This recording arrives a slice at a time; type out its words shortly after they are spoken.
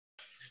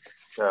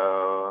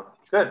So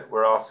good,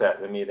 we're all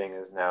set. The meeting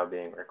is now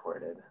being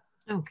recorded.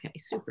 Okay,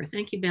 super.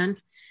 Thank you, Ben.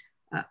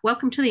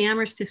 Welcome to the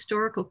Amherst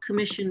Historical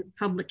Commission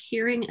public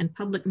hearing and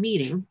public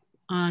meeting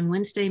on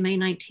Wednesday, May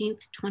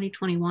 19th,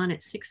 2021 at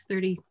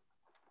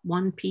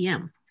 6:31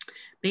 p.m.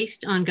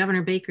 Based on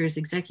Governor Baker's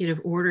executive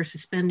order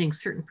suspending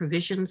certain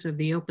provisions of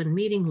the open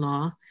meeting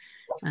law,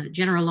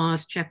 General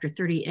Laws, Chapter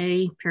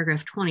 30A,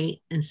 Paragraph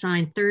 20, and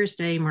signed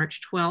Thursday,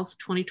 March 12th,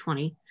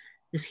 2020,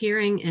 this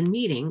hearing and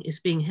meeting is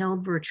being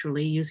held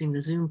virtually using the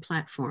Zoom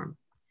platform.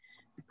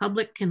 The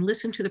public can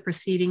listen to the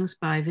proceedings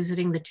by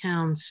visiting the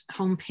town's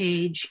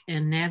homepage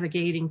and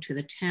navigating to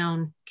the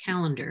town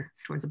calendar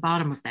toward the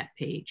bottom of that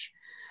page.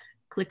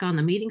 Click on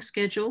the meeting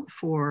schedule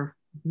for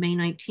May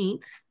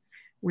 19th,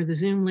 where the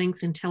Zoom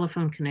link and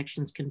telephone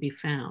connections can be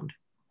found.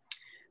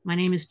 My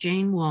name is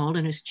Jane Wald,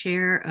 and as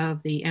chair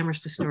of the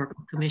Amherst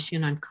Historical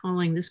Commission, I'm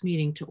calling this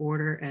meeting to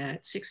order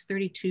at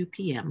 6:32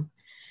 p.m.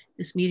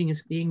 This meeting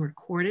is being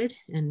recorded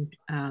and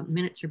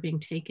minutes are being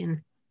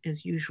taken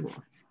as usual.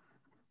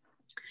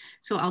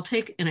 So I'll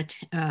take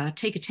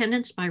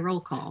attendance by roll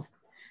call.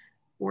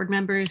 Board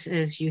members,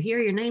 as you hear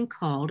your name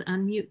called,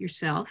 unmute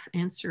yourself,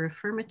 answer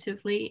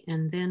affirmatively,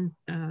 and then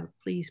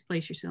please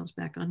place yourselves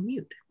back on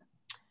mute.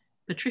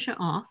 Patricia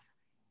Oth.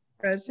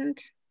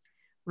 Present.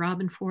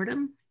 Robin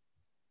Fordham.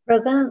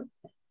 Present.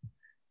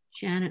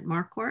 Janet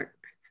Marquardt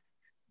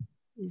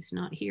is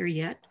not here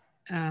yet.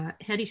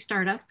 Hetty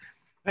Startup.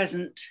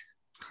 Present.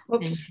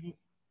 Oops.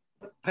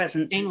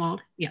 Present. Jane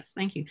Wald. Yes,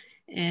 thank you.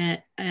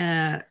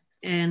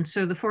 And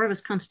so the four of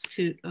us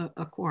constitute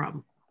a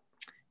quorum.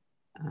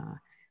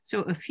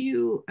 So a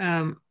few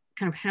kind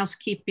of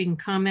housekeeping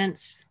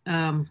comments.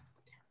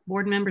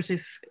 Board members,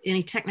 if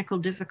any technical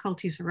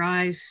difficulties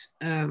arise,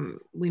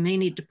 we may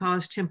need to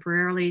pause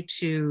temporarily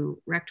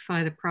to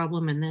rectify the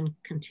problem and then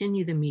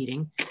continue the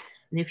meeting.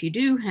 And if you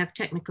do have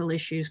technical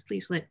issues,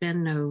 please let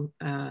Ben know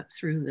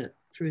through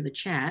the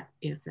chat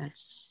if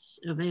that's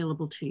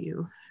available to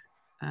you.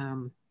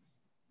 I'm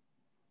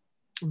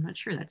not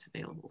sure that's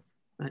available,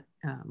 but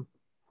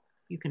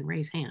you can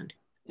raise hand.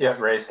 Yeah,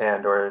 raise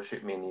hand or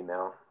shoot me an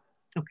email.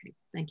 Okay,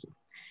 thank you.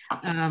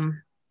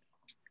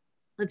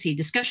 Let's see,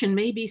 discussion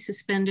may be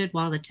suspended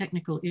while the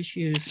technical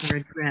issues are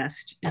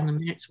addressed, and the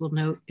minutes will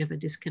note if a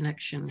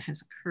disconnection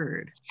has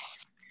occurred.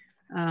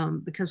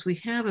 Because we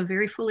have a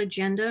very full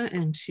agenda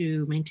and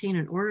to maintain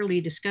an orderly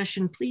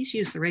discussion, please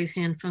use the raise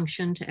hand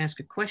function to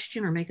ask a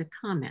question or make a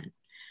comment.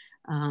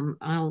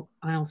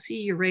 I'll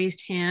see your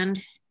raised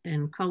hand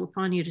and call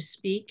upon you to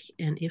speak,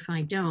 and if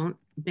I don't,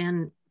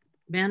 Ben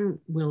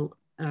will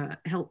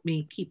help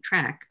me keep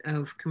track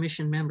of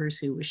commission members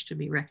who wish to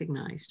be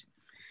recognized.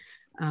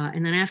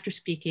 And then after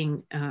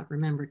speaking,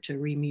 remember to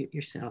remute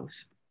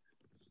yourselves.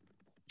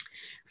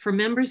 For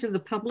members of the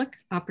public,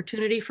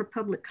 opportunity for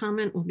public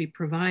comment will be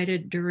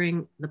provided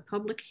during the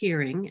public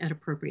hearing at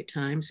appropriate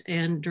times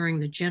and during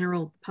the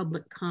general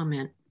public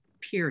comment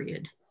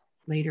period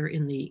later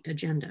in the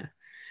agenda.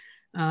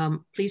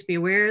 Please be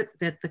aware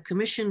that the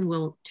commission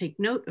will take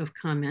note of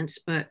comments,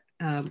 but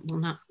will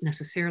not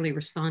necessarily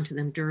respond to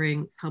them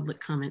during public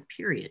comment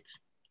periods.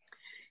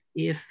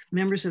 If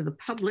members of the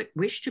public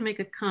wish to make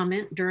a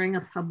comment during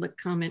a public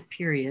comment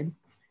period,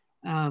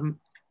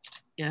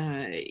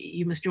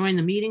 you must join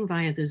the meeting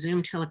via the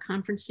Zoom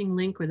teleconferencing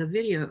link or the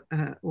video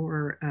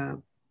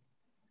or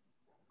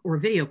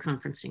video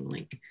conferencing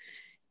link.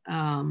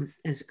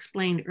 As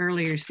explained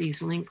earlier,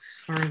 these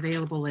links are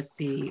available at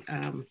the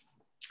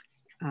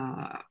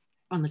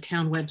on the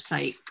town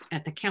website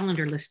at the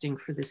calendar listing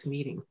for this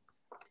meeting.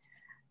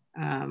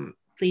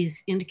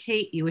 Please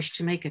indicate you wish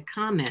to make a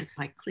comment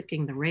by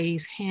clicking the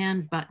raise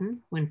hand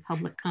button when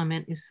public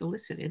comment is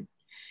solicited.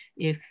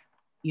 If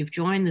you've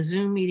joined the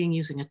Zoom meeting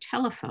using a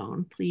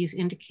telephone, please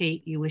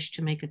indicate you wish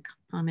to make a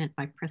comment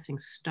by pressing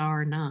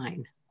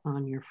 *9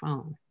 on your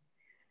phone.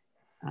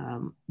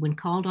 When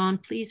called on,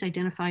 please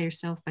identify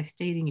yourself by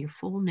stating your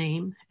full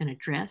name and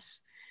address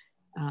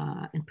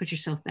and put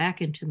yourself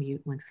back into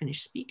mute when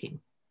finished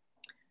speaking.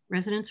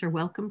 Residents are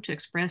welcome to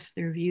express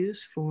their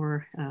views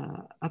for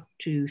up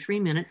to 3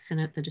 minutes and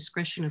at the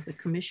discretion of the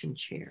commission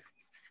chair.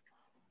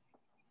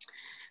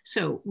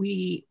 So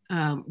we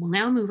will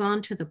now move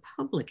on to the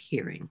public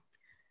hearing.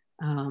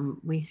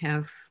 We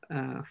have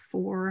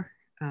 4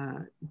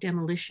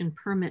 demolition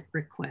permit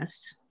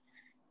requests,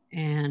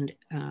 and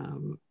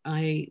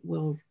I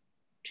will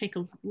take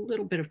a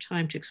little bit of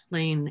time to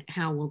explain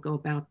how we'll go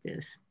about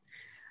this.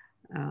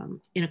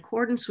 In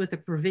accordance with the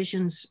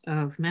provisions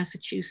of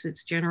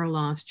Massachusetts General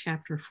Laws,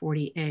 Chapter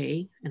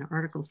 40A and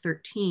Article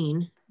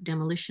 13,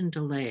 demolition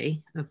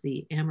delay of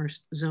the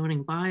Amherst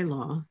zoning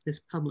bylaw, this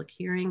public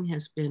hearing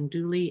has been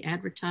duly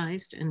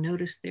advertised and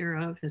notice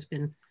thereof has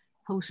been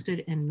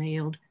posted and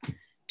mailed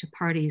to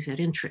parties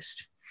at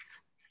interest.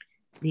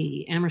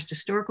 The Amherst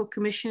Historical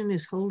Commission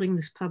is holding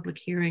this public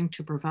hearing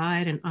to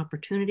provide an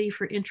opportunity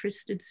for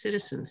interested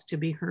citizens to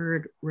be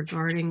heard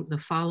regarding the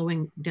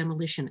following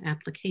demolition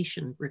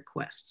application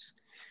requests.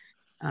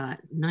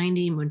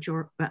 90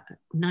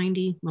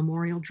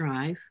 Memorial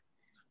Drive,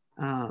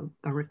 a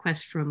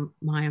request from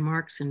Maya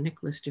Marks and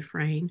Nicholas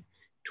Dufresne,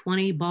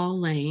 20 Ball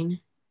Lane,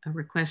 a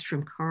request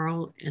from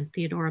Carl and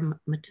Theodora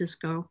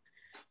Matisco,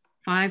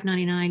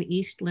 599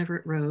 East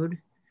Leverett Road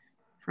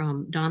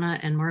from Donna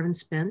and Marvin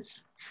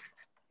Spence,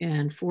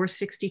 and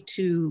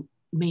 462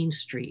 Main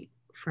Street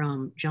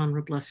from John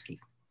Robleski.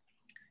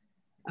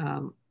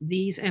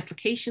 These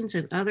applications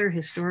and other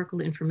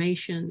historical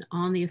information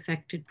on the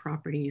affected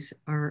properties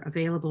are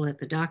available at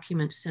the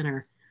Document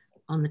Center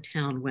on the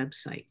town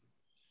website.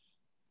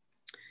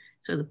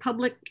 So the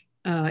public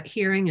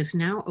hearing is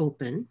now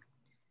open.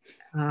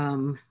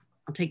 I'll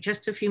take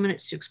just a few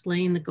minutes to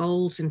explain the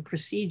goals and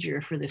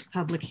procedure for this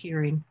public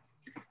hearing.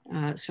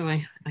 So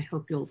I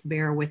hope you'll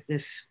bear with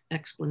this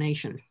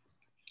explanation.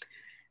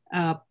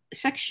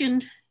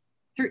 Section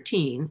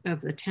 13 of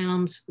the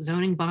town's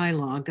zoning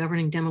bylaw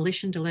governing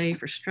demolition delay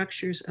for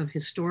structures of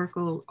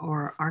historical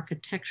or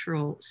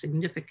architectural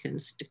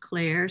significance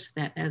declares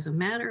that as a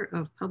matter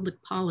of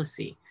public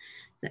policy,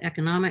 the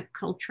economic,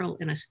 cultural,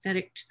 and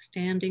aesthetic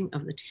standing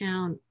of the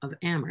town of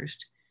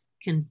Amherst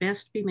can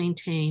best be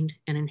maintained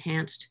and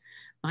enhanced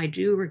by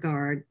due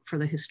regard for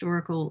the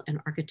historical and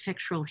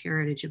architectural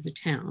heritage of the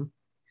town,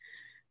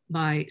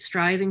 by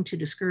striving to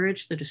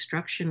discourage the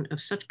destruction of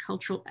such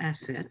cultural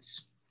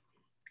assets,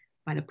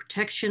 by the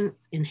protection,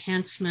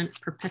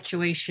 enhancement,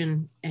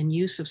 perpetuation, and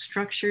use of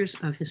structures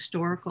of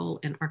historical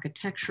and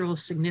architectural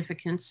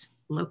significance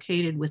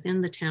located within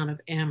the town of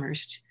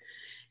Amherst,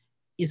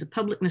 is a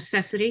public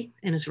necessity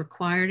and is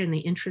required in the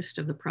interest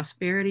of the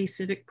prosperity,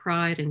 civic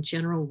pride, and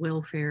general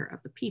welfare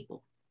of the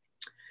people.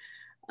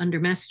 Under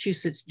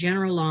Massachusetts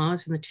general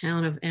laws and the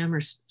town of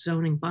Amherst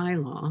zoning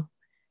bylaw,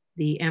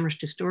 the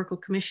Amherst Historical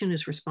Commission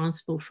is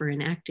responsible for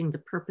enacting the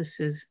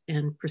purposes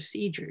and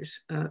procedures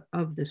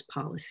of this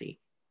policy.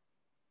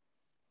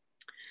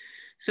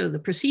 So the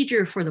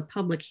procedure for the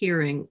public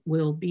hearing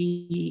will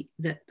be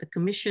that the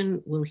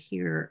commission will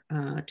hear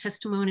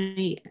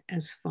testimony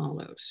as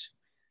follows.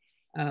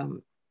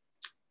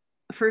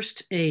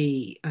 First,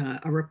 a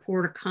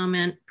report or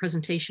comment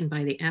presentation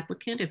by the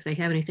applicant if they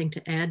have anything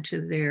to add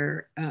to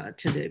their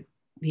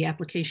the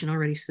application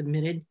already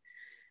submitted.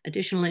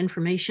 Additional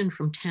information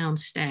from town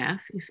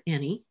staff, if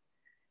any.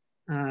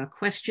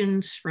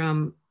 Questions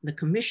from the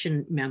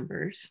commission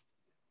members.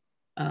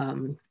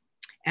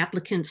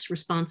 Applicants'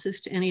 responses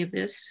to any of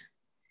this.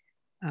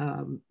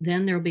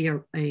 Then there'll be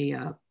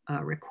a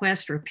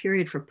request or a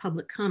period for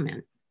public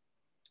comment.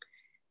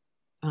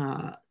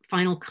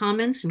 Final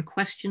comments and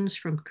questions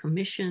from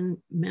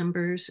commission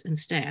members and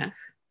staff.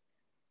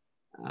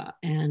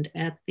 And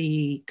at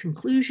the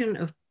conclusion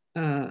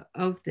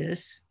of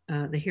this,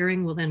 the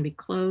hearing will then be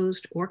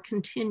closed or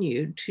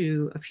continued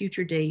to a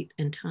future date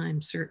and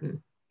time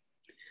certain.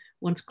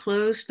 Once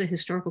closed, the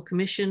Historical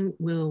Commission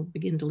will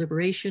begin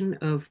deliberation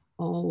of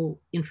all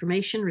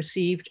information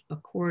received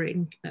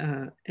according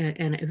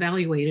and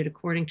evaluated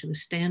according to the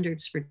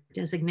standards for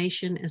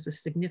designation as a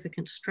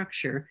significant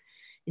structure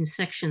in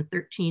section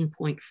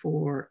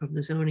 13.4 of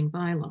the zoning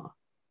bylaw.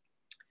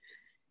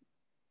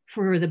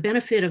 For the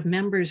benefit of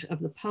members of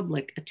the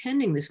public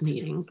attending this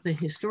meeting, the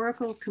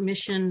Historical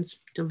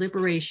Commission's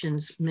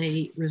deliberations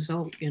may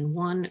result in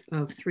one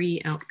of three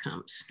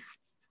outcomes.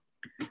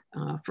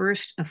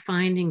 First, a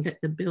finding that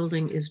the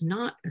building is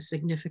not a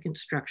significant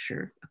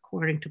structure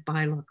according to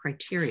bylaw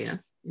criteria,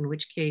 in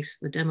which case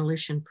the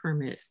demolition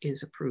permit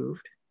is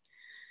approved.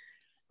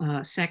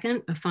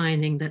 Second, a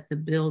finding that the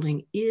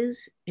building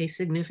is a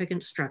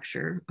significant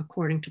structure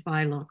according to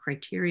bylaw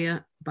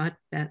criteria, but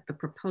that the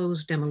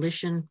proposed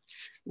demolition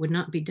would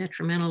not be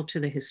detrimental to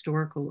the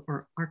historical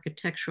or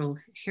architectural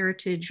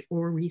heritage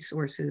or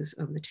resources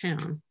of the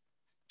town.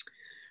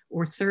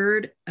 Or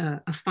third,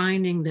 a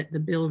finding that the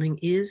building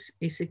is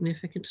a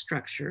significant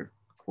structure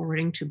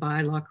according to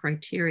bylaw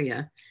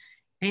criteria,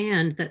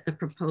 and that the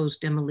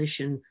proposed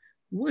demolition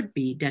would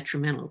be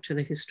detrimental to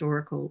the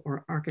historical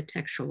or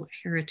architectural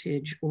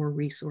heritage or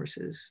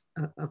resources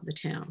of the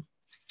town.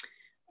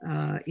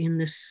 In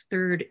this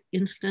third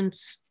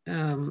instance,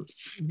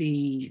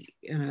 the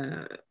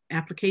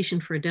application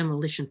for a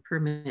demolition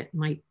permit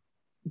might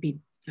be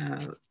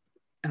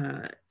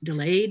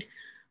delayed,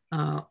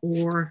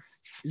 or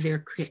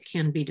there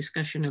can be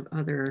discussion of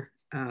other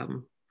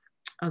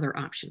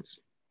options.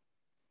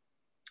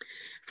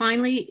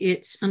 Finally,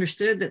 it's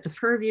understood that the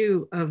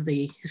purview of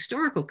the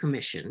Historical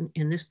Commission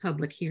in this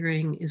public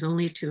hearing is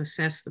only to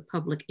assess the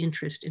public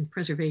interest in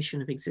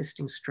preservation of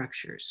existing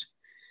structures.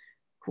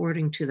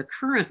 According to the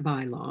current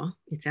bylaw,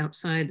 it's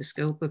outside the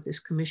scope of this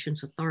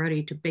commission's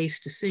authority to base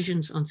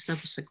decisions on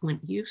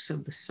subsequent use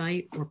of the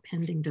site or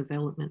pending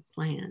development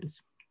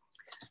plans.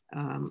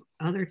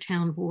 Other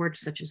town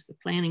boards, such as the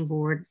Planning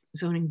Board,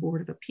 Zoning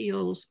Board of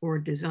Appeals, or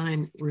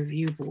Design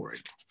Review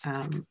Board,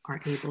 are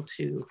able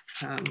to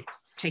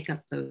take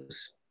up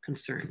those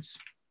concerns.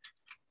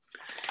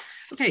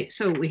 Okay,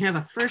 so we have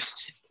a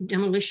first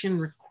demolition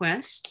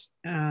request.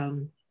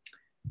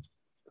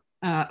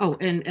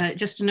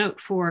 Just a note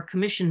for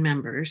commission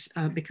members,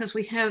 because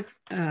we have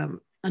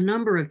a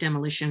number of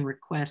demolition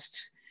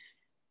requests,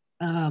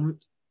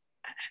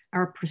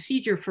 our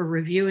procedure for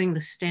reviewing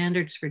the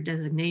standards for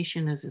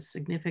designation as a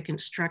significant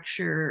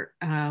structure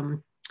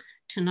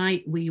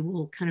tonight we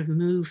will kind of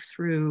move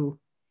through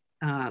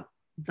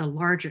the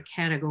larger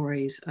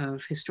categories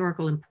of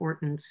historical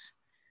importance,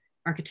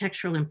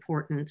 architectural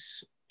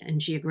importance, and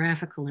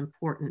geographical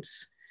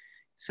importance,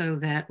 so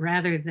that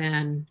rather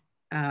than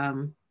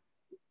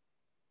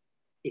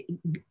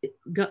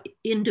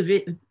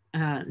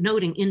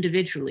noting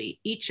individually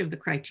each of the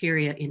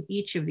criteria in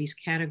each of these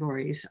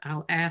categories,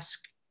 I'll ask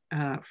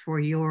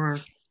for your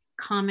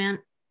comment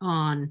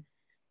on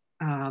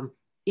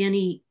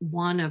any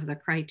of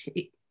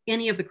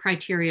the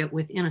criteria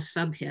within a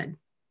subhead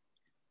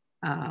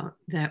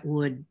that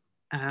would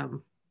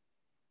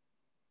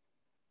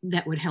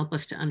help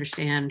us to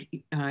understand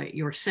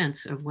your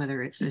sense of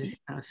whether it's a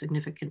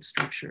significant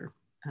structure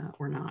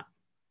or not.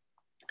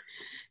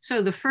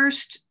 So the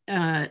first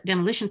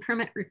demolition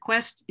permit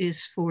request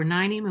is for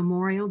 90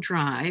 Memorial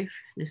Drive.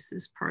 This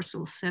is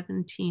parcel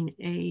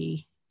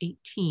 17A18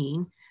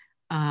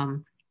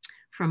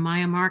 from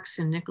Maya Marks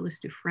and Nicholas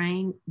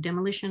Dufresne,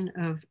 demolition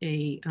of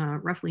a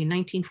roughly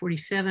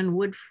 1947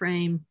 wood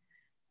frame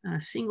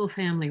single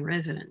family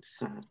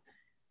residence.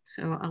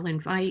 So I'll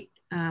invite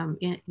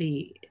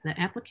the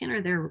applicant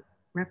or their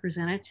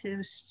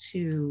representatives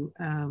to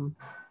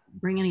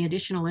bring any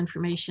additional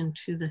information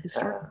to the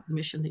Historical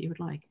Commission that you would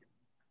like.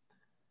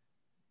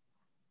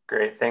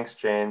 Great, thanks,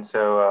 Jane.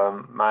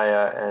 So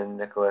Maya and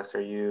Nicholas,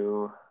 are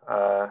you,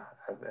 I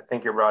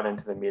think you're brought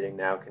into the meeting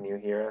now. Can you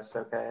hear us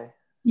okay?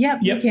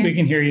 Yep, we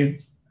can hear you.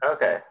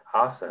 Okay,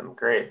 awesome,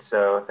 great.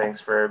 So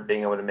thanks for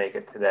being able to make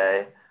it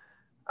today.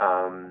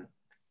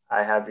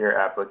 I have your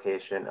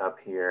application up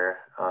here,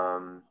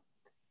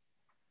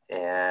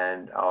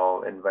 and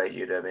I'll invite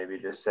you to maybe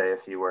just say a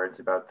few words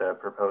about the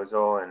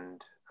proposal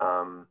and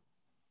kind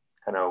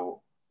of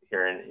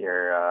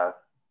your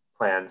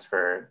plans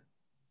for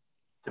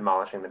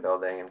demolishing the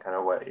building and kind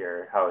of what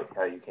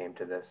how you came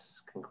to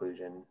this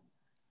conclusion.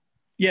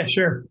 Yeah,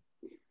 sure.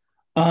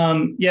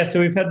 Yeah, so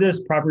we've had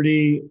this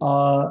property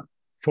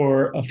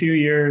for a few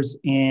years,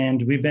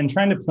 and we've been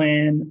trying to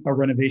plan a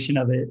renovation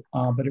of it,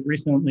 but it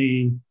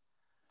recently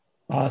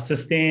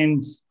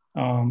sustained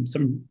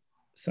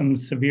some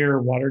severe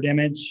water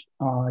damage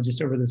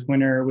just over this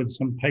winter with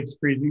some pipes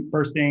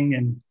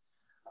bursting,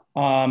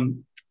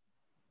 and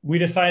we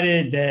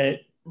decided that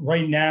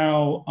right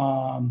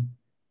now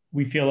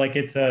we feel like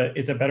it's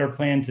a better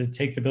plan to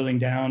take the building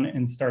down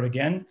and start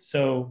again.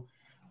 So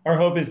our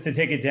hope is to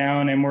take it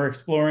down, and we're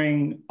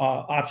exploring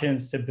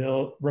options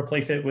to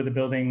replace it with a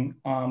building.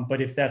 But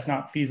if that's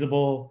not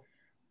feasible,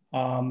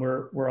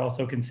 we're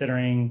also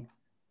considering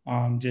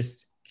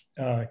just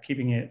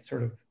keeping it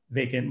sort of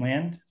vacant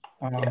land.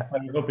 But our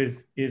hope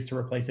is to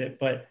replace it.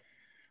 But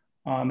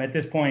at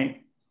this point,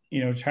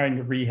 trying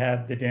to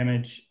rehab the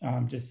damage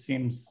just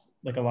seems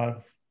like a lot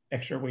of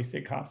extra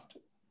wasted cost.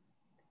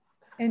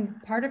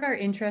 And part of our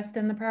interest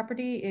in the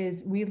property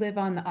is we live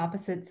on the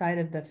opposite side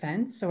of the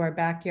fence, so our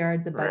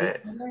backyard's abutting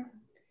each other.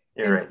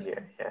 You're right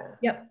here, yeah.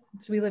 Yep,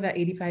 so we live at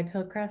 85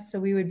 Hillcrest, so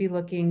we would be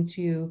looking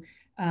to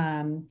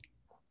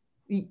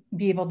be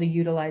able to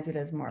utilize it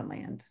as more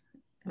land.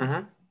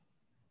 Mm-hmm.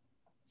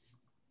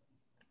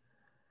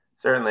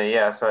 Certainly,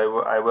 yeah.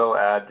 So I will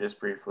add just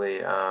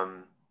briefly, I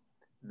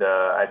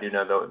do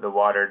know the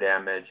water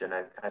damage, and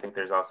I think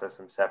there's also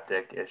some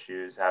septic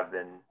issues have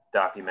been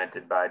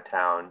documented by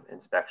town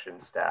inspection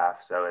staff.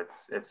 So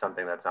it's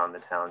something that's on the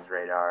town's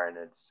radar, and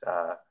it's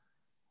I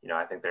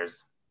think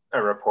there's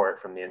a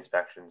report from the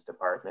inspections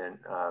department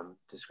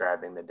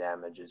describing the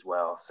damage as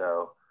well.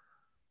 So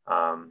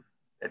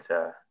it's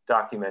a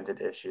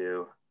documented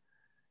issue,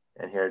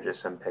 and here are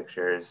just some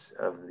pictures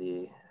of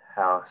the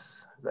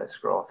house as I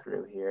scroll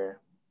through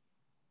here.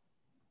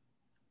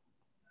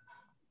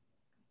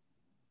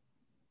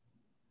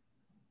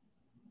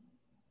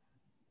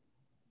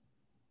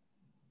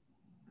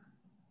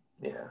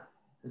 Yeah,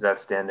 is that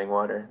standing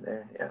water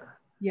there?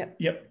 Yeah.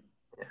 Yep.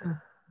 Yeah.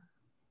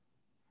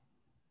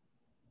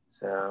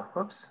 So,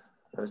 whoops,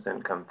 those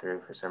didn't come through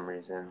for some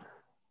reason.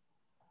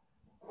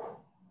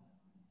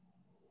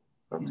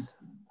 Oops,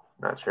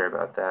 not sure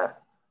about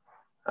that.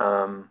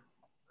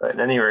 But in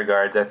any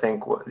regards, I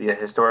think the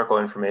historical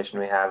information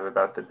we have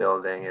about the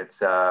building, it's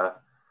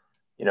mid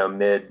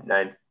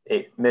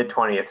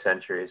 20th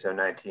century, so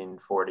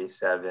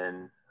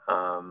 1947.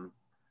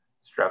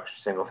 Structure,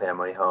 single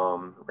family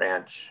home,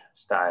 ranch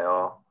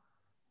style,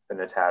 an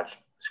attached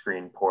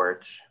screen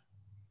porch.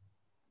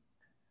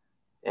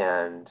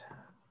 And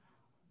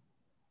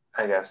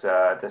I guess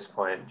at this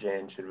point,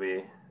 Jane, should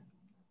we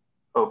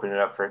open it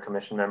up for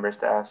commission members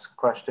to ask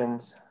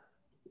questions?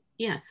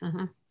 Yes,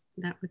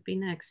 that would be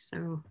next.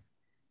 So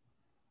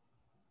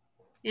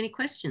any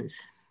questions?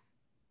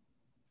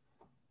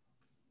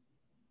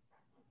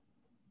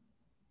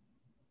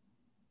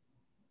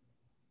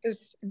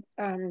 Is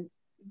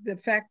the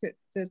fact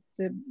that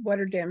the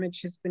water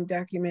damage has been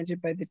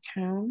documented by the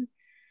town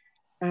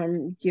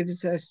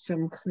gives us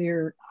some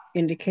clear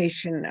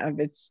indication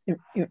of its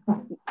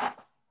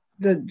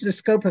the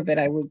scope of it.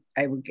 I would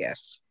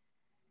guess.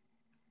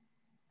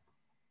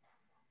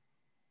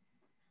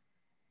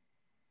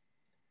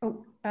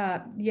 Oh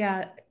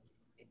yeah,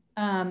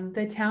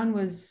 the town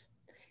was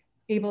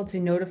able to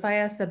notify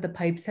us that the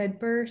pipes had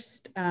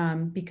burst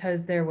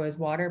because there was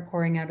water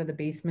pouring out of the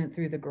basement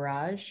through the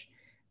garage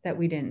that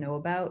we didn't know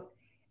about.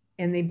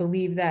 And they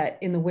believe that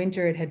in the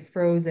winter it had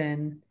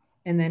frozen,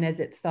 and then as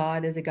it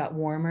thawed, as it got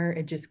warmer,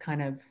 it just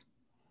kind of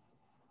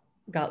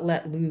got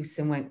let loose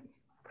and went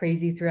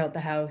crazy throughout the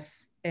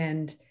house.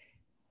 And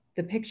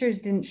the pictures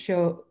didn't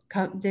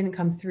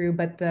come through,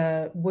 but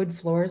the wood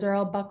floors are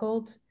all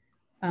buckled,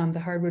 the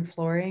hardwood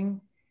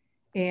flooring.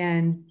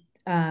 And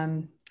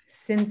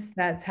since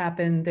that's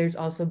happened, there's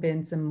also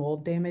been some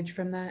mold damage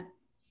from that.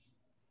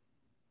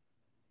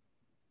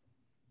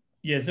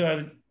 Yeah,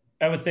 so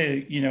I would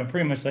say, you know,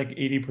 pretty much like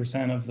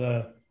 80% of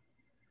the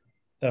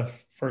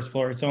first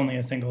floor, it's only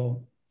a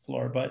single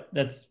floor, but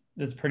that's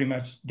pretty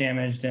much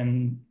damaged,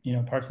 and, you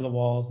know, parts of the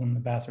walls and the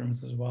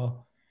bathrooms as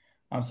well.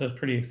 So it's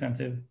pretty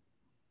extensive.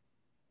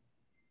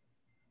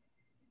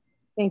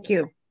 Thank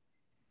you.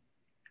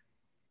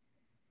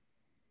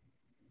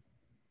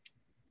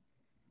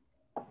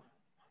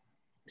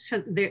 So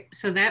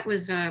that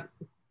was kind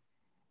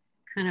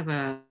of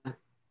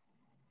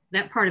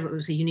that part of it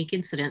was a unique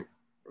incident,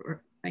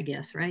 I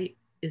guess, right?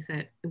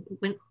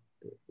 When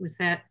was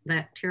that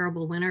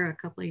terrible winter a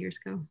couple of years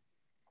ago?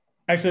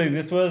 Actually,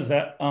 this was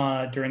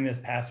during this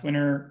past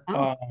winter.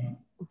 Oh.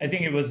 I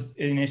think it was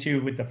an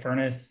issue with the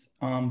furnace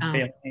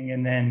failing,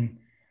 and then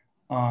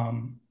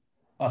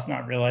us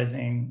not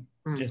realizing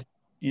just,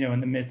 you know, in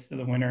the midst of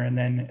the winter, and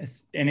then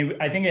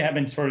I think it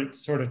happened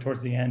sort of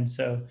towards the end.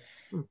 So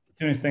as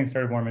soon as things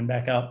started warming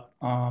back up,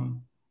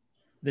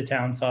 the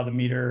town saw the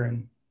meter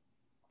and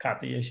caught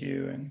the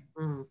issue,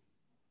 and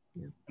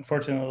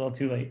unfortunately a little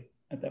too late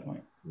at that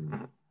point.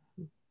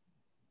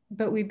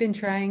 But we've been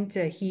trying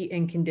to heat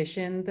and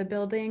condition the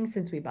building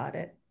since we bought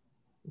it.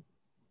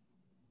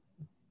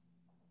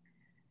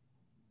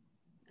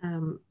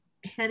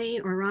 Hetty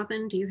or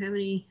Robin, do you have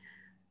any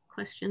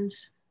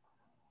questions?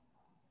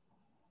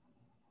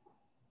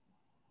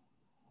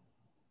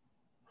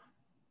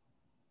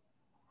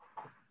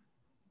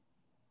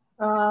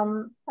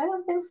 I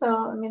don't think so.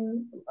 I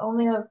mean,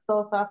 only a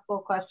philosophical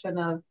question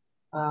of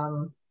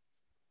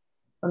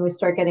when we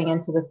start getting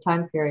into this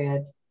time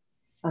period,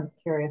 I'm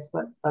curious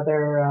what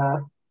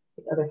other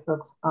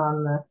folks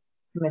on the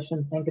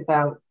commission think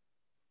about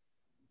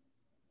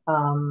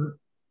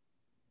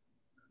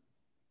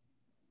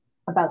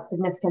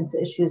significance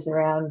issues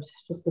around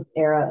just this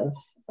era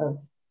of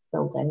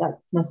building, not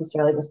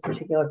necessarily this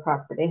particular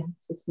property.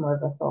 It's just more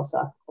of a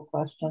philosophical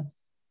question.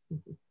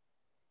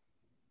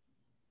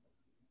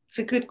 It's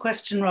a good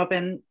question,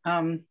 Robin.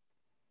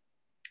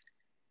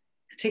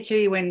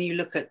 Particularly when you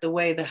look at the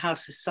way the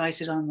house is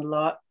sited on the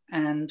lot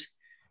and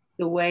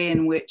the way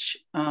in which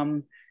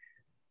the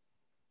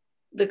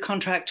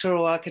contractor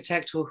or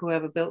architect or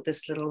whoever built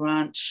this little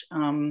ranch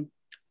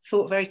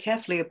thought very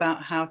carefully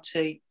about how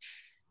to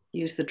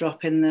use the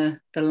drop in the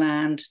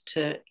land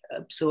to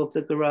absorb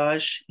the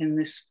garage in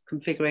this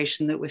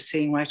configuration that we're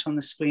seeing right on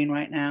the screen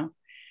right now.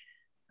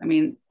 I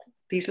mean,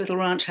 these little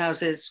ranch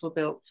houses were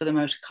built for the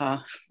motor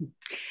car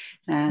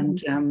and,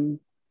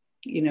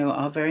 you know,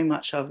 are very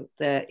much of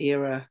their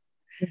era.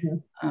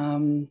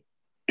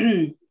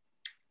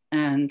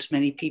 And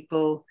many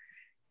people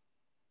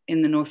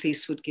in the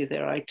Northeast would give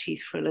their eye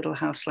teeth for a little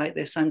house like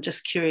this. I'm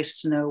just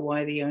curious to know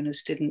why the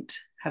owners didn't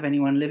have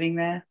anyone living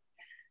there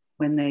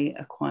when they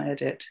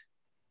acquired it.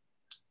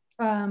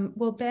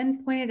 Well,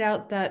 Ben pointed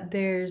out that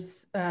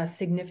there's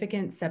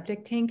significant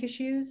septic tank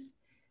issues.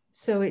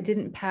 So it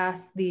didn't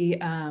pass the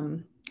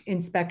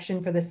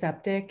inspection for the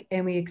septic.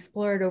 And we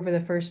explored over the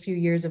first few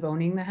years of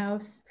owning the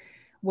house,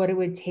 what it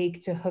would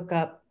take to hook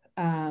up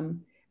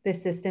the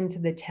system to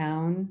the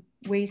town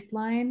waste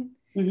line.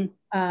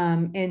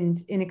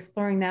 And in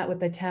exploring that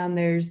with the town,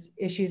 there's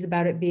issues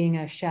about it being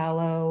a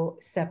shallow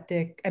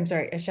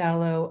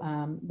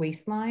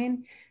waste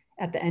line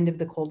at the end of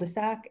the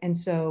cul-de-sac. And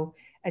so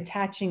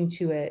attaching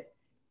to it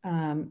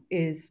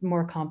is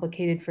more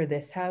complicated for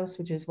this house,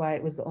 which is why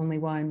it was the only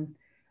one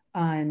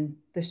on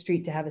the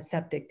street to have a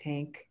septic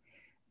tank.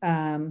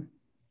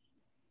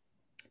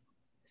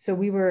 So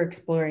we were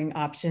exploring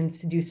options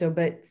to do so,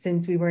 but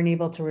since we weren't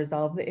able to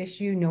resolve the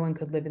issue, no one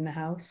could live in the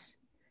house.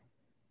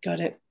 Got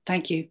it.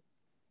 Thank you.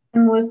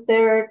 And was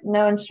there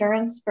no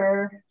insurance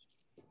for?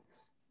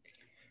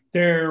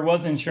 There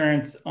was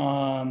insurance,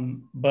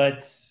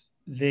 but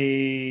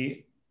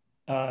they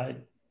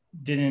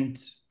didn't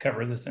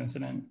cover this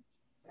incident.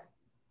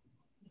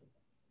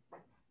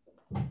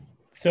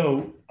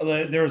 So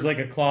there was like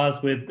a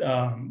clause with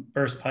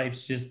burst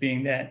pipes, just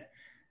being that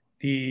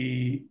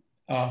the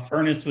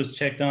furnace was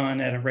checked on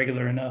at a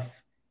regular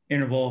enough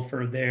interval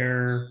for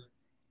their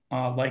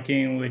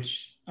liking,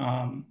 which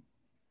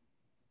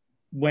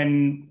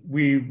when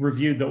we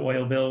reviewed the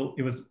oil bill,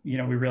 it was, you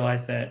know, we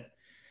realized that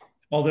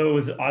although it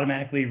was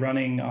automatically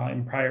running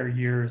in prior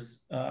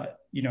years,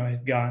 you know, it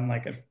had gone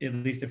like at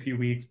least a few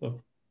weeks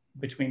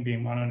between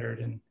being monitored,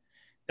 and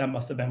that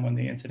must have been when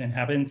the incident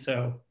happened.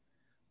 So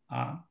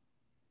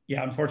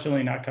yeah,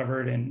 unfortunately not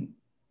covered, and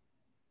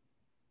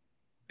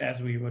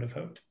as we would have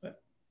hoped. But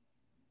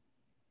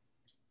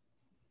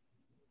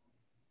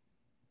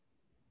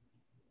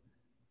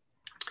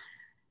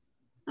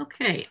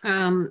Okay,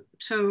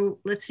 so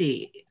let's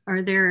see.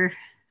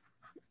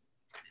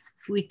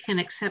 We can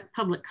accept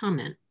public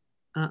comment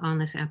on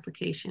this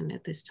application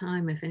at this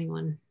time if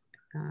anyone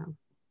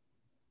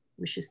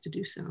wishes to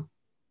do so.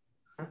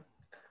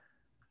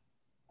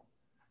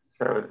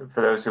 So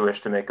for those who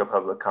wish to make a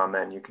public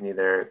comment, you can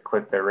either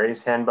click the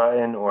raise hand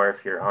button, or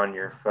if you're on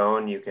your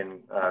phone, you can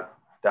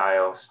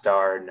dial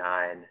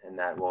 *9 and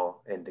that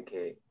will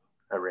indicate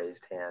a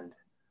raised hand.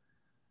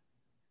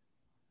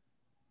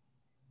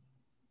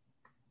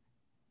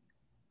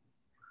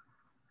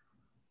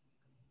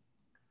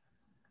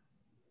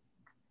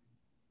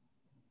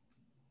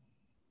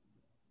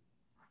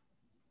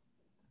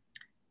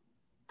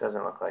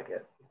 Doesn't look like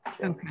it.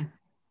 Jane. Okay.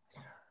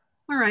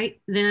 All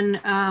right, then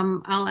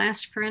I'll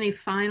ask for any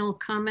final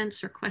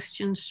comments or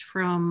questions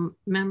from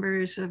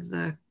members of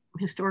the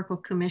Historical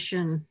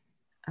Commission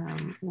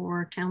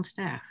or town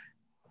staff.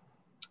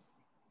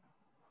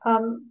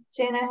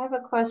 Jane, I have a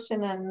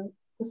question, and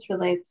this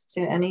relates to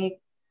any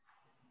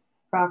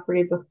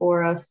property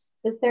before us.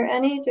 Do we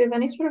have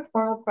any sort of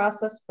formal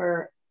process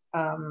for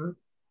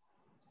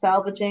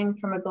salvaging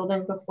from a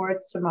building before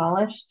it's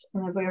demolished?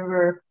 And have we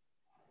ever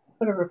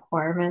put a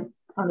requirement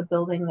on the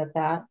building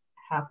that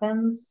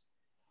happens?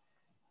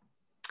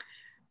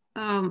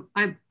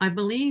 I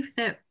believe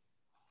that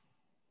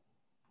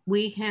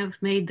we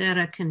have made that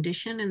a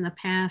condition in the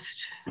past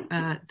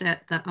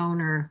that the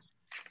owner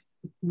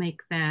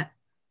make that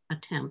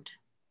attempt.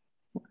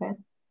 Okay.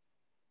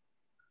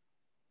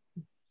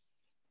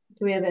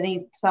 Do we have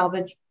any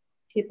salvage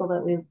people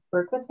that we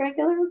work with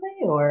regularly,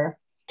 or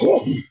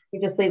we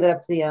just leave it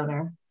up to the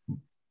owner?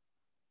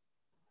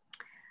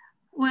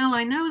 Well,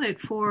 I know that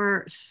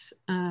for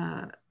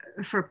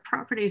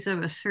properties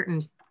of a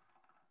certain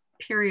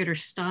period or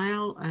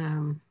style,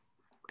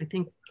 I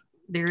think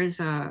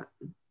there's a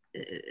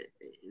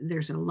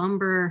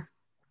lumber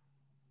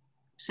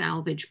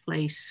salvage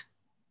place,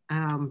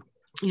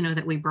 you know,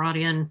 that we brought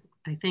in,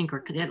 I think,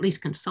 or at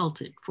least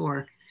consulted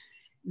for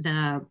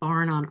the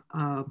barn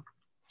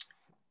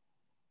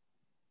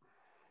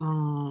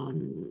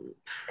on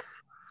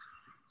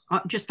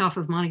just off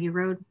of Montague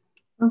Road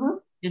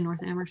in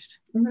North Amherst.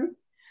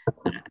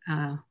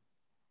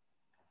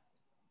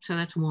 So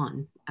that's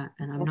one,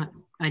 and I'm not,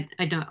 I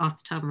don't,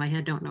 off the top of my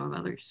head, don't know of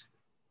others.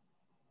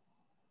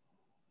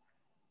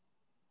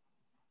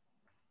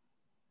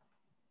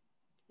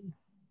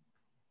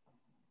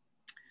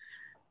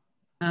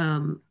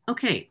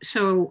 Okay,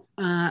 so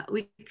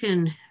we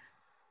can,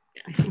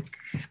 I think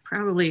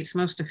probably it's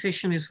most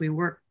efficient as we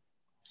work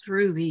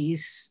through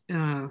these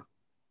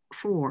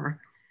four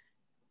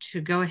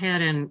to go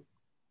ahead and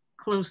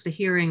close the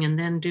hearing and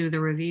then do the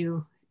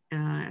review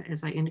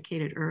as I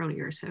indicated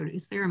earlier. So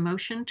is there a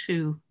motion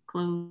to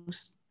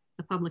close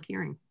the public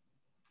hearing?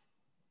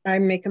 I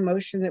make a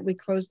motion that we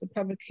close the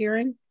public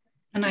hearing.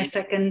 And I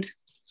second.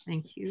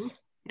 Thank you.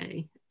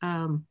 Okay.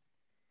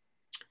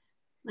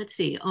 Let's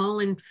see, all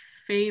in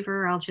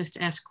favor, I'll just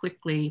ask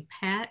quickly.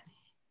 Pat?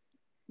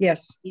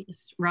 Yes.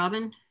 Yes.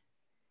 Robin?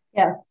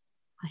 Yes.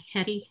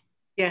 Hetty?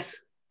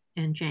 Yes.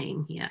 And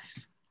Jane,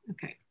 yes.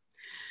 Okay.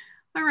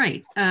 All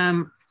right.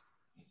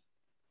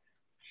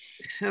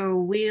 So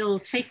we'll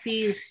take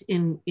these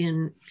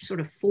in sort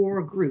of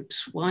four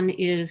groups. One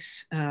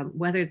is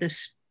whether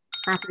this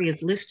property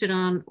is listed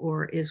on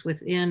or is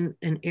within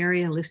an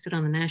area listed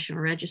on the National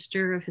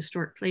Register of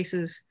Historic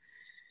Places,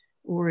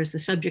 or is the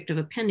subject of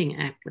a pending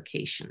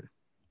application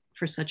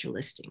for such a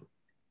listing.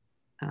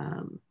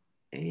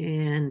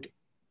 And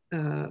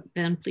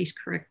Ben, please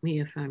correct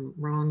me if I'm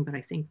wrong, but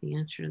I think the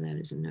answer to that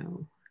is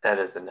no. That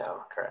is a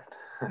no, correct.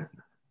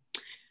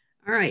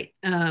 All right.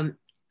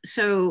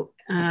 So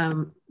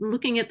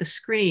looking at the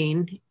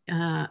screen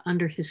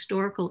under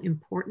historical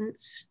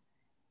importance,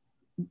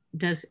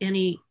 does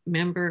any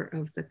member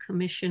of the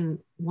commission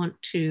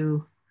want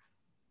to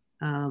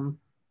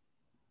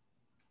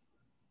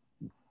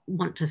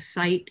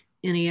cite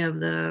any of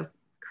the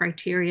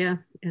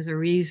criteria as a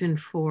reason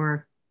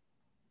for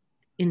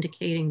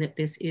indicating that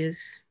this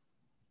is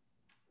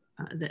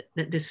that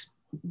this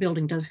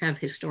building does have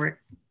historic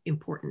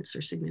importance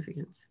or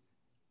significance?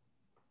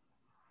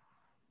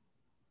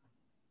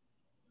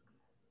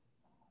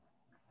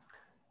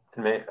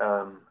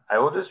 I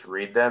will just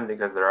read them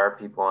because there are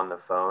people on the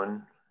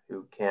phone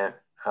who can't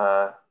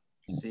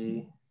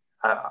see.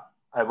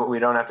 We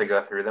don't have to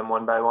go through them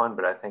one by one,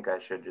 but I think I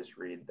should just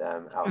read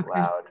them out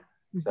loud.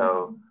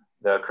 So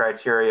the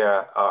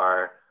criteria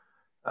are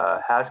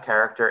has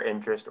character,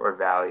 interest, or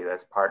value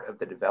as part of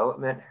the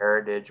development,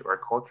 heritage, or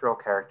cultural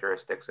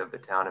characteristics of the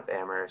town of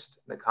Amherst,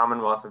 the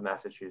Commonwealth of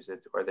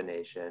Massachusetts, or the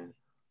nation,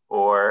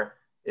 or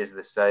is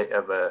the site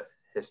of a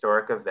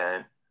historic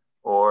event,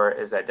 or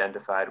is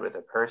identified with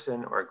a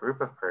person or a group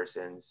of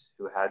persons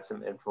who had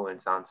some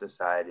influence on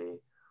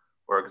society,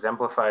 or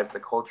exemplifies the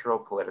cultural,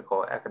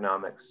 political,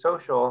 economic,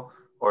 social,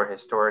 or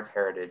historic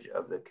heritage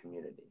of the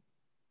community.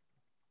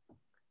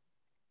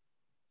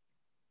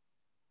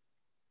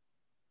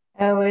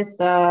 I always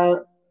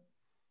get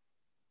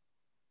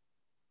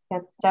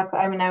stuff.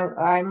 I mean,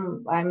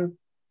 I'm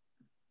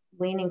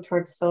leaning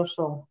towards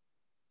social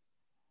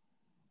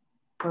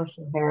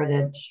Ocean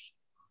heritage.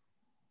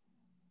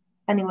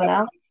 Anyone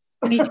else?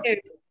 Me too.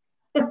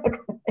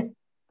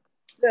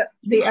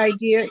 The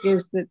idea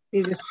is that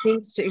it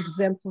seems to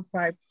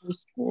exemplify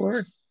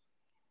post-war,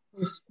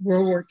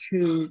 post-World War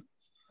II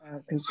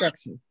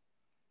construction,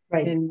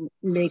 Right. and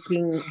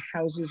making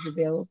houses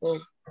available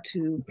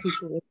to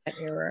people in that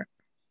era.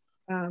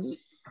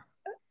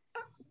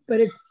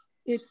 But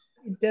it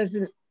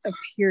doesn't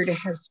appear to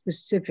have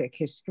specific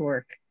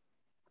historic,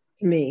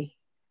 to me,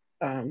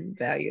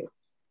 value.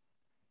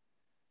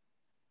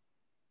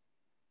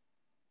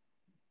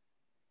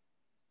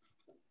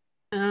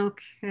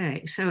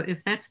 Okay, so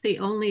if that's the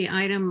only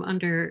item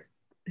under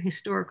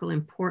historical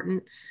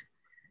importance,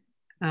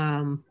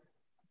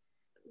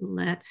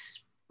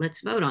 let's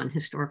vote on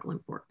historical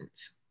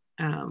importance.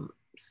 Pat?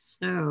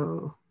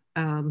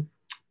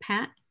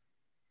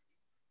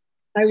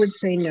 I would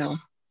say no.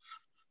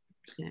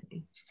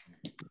 Okay.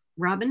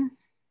 Robin?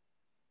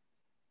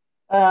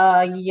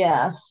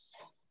 Yes.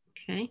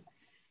 Okay.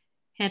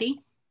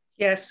 Hetty?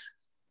 Yes.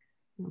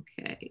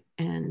 Okay,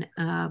 and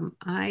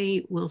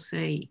I will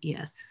say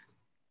yes.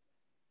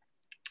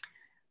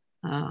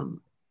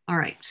 All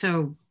right,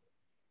 so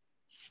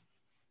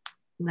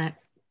that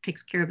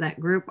takes care of that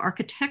group.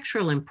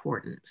 Architectural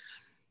importance.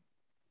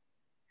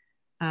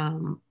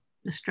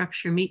 The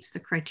structure meets the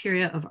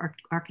criteria of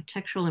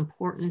architectural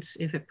importance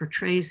if it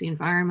portrays the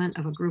environment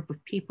of a group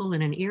of people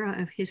in an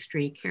era of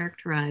history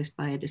characterized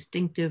by a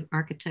distinctive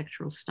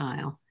architectural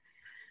style,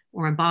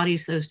 or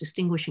embodies those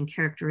distinguishing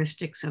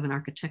characteristics of an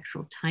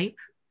architectural type,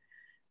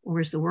 or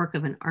is the work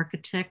of an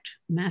architect,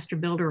 master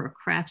builder, or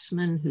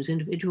craftsman whose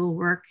individual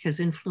work has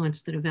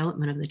influenced the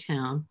development of the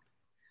town,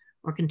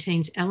 or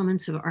contains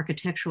elements of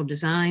architectural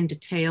design,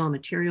 detail,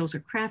 materials,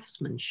 or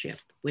craftsmanship,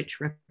 which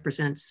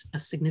represents a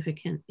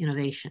significant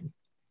innovation.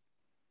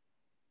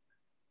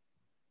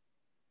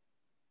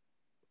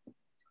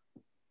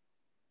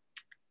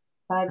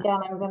 Again,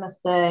 I'm going to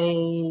say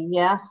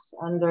yes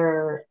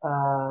under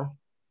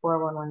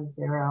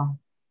 4110.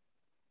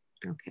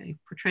 Okay,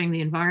 portraying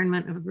the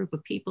environment of a group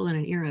of people in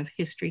an era of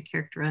history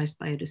characterized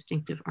by a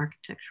distinctive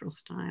architectural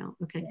style.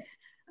 Okay.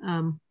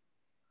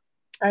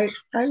 I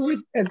would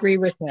agree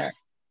with that.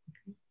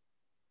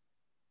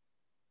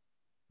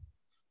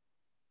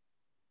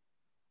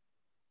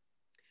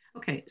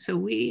 Okay, so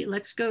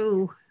let's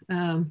go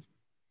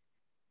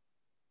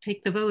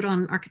take the vote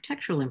on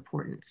architectural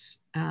importance.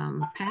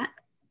 Pat?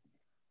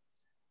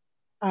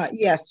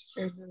 Yes,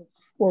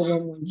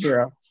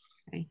 4110.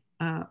 Okay.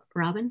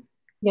 Robin?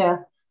 Yes.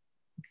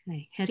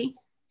 Okay. Hetty?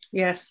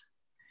 Yes.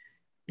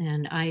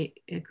 And I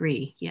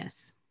agree,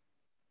 yes.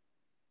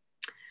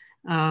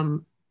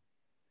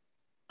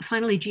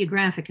 Finally,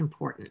 geographic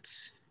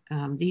importance.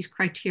 These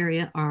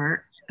criteria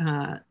are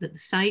that the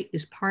site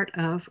is part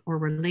of or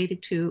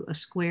related to a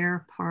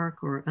square,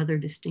 park, or other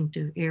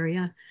distinctive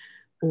area,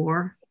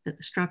 or that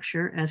the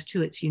structure as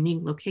to its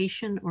unique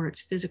location or its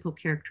physical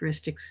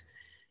characteristics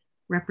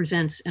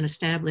represents an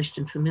established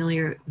and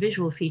familiar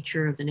visual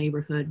feature of the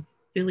neighborhood,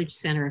 village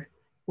center,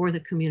 or the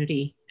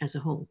community as a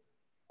whole.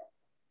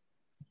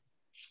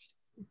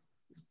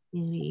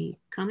 Any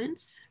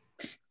comments?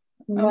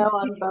 No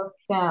on both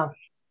counts.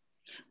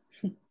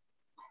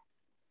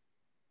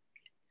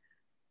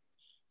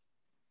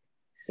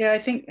 Yeah, I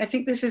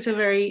think this is a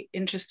very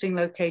interesting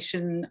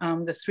location.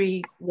 The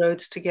three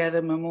roads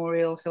together,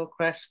 Memorial,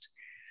 Hillcrest.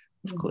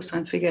 Of course,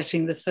 I'm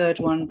forgetting the third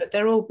one, but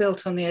they're all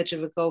built on the edge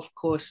of a golf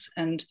course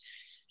and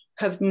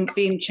have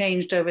been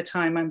changed over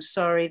time. I'm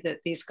sorry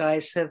that these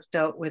guys have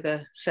dealt with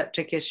a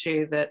septic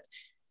issue, but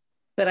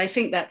I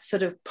think that's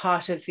sort of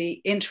part of the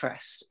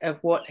interest of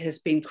what has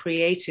been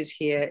created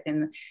here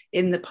in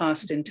the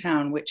past in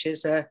town, which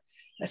is a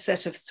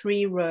set of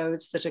three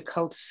roads that are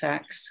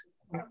cul-de-sacs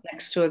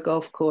next to a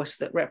golf course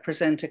that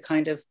represent a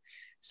kind of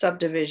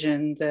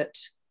subdivision that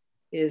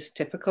is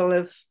typical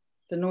of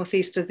the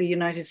northeast of the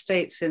United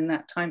States in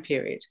that time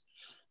period.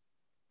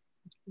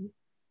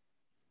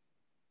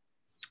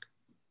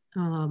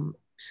 So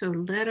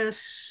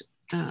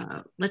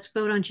let's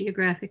vote on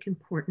geographic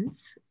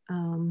importance.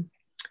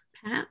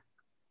 Pat?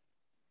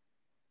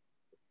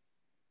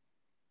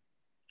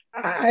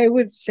 I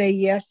would say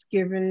yes,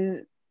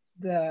 given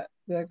the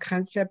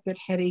concept that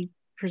Hetty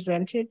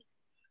presented.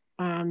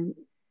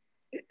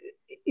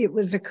 It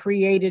was a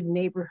created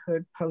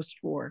neighborhood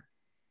post-war.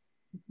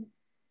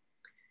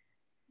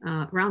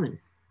 Raman?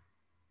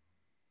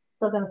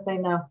 Still going to say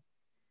no.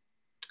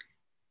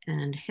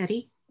 And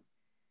Hetty?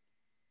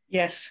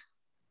 Yes.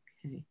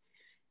 Okay.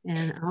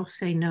 And I'll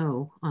say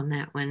no on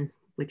that one,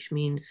 which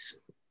means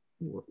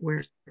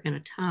we're in a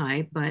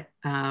tie, but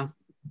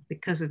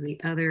because of the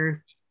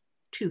other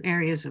two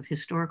areas of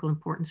historical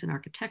importance and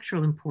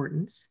architectural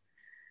importance,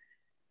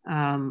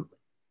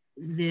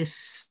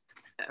 this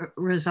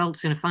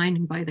results in a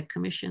finding by the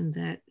commission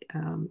that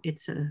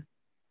it's a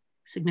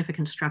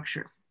significant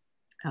structure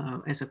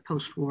as a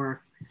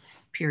post-war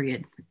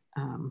period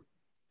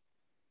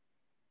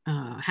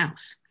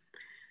house.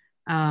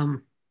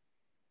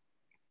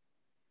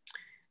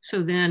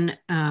 So then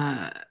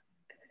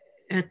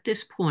at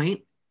this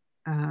point,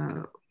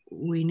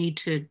 we need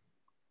to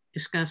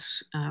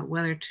discuss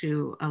whether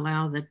to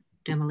allow the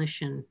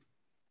demolition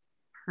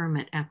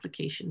permit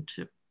application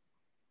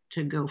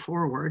to go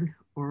forward,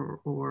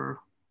 or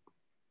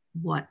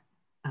what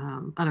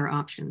other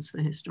options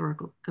the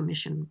Historical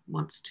Commission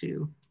wants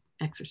to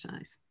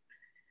exercise.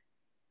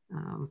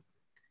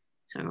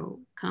 So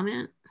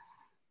comment?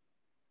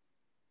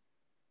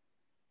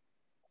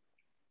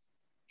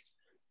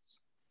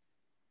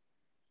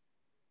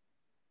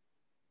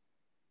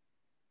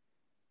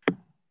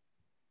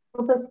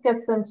 Well, this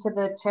gets into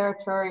the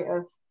territory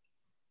of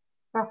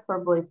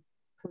preferably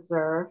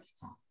preserved.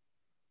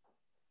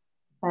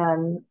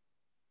 And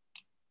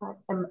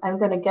I'm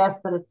going to guess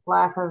that it's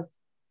lack of,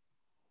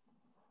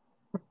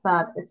 it's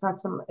not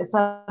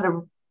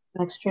an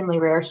extremely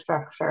rare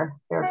structure.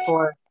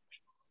 Therefore,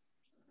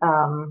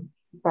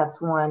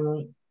 that's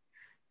one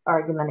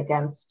argument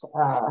against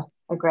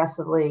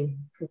aggressively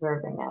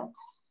preserving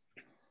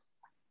it.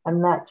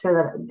 I'm not sure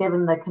that,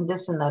 given the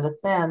condition that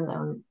it's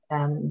in,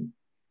 and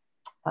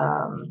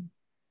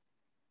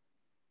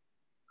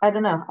I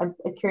don't know. I'm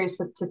curious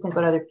to think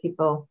what other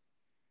people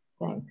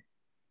think.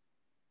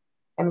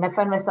 I mean, I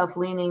find myself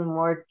leaning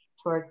more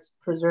towards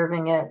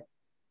preserving it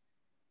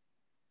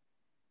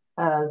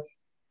as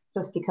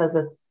just because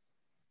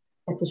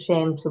it's a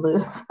shame to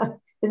lose.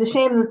 It's a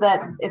shame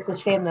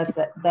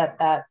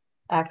that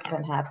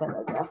accident happened.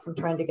 I guess I'm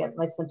trying to get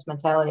my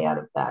sentimentality out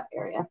of that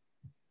area.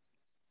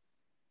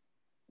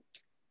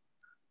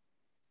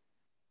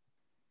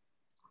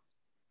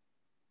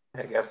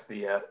 I guess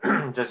the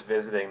just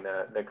visiting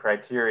the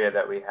criteria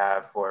that we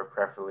have for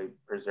preferably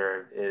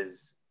preserved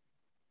is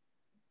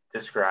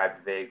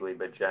described vaguely,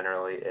 but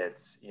generally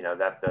it's, you know,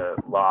 that the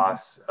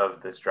loss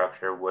of the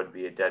structure would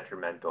be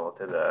detrimental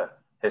to the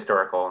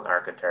historical and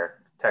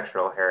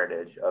architectural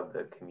heritage of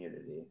the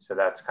community. So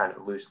that's kind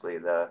of loosely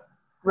the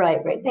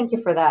right. Thank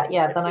you for that.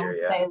 Yeah, criteria. Then I would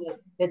say that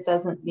it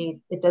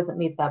doesn't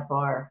meet that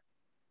bar.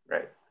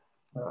 Right.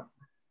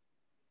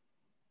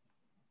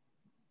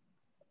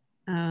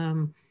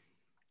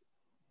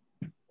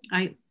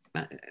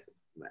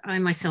 I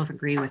myself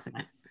agree with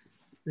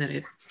that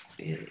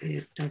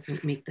it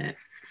doesn't meet that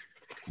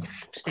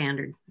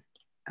standard.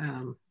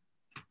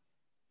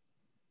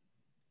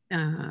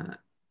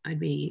 I'd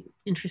be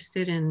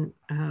interested in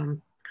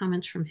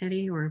comments from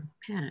Hetty or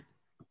Pat.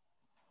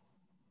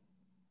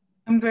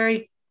 I'm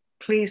very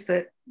pleased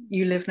that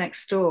you live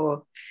next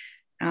door,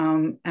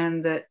 and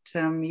that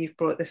you've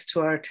brought this to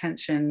our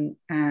attention,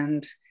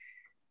 and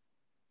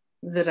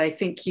that I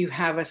think you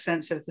have a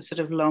sense of the sort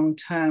of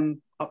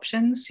long-term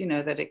options, you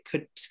know, that it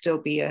could still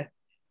be a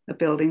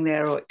building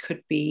there, or it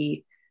could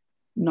be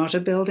not a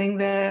building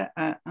there.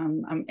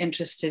 I'm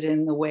interested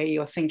in the way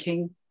you're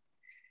thinking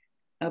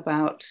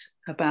about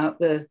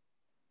the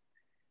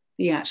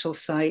actual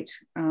site.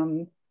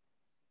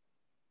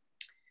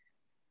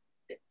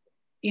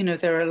 You know,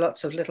 there are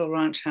lots of little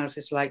ranch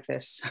houses like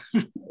this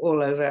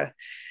all over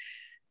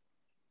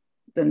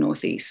the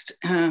Northeast,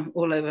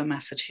 all over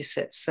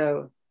Massachusetts.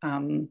 So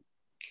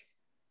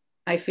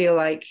I feel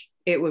like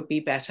it would be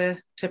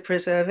better to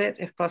preserve it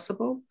if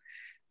possible.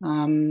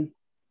 And,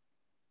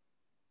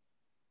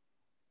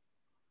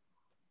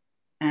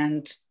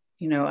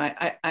 you know,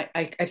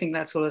 I think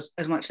that's all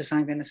as much as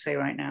I'm going to say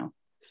right now.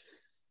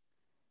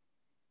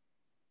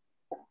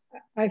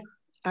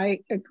 I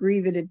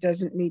agree that it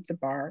doesn't meet the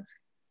bar,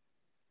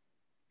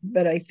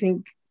 but I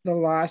think the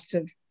loss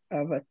of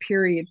a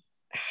period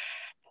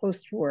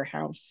post-war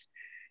house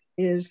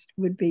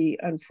would be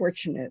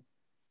unfortunate.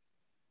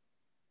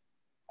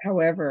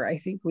 However, I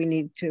think we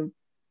need to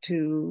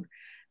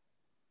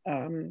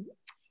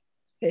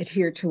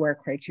adhere to our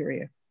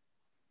criteria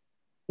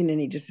in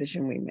any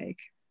decision we make.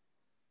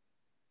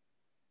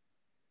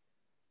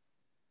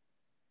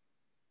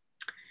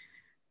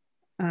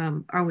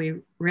 Are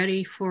we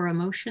ready for a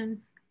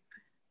motion?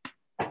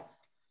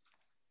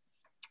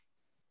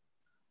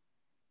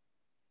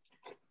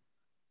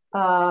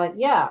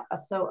 Yeah,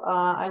 so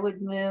I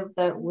would move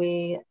that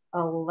we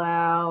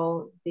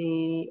allow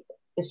the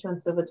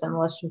issuance of a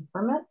demolition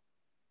permit.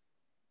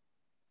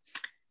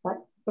 Is that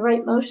the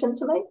right motion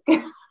to make?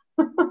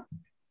 That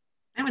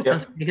one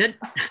sounds pretty good.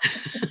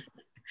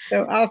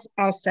 So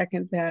I'll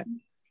second that.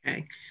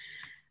 Okay.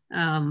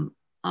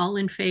 All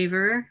in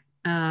favor?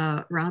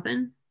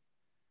 Robin?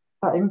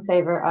 In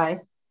favor, aye.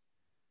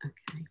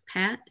 Okay.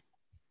 Pat?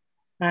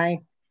 Aye.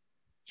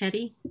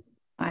 Hetty?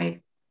 Aye.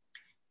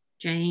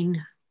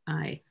 Jane?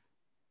 Aye.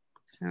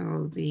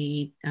 So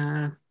the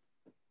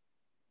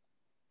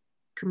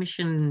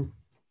commission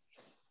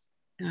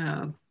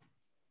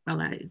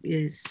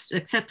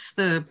accepts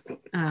the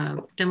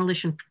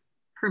demolition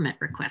permit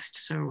request.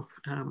 So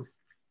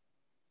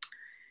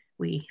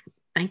we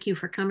thank you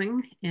for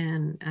coming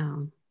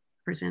and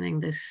presenting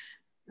this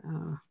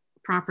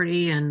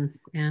property and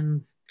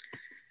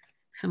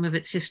some of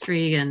its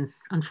history and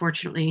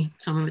unfortunately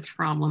some of its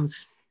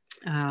problems.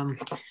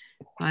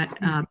 But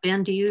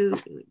Ben, do you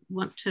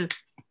want to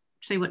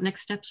say what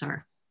next steps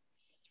are?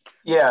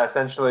 Yeah,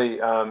 essentially,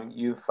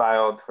 you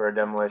filed for a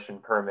demolition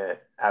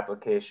permit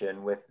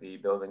application with the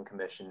building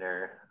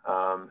commissioner,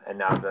 and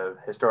now the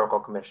historical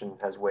commission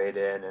has weighed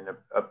in and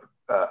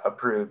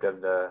approved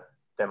of the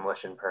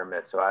demolition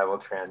permit. So I will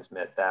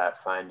transmit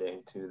that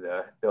finding to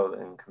the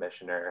building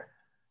commissioner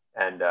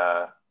and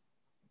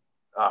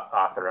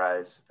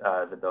authorize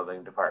the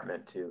building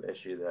department to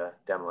issue the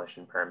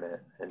demolition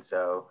permit. And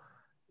so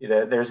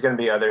there's going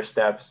to be other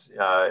steps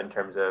in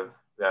terms of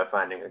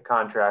finding a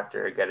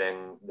contractor,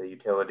 getting the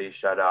utilities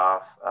shut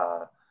off,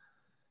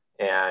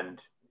 and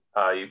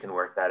you can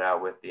work that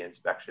out with the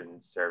inspection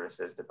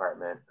services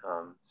department.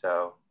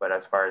 But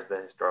as far as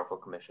the historical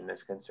commission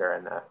is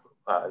concerned, that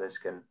this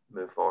can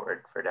move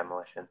forward for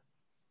demolition.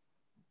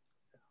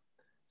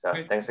 So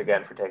Great. Thanks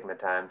again for taking the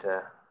time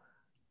to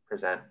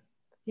present.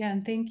 Yeah,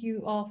 and thank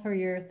you all for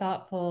your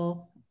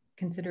thoughtful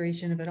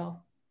consideration of it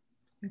all.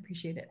 We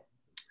appreciate it.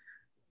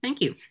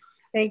 Thank you.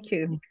 Thank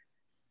you.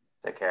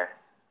 Take care.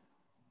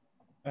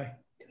 Bye.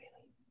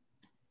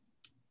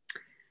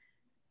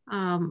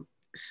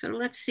 So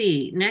let's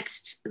see.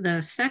 Next,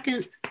 the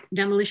second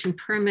demolition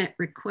permit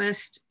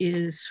request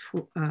is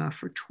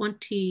for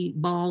 20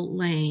 Ball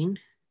Lane.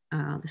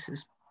 This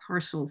is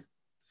parcel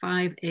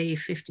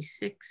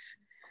 5A56.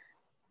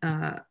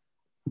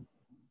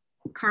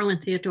 Carl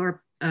and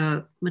Theodore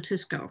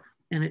Matusco,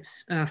 and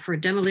it's for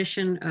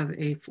demolition of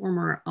a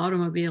former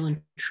automobile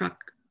and truck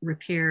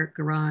repair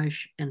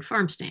garage and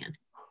farm stand.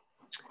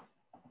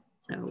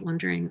 So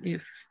wondering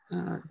if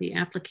the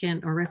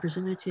applicant or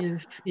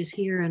representative is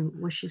here and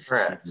wishes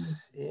Correct. to.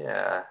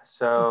 Yeah.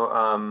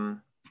 So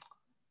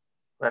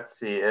let's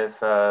see if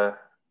I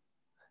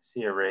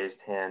see a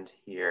raised hand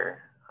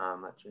here.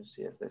 Let's just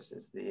see if this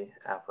is the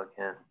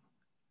applicant.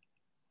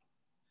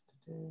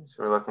 So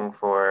we're looking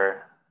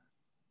for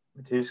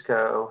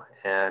Matusco,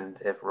 and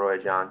if Roy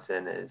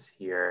Johnson is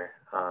here,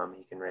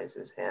 he can raise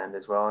his hand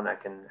as well, and I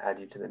can add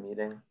you to the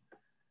meeting.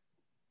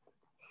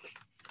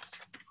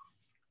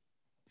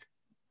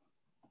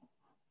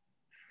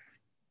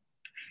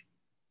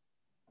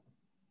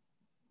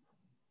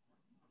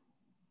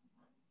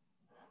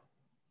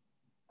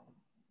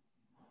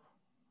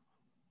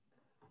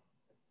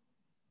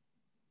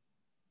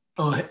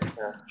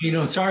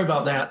 Oh, sorry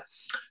about that.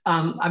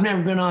 I've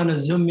never been on a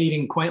Zoom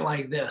meeting quite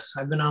like this.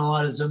 I've been on a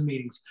lot of Zoom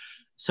meetings.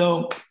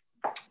 So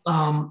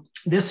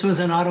this was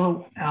an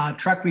auto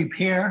truck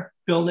repair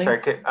building.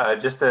 Sorry,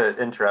 just to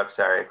interrupt,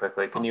 sorry,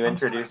 quickly. Can you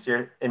introduce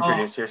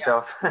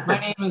yourself? Yeah. My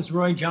name is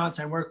Roy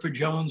Johnson. I work for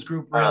Jones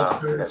Group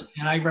Realtors,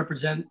 and I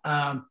represent,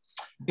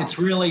 it's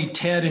really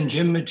Ted and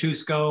Jim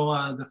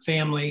Matusco, the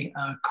family.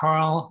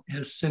 Carl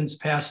has since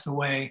passed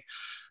away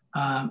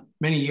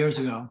many years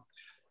ago.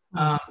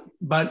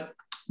 But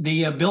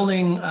the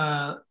building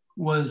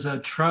was a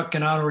truck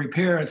and auto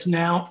repair. It's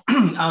now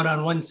out on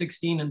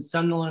 116 in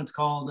Sunderland. It's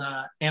called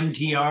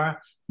MTR,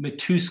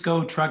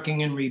 Matusco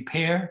Trucking and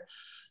Repair.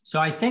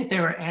 So I think they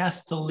were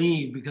asked to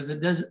leave because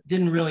it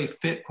didn't really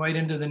fit quite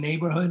into the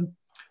neighborhood.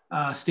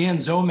 Stan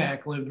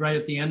Zomack lived right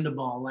at the end of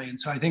Ball Lane.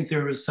 So I think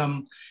there was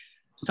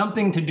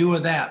something to do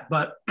with that.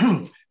 But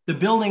the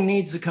building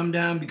needs to come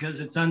down because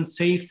it's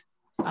unsafe.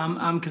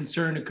 I'm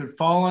concerned it could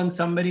fall on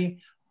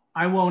somebody.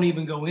 I won't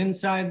even go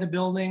inside the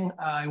building.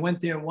 I went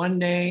there one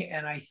day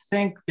and I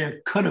think there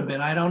could have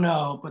been, I don't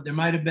know, but there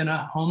might have been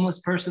a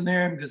homeless person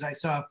there because I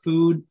saw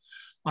food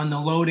on the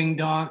loading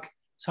dock.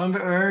 So I'm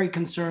very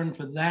concerned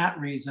for that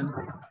reason.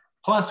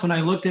 Plus, when I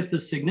looked at the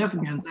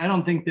significance, I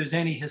don't think there's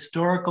any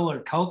historical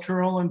or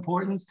cultural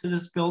importance to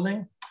this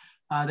building.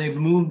 They've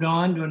moved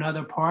on to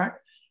another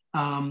part.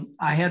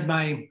 I had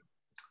my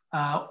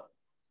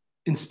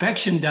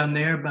inspection done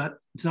there, but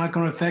it's not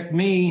going to affect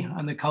me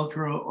on the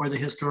cultural or the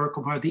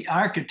historical part. The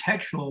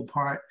architectural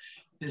part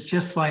is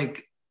just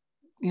like,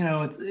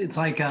 it's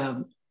like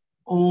a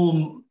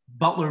old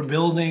Butler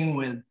building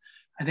with,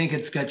 I think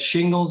it's got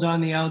shingles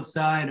on the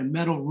outside, a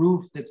metal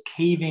roof that's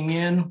caving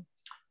in.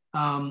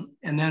 And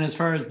then as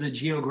far as the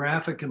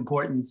geographic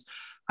importance,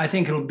 I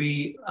think it'll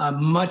be a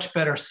much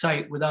better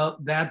site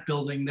without that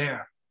building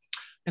there.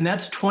 And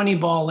that's 20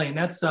 Ball Lane.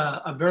 That's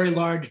a very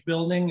large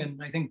building.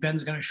 And I think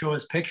Ben's going to show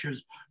us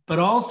pictures. But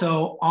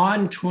also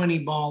on 20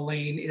 Ball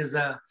Lane is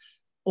a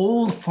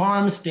old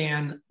farm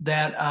stand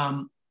that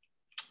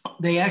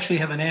they actually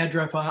have an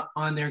address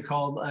on there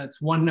called,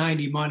 it's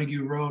 190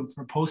 Montague Road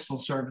for Postal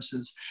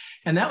Services.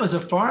 And that was a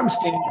farm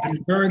stand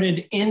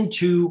converted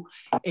into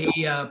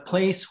a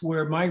place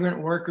where migrant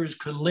workers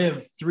could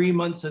live 3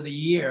 months of the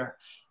year.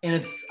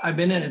 And I've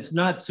been in, it's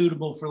not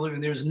suitable for living.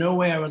 There's no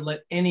way I would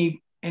let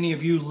any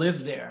of you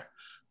live there.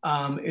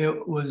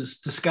 It was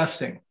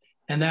disgusting.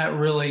 And that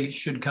really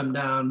should come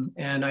down.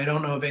 And I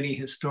don't know of any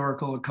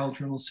historical or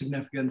cultural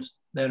significance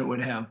that it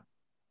would have.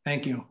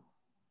 Thank you.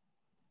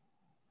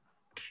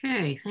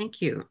 Okay,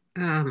 thank you.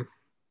 Ben,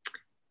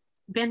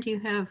 do you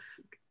have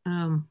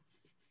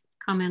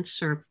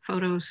comments or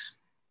photos?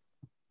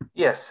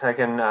 Yes, I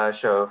can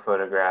show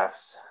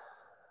photographs.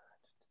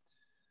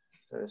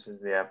 So this is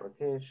the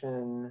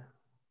application.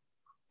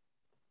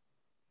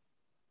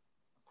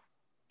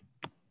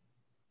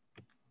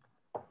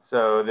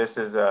 So this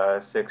is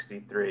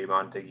 63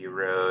 Montague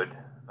Road,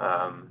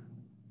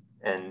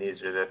 and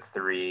these are the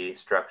three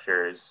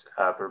structures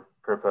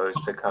proposed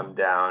to come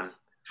down.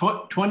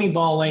 20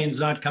 Ball Lane's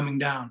not coming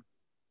down.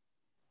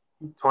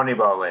 20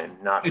 Ball Lane,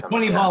 not coming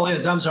 20 down. Ball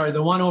is, I'm sorry,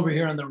 the one over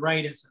here on the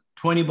right is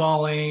 20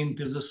 Ball Lane.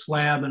 There's a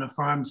slab and a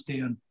farm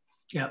stand.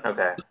 Yeah.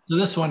 Okay. So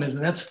this one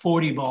isn't, that's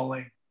 40 Ball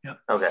Lane. Yeah.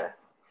 Okay.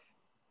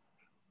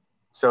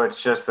 So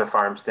it's just the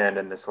farm stand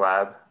and the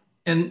slab?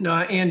 And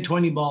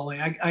 20 Ball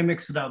Lane. I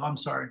mixed it up. I'm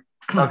sorry.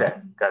 Okay,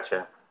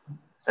 gotcha.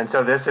 And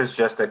so this is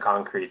just a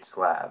concrete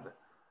slab?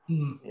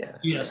 Yeah.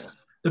 Yes. Yeah.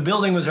 The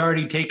building was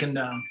already taken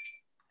down.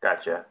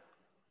 Gotcha.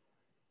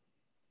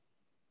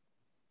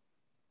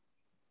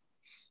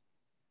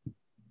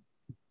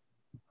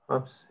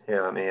 Oops.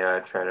 Here, let me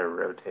try to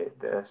rotate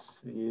this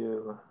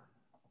view.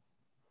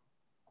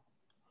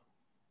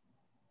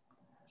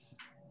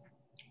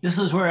 This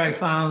is where I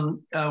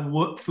found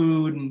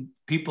food and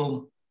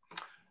people.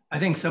 I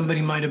think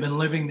somebody might have been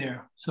living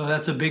there. So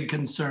that's a big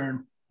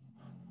concern.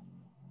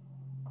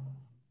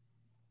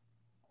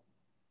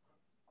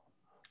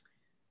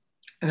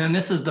 And then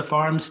this is the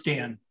farm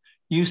stand.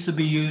 Used to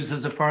be used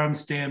as a farm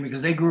stand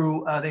because they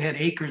grew, they had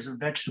acres of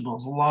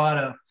vegetables, a lot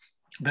of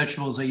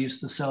vegetables they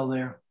used to sell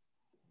there.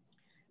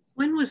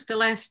 When was the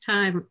last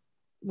time?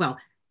 Well,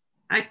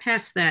 I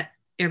pass that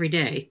every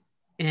day,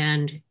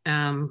 and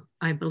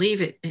I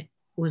believe it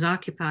was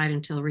occupied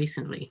until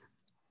recently.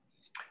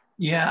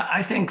 Yeah,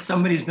 I think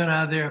somebody's been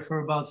out there for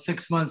about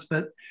 6 months,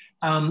 but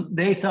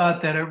they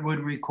thought that it would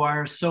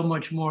require so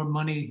much more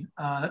money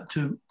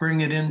to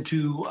bring it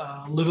into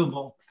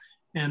livable.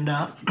 And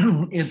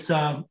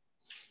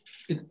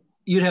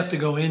you'd have to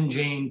go in,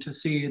 Jane, to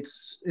see.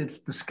 It's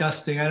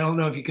disgusting. I don't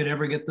know if you could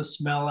ever get the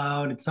smell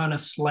out. It's on a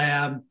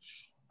slab.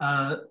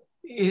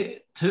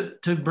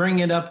 To bring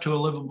it up to a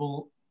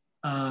livable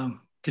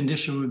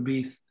condition would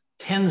be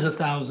tens of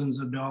thousands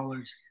of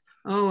dollars.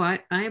 Oh,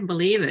 I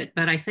believe it.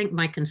 But I think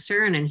my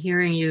concern in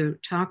hearing you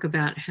talk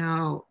about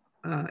how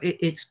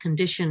its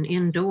condition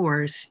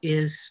indoors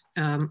is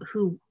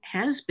who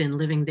has been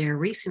living there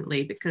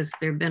recently, because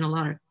there have been a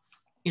lot of,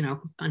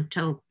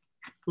 until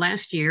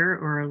last year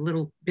or a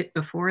little bit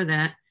before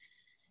that,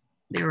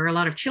 there were a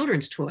lot of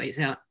children's toys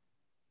out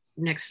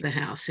next to the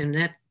house. And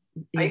that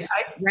is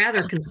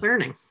rather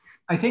concerning.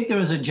 I think there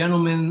was a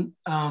gentleman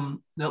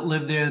that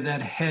lived there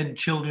that had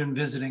children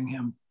visiting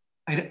him.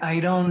 I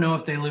don't know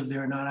if they live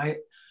there or not.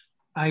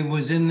 I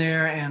was in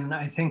there and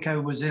I think I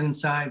was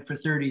inside for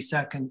 30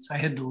 seconds. I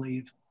had to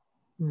leave.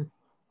 And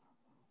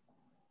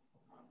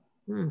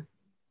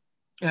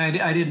I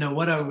didn't know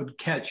what I would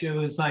catch. It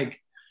was like,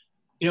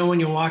 when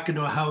you walk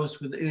into a house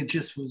with, it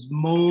just was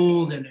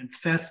mold and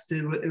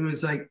infested. It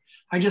was like,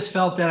 I just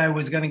felt that I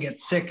was going to get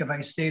sick if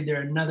I stayed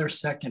there another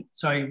second.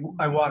 So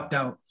I walked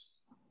out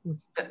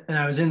and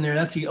I was in there.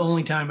 That's the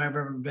only time I've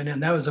ever been in.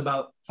 That was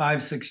about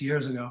 5-6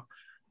 years ago.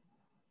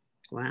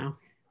 Wow.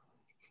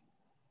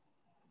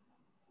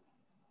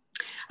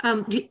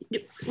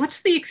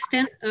 What's the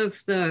extent of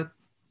the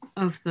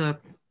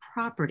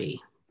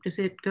property? Does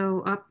it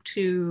go up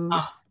to?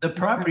 The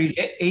property is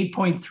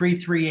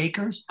 8.33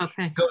 acres.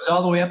 Okay. It goes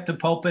all the way up to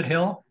Pulpit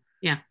Hill.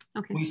 Yeah.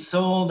 Okay. We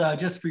sold,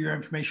 just for your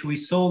information, we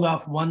sold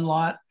off one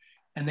lot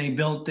and they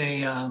built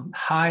a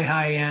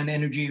high-end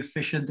energy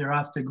efficient. They're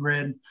off the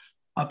grid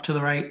up to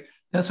the right.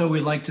 That's what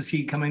we'd like to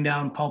see coming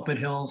down Pulpit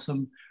Hill,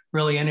 some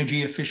really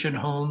energy efficient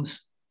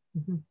homes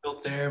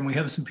built there. And we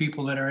have some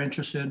people that are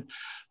interested.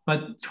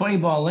 But 20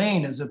 Ball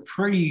Lane is a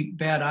pretty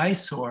bad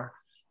eyesore.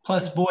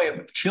 Plus, boy,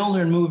 if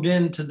children moved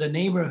into the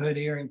neighborhood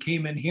here and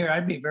came in here,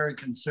 I'd be very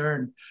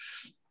concerned.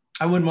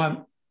 I wouldn't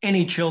want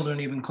any children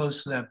even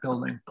close to that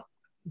building,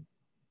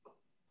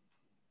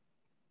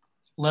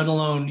 let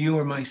alone you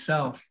or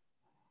myself.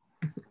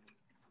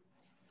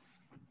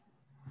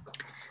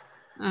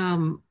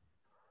 Are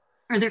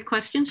there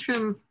questions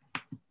from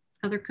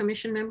other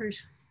commission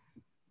members?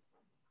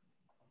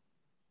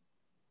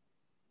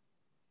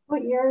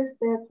 What year is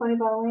the 20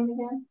 Ball Lane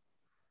again?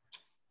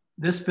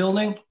 This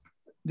building,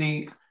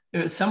 it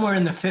was somewhere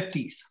in the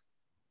 50s.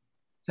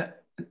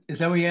 Is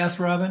that what you asked,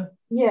 Robin?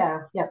 Yeah.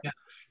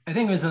 I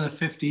think it was in the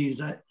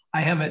 50s.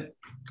 I haven't,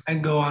 I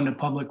can go on the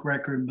public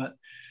record, but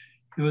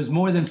it was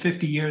more than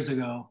 50 years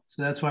ago.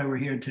 So that's why we're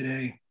here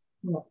today.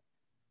 Yeah.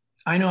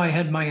 I know I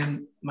had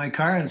my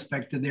car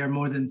inspected there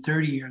more than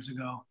 30 years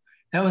ago.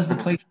 That was the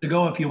place to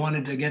go if you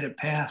wanted to get it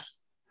passed.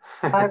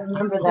 I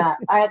remember that.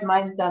 I had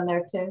mine done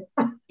there too.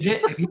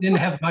 If you didn't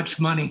have much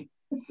money.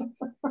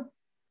 I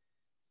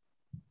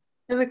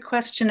have a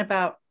question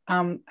about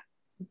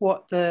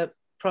what the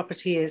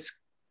property is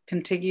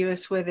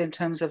contiguous with in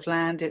terms of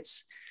land.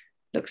 It's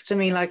looks to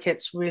me like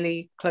it's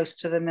really close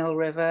to the Mill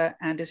River.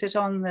 And is it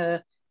on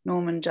the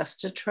Norman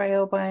Juster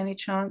Trail by any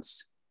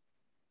chance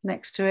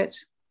next to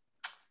it?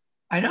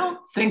 I don't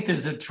think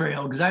there's a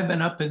trail because I've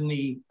been up in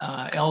the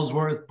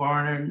Ellsworth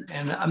barn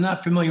and I'm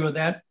not familiar with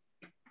that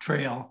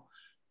trail,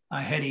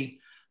 Hetty.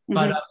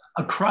 But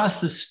across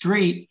the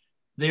street,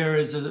 there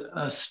is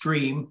a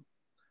stream,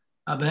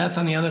 but that's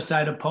on the other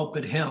side of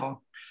Pulpit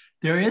Hill.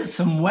 There is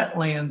some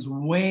wetlands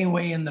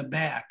way in the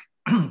back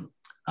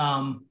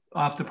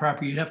off the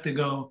property. You'd have to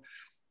go,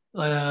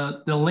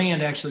 the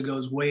land actually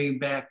goes way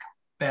back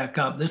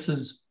up. This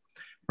is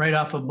right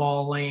off of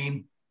Ball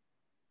Lane.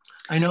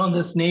 I know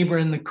this neighbor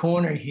in the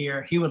corner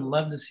here, he would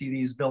love to see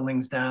these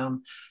buildings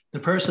down. The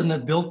person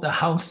that built the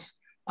house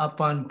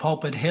up on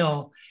Pulpit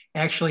Hill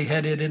actually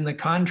had it in the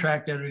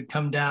contract that it would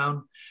come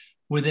down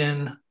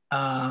within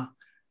 1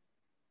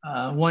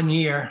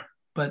 year,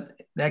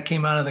 but that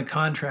came out of the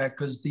contract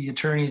because the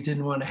attorneys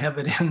didn't want to have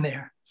it in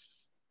there.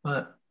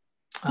 But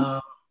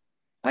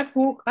I've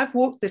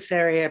walked this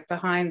area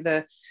behind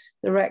the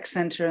rec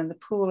center and the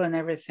pool and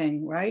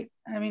everything, right?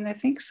 I mean, I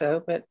think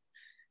so, but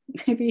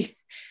maybe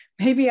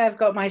I've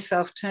got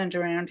myself turned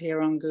around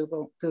here on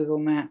Google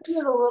Maps.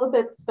 Isn't it a little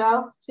bit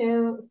south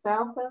of?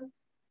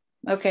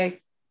 Okay.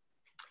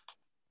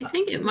 I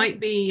think it might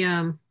be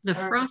the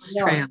Frost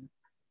no. Trail.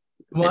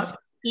 what? That's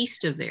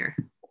east of there.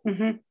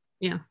 Mm-hmm.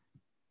 Yeah.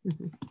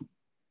 Mm-hmm.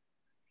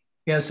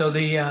 Yeah, so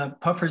the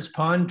Puffer's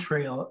Pond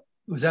Trail,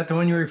 was that the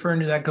one you're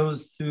referring to? That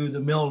goes through the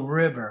Mill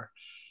River.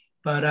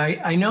 But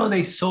I know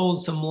they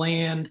sold some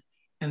land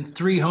and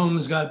 3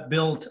 homes got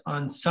built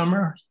on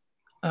Summer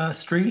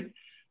Street.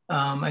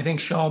 I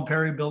think Shaw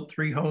Perry built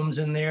 3 homes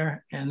in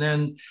there. And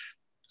then,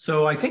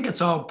 so I think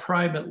it's all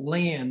private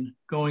land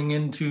going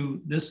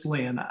into this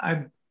land.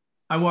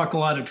 I walk a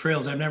lot of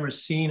trails. I've never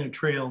seen a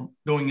trail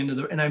going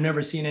into and I've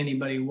never seen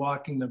anybody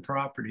walking the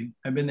property.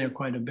 I've been there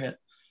quite a bit.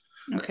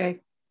 Okay.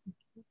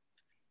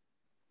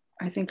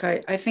 I think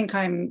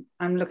I'm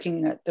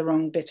looking at the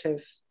wrong bit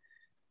of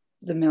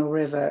the Mill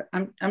River.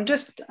 I'm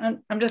just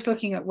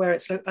looking at where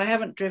it's. I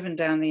haven't driven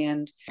down the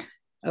end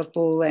of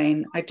Ball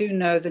Lane. I do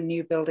know the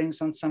new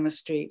buildings on Summer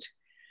Street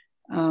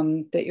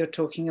that you're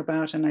talking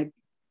about, and I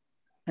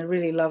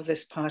really love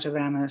this part of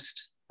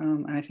Amherst,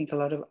 and I think a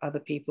lot of other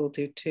people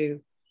do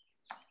too.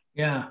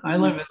 Yeah, I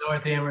live in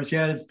North Amherst.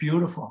 Yeah, it's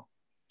beautiful.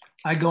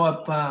 I go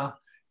up,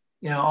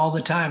 all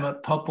the time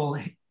up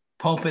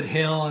Pulpit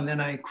Hill, and then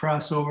I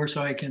cross over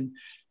so I can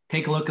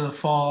take a look at the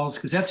falls,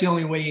 because that's the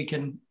only way you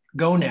can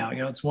go now.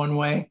 It's one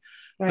way,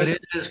 right. But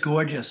it is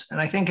gorgeous. And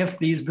I think if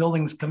these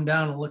buildings come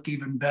down, it'll look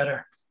even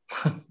better.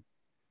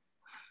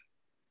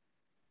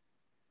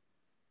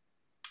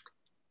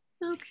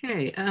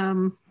 Okay,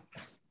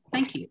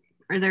 thank you.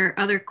 Are there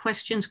other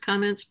questions,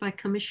 comments by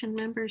commission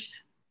members?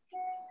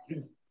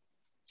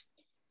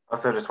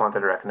 Also just wanted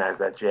to recognize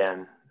that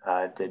Jan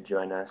did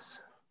join us.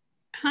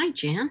 Hi,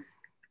 Jan.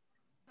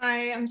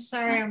 Hi, I'm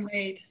sorry I'm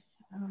late.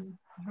 I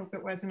hope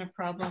it wasn't a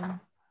problem.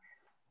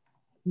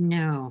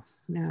 No.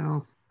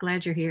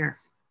 Glad you're here.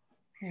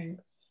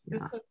 Thanks.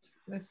 Yeah.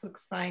 This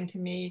looks fine to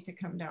me to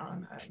come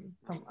down.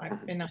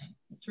 I've been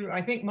through,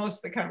 I think, most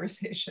of the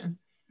conversation.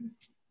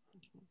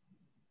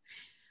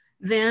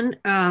 Then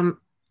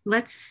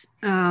let's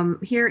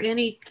hear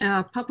any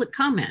public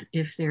comment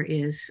if there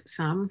is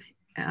some.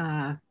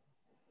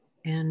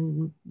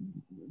 And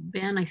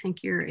Ben, I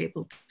think you're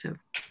able to.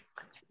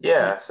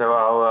 Yeah,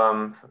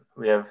 so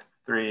we have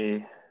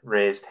 3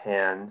 raised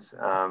hands.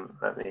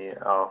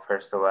 I'll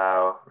first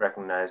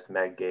recognize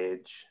Meg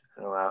Gage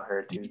and allow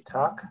her to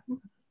talk.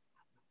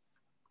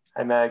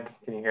 Hi, Meg,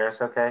 can you hear us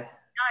okay?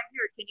 I'm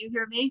here, can you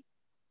hear me?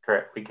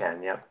 Correct, we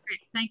can, yep. Great,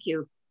 thank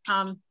you.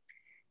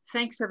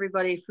 Thanks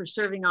everybody for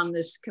serving on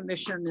this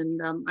commission,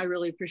 and I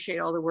really appreciate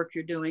all the work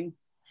you're doing.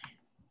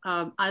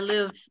 My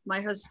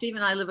husband Steve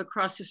and I live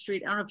across the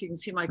street. I don't know if you can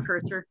see my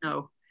cursor,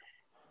 no.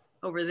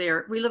 Over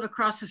there. We live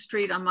across the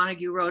street on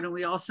Montague Road, and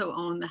we also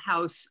own the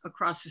house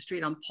across the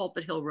street on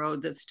Pulpit Hill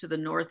Road that's to the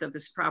north of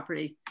this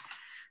property.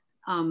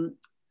 I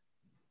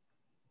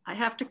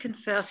have to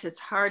confess, it's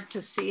hard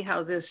to see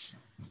how this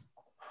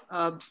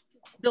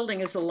building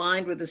is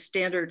aligned with the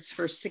standards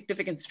for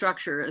significant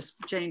structure as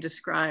Jane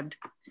described,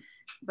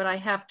 but I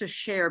have to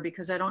share,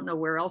 because I don't know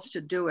where else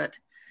to do it,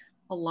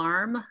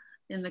 alarm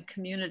in the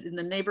community, in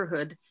the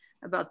neighborhood,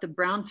 about the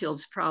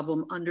brownfields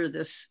problem under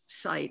this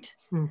site.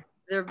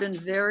 There have been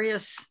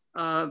various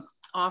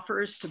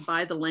offers to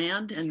buy the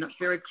land and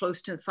very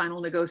close to final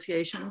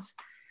negotiations.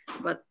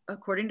 But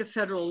according to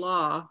federal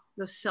law,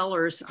 the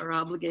sellers are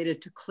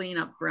obligated to clean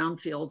up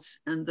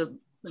brownfields, and the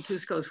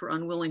Matuskos were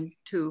unwilling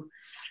to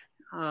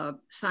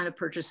sign a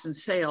purchase and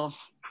sale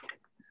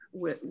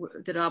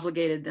that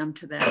obligated them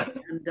to that.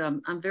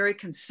 And I'm very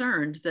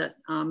concerned that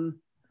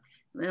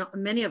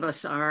many of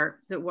us are,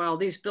 that while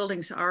these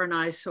buildings are an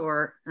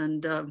eyesore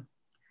and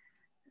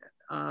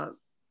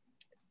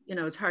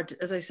it's hard to,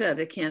 as I said,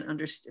 I can't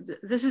understand.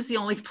 This is the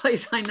only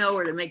place I know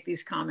where to make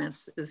these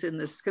comments is in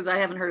this, because I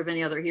haven't heard of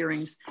any other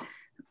hearings.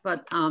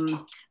 But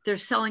they're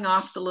selling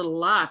off the little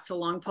lots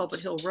along Pulpit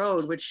Hill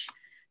Road, which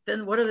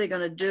then what are they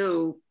going to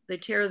do? They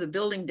tear the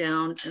building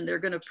down, and they're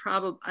going to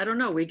probably, I don't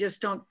know, we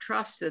just don't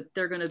trust that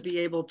they're going to be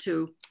able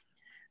to,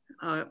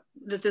 that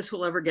this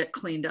will ever get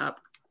cleaned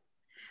up.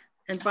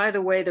 And by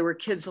the way, there were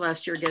kids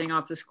last year getting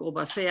off the school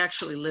bus. They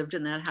actually lived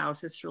in that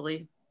house. It's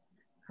really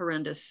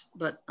horrendous,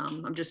 but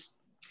I'm just,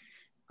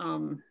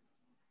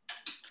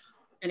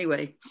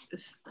 anyway,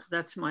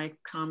 that's my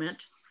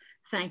comment.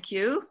 Thank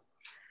you.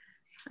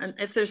 And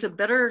if there's a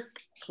better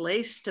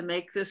place to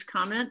make this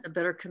comment, a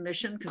better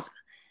commission, because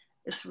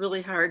it's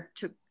really hard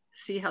to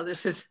see how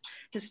this is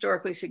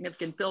historically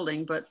significant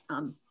building, but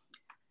I'll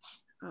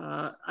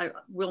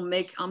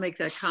make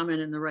that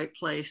comment in the right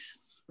place.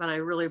 But I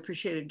really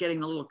appreciated getting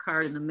the little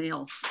card in the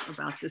mail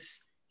about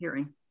this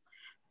hearing.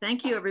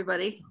 Thank you,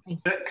 everybody.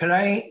 Could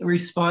I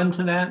respond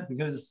to that?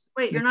 Because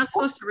wait, you're not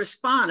supposed to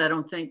respond, I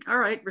don't think. All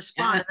right,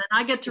 respond, and then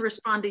I get to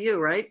respond to you,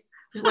 right?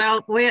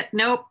 Well,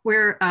 nope.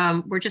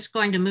 We're just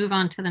going to move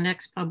on to the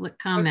next public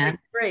comment.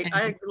 Okay, great,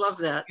 I love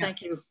that.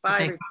 Thank you.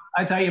 Bye. Okay.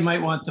 I thought you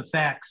might want the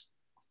facts.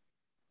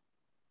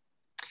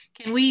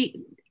 Can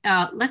we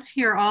let's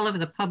hear all of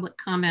the public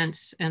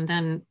comments, and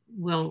then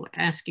we'll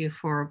ask you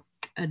for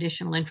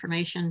additional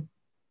information.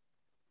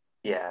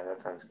 Yeah,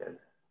 that sounds good.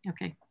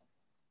 Okay.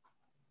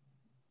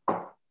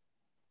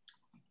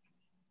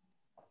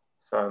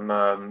 So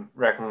I'm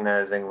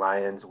recognizing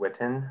Lyons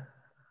Witten.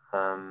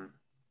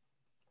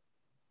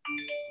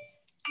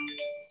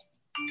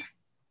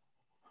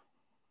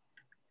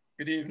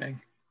 Good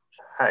evening.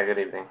 Hi, good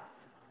evening.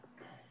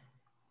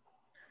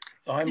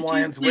 So I'm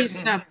Lyons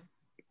Witten.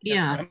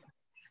 Yeah, yes,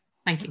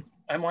 thank you.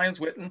 I'm Lyons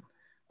Witten.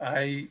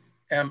 I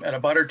am at a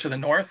butter to the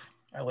north.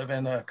 I live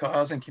in a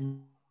co-housing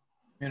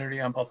community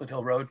on Pulpit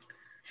Hill Road.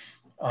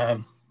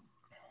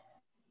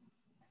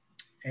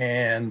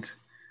 And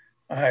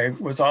I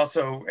was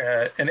also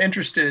an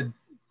interested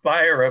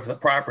buyer of the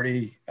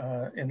property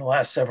in the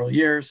last several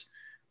years.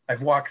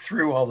 I've walked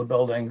through all the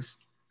buildings,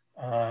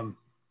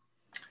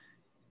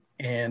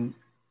 and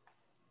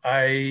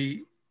I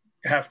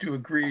have to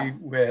agree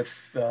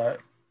with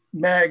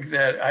Meg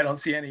that I don't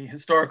see any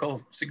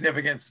historical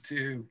significance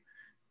to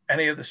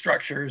any of the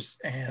structures,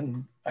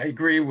 and I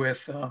agree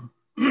with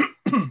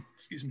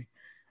excuse me,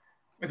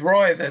 with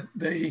Roy that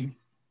the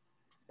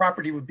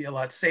property would be a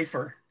lot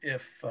safer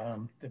if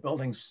the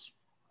buildings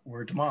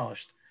were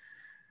demolished.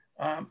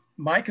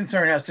 My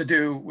concern has to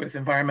do with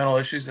environmental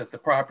issues at the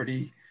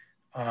property,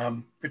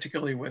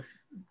 particularly with,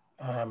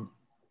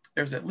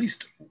 there's at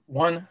least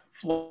one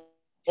floor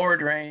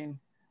drain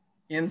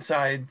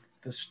inside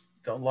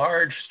the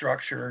large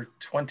structure,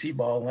 20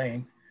 Ball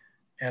Lane,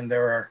 and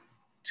there are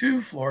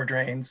 2 floor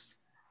drains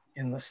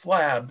in the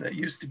slab that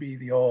used to be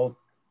the old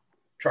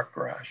truck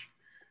garage.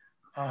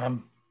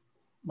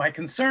 My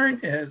concern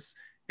is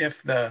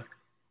if the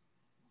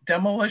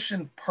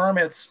demolition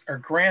permits are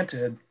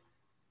granted,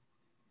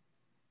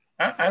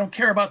 I don't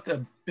care about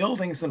the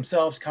buildings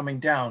themselves coming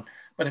down,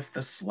 but if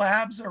the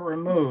slabs are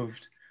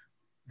removed,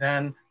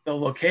 then the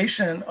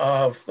location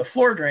of the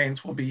floor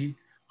drains will be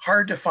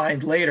hard to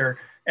find later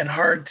and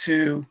hard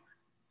to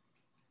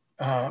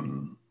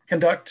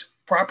conduct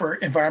proper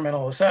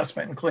environmental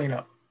assessment and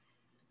cleanup.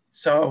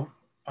 So,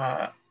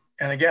 and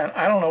again,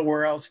 I don't know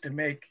where else to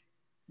make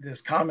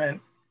this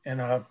comment in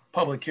a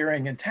public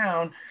hearing in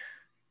town,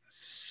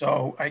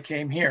 so I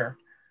came here.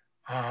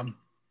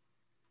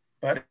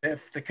 But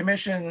if the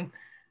commission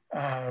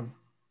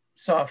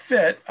saw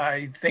fit,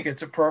 I think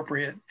it's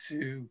appropriate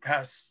to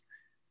pass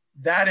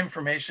that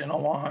information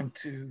along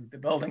to the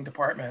building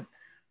department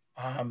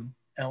and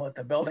let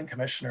the building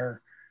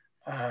commissioner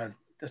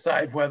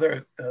decide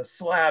whether the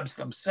slabs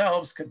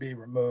themselves could be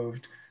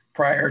removed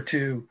prior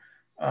to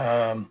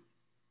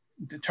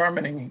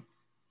determining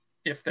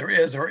if there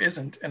is or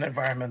isn't an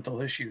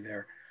environmental issue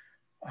there.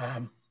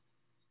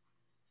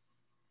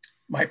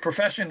 My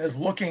profession is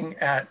looking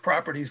at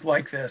properties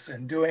like this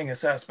and doing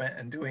assessment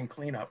and doing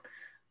cleanup.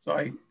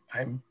 So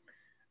I'm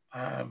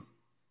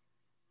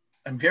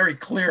very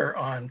clear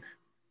on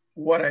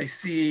what I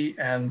see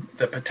and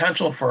the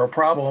potential for a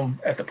problem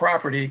at the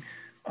property.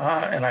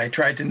 And I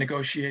tried to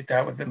negotiate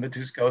that with the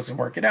Matuskos and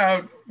work it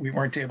out. We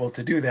weren't able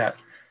to do that.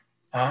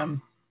 But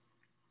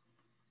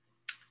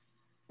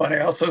I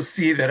also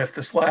see that if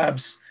the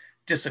slabs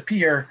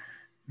disappear,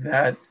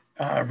 that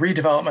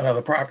redevelopment of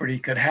the property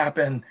could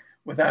happen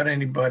without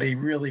anybody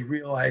really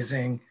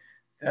realizing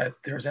that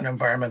there's an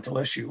environmental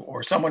issue,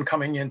 or someone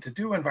coming in to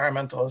do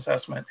environmental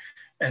assessment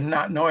and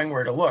not knowing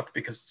where to look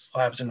because the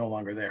slabs are no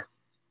longer there.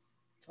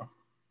 So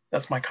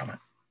that's my comment.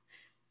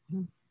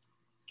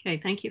 Okay,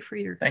 thank you for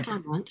your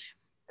comment.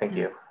 Thank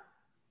you.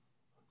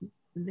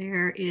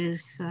 There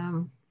is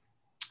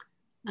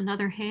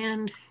another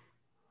hand,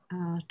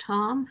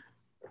 Tom.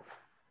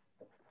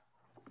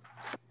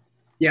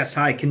 Yes,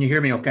 hi, can you hear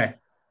me okay?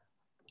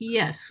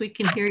 Yes, we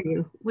can hear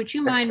you. Would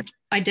you mind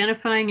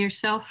identifying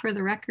yourself for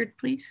the record,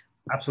 please?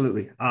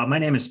 Absolutely. My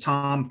name is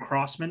Tom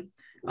Crossman.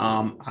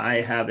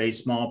 I have a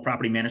small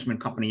property management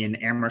company in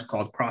Amherst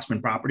called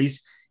Crossman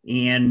Properties.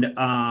 And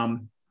I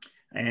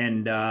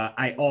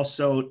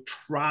also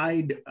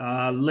tried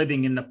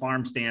living in the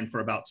farm stand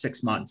for about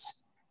 6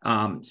 months.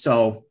 I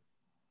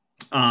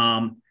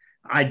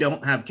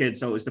don't have kids,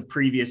 so it was the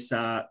previous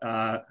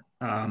occupant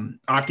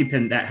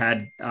that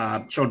had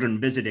children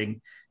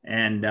visiting,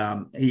 and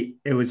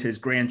it was his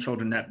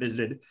grandchildren that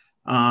visited.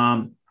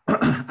 I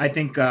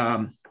think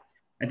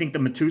the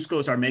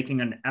Matuskos are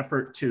making an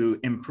effort to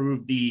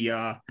improve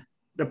the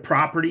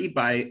property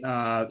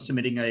by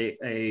submitting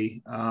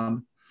a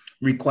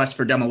request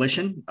for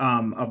demolition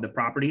of the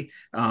property.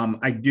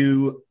 I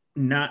do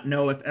not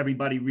know if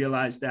everybody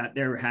realized that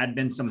there had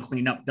been some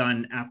cleanup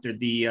done after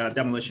the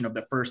demolition of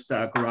the first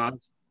garage.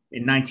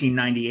 In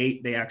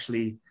 1998, they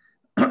actually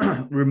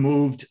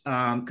removed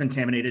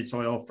contaminated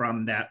soil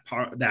from that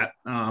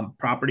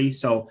property.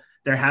 So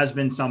there has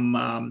been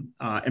some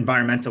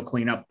environmental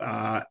cleanup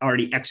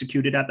already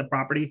executed at the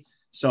property.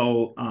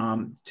 So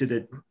to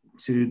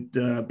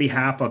the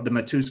behalf of the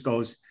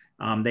Matuskos,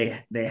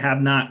 they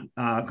have not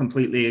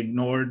completely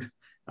ignored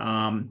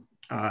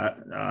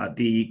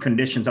the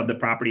conditions of the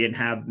property and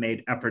have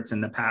made efforts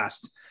in the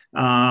past.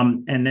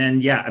 And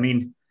then, yeah, I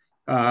mean,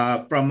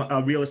 from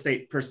a real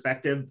estate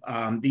perspective,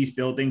 these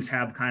buildings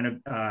have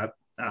kind of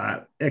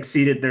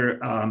exceeded their,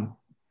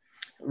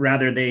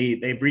 rather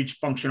they've reached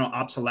functional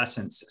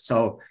obsolescence.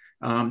 So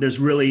there's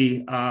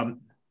really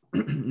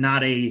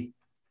not a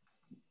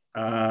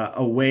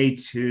way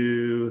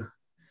to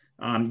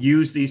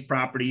use these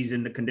properties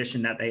in the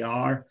condition that they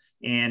are,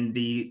 and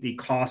the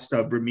cost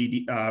of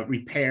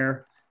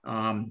repair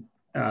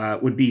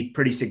would be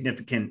pretty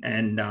significant,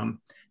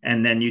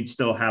 and then you'd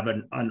still have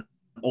an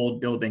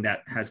old building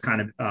that has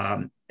kind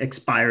of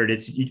expired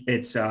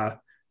its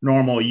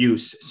normal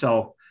use.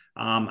 So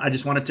I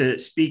just wanted to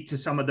speak to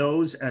some of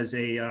those as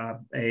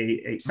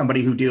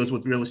somebody who deals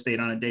with real estate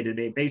on a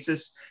day-to-day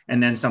basis,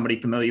 and then somebody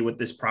familiar with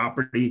this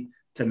property,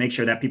 to make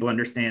sure that people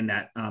understand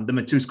that the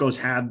Matuskos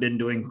have been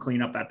doing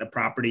cleanup at the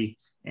property,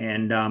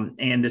 and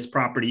this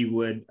property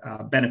would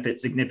benefit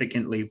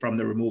significantly from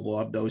the removal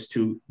of those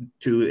two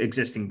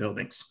existing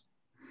buildings.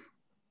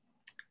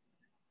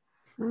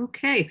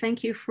 Okay,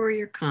 thank you for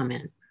your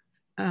comment.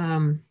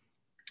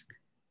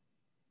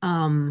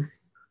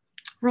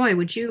 Roy,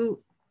 would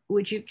you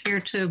care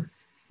to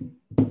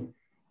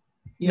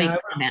make a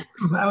comment?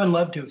 I would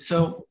love to.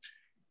 So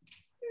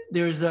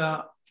there's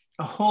a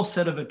whole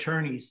set of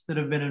attorneys that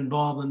have been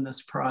involved in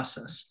this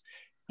process.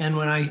 And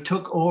when I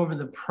took over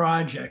the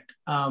project,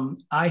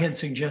 I had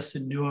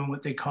suggested doing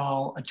what they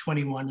call a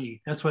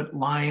 21E. That's what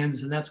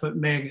Lyons, and that's what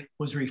Meg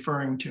was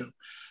referring to.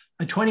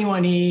 A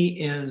 21E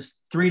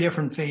is 3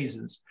 different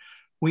phases.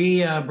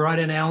 We brought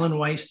in Alan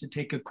Weiss to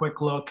take a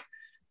quick look.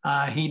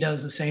 He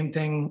does the same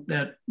thing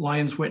that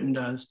Lyons Witten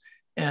does.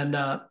 And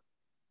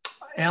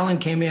Alan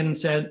came in and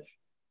said,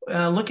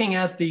 looking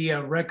at the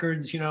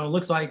records, it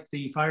looks like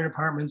the fire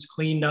department's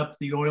cleaned up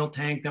the oil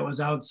tank that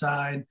was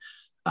outside.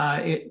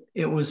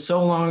 It was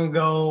so long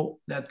ago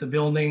that the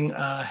building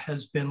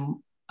has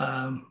been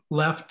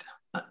left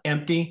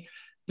empty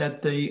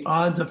that the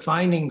odds of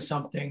finding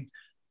something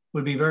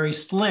would be very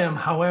slim.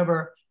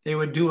 However, they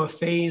would do a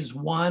phase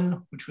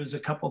 1, which was a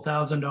couple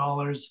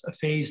 $1,000s, a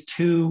phase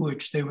 2,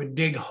 which they would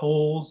dig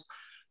holes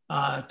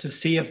to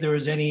see if there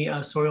was any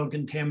soil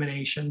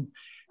contamination.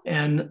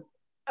 And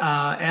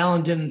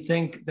Alan didn't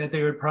think that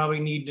they would probably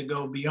need to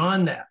go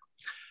beyond that.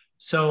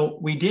 So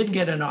we did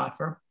get an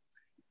offer,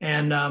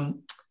 and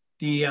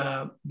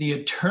the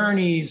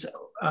attorneys,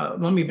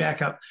 let me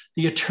back up.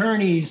 The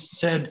attorneys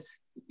said,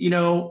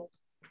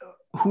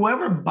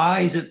 whoever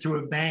buys it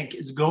through a bank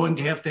is going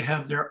to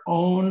have their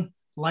own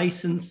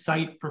licensed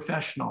site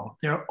professional,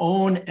 their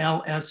own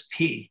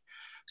LSP.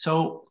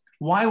 So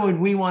why would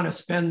we want to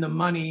spend the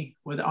money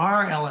with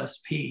our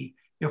LSP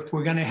if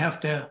we're going to have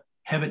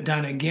it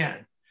done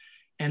again?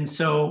 And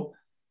so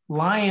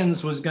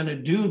Lyons was going to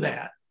do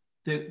that.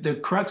 The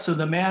crux of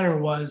the matter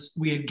was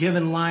we had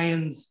given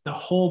Lyons the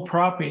whole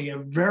property a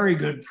very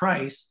good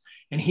price,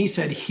 and he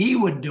said he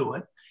would do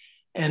it.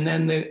 And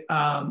then the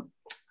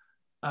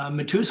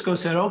Matusko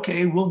said,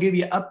 okay, we'll give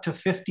you up to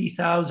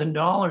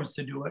 $50,000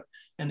 to do it.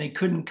 And they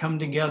couldn't come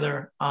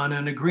together on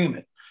an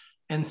agreement.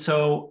 And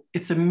so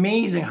it's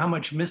amazing how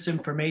much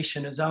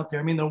misinformation is out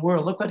there. I mean, the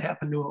world, look what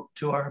happened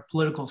to our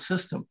political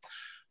system.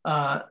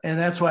 And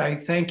that's why I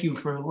thank you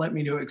for letting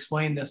me to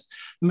explain this.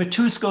 The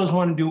Matuskos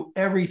want to do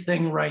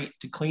everything right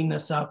to clean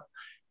this up.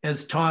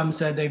 As Tom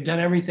said, they've done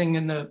everything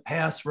in the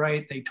past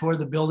right. They tore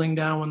the building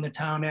down when the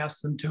town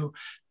asked them to.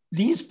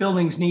 These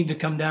buildings need to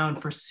come down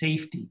for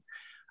safety.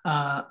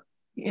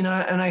 And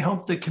I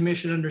hope the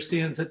commission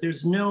understands that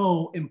there's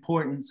no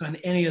importance on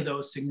any of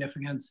those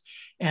significance.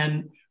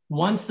 And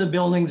once the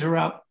buildings are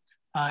up,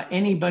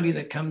 anybody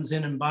that comes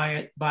in and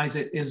buys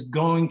it is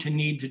going to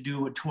need to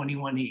do a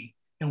 21E.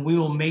 And we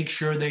will make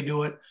sure they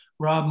do it.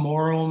 Rob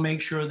Morrow will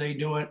make sure they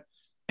do it.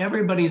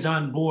 Everybody's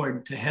on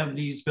board to have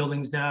these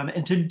buildings down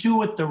and to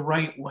do it the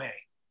right way.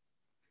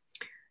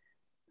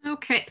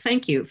 Okay,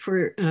 thank you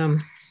for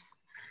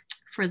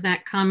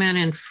that comment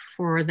and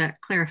for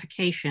that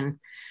clarification.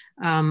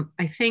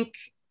 I think,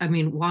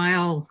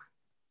 while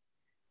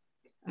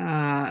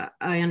I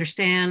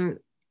understand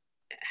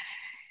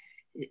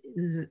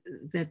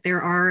that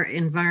there are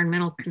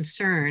environmental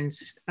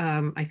concerns,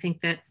 I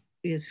think that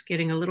is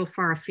getting a little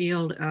far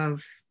afield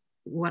of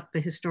what the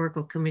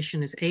Historical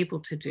Commission is able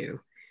to do.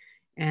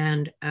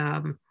 And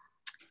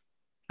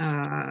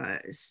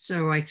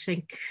so I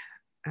think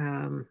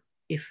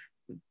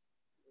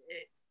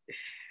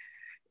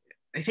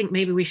I think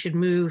maybe we should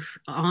move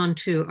on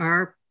to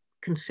our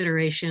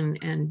consideration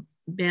and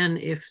Ben,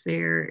 if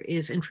there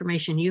is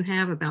information you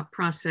have about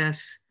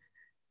process,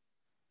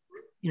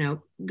 you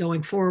know,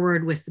 going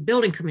forward with the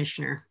building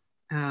commissioner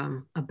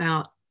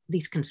about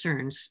these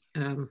concerns,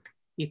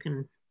 you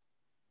can,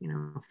 you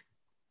know,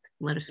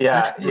 let us.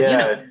 Yeah, you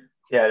know.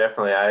 yeah,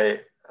 definitely.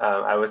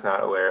 I was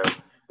not aware of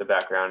the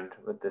background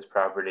with this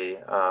property,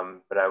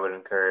 but I would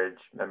encourage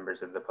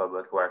members of the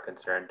public who are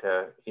concerned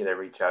to either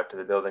reach out to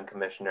the building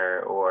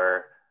commissioner,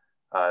 or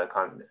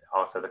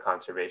also the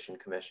Conservation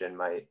Commission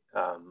might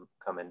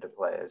come into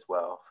play as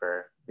well,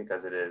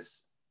 because it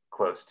is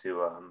close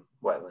to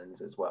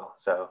wetlands as well.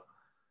 So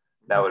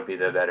that would be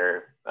the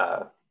better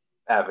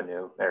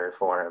avenue or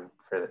forum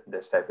for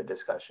this type of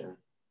discussion.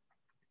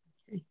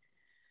 Okay.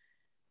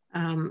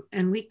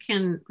 And we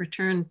can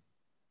return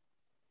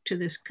to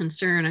this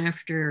concern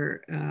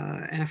after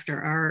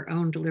our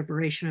own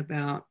deliberation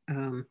about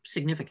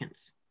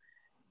significance.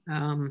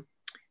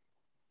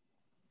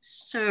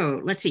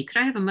 So let's see, could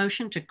I have a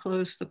motion to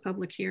close the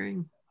public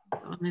hearing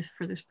on this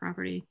for this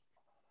property?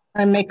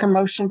 I make a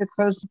motion to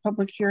close the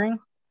public hearing.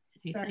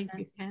 Okay, thank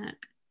you, Pat,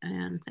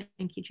 and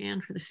thank you,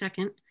 Jan, for the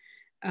second.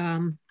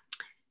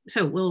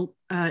 So we'll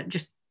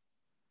just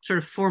sort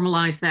of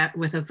formalize that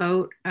with a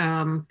vote.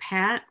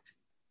 Pat?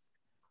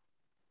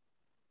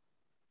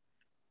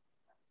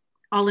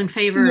 All in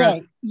favor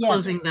of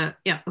closing the,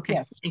 yeah, okay,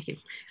 yes. Thank you.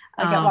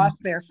 I got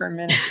lost there for a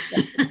minute.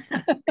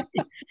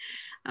 Yes.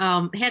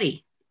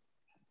 Hetty?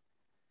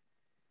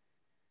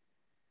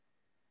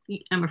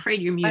 I'm afraid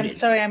you're muted. I'm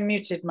sorry, I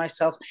muted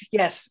myself.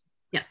 Yes.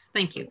 Yes,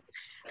 thank you.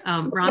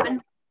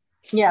 Robin?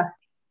 Yes.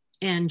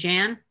 And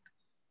Jan?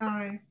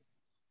 Aye.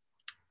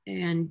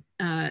 And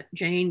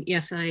Jane,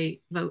 yes, I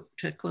vote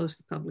to close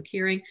the public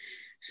hearing.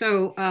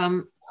 So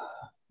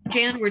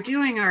Jan, we're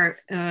doing our,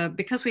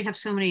 because we have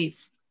so many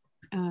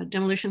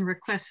demolition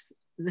requests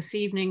this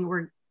evening,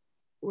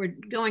 we're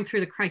going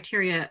through the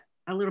criteria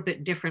a little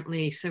bit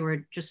differently. So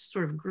we're just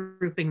sort of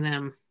grouping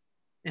them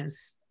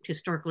as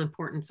historical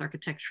importance,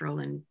 architectural,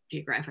 and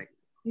geographic.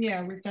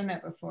 Yeah, we've done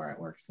that before. It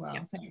works well.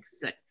 Yeah. Thanks.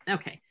 Good.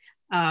 Okay.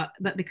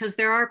 But because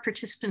there are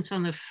participants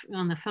on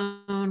the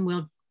phone,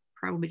 we'll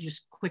probably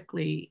just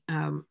quickly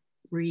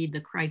read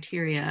the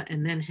criteria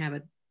and then have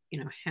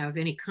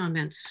any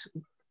comments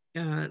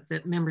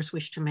that members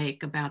wish to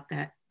make about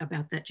that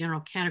general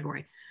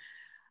category.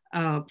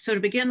 So to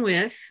begin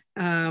with,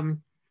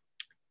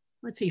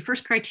 let's see,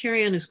 first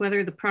criterion is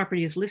whether the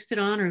property is listed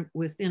on or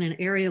within an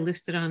area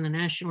listed on the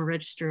National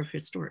Register of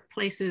Historic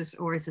Places,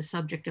 or is the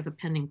subject of a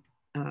pending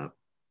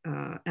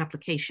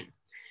application.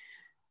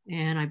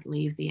 And I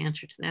believe the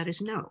answer to that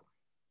is no.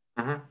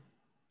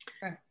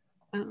 Okay.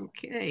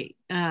 Okay,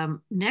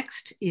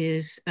 next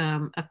is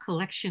a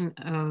collection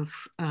of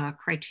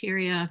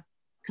criteria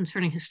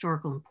concerning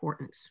historical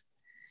importance.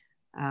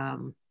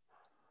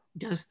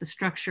 Does the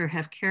structure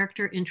have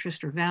character,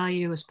 interest, or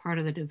value as part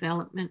of the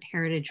development,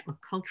 heritage, or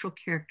cultural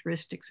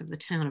characteristics of the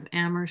town of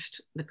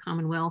Amherst, the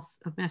Commonwealth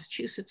of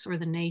Massachusetts, or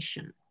the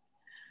nation?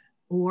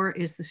 Or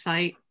is the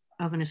site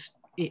of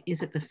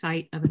is it the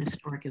site of an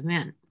historic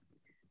event?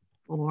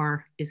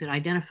 Or is it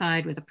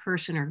identified with a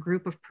person or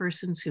group of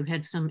persons who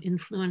had some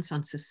influence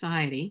on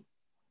society?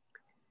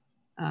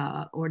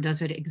 Or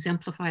does it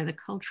exemplify the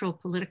cultural,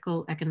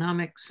 political,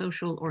 economic,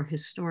 social, or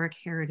historic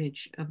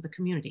heritage of the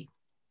community?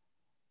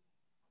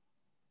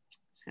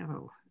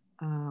 So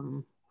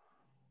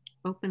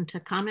open to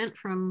comment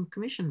from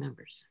commission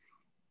members.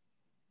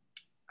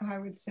 I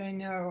would say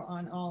no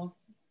on all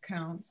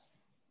counts.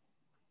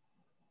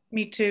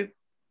 Me too.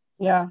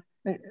 Yeah,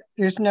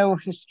 there's no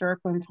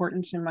historical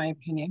importance in my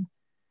opinion.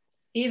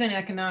 Even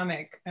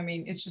economic, I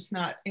mean, it's just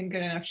not in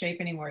good enough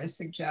shape anymore to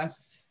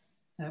suggest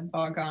a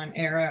bygone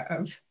era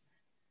of,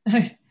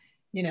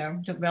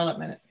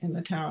 development in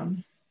the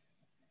town.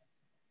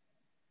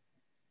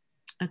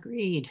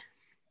 Agreed.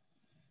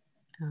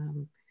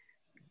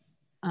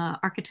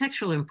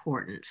 Architectural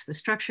importance. The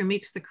structure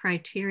meets the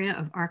criteria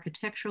of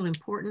architectural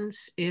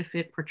importance if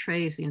it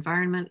portrays the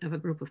environment of a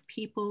group of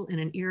people in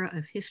an era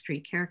of history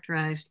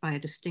characterized by a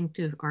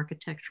distinctive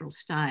architectural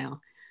style,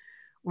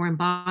 or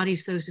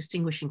embodies those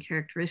distinguishing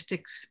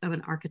characteristics of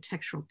an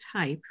architectural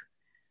type,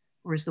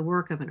 or is the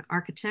work of an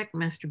architect,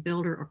 master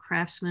builder, or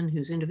craftsman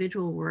whose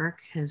individual work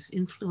has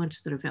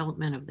influenced the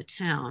development of the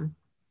town,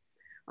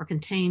 or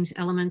contains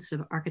elements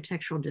of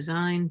architectural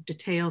design,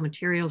 detail,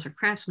 materials, or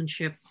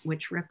craftsmanship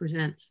which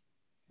represents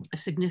a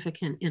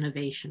significant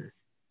innovation.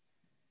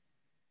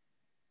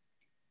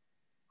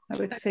 I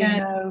would say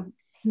no.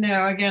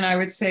 No, again, I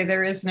would say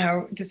there is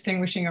no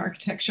distinguishing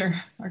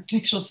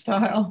architectural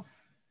style.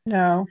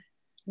 No.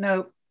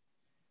 No.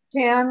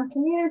 Jan,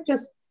 can you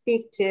just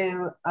speak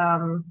to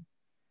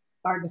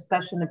our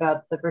discussion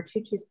about the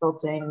Bertucci's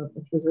building,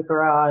 which was a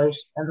garage,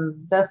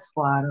 and this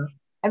one?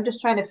 I'm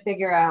just trying to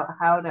figure out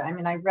how to,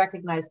 I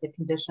recognize the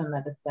condition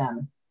that it's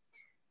in.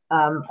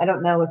 I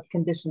don't know if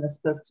condition is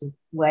supposed to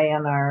weigh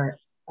on our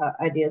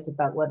ideas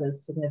about what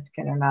is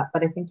significant or not,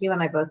 but I think you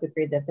and I both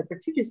agreed that the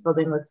Bertucci's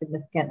building was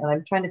significant, and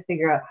I'm trying to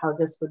figure out how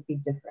this would be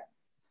different.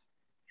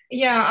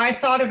 Yeah, I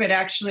thought of it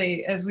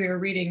actually as we were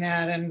reading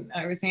that, and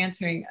I was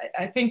answering.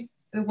 I think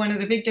one of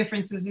the big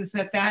differences is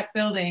that that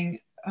building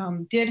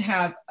did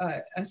have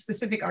a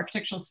specific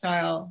architectural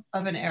style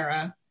of an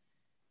era,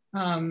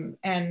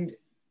 and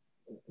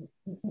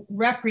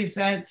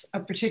represents a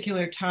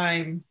particular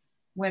time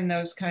when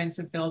those kinds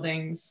of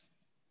buildings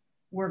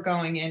were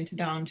going into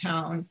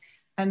downtown.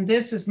 And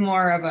this is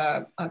more of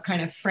a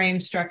kind of frame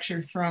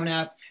structure thrown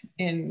up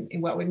in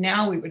what we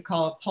would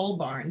call a pole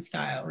barn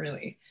style,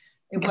 really.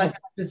 It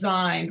wasn't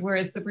designed,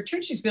 whereas the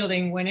Bertucci's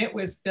building, when it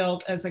was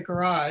built as a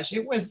garage,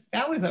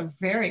 that was a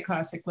very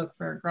classic look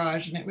for a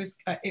garage. And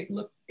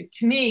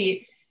to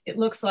me, it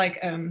looks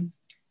like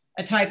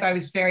a type I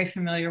was very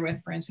familiar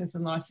with, for instance,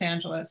 in Los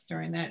Angeles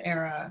during that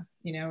era.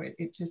 You know, it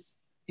was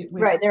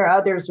right. There are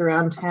others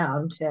around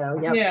town too.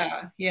 Yep.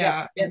 Yeah.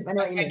 Yep. I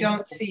know what you mean. I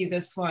don't see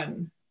this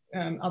one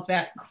of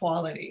that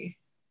quality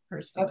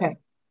personally. Okay.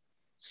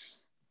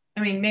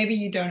 I mean, maybe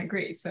you don't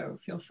agree, so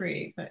feel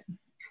free, but.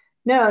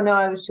 No,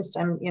 I was just,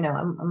 I'm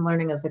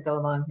learning as I go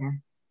along here.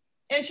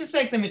 It's just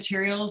like the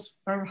materials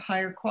are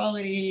higher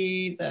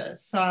quality, the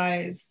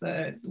size,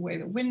 the way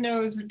the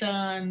windows are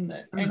done,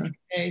 the entry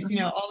space, you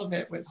know, all of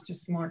it was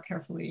just more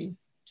carefully,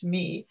 to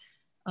me,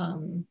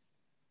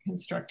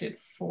 constructed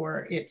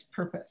for its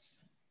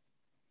purpose.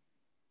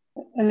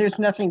 And there's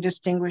nothing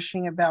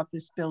distinguishing about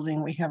this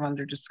building we have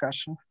under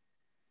discussion.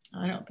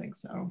 I don't think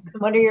so.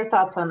 What are your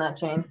thoughts on that,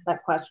 Jane,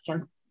 that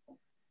question?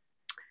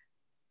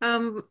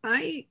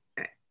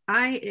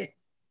 I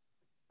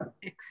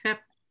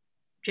accept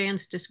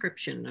Jan's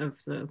description of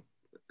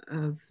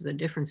the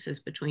differences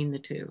between the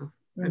two.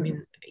 I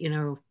mean, you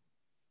know,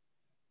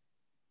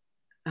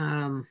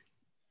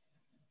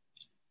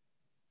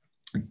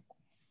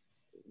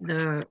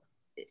 the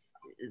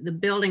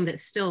building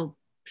that's still,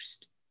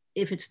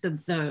 if it's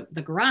the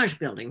garage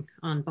building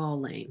on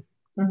Ball Lane,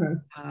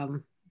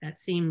 that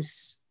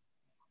seems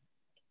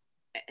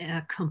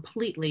a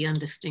completely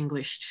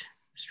undistinguished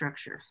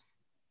structure.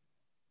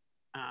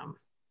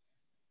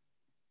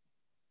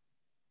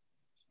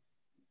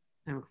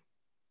 So,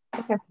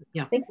 okay.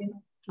 Yeah. Thank you.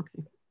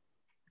 Okay.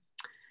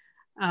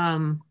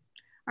 All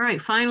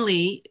right.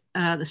 Finally,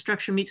 the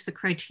structure meets the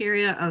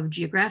criteria of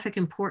geographic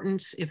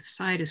importance if the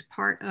site is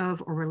part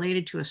of or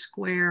related to a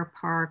square,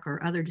 park,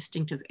 or other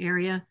distinctive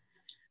area,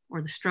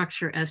 or the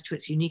structure as to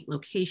its unique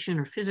location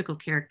or physical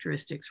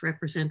characteristics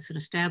represents an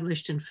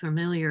established and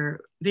familiar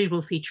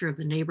visual feature of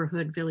the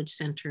neighborhood, village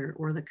center,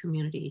 or the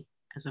community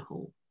as a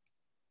whole.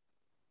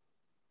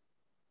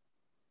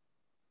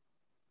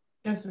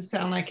 Doesn't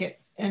sound like it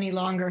any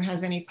longer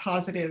has any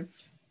positive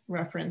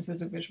reference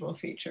as a visual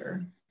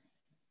feature.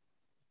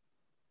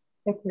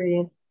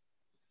 Agreed.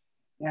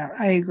 Yeah,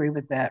 I agree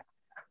with that.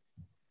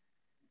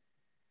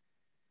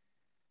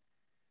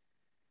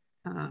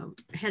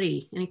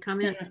 Hetty, any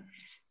comment?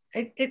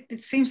 Yeah.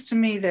 It seems to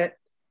me that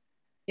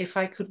if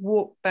I could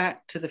walk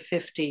back to the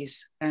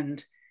 50s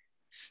and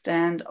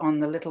stand on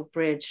the little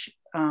bridge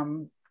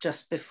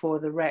just before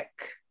the wreck,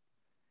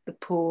 the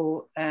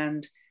pool,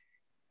 and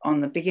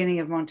on the beginning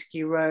of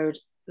Montague Road,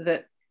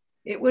 that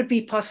it would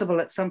be possible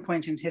at some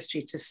point in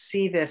history to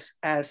see this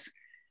as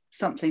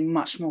something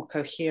much more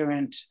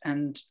coherent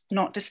and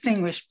not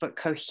distinguished, but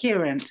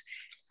coherent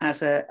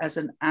as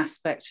an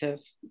aspect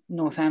of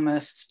North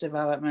Amherst's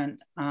development.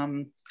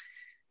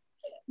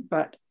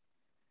 But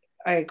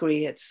I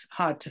agree, it's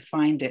hard to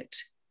find it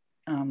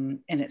in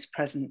its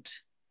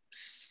present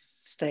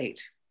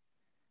state.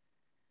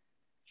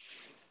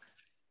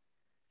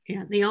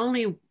 Yeah, the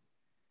only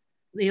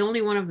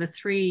one of the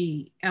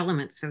three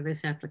elements of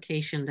this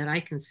application that I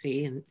can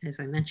see, and as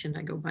I mentioned,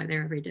 I go by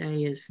there every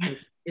day, is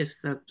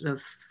the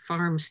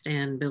farm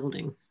stand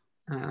building.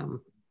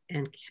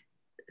 And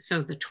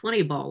so the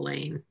 20 Ball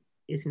Lane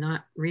is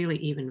not really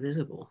even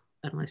visible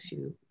unless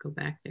you go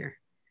back there.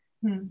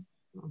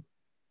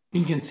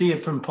 You can see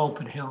it from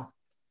Pulpit Hill.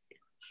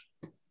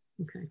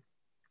 Okay.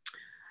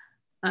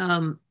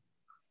 All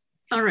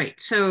right,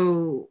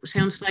 so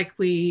sounds like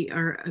we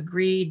are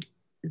agreed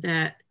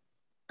that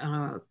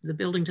the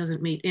building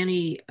doesn't meet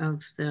any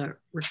of the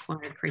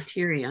required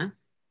criteria,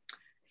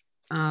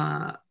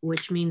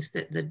 which means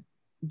that the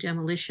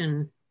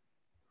demolition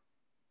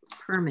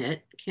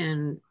permit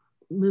can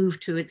move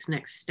to its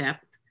next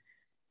step.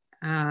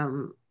 We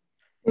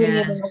need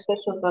an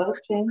official vote,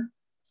 Jane?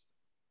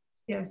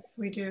 Yes,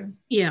 we do.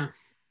 Yeah,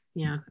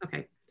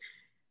 okay.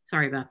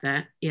 Sorry about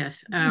that,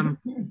 yes.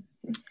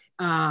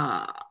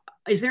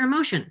 Is there a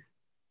motion?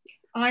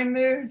 I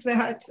move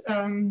that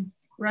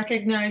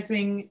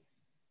recognizing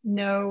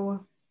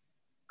no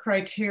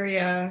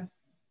criteria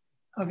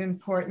of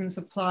importance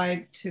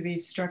applied to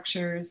these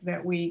structures,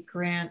 that we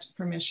grant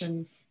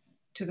permission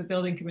to the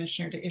building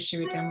commissioner to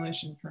issue a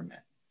demolition permit.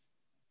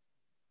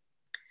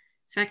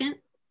 Second?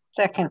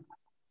 Second.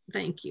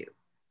 Thank you.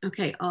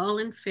 Okay, all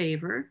in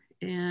favor,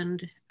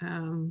 and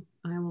I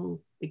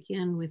will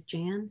begin with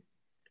Jan.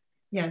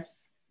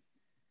 Yes.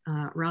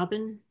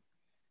 Robin?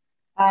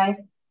 Aye.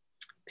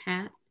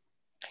 Pat?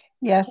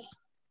 Yes.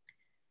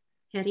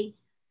 Hetty?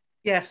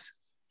 Yes.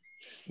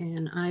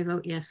 And I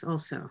vote yes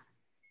also.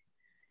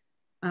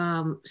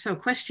 So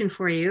question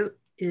for you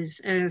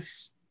is,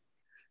 as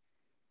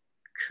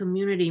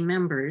community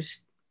members,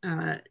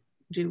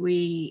 do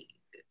we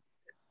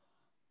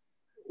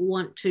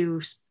want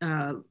to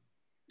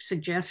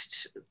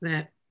suggest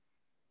that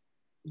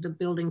the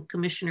building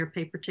commissioner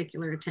pay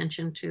particular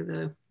attention to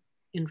the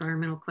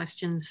environmental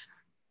questions?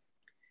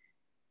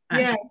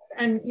 Yes,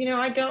 and you know,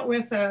 I dealt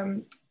with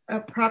a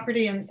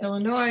property in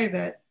Illinois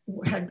that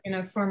had been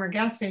a former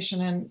gas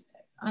station, and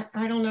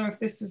I don't know if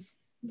this is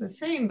the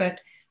same, but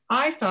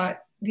I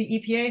thought the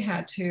EPA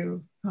had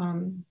to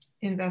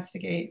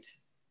investigate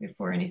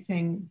before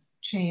anything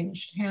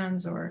changed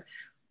hands or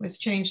was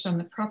changed on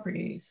the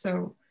property.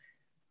 So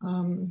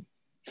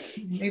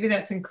maybe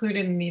that's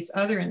included in these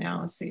other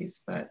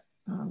analyses, but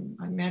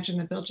I imagine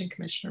the building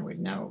commissioner would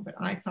know, but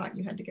I thought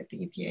you had to get the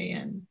EPA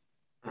in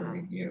for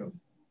review.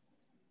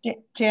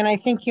 Jan, I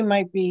think you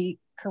might be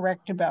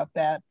correct about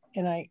that.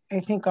 And I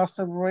think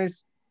also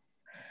Roy's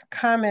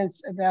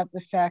comments about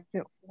the fact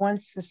that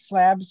once the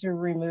slabs are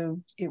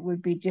removed, it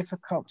would be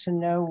difficult to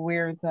know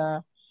where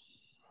the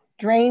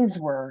drains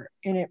were.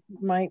 And it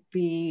might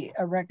be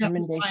a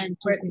recommendation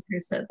who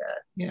said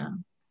that, yeah.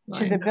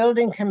 To the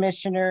building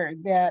commissioner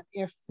that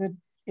if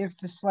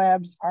the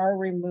slabs are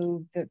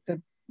removed, that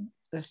the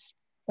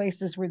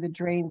places where the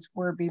drains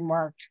were be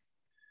marked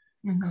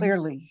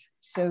clearly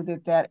so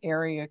that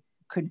area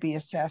could be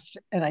assessed.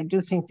 And I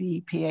do think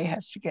the EPA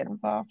has to get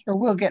involved or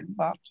will get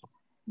involved.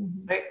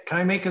 Hey, can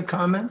I make a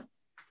comment?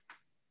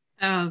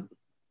 I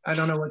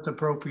don't know what's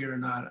appropriate or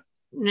not.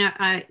 No,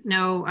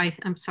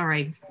 I'm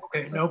sorry.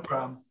 Okay, no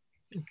problem.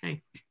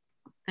 Okay,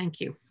 thank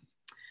you.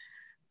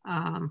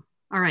 All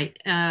right,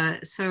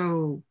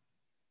 so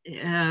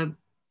Ben,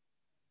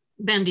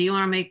 do you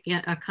want to make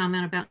a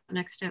comment about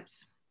next steps?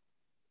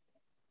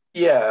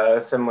 Yeah,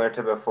 similar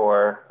to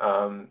before,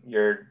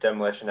 your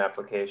demolition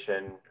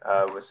application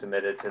was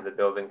submitted to the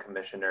building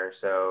commissioner,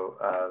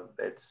 so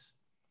it's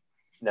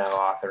now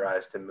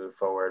authorized to move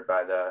forward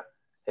by the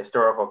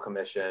historical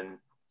commission,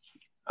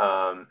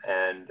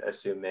 and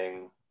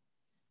assuming,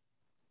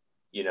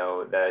 you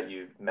know, that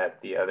you've met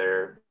the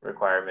other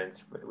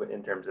requirements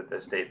in terms of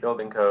the state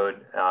building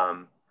code,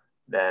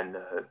 then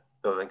the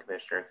building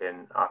commissioner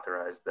can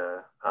authorize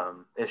the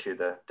issue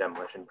the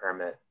demolition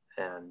permit.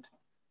 And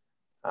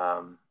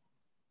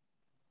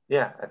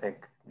yeah, I think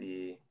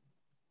the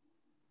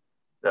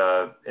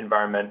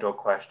environmental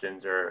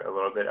questions are a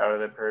little bit out of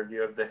the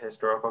purview of the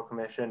historical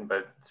commission,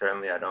 but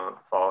certainly I don't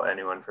fault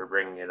anyone for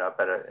bringing it up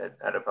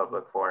at a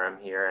public forum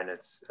here, and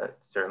it's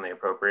certainly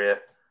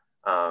appropriate.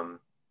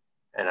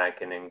 And I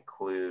can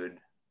include,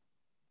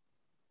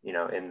 you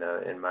know,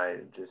 in my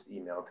just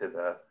email to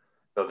the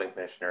building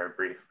commissioner a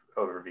brief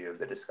overview of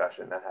the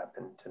discussion that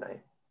happened tonight.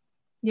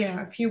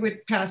 Yeah, if you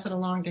would pass it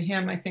along to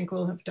him, I think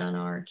we'll have done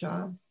our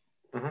job.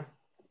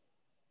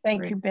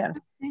 Thank you, Ben.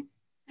 Okay.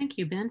 Thank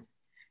you, Ben.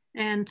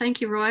 And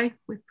thank you, Roy.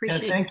 We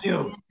appreciate thank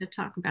you to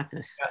talk about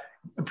this.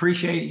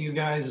 Appreciate you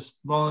guys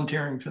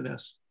volunteering for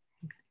this.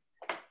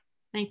 Okay.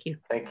 Thank you.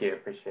 Thank you,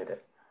 appreciate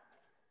it.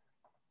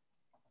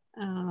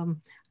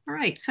 All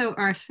right, so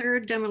our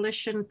third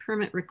demolition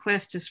permit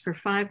request is for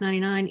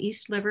 599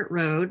 East Leverett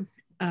Road,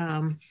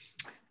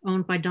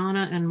 owned by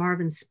Donna and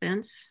Marvin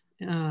Spence,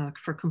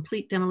 for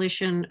complete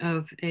demolition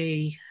of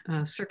a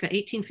circa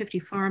 1850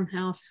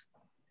 farmhouse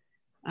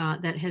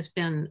that has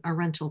been a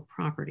rental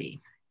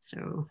property.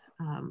 So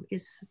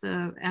is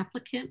the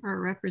applicant or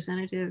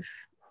representative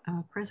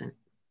present?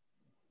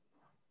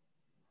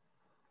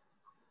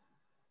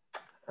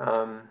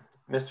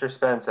 Mr.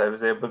 Spence, I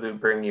was able to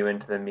bring you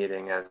into the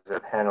meeting as a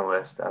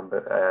panelist,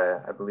 but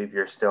I believe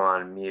you're still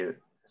on mute.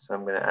 So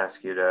I'm going to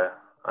ask you to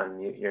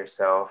unmute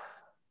yourself.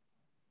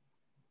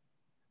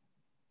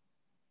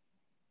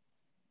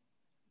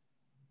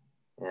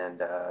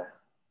 And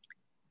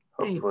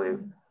hopefully.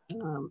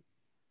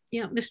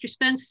 Yeah, Mr.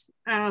 Spence,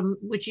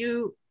 would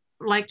you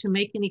like to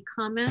make any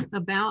comment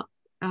about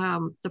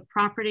the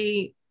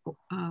property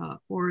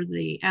or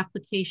the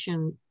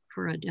application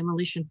for a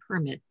demolition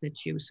permit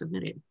that you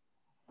submitted?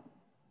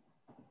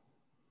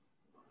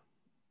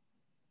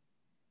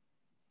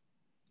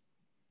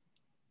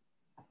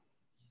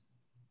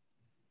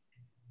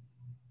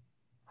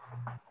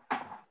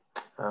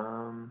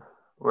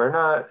 We're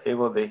not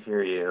able to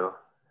hear you,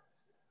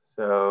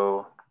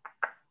 so,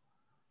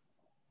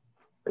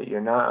 but you're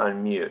not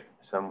on mute,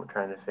 so I'm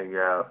trying to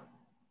figure out.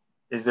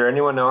 Is there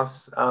anyone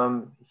else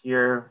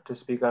here to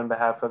speak on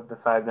behalf of the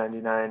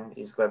 599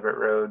 East Leverett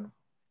Road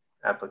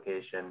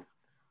application?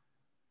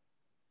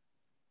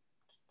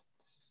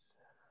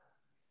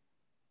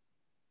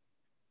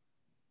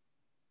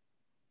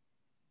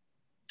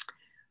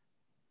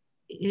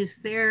 Is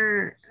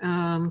there,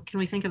 can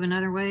we think of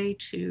another way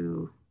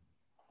to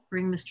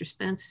bring Mr.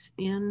 Spence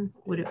in?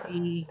 Would it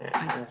be?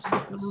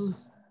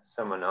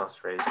 Someone else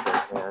raised their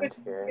hand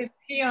here. Is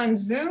he on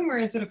Zoom or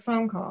is it a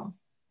phone call?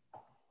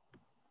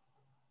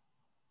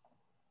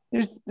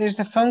 There's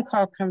a phone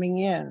call coming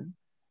in.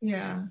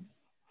 Yeah,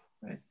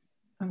 but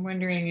I'm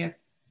wondering if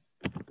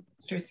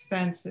Mr.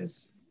 Spence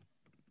is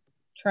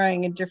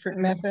trying a different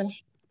method.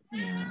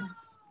 Yeah.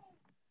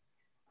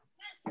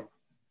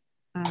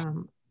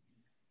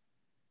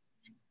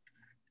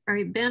 All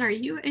right, Ben, are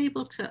you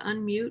able to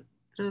unmute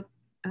the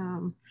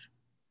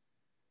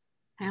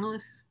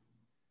panelists?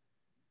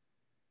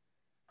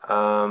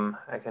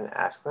 I can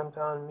ask them to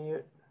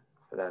unmute,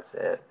 but that's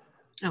it.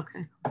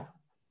 Okay.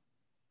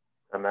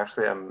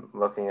 I'm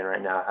looking in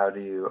right now. How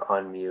do you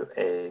unmute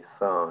a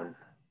phone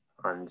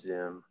on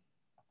Zoom?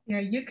 Yeah,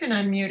 you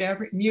can mute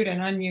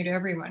and unmute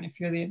everyone if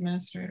you're the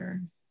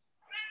administrator.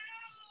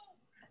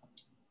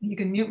 You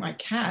can mute my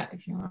cat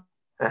if you want.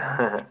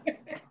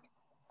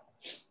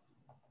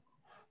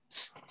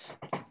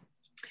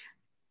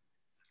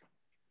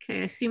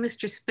 Okay, I see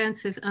Mr.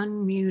 Spence is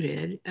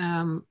unmuted.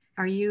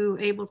 Are you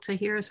able to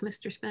hear us,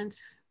 Mr. Spence?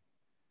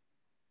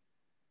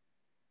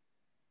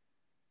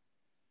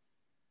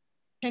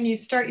 Can you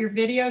start your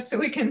video so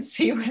we can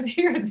see whether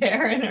you're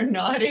there and are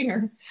nodding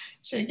or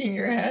shaking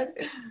your head?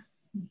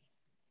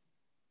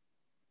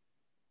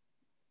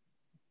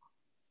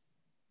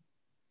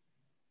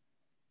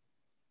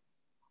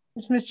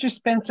 Is Mr.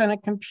 Spence on a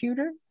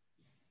computer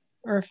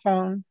or a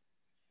phone?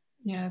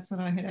 Yeah, that's what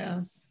I had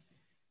asked.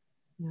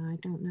 No, I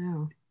don't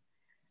know.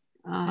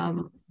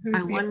 Who's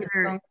I the wonder,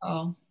 phone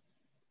call?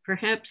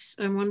 perhaps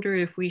I wonder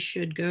if we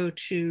should go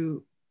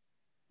to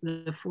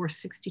the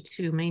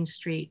 462 Main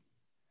Street.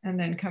 And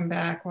then come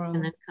back while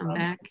and then come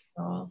back.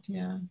 Solved.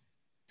 Yeah.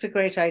 It's a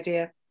great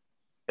idea.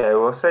 Yeah,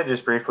 we'll say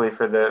just briefly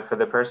for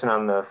the person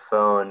on the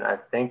phone, I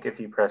think if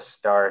you press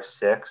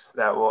 *6,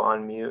 that will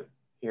unmute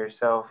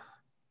yourself.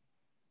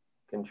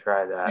 You can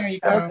try that. There you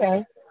go.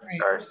 Okay.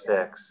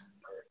 *6.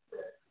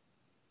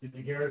 Can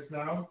you hear us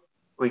now?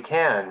 We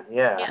can,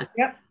 yeah.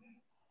 Yep.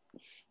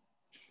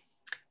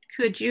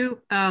 Could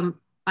you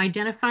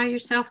identify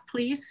yourself,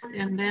 please?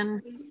 And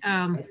then...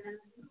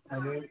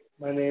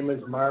 My name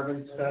is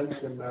Marvin Spence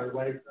and my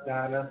wife,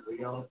 Donna.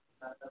 We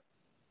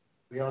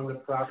own the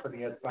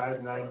property at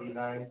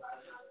 599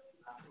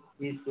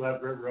 East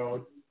Leverett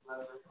Road.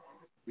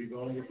 We've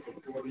owned it for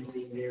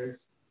 42 years.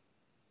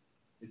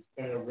 It's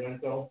been a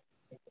rental,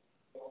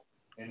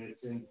 and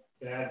it's in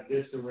bad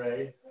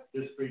disarray,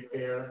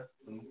 disrepair,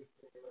 and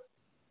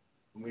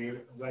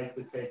we'd like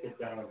to take it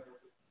down.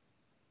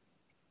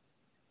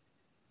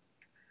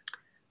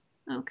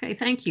 Okay,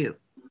 thank you.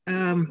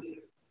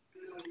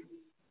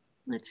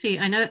 Let's see,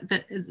 I know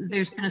that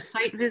there's been a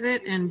site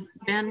visit, and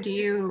Ben, do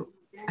you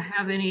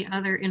have any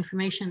other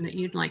information that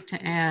you'd like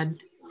to add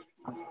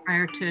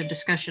prior to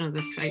discussion of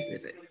the site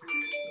visit?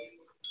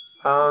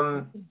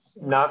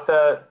 Not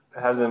that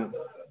hasn't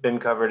been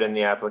covered in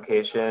the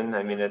application.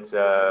 I mean, it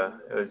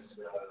was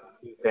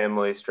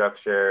family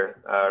structure,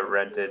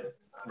 rented,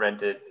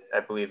 I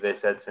believe they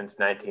said since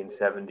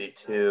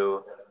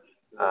 1972.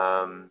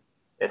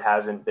 It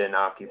hasn't been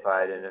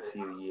occupied in a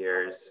few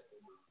years.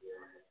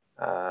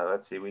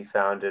 Let's see, we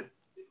found it,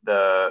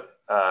 the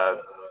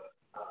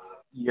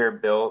year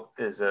built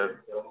is a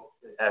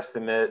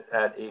estimate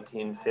at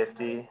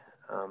 1850,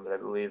 but I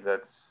believe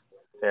that's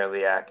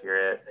fairly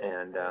accurate.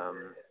 And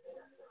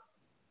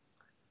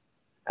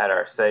at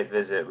our site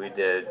visit, we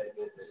did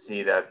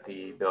see that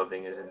the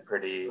building is in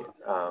pretty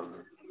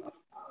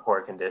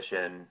poor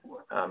condition,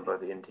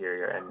 both the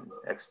interior and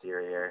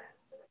exterior.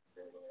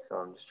 So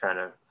I'm just trying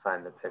to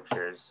find the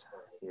pictures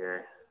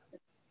here.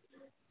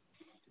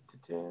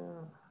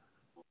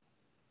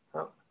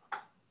 Oh,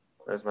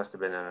 those must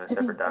have been in a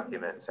separate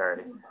document,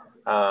 sorry.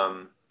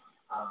 And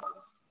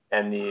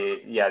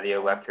the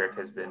electric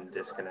has been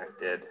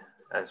disconnected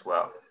as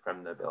well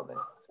from the building.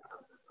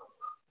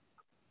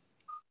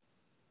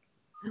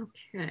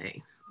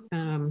 Okay.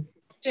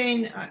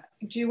 Jane,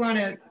 do you want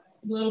a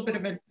little bit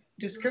of a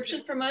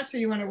description from us, or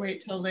you want to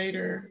wait till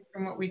later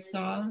from what we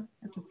saw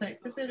at the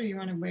site visit, or you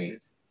want to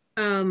wait?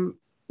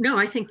 No,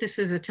 I think this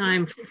is a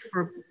time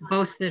for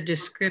both the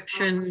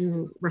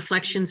description,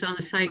 reflections on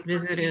the site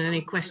visit, and any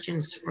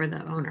questions for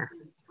the owner.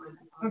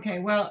 Okay,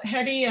 well,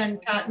 Hetty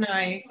and Pat and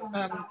I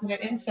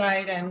went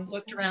inside and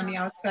looked around the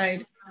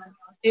outside.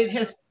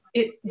 There's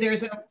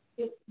a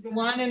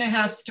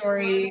 1.5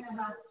 story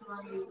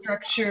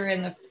structure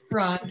in the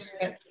front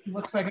that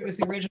looks like it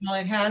was original.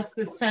 It has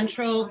the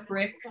central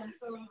brick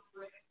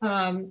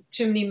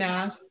chimney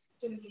mast.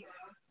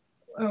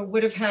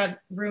 Would have had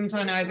rooms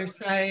on either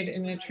side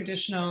in a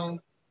traditional,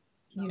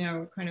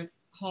 kind of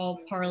hall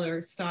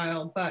parlor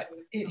style, but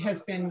it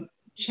has been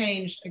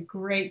changed a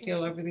great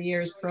deal over the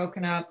years,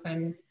 broken up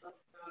and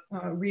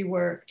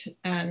reworked.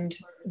 And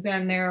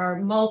then there are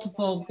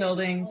multiple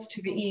buildings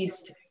to the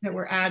east that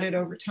were added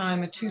over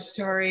time, a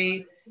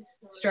 2-story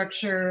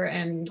structure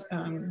and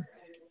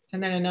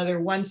then another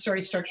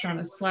 1-story structure on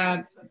a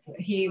slab.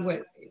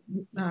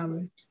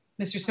 Mr.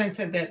 Spence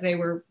said that they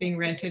were being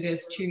rented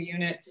as 2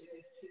 units.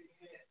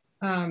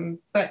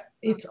 But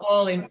it's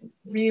all in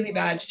really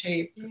bad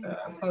shape,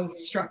 both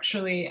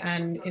structurally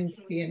and in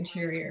the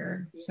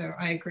interior. So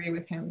I agree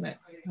with him that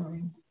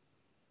it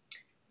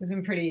was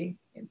in pretty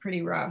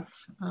rough.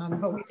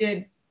 But we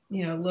did,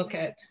 look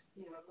at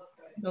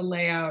the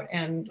layout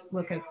and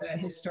look at the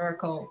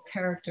historical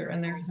character,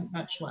 and there isn't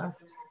much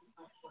left.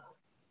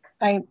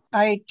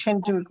 I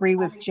tend to agree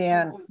with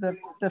Jan.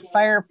 The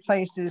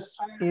fireplace is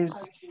the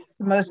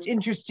most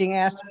interesting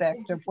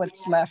aspect of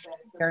what's left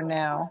there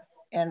now,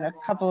 and a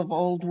couple of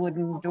old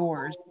wooden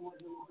doors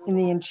in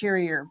the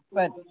interior,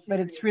 but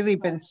it's really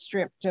been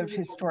stripped of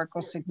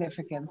historical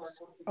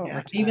significance over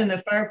time. Even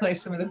the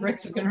fireplace, some of the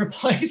bricks have been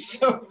replaced,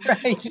 so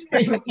right.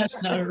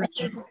 That's not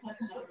original.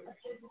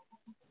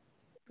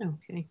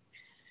 Okay.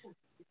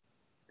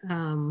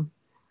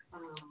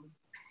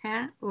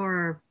 Pat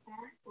or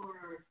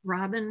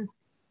Robin?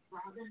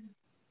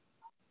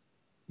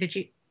 Did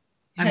you?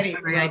 I'm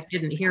sorry, I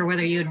didn't hear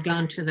whether you had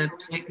gone to the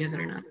site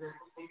visit or not.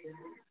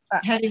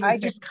 I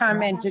just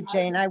commented,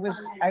 Jane. I was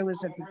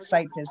at the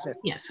site visit.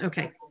 Yes.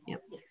 Okay. Yeah.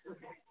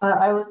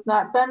 I was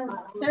not. Ben,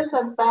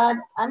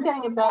 I'm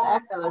getting a bad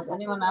echo. Is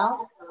anyone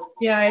else?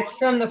 Yeah, it's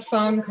from the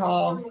phone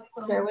call.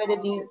 Is there a way to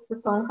mute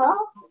the phone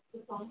call?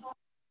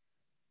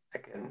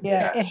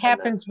 Yeah, it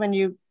happens when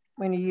you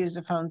use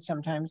the phone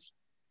sometimes.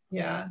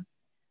 Yeah,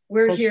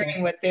 we're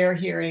hearing what they're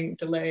hearing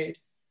delayed.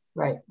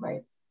 Right.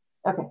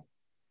 Okay,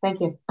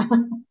 thank you.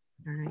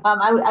 Right.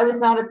 I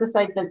was not at the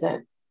site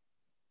visit.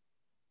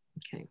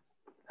 Okay.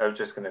 I was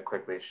just going to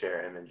quickly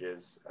share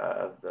images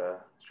of the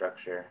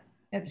structure.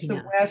 It's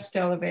the west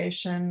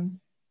elevation.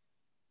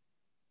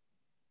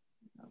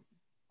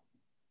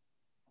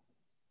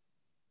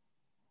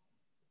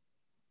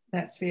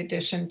 That's the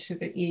addition to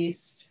the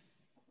east.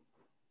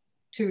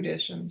 2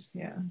 additions,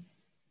 yeah.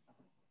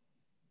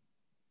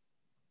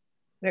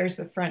 There's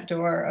the front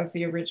door of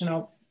the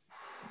original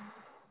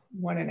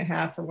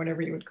 1.5 or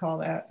whatever you would call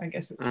that. I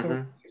guess it's sort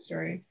of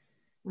two-story.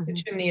 The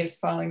chimney is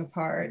falling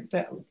apart.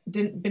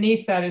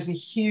 Beneath that is a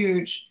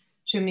huge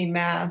chimney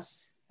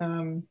mass,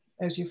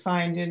 as you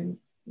find in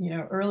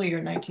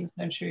earlier 19th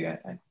century.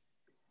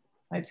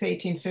 I'd say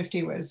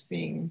 1850 was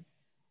being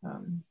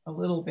a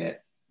little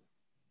bit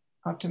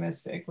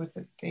optimistic with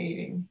the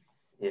dating.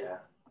 Yeah.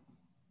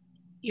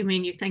 You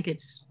mean you think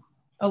it's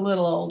a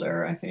little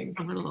older? I think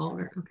a little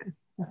older. Okay.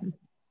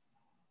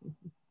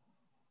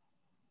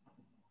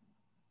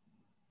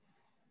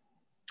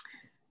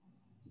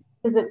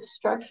 Is it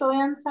structurally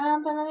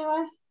unsound in any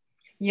way?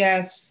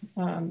 Yes.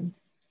 I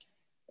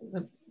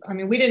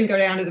mean, we didn't go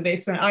down to the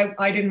basement.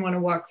 I didn't want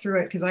to walk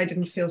through it because I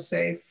didn't feel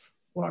safe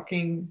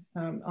walking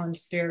on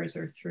stairs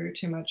or through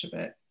too much of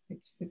it.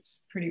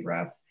 It's pretty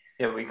rough.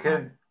 Yeah, we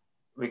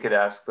could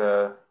ask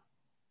the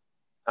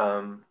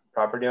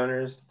property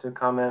owners to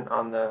comment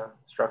on the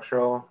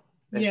structural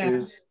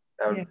issues.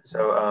 Yeah.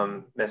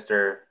 So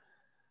Mr.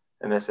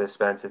 and Mrs.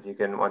 Spence, if you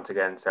can once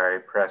again,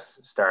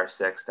 press *6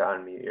 to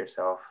unmute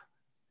yourself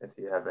if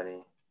you have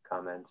any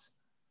comments.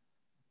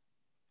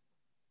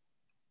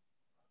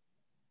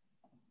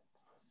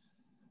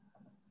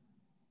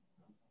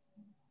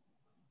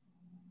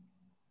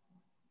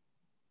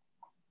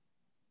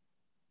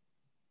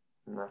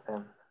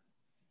 Nothing.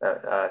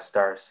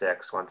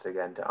 *6 once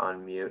again to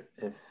unmute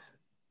if.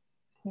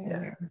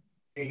 Yeah. Can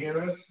you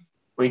hear us?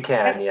 We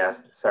can,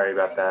 yes. Sorry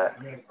about that.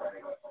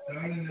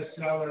 I'm in the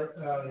cellar.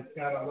 It's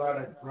got a lot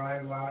of dry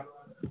rot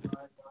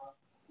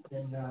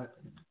and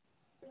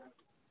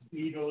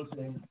beetles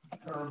and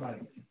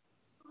termites.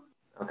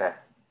 Okay.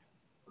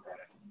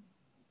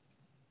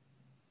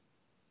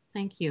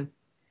 Thank you.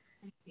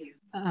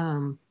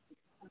 All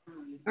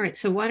right,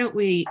 so why don't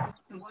we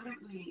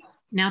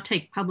now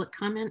take public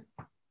comment,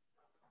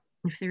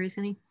 if there is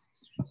any?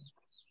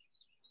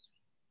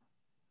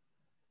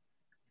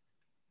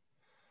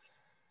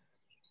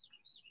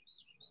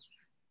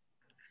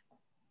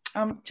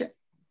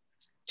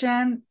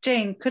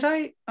 Jane, could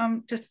I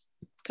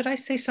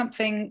say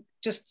something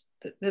just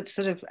that's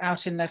sort of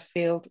out in left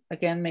field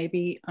again,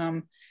 maybe?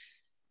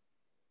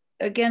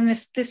 Again,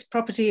 this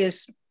property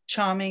is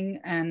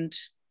charming and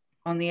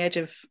on the edge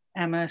of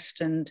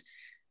Amherst and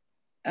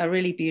a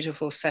really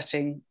beautiful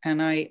setting.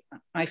 And I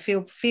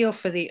feel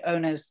for the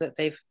owners that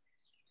they've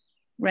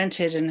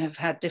rented and have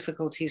had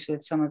difficulties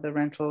with some of the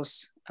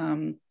rentals,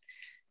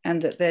 and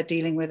that they're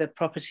dealing with a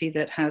property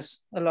that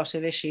has a lot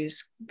of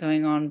issues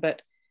going on.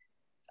 But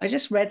I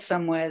just read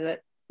somewhere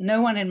that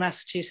no one in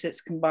Massachusetts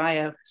can buy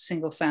a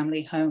single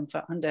family home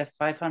for under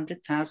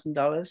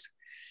 $500,000.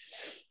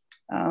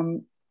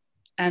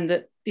 And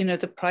that,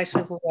 the price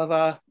of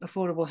our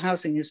affordable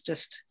housing is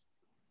just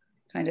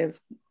kind of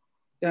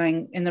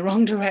going in the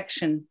wrong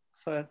direction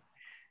for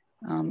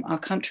our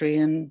country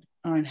and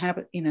our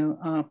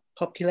our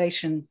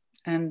population.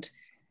 And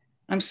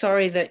I'm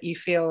sorry that you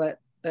feel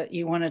that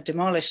you want to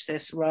demolish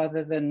this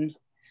rather than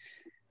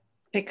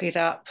pick it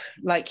up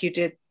like you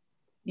did,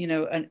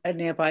 a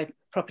nearby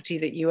property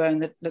that you own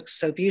that looks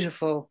so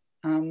beautiful,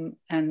 and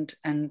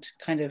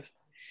kind of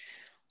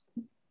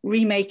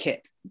remake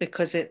it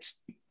because it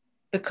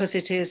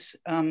is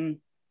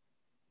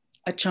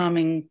a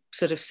charming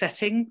sort of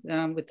setting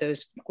with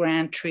those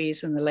grand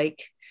trees and the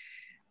lake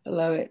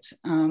below it.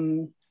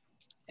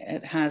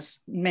 It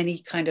has many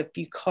kind of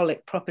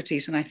bucolic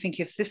properties. And I think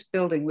if this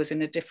building was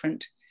in a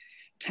different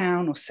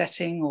town or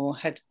setting or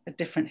had a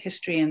different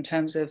history in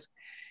terms of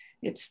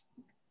its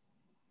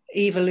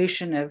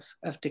evolution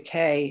of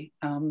decay,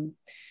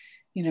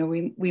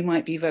 we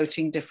might be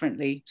voting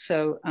differently.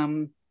 So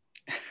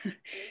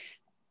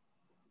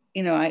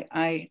you know,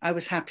 I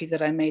was happy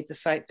that I made the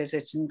site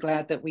visit and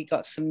glad that we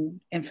got some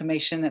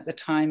information at the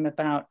time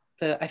about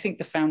I think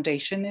the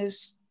foundation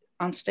is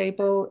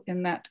unstable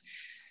in that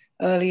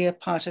earlier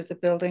part of the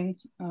building.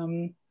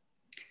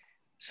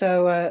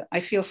 So I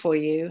feel for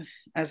you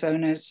as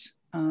owners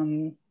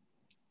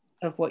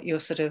of what you're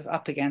sort of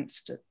up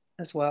against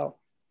as well.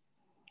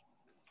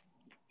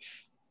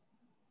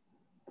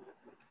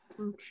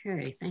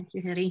 Okay, thank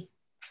you, Hetty.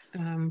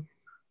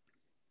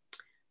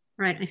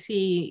 Right, I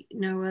see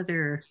no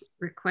other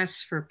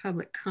requests for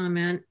public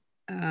comment.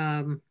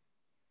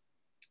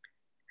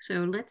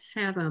 So let's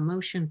have a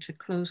motion to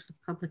close the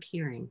public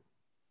hearing.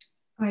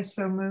 I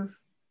so move.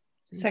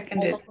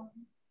 Seconded.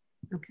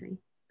 Okay,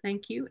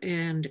 thank you.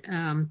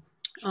 And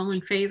all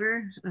in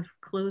favor of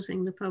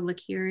closing the public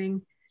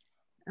hearing?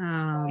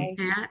 Aye.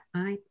 Pat,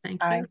 aye,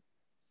 thank Aye. you.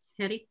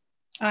 Hetty?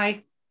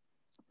 Aye.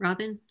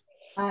 Robin?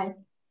 Aye.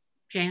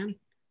 Jan?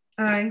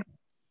 Aye.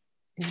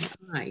 And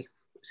aye.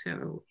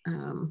 So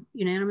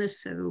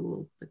unanimous,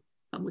 so the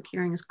public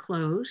hearing is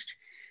closed.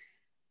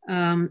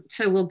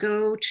 So we'll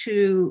go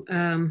to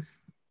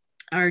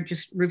our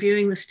just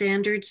reviewing the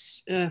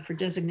standards for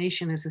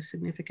designation as a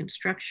significant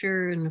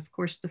structure. And of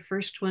course, the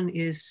first one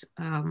is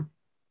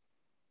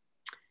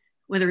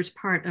whether it's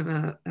part of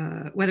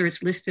whether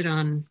it's listed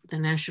on the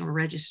National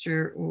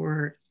Register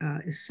or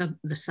is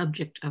the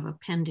subject of a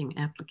pending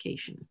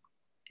application.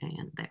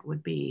 And that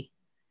would be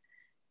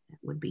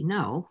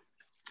no.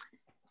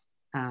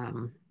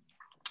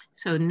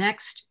 So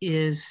next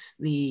is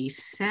the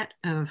set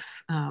of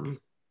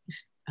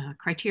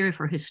criteria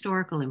for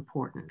historical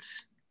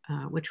importance,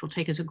 which we'll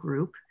take as a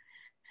group,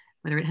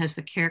 whether it has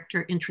the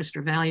character, interest,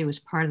 or value as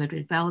part of the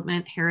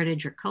development,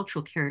 heritage, or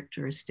cultural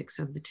characteristics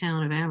of the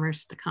town of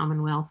Amherst, the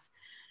Commonwealth,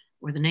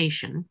 or the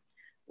nation,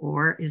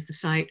 or is the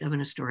site of an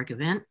historic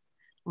event,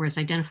 or is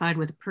identified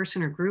with a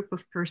person or group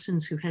of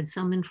persons who had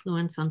some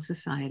influence on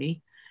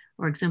society,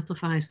 or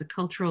exemplifies the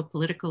cultural,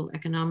 political,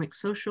 economic,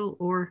 social,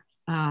 or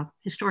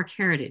historic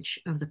heritage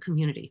of the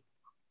community.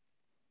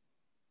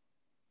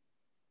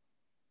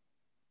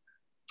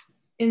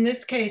 In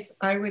this case,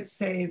 I would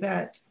say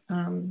that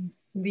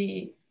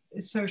the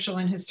social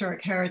and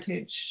historic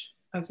heritage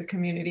of the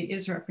community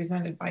is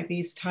represented by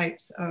these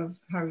types of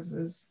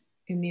houses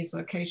in these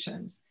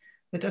locations.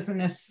 That doesn't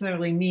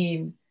necessarily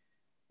mean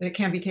that it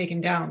can't be taken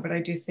down, but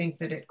I do think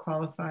that it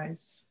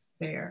qualifies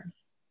there.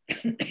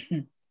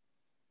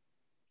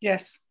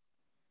 Yes,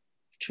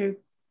 true.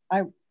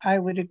 I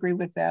would agree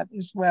with that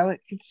as well.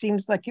 It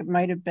seems like it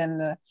might have been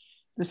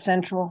the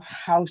central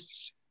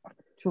house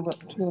to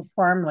a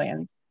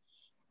farmland.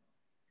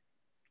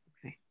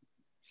 Okay.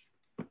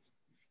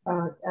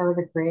 I would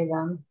agree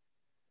then.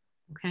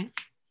 Okay.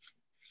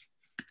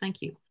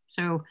 Thank you.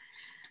 So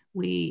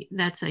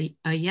that's a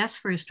yes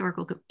for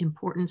historical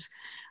importance.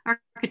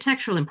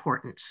 Architectural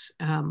importance.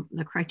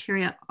 The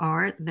criteria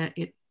are that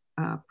it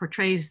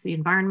portrays the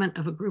environment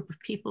of a group of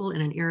people in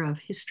an era of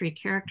history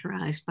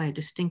characterized by a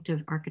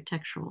distinctive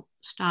architectural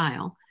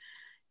style,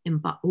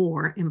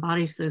 or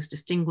embodies those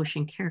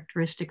distinguishing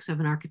characteristics of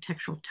an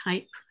architectural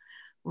type,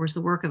 or is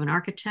the work of an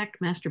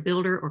architect, master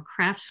builder, or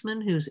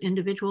craftsman whose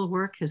individual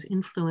work has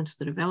influenced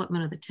the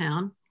development of the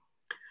town,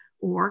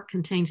 or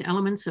contains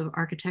elements of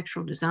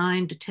architectural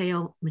design,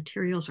 detail,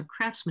 materials, or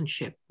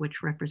craftsmanship,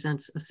 which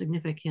represents a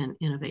significant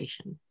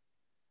innovation.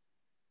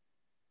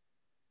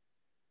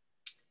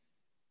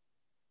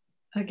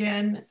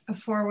 Again, a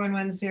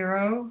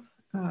 4110,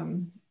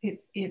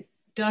 it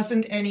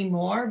doesn't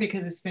anymore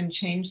because it's been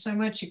changed so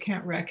much, you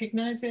can't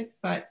recognize it,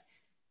 but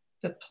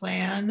the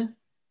plan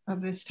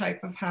of this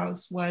type of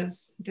house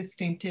was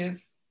distinctive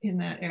in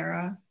that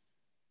era.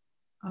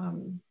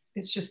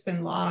 It's just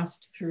been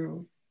lost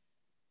through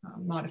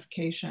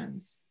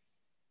modifications.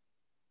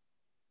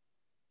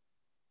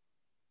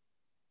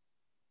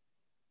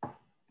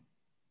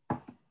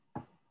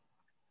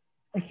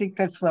 I think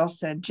that's well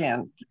said,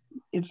 Jan.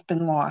 It's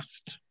been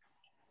lost.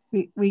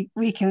 We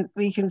can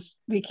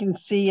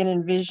see and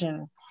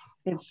envision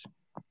its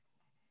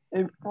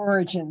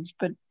origins,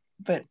 but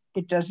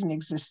it doesn't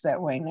exist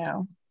that way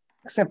now,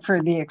 except for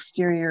the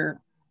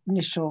exterior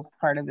initial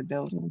part of the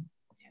building.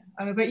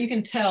 Yeah. But you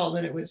can tell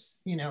that it was,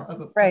 you know, of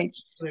a right.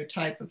 particular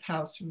type of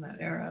house from that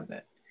era.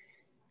 That,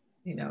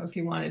 you know, if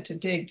you wanted to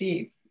dig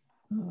deep,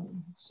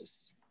 it's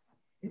just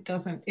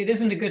it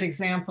isn't a good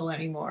example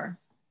anymore.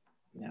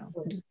 You know,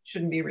 it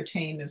shouldn't be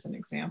retained as an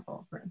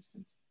example, for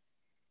instance.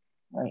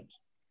 Right.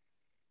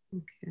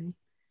 Okay.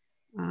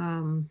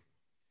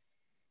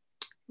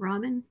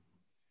 Robin,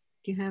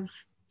 do you have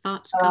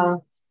thoughts?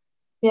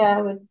 Yeah,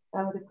 I would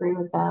agree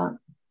with that.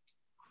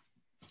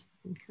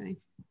 Okay.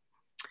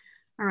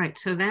 All right.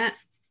 So that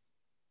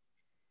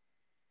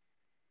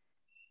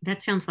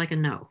sounds like a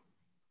no.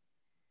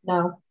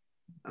 No.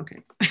 Okay.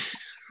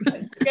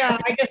 Yeah,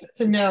 I guess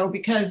it's a no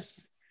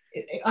because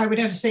I would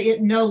have to say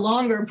it no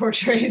longer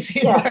portrays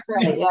the Yes,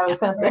 right. Yeah, I was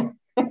going to say.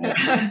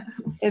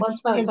 Once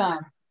upon a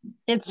time.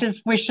 It's if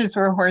wishes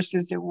were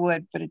horses, it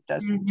would, but it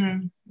doesn't.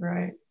 Mm-hmm.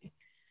 Right.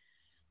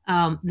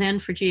 Then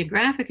for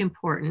geographic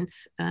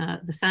importance,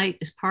 the site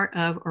is part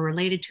of or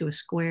related to a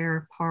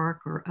square,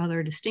 park, or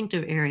other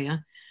distinctive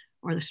area,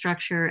 or the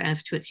structure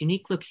as to its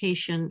unique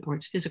location or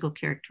its physical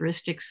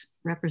characteristics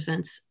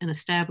represents an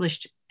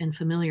established and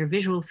familiar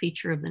visual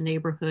feature of the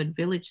neighborhood,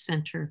 village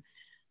center,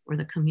 or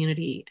the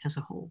community as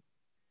a whole.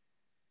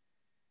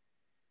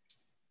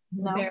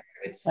 No. There,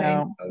 it's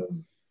saying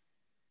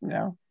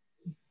no.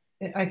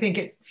 I think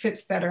it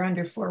fits better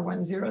under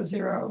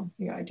 4100,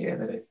 the idea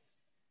that it,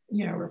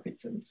 you know,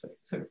 represents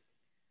sort of,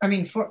 I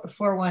mean,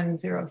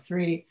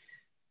 4103,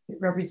 it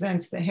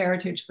represents the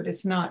heritage, but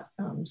it's not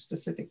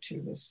specific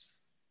to this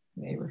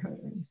neighborhood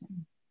or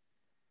anything.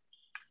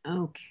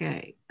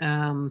 Okay.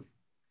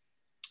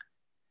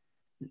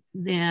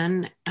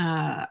 Then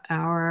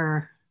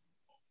our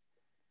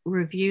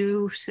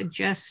review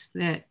suggests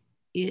that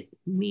it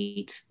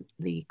meets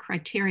the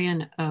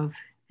criterion of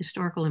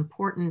historical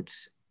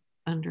importance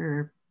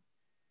under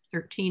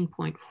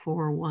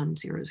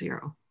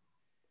 13.4100.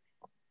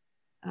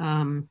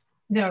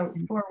 No,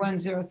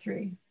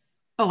 4103.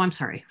 Oh, I'm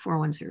sorry,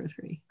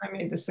 4103. I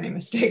made the same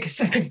mistake a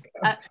second ago.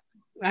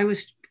 I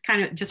was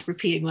kind of just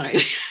repeating what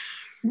I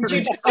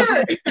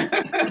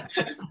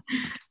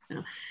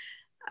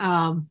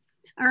heard.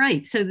 All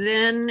right, so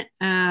then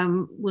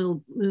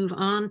we'll move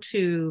on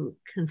to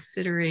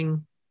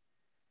considering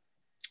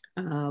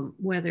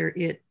whether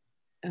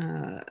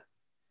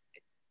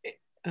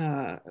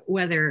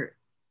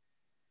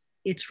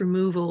its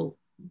removal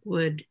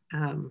would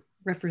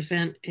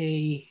represent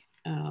a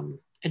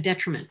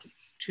detriment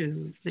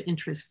to the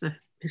interests, the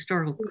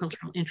historical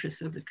cultural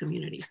interests of the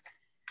community.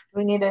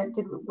 We need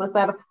was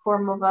that a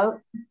formal vote?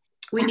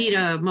 We need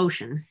a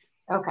motion.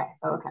 Okay,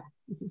 okay.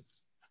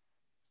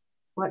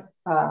 What?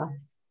 A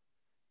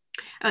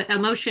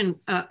motion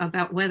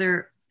about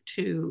whether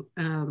to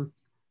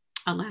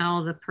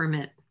allow the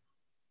permit.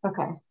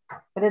 Okay,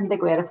 I didn't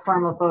think we had a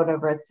formal vote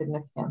over its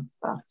significance.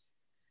 That's.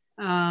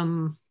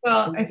 Well,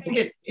 I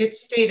think it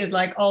stated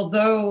like,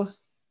 although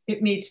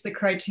it meets the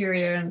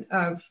criterion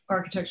of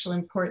architectural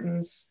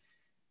importance,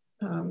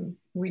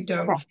 we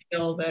don't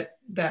feel that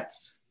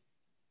that's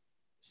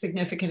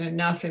significant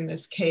enough in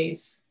this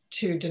case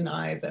to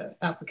deny the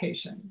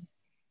application.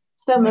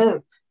 So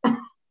moved.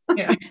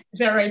 Yeah, is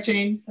that right,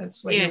 Jane?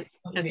 That's what. Yeah,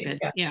 that's good.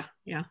 Yeah,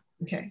 yeah.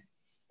 Okay.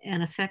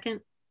 And a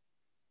second?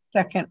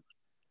 Second.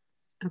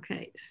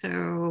 Okay,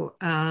 so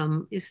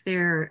is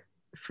there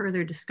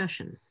further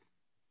discussion?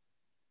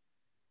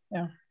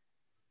 Yeah.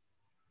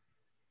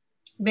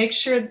 Make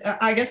sure,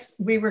 I guess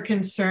we were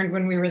concerned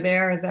when we were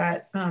there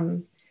that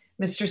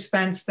Mr.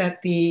 Spence,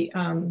 that the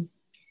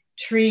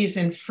trees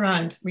in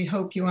front, we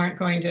hope you aren't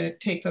going to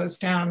take those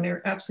down.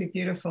 They're absolutely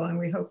beautiful, and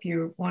we hope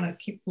you want to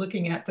keep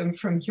looking at them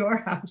from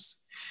your house,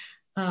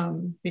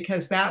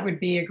 because that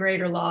would be a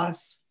greater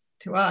loss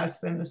to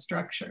us than the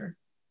structure.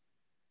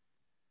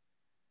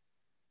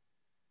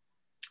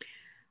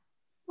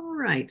 All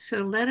right, so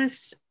let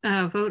us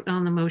vote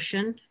on the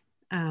motion.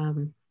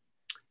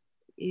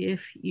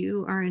 If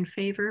you are in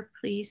favor,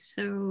 please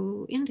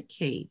so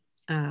indicate.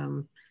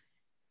 I'll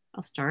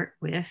start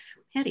with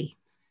Hetty.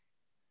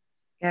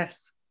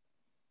 Yes.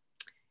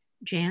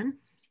 Jan?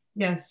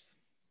 Yes.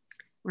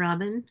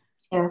 Robin?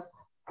 Yes.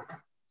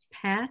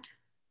 Pat?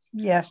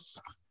 Yes.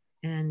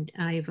 And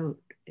I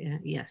vote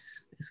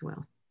yes as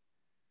well.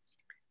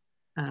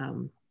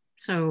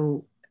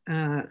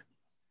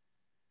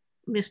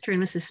 Mr.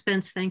 and Mrs.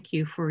 Spence, thank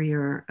you for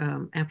your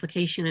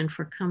application and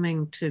for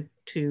coming to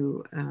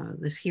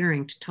this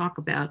hearing to talk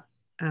about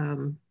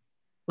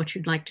what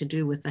you'd like to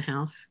do with the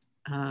house.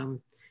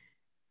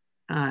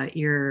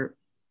 Your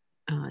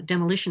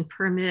demolition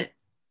permit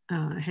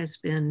has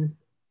been,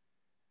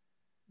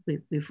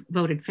 we've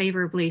voted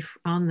favorably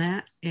on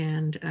that,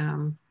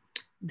 and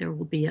there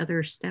will be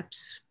other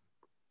steps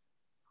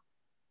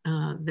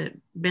that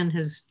Ben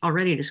has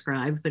already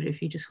described, but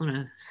if you just want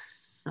to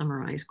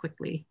summarize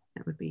quickly,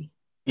 that would be.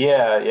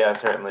 Yeah,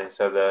 certainly.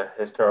 So the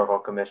Historical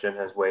Commission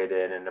has weighed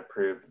in and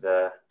approved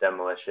the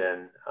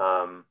demolition.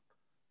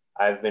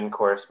 I've been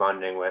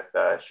corresponding with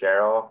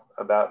Cheryl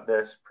about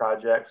this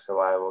project, so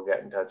I will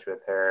get in touch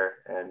with her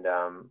and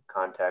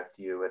contact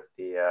you with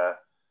the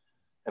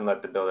and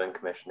let the building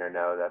commissioner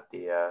know that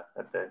the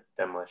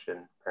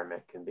demolition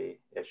permit can be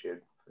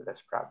issued for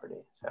this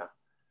property. So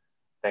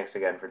thanks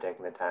again for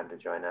taking the time to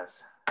join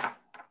us.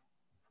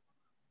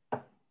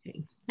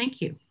 Okay,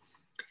 thank you.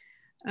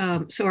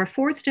 So our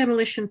fourth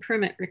demolition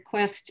permit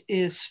request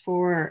is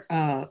for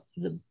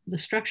the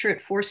structure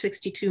at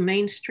 462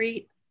 Main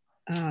Street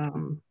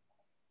from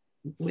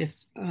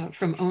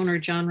owner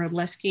John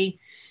Robleski,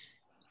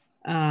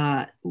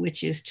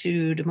 which is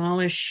to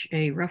demolish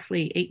a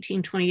roughly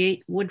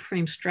 1828 wood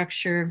frame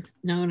structure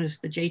known as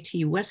the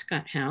J.T.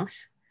 Westcott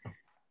House,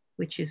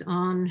 which is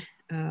on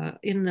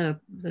in the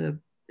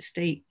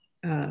state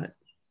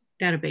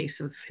database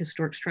of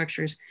historic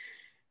structures.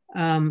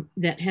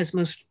 That has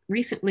most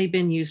recently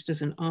been used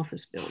as an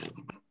office building.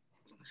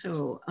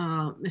 So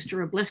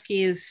Mr.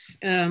 Robleski is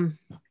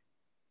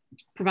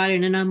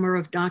provided a number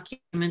of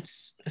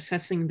documents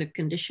assessing the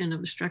condition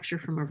of the structure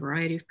from a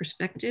variety of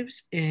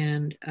perspectives.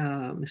 And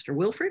Mr.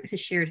 Wilford has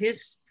shared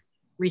his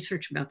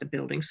research about the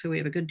building. So we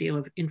have a good deal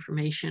of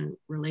information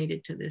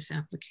related to this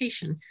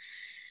application.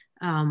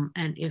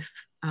 And if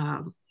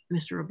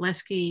Mr.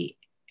 Robleski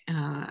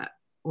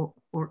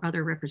or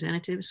other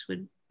representatives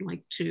would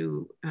like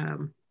to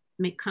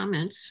make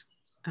comments,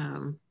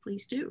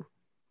 please do.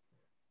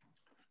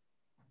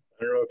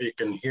 I don't know if you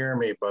can hear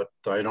me, but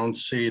I don't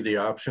see the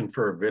option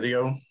for a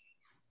video.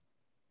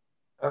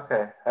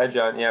 Okay, hi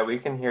John. Yeah, we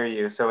can hear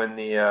you. So in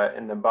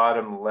the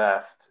bottom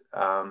left,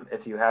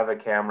 if you have a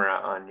camera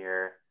on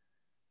your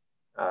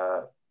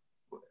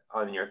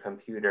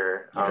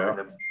computer, in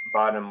the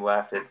bottom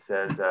left it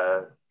says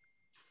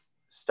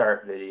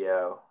start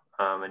video,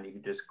 and you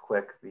can just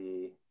click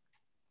the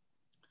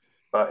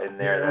button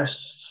there.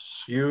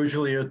 Yes,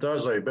 usually it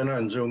does. I've been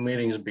on Zoom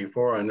meetings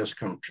before on this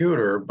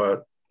computer,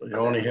 but it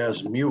only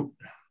has mute.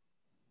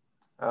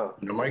 Oh,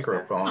 the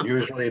microphone.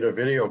 Usually the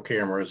video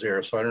camera is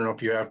there, so I don't know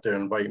if you have to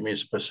invite me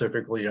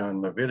specifically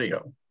on the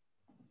video.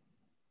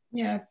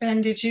 Yeah,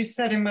 Ben, did you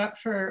set him up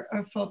for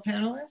a full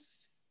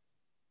panelist?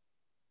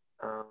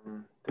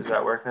 Does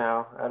that work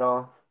now at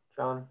all,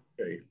 John?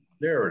 Okay,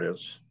 there it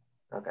is.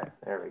 Okay,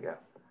 there we go.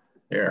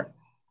 There.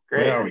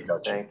 Great, now we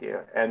got you. Thank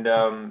you. And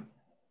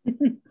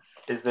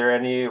is there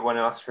anyone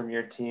else from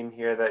your team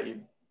here that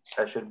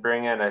I should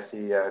bring in? I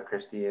see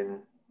Christine.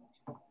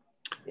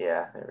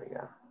 Yeah, there we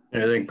go.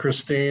 I think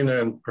Christine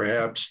and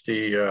perhaps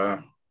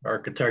the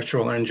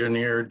architectural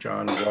engineer,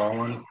 John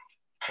Wallen.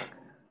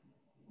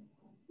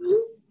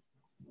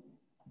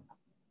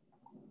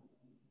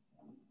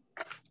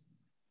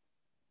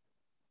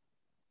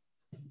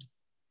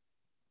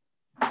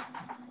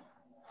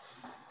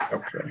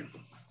 Okay.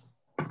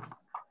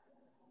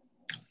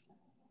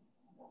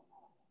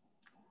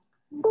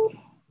 All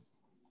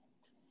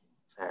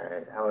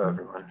right. Hello,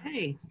 everyone.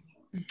 Hey.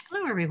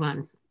 Hello,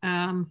 everyone.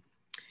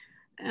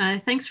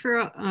 Thanks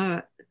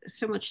for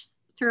so much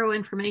thorough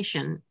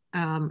information.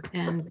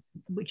 And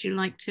would you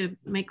like to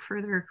make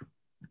further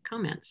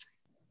comments?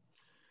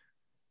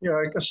 Yeah,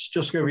 I guess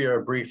just give you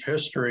a brief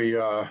history.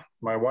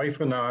 My wife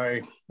and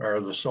I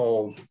are the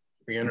sole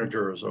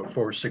managers of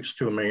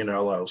 462 Main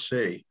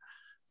LLC.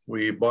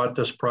 We bought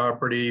this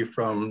property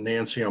from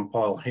Nancy and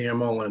Paul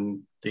Hamill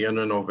in the end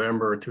of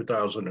November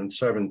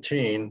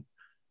 2017.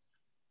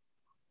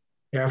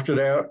 After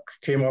that,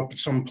 came up with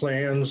some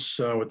plans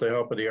with the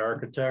help of the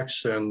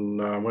architects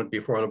and went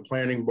before the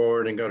planning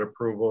board and got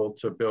approval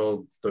to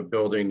build the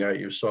building that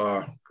you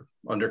saw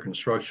under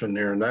construction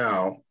there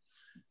now.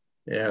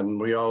 And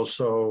we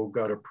also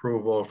got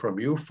approval from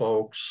you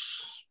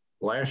folks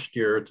last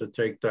year to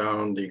take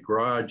down the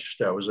garage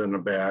that was in the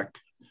back,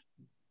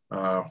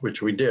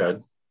 which we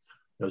did,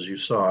 as you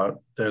saw it.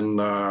 Then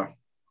our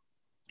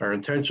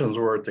intentions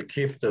were to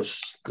keep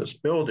this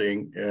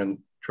building and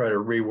try to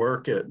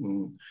rework it.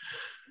 And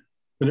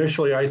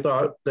initially I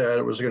thought that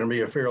it was going to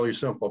be a fairly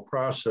simple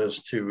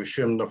process to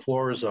shim the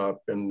floors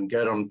up and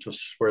get them to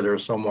where they're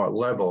somewhat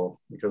level,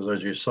 because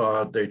as you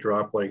saw, they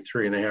drop like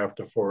 3.5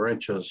 to 4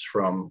 inches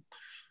from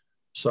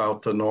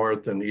south to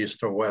north and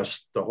east to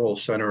west. The whole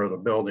center of the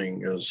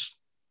building is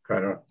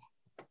kind of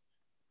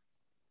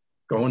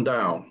going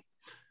down.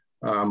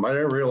 I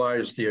didn't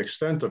realize the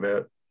extent of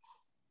it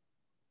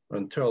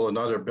until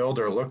another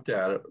builder looked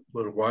at it a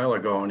little while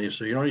ago, and he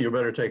said, you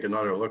better take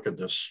another look at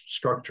this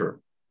structure.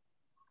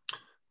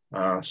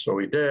 So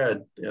we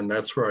did, and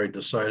that's where I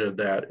decided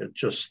that it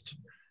just,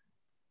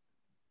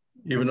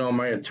 even though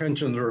my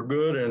intentions were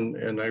good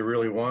and I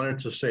really wanted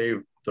to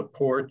save the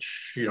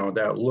porch,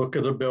 that look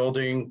of the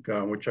building,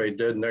 which I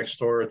did next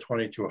door at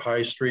 22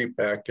 High Street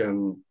back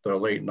in the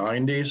late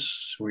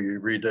 90s. We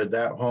redid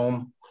that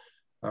home,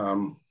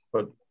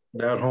 but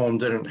that home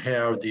didn't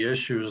have the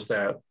issues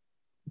that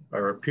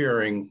are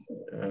appearing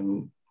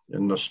in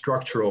the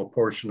structural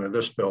portion of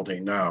this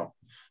building now.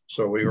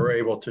 So we were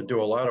able to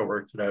do a lot of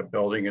work to that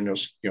building, and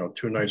there's 2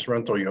 nice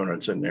rental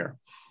units in there.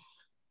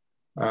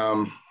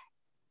 As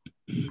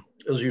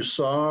you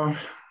saw,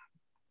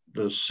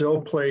 the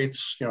sill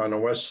plates on the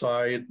west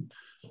side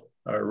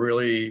are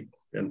really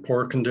in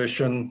poor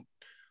condition.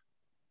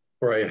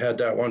 Where I had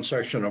that one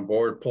section of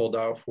board pulled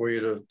out for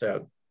you,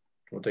 that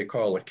what they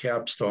call the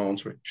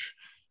capstones, which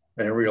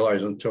I didn't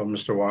realize until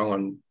Mr.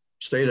 Wallen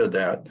stated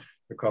that.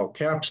 They're called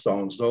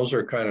capstones. Those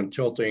are kind of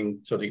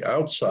tilting to the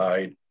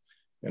outside.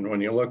 And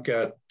when you look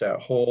at that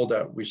hole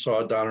that we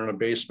saw down in the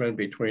basement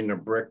between the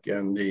brick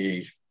and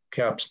the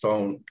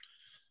capstone,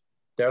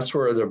 that's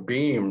where the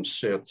beam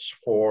sits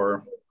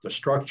for the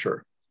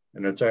structure.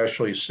 And it's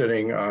actually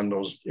sitting on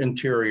those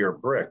interior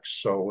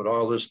bricks. So with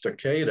all this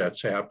decay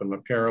that's happened,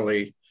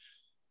 apparently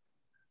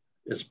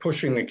it's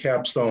pushing the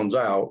capstones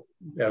out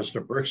as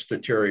the bricks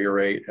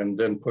deteriorate and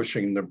then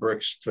pushing the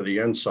bricks to the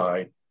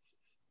inside.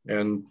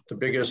 And the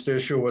biggest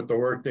issue with the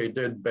work they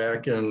did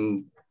back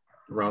in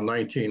around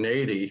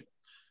 1980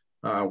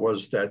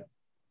 was that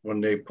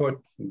when they put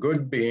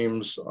good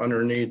beams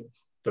underneath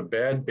the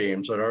bad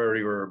beams that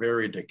already were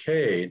very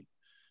decayed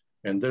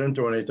and didn't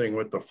do anything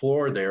with the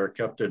floor there,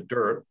 kept it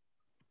dirt,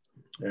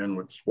 And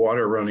with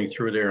water running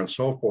through there and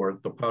so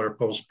forth, the powder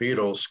post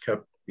beetles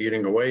kept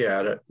eating away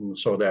at it. And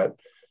so that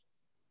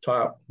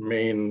top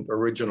main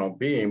original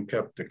beam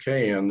kept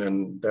decaying,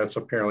 and that's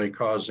apparently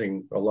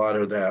causing a lot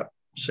of that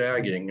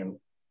sagging. And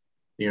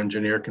the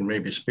engineer can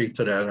maybe speak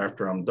to that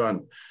after I'm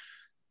done.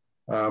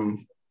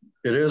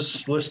 It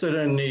is listed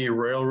in the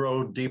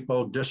Railroad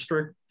Depot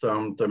District.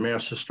 The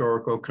Mass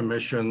Historical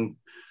Commission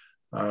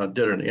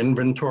did an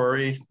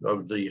inventory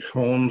of the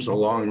homes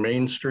along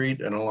Main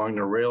Street and along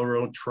the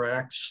railroad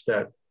tracks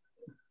that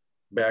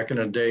back in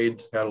the day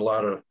had a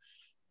lot of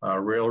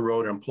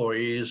railroad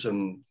employees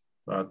and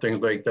things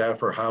like that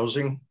for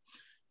housing,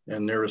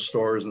 and there were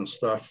stores and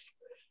stuff.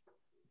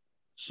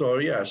 So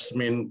yes, I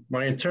mean,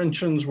 my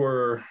intentions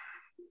were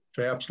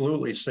to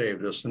absolutely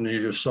save this. And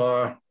you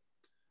saw,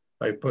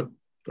 I put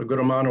a good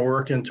amount of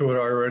work into it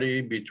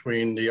already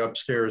between the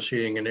upstairs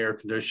heating and air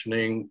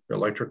conditioning,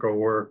 electrical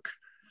work,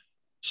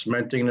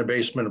 cementing the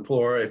basement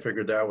floor. I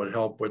figured that would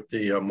help with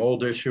the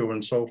mold issue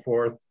and so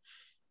forth.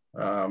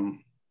 And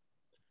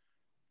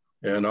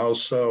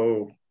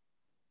also,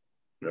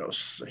 you know,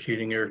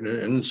 heating, air,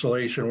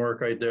 insulation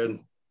work I did.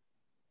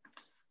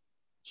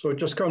 So it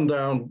just come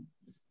down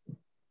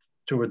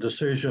to a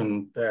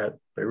decision that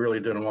I really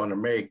didn't want to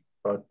make,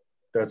 but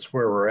that's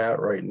where we're at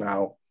right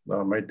now.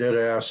 I did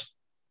ask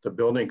the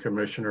building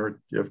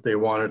commissioner if they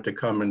wanted to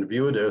come and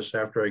view this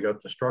after I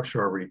got the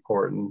structural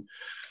report. And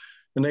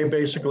they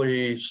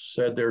basically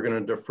said they're going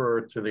to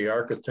defer to the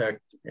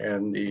architect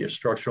and the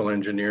structural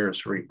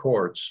engineer's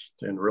reports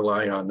and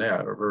rely on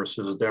that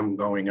versus them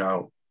going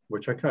out,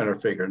 which I kind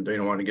of figured they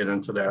don't want to get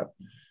into that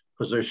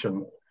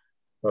position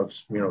of,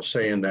 you know,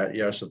 saying that,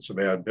 yes, it's a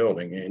bad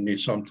building. You need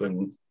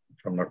something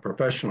from a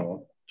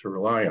professional to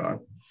rely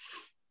on.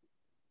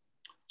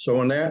 So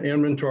when that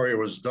inventory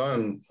was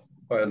done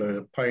by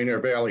the Pioneer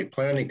Valley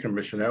Planning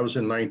Commission, that was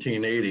in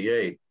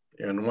 1988.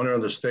 And one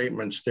of the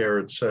statements there,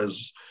 it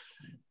says,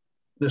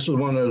 this is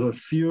one of the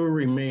few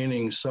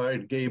remaining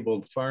side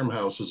gabled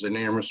farmhouses in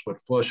Amherst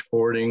with flush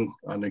boarding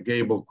on the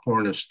gable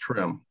cornice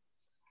trim.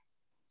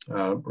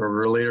 A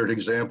related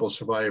example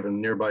survive in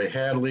nearby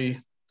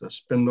Hadley. The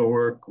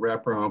spindlework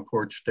wraparound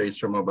porch dates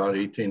from about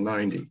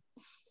 1890.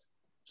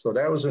 So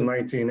that was in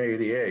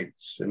 1988.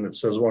 And it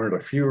says one of the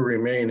few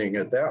remaining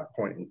at that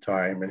point in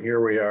time. And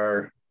here we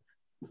are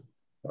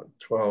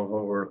 12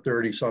 over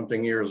 30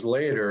 something years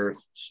later.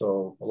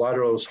 So a lot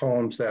of those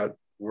homes that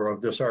were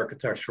of this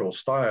architectural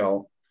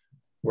style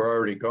were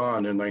already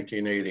gone in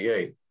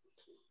 1988.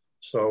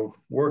 So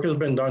work has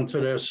been done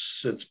to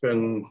this. It's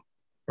been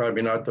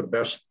probably not the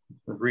best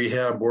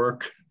rehab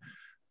work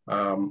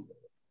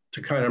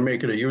to kind of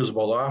make it a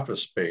usable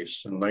office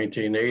space in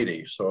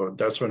 1980. So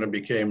that's when it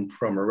became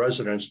from a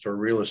residence to a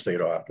real estate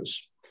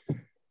office.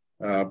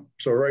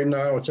 So right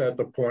now it's at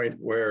the point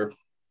where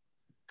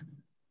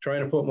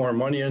trying to put more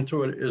money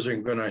into it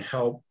isn't going to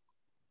help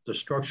the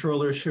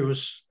structural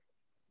issues.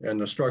 And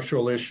the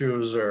structural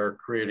issues are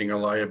creating a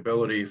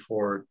liability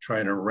for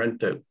trying to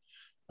rent it,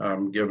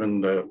 given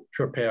the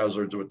trip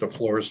hazards with the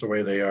floors the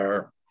way they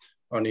are,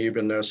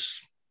 unevenness,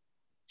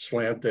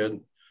 slanted,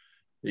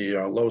 the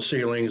low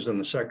ceilings in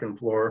the second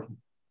floor.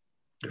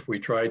 If we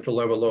tried to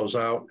level those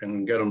out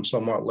and get them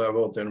somewhat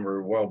level, then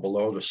we're well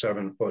below the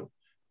 7-foot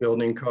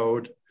building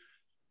code.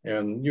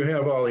 And you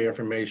have all the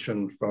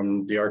information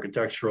from the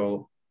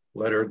architectural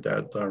letter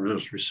that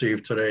was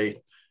received today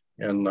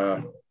and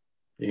the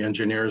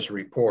engineer's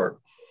report.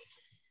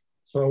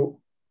 So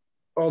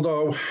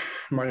although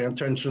my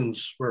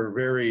intentions were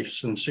very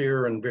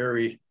sincere and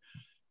very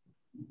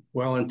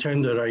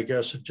well-intended, I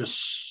guess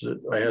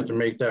I had to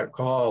make that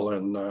call,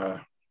 and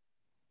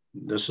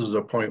this is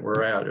the point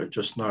we're at. It's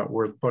just not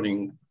worth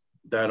putting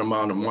that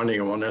amount of money.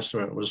 One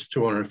estimate was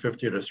 $250,000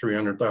 to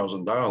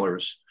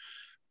 $300,000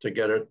 to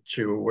get it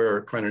to where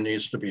it kind of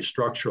needs to be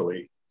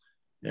structurally.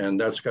 And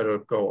that's got to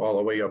go all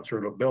the way up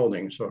through the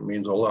building. So it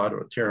means a lot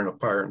of tearing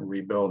apart and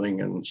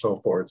rebuilding and so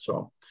forth.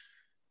 So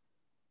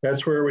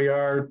that's where we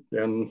are.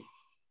 And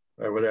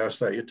I would ask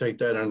that you take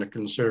that into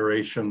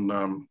consideration.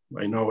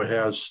 I know it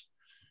has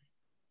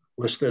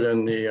listed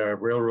in the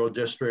railroad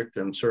district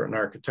and certain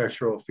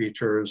architectural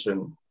features,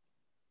 and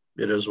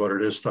it is what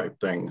it is type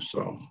thing.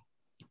 So.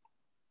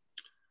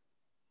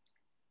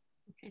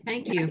 Okay,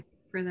 thank you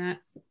for that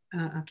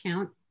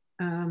account.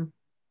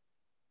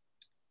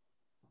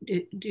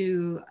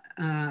 Do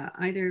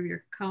either of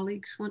your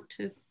colleagues want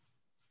to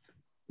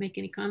make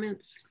any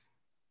comments?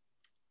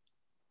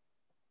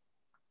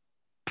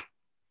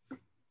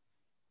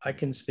 I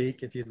can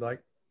speak if you'd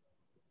like.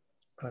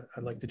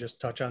 I'd like to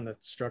just touch on the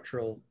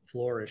structural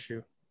floor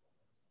issue.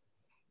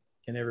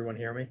 Can everyone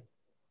hear me?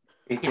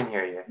 We can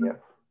hear you,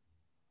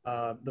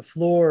 yeah. The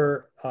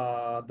floor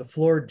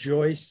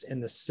joists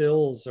and the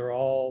sills are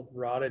all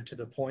rotted to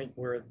the point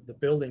where the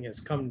building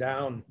has come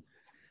down,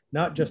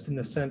 not just in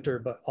the center,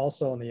 but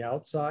also on the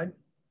outside.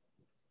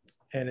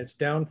 And it's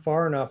down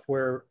far enough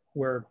where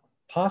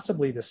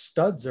possibly the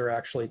studs are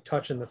actually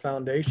touching the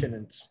foundation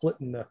and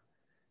splitting the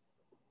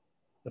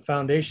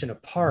foundation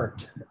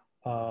apart.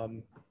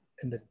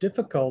 And the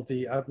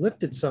difficulty, I've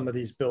lifted some of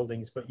these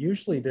buildings, but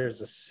usually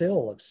there's a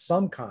sill of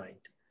some kind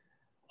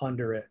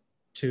under it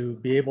to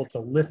be able to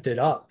lift it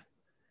up.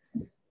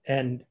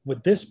 And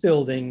with this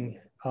building,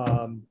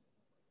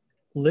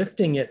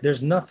 lifting it,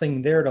 there's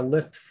nothing there to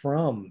lift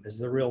from is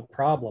the real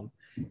problem.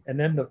 And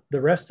then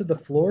the rest of the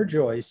floor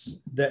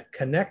joists that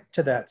connect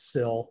to that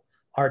sill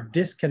are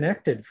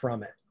disconnected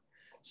from it.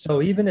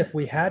 So even if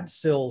we had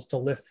sills to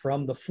lift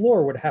from, the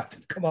floor would have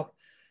to come up.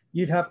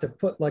 You'd have to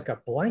put like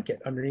a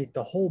blanket underneath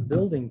the whole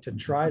building to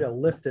try to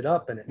lift it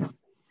up. And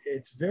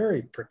it's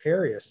very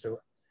precarious. So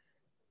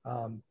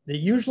they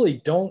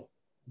usually don't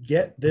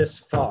get this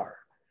far.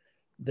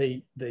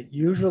 They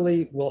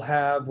usually will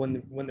have,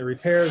 when the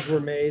repairs were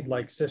made,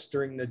 like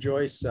sistering the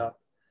joists up,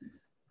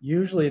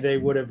 usually they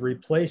would have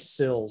replaced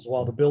sills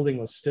while the building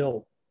was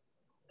still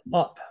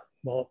up,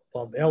 while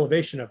the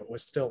elevation of it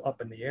was still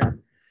up in the air.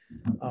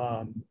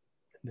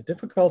 The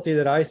difficulty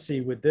that I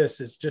see with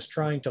this is just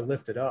trying to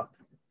lift it up.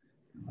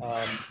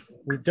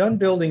 We've done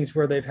buildings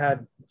where they've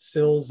had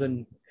sills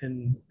in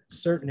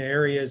certain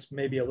areas,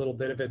 maybe a little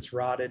bit of it's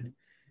rotted,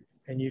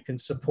 and you can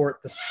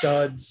support the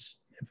studs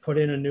and put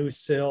in a new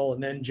sill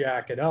and then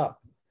jack it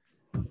up.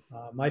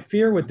 My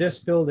fear with this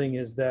building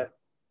is that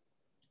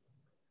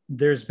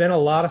there's been a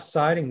lot of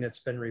siding that's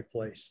been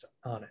replaced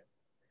on it.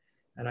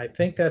 And I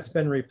think that's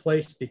been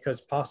replaced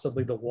because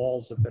possibly the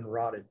walls have been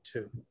rotted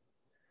too.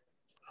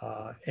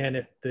 And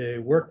if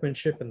the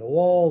workmanship in the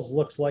walls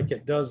looks like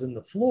it does in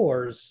the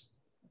floors,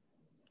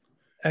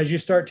 as you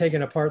start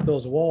taking apart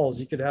those walls,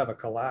 you could have a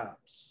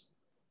collapse.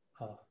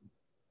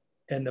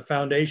 And the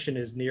foundation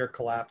is near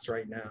collapse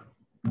right now.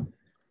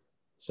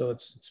 So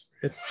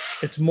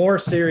it's more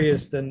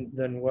serious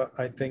than what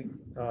I think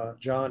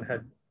John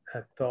had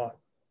thought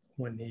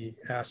when he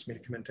asked me to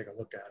come in and take a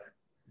look at it.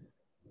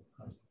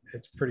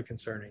 It's pretty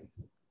concerning.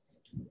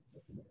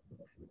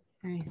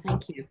 Okay,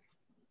 thank you.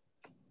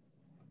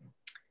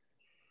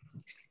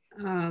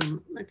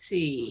 Let's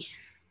see.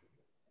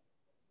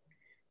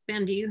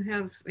 Ben, do you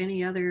have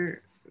any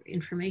other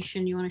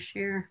information you want to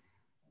share?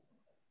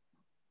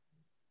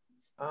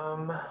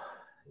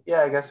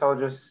 Yeah, I guess I'll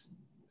just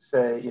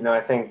say,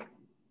 I think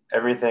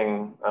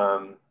everything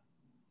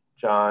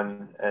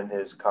John and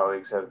his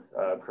colleagues have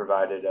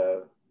provided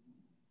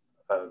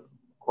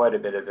quite a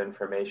bit of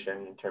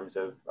information in terms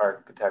of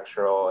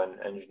architectural and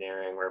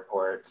engineering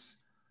reports.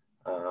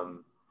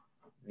 I'll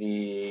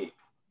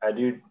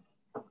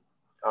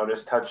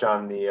just touch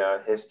on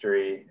the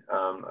history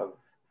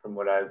from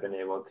what I've been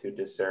able to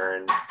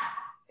discern,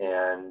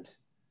 and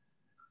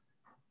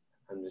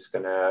I'm just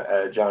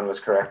gonna, John was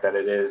correct that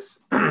it is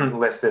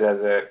listed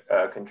as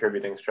a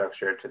contributing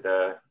structure to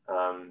the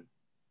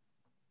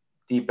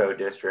Depot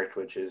District,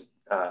 which is,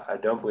 I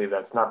don't believe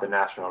that's not the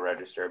National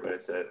Register, but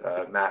it's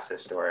a Mass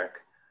Historic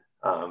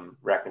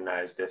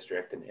recognized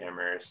district in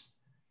Amherst.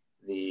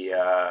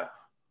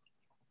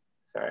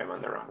 Sorry, I'm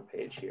on the wrong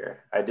page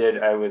here. I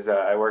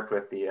worked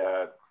with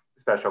the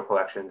Special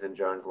Collections in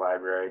Jones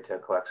Library to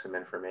collect some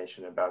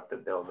information about the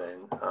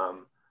building.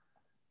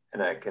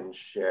 And I can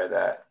share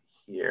that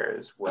here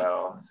as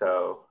well.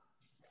 So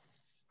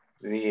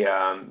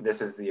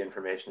this is the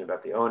information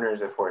about the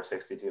owners of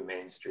 462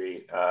 Main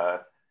Street.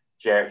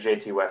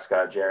 J.T.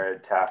 Westcott,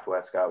 Jared Taft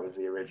Westcott was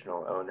the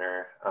original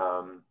owner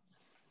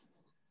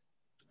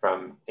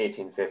from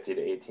 1850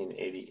 to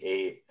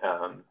 1888.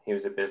 He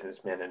was a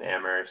businessman in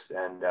Amherst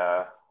and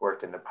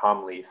worked in the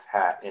palm leaf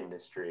hat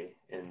industry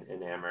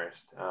in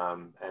Amherst,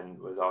 and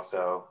was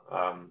also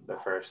the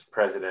first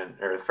president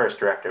or the first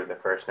director of the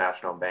First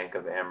National Bank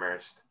of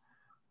Amherst,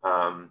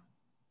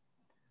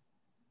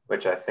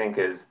 which I think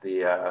is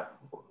the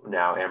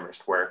now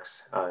Amherst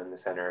Works in the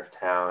center of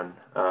town.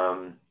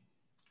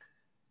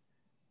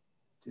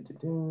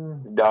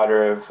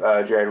 Daughter of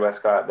Jared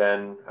Westcott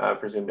then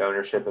presumed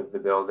ownership of the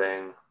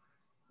building.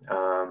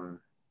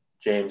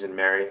 James and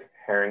Mary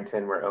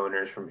Harrington were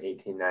owners from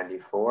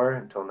 1894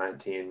 until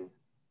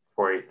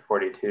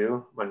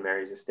 1942 when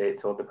Mary's estate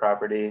sold the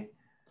property.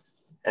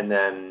 And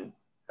then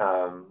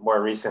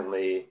more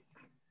recently,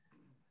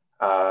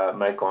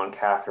 Michael and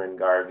Catherine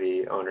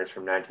Garvey, owners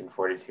from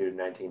 1942 to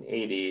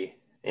 1980,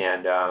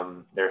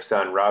 and their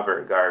son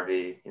Robert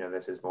Garvey,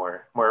 this is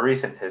more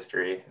recent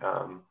history.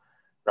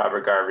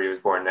 Robert Garvey was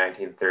born in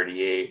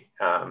 1938.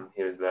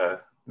 He was the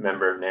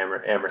member of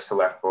Amherst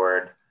Select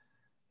Board,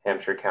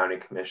 Hampshire County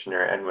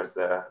Commissioner, and was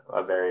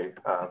a very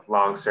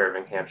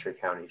long-serving Hampshire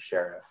County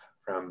Sheriff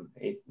from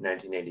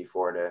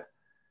 1984 to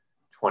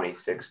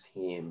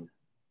 2016.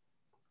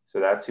 So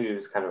that's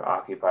who's kind of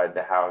occupied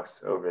the house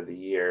over the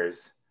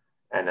years.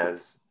 And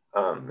as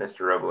Mr.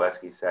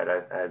 Roboleski said,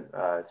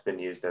 it's been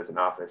used as an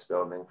office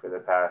building for the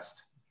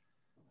past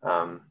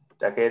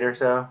decade or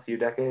so, a few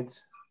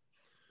decades.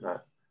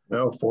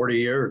 No, 40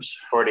 years.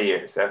 40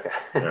 years, okay.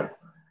 Yeah.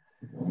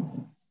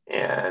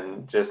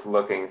 And just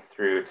looking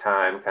through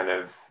time, kind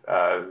of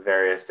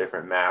various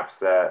different maps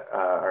that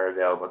are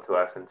available to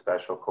us in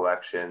special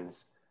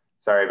collections.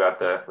 Sorry about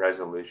the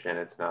resolution.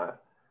 It's not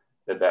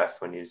the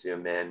best when you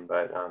zoom in,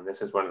 but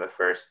this is one of the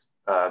first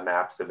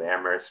maps of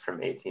Amherst from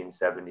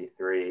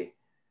 1873.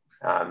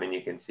 And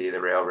you can see the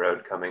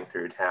railroad coming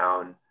through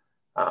town,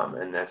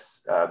 and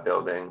this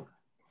building,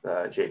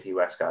 the JT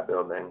Westcott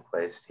building,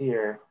 placed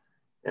here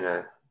in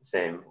a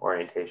same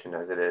orientation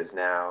as it is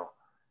now.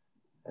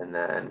 And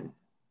then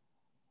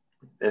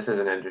this is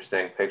an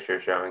interesting picture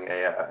showing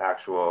a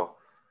actual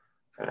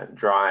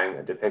drawing,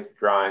 a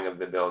drawing of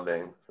the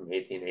building from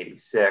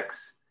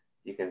 1886.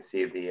 You can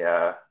see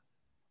the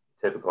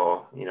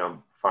typical,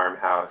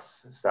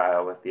 farmhouse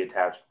style with the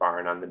attached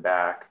barn on the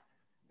back.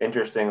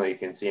 Interestingly, you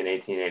can see in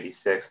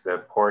 1886,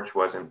 the porch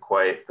wasn't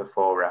quite the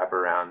full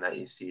wraparound that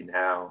you see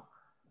now.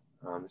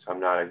 So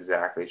I'm not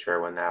exactly sure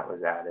when that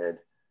was added.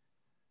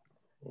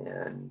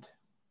 And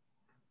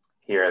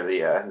here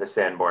are the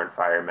Sanborn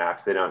fire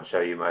maps. They don't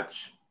show you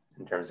much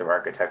in terms of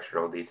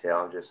architectural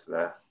detail, just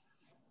the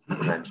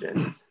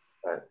dimensions.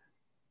 But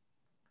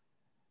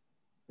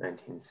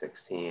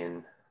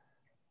 1916,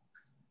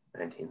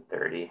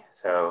 1930.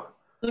 So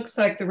looks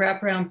like the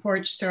wraparound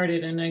porch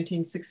started in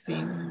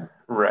 1916.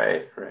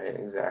 Right,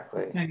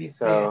 exactly. Maybe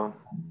so,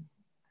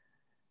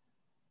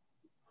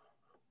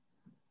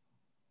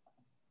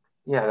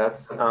 yeah,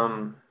 that's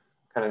kind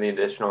of the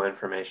additional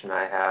information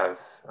I have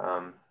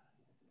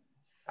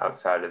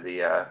outside of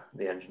the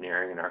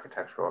engineering and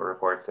architectural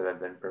reports that have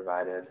been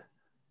provided.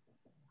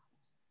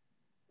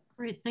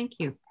 Great, thank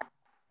you.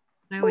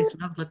 I always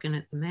love looking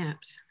at the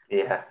maps.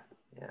 Yeah.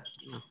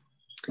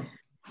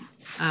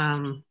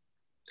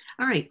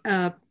 All right,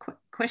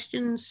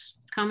 questions,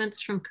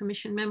 comments from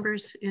commission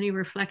members? Any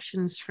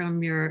reflections from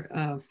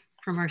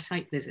from our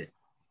site visit?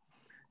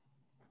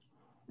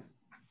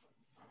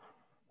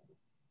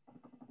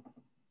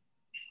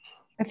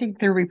 I think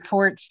the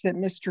reports that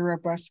Mr.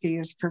 Robuski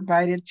has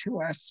provided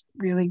to us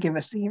really give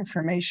us the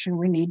information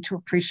we need to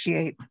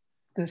appreciate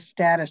the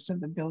status of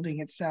the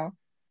building itself.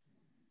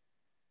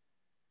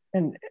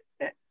 And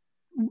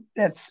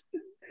that's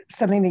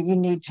something that you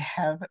need to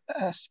have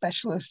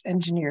specialist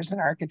engineers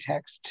and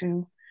architects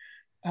to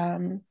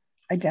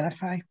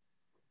identify.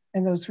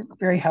 And those were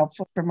very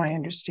helpful from my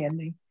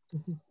understanding.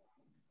 Mm-hmm.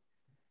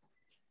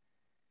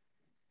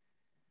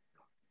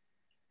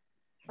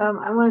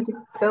 I wanted to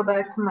go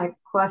back to my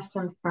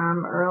question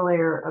from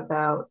earlier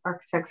about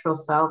architectural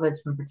salvage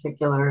in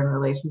particular in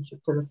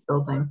relationship to this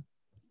building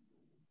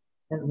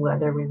and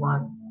whether we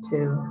want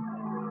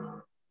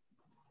to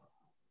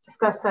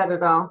discuss that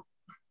at all.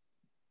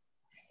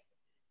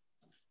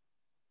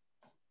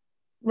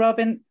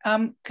 Robin,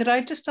 could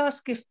I just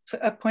ask if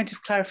a point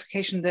of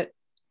clarification that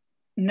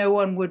no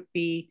one would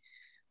be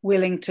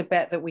willing to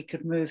bet that we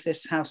could move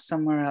this house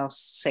somewhere else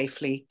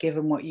safely,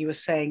 given what you were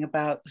saying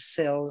about the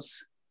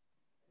sills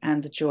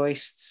and the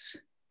joists?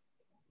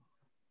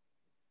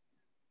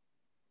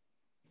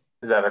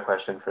 Is that a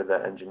question for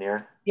the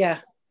engineer? Yeah,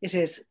 it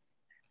is.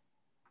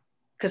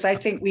 Because I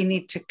think we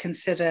need to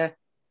consider,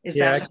 is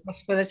that a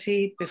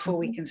possibility before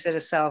we consider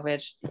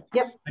salvage?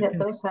 Yep, that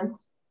makes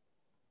sense.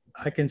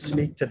 I can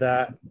speak to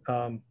that.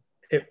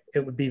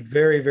 It would be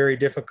very, very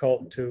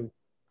difficult to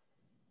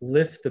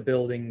lift the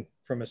building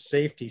from a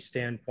safety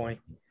standpoint.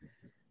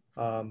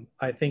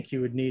 I think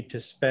you would need to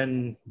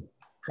spend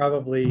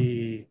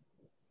probably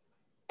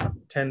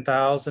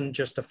 $10,000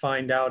 just to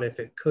find out if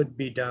it could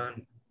be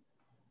done.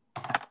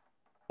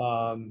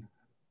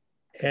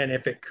 And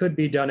if it could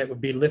be done, it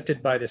would be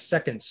lifted by the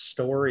second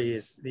story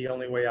is the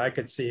only way I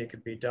could see it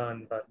could be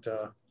done.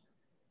 But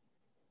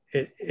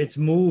it's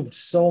moved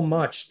so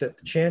much that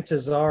the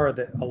chances are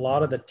that a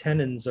lot of the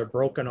tenons are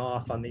broken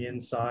off on the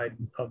inside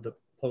of the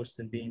post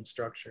and beam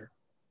structure.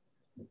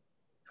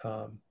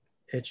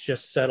 It's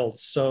just settled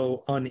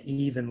so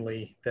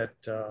unevenly that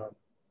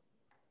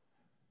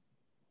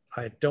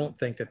I don't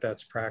think that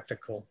that's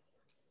practical.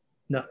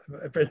 No,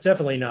 it's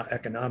definitely not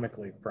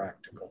economically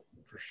practical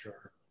for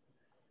sure.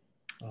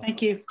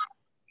 Thank you.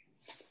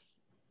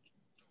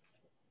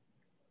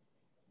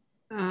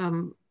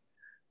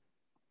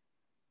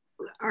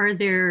 Are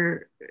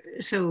there,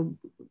 so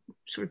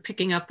sort of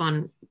picking up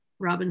on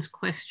Robin's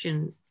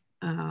question,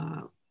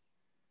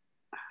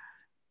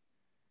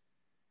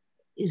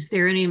 is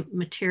there any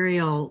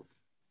material,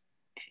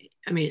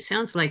 I mean, it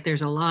sounds like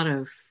there's a lot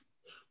of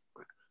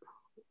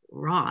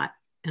rot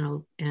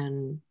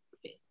and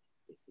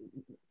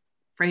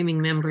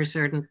framing members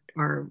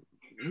are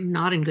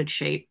not in good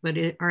shape, but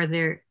are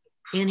there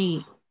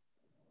any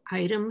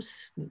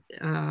items?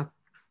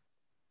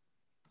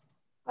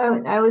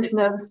 I was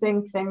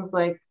noticing things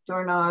like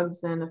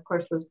doorknobs and of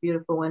course those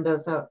beautiful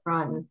windows out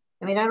front.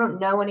 I mean, I don't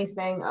know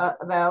anything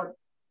about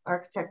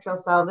architectural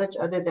salvage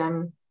other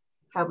than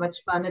how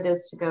much fun it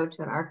is to go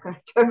to an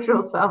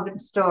architectural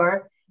salvage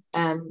store.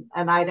 And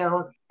I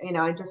don't,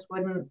 I just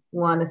wouldn't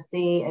want to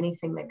see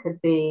anything that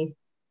could be,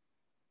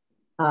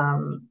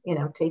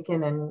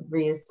 taken and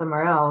reused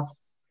somewhere else.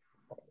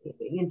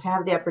 To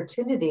have the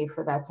opportunity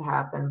for that to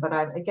happen. But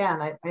I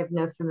have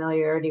no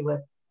familiarity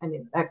with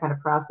that kind of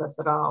process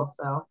at all.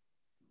 So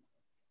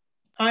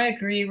I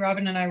agree.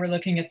 Robin and I were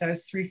looking at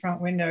those three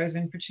front windows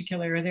in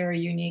particular. They're a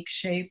unique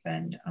shape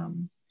and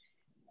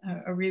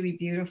a really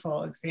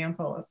beautiful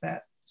example of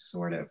that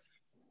sort of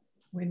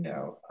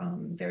window.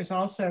 There's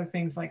also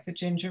things like the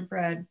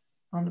gingerbread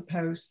on the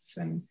posts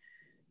and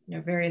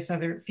various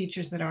other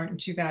features that aren't in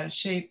too bad a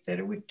shape that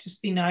it would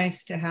just be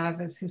nice to have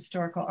as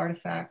historical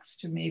artifacts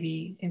to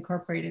maybe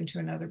incorporate into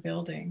another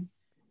building.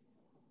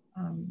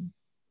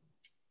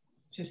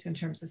 Just in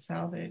terms of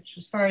salvage.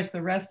 As far as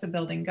the rest of the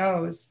building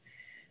goes,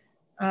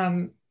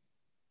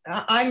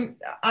 I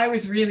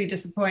was really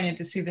disappointed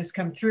to see this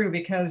come through,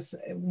 because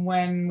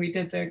when we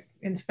did the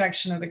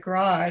inspection of the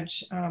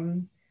garage,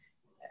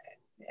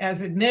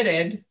 as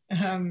admitted,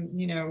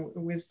 it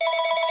was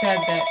said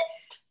that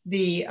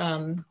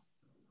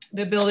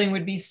the building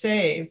would be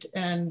saved,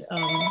 and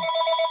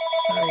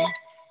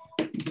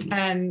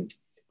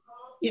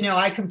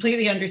I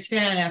completely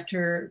understand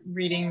after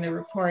reading the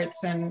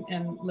reports and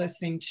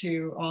listening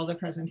to all the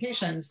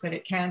presentations that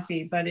it can't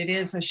be, but it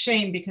is a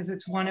shame because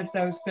it's one of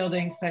those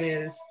buildings that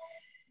is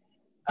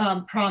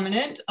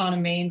prominent on a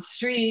main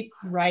street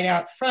right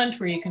out front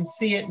where you can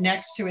see it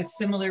next to a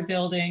similar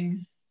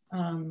building.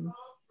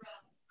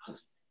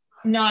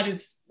 Not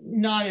as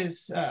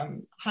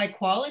high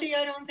quality,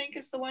 I don't think,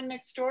 as the one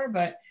next door,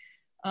 but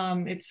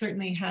it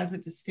certainly has a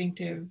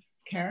distinctive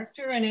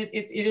character, and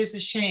it is a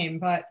shame,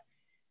 but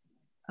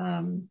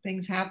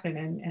things happen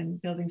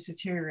and buildings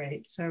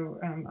deteriorate. So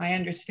I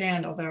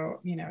understand,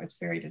 although, it's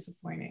very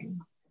disappointing.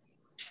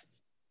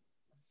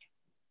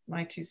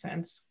 My 2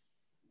 cents.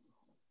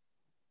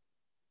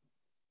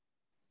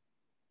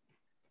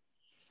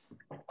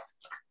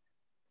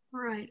 All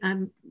right,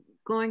 I'm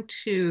going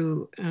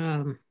to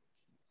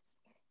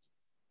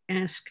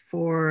ask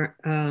for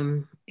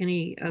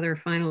any other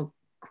final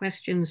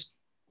questions,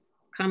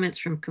 comments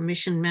from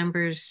commission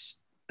members,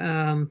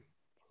 and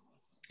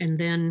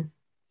then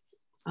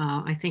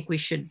I think we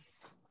should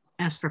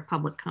ask for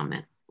public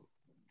comment.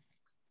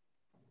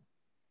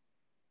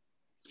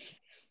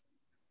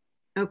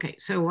 Okay,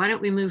 so why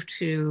don't we move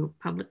to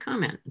public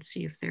comment and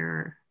see if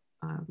there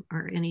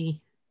are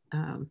any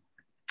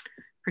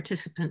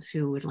participants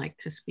who would like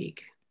to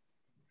speak.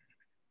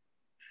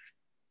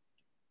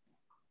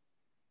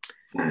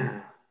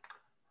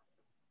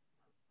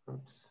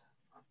 Oops.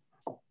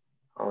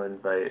 I'll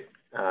invite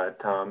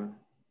Tom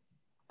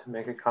to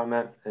make a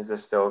comment. Is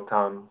this still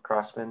Tom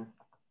Crossman?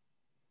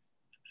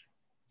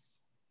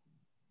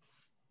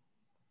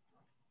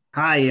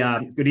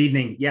 Hi, good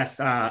evening. Yes,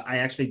 I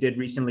actually did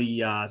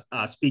recently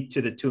speak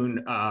to the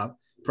tune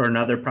for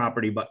another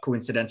property, but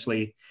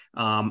coincidentally,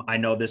 I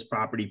know this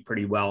property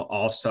pretty well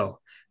also.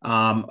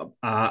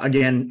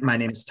 Again, my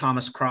name is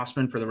Thomas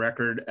Crossman, for the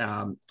record.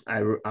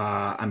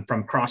 I'm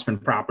from Crossman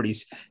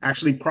Properties.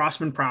 Actually,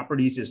 Crossman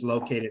Properties is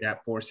located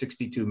at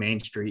 462 Main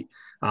Street.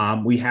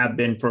 We have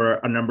been for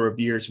a number of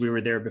years. We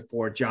were there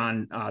before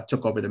John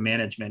took over the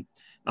management.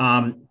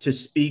 To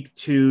speak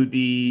to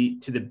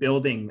the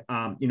building,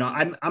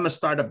 I'm a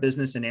startup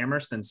business in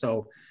Amherst, and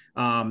so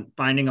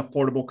finding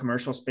affordable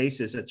commercial space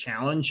is a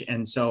challenge.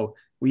 And so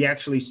we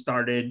actually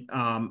started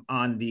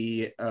on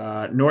the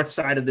north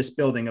side of this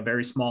building, a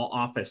very small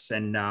office,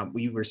 and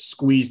we were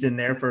squeezed in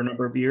there for a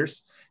number of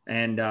years,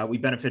 and we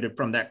benefited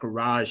from that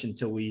garage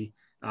until we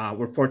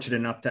were fortunate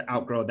enough to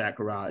outgrow that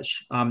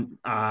garage.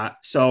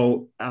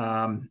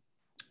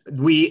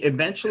 We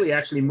eventually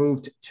actually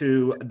moved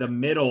to the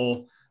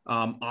middle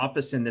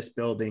office in this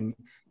building,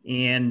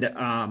 and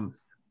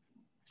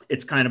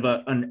it's kind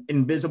of an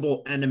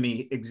invisible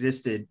enemy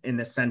existed in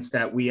the sense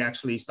that we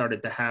actually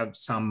started to have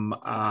some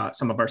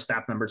of our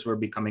staff members were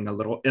becoming a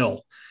little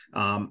ill.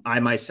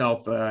 I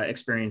myself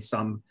experienced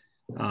some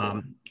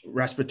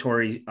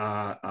respiratory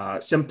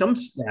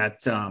symptoms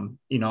that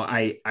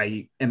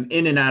I am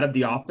in and out of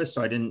the office,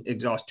 so I didn't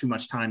exhaust too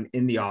much time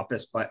in the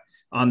office, but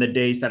on the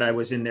days that I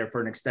was in there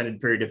for an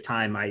extended period of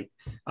time,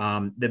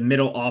 the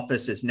middle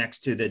office is next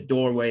to the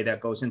doorway that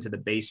goes into the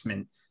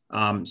basement.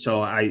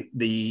 So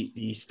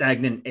the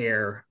stagnant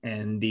air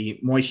and the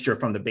moisture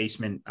from the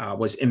basement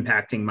was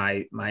impacting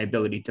my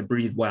ability to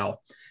breathe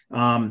well.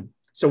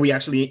 So we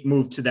actually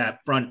moved to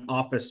that front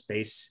office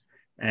space,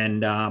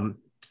 and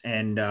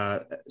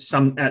at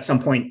some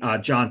point,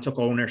 John took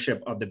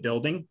ownership of the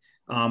building.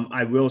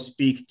 I will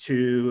speak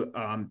to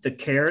the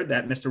care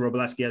that Mr.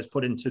 Robleski has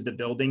put into the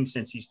building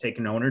since he's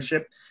taken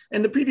ownership.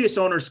 And the previous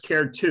owners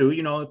cared too.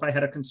 If I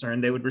had a concern,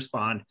 they would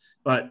respond.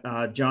 But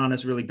John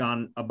has really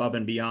gone above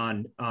and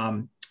beyond.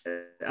 One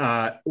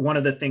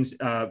of the things,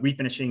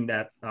 refinishing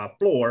that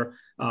floor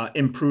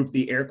improved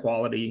the air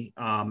quality.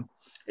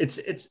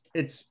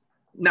 It's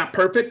not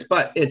perfect,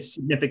 but it's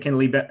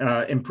significantly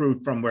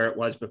improved from where it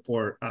was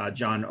before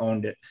John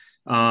owned it.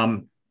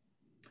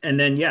 And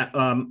then,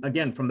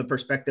 again, from the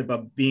perspective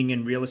of being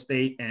in real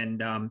estate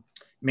and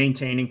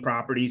maintaining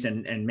properties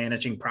and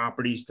managing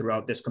properties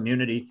throughout this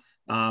community,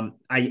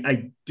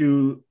 I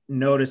do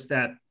notice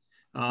that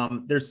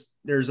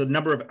there's a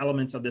number of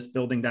elements of this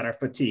building that are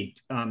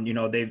fatigued.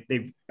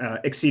 They've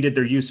exceeded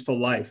their useful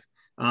life.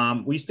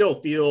 We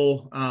still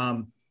feel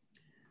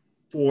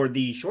for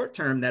the short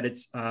term that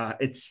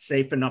it's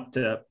safe enough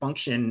to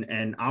function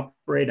and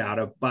operate out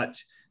of, but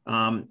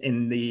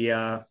in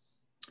the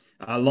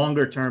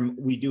longer term,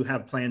 we do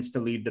have plans to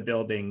leave the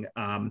building.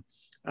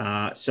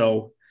 Yeah,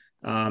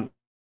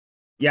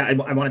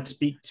 I wanted to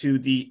speak to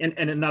the,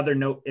 and another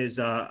note is,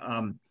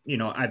 you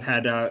know, I've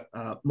had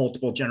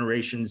multiple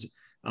generations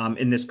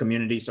in this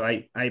community, so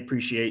I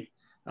appreciate,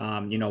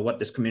 you know, what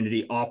this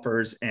community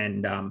offers,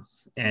 and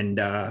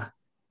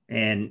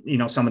you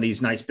know, some of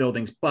these nice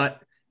buildings.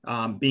 But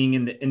being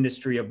in the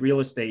industry of real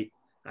estate,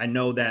 I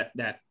know that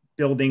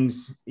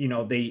buildings, you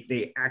know,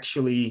 they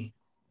actually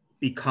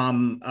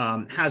become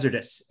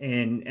hazardous,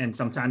 and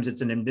sometimes it's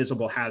an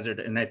invisible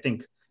hazard. And I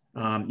think,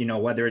 you know,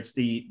 whether it's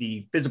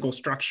the physical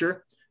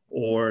structure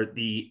or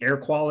the air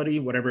quality,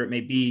 whatever it may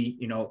be,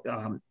 you know,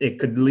 it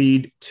could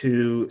lead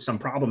to some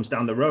problems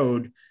down the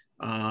road.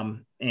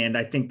 And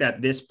I think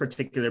that this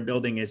particular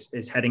building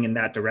is heading in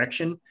that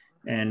direction.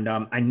 And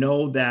I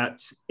know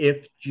that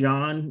if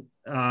John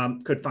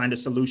could find a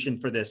solution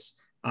for this,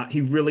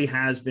 he really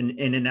has been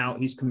in and out.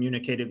 He's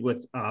communicated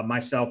with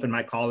myself and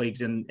my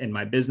colleagues in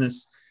my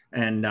business.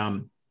 And,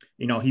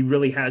 you know, he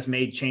really has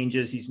made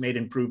changes. He's made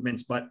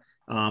improvements, but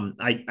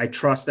I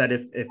trust that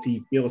if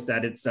he feels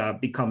that it's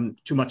become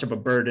too much of a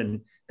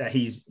burden, that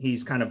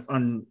he's kind of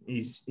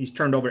he's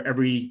turned over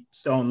every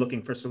stone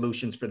looking for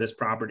solutions for this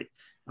property.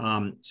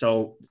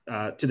 So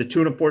to the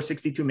tune of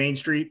 462 Main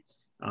Street,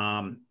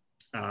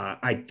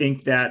 I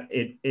think that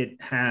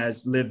it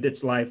has lived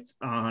its life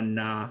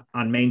on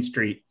Main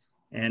Street,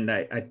 and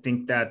I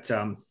think that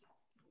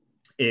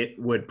it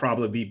would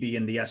probably be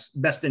in the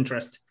best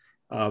interest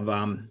of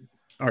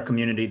our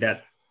community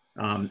that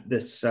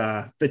this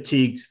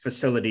fatigued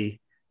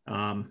facility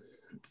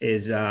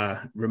is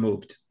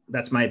removed.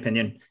 That's my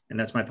opinion, and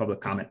that's my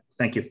public comment.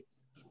 Thank you.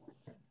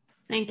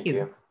 Thank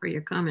you for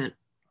your comment.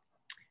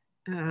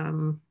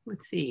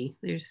 Let's see,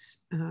 there's,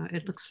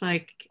 it looks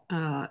like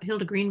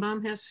Hilda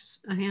Greenbaum has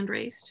a hand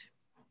raised.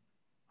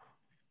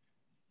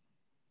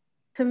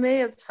 To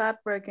me, it's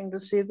heartbreaking to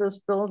see this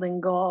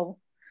building go,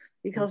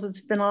 because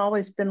it's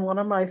always been one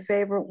of my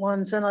favorite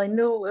ones. And I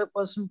knew it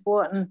was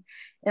important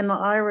in the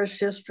Irish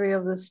history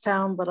of this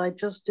town, but I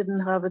just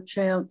didn't have a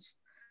chance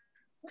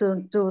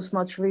to do as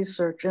much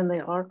research in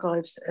the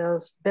archives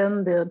as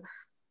Ben did.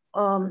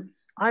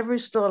 I've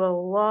restored a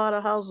lot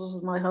of houses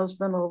with my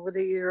husband over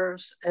the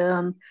years,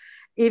 and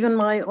even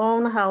my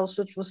own house,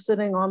 which was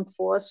sitting on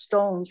 4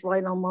 stones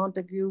right on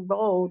Montague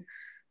Road,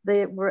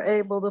 they were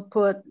able to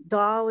put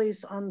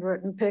dollies under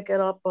it and pick it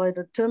up by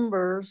the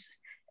timbers.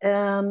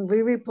 And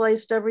we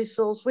replaced every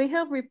sills. We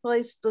have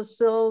replaced the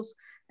sills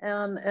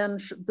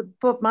and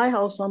put my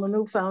house on a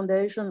new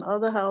foundation.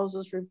 Other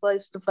houses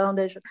replaced the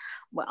foundation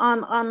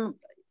on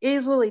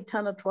easily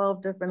 10 or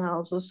 12 different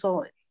houses.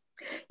 So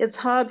it's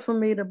hard for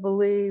me to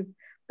believe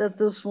that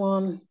this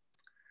one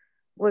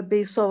would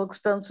be so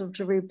expensive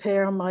to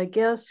repair. My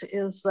guess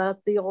is that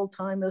the old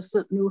timers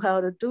that knew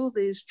how to do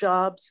these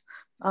jobs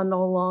are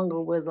no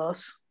longer with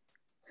us.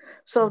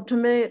 So to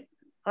me,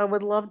 I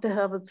would love to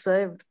have it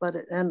saved, but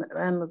and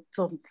it's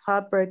a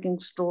heartbreaking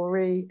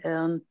story.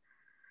 And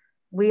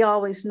we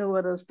always knew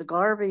it as the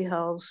Garvey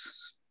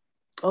House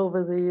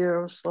over the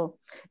years. So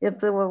if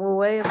there were a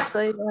way of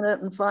saving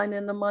it and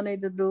finding the money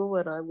to do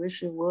it, I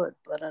wish it would,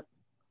 but it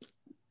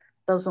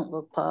doesn't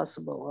look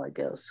possible, I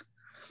guess.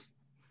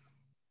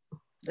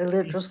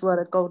 They just let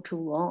it go too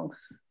long.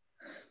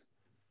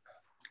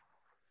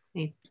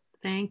 Hey,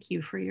 thank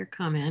you for your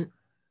comment.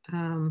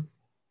 Are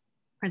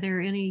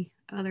there any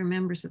other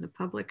members of the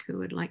public who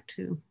would like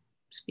to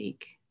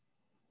speak?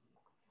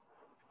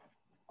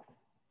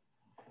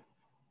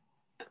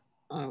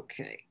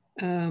 Okay,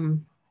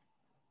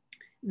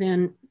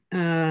 then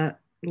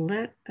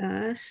let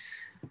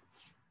us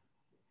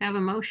have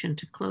a motion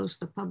to close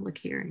the public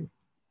hearing.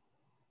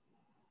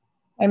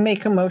 I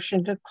make a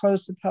motion to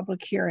close the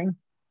public hearing.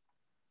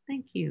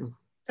 Thank you.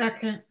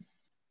 Second.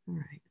 All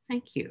right,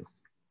 thank you.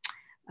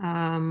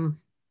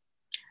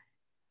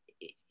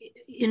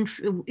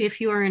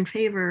 If you are in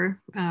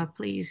favor,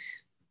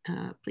 please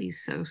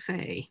so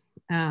say.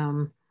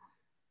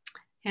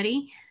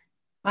 Hetty?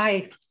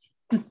 Aye.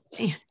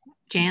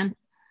 Jan?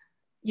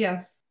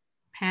 Yes.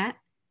 Pat?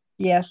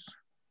 Yes.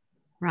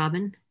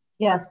 Robin?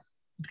 Yes.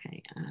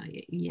 Okay,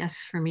 yes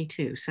for me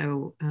too.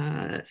 So,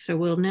 so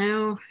we'll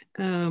now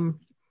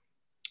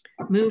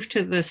move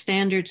to the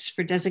standards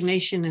for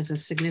designation as a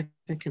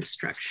significant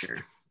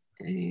structure.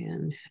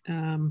 And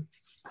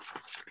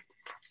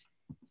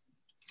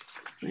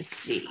let's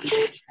see,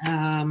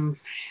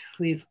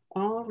 we've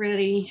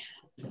already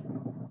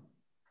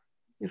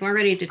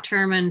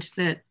determined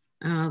that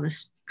the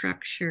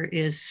structure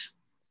is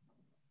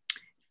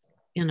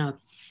in a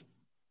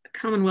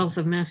Commonwealth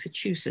of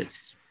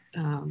Massachusetts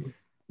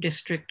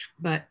district,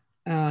 but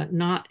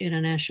not in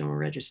a National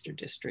Register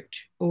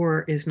district,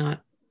 or is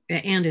not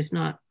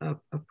a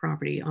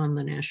property on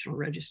the National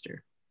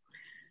Register.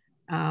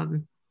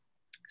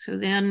 So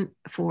then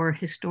for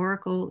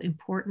historical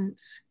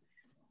importance,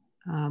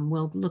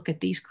 we'll look at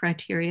these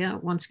criteria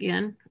once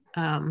again.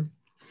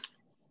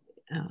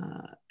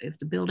 If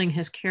the building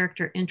has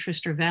character,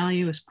 interest, or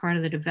value as part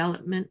of the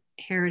development,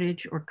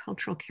 heritage, or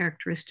cultural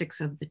characteristics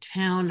of the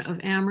town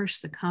of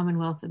Amherst, the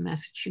Commonwealth of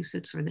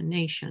Massachusetts, or the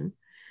nation,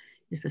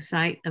 is the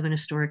site of an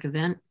historic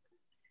event.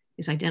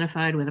 is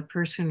identified with a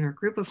person or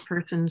group of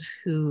persons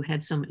who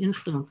had some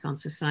influence on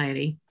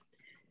society,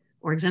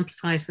 or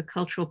exemplifies the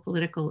cultural,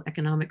 political,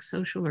 economic,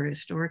 social, or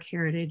historic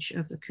heritage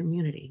of the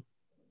community.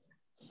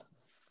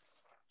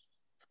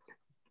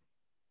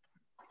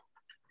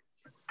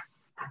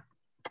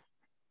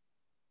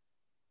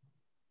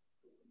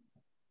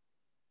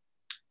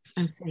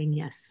 I'm saying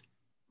yes.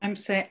 I'm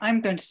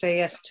going to say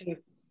yes too.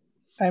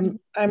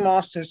 I'm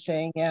also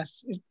saying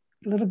yes.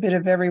 A little bit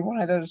of every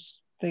one of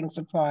those things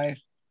apply.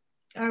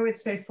 I would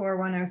say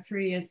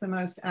 4103 is the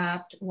most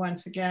apt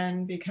once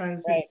again,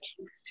 because it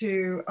speaks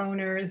to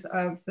owners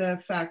of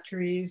the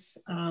factories,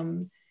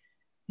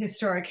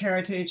 historic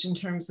heritage in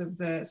terms of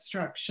the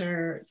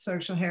structure,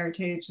 social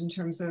heritage in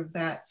terms of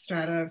that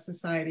strata of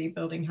society,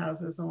 building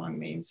houses along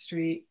Main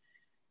Street.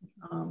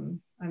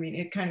 I mean,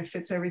 it kind of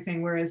fits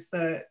everything, whereas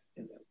the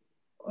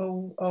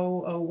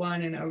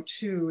 0001 and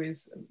 02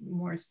 is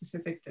more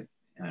specific that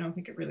I don't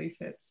think it really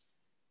fits.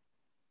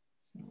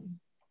 So.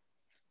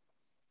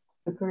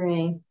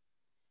 Agree.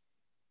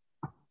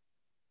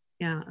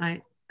 Yeah,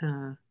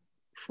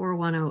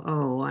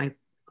 4100,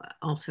 I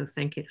also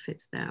think it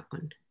fits that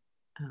one.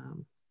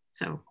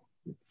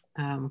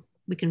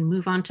 We can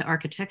move on to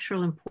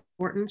architectural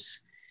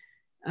importance.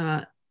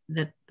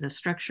 That the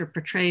structure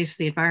portrays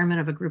the environment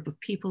of a group of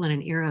people in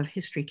an era of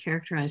history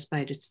characterized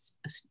by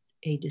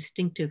a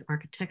distinctive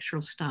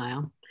architectural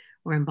style,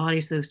 or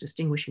embodies those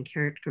distinguishing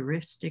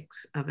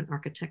characteristics of an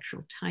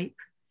architectural type,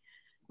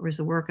 or is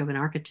the work of an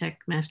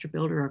architect, master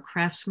builder, or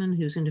craftsman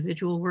whose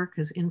individual work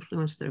has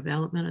influenced the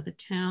development of the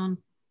town,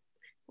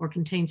 or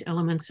contains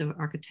elements of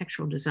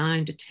architectural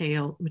design,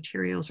 detail,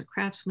 materials, or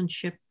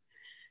craftsmanship,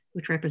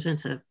 which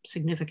represents a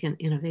significant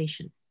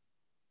innovation.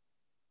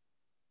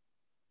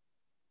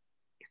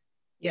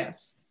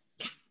 Yes.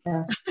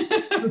 Yes.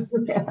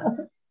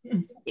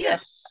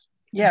 Yes.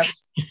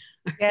 Yes.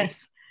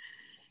 Yes.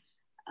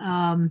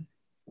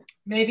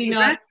 Maybe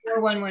not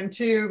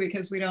 4112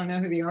 because we don't know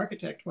who the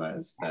architect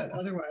was, but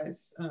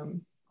otherwise,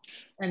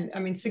 and I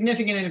mean,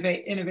 significant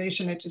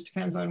innovation, it just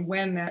depends on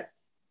when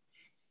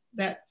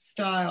that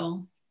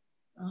style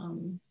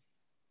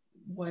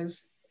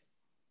was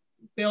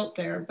built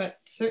there, but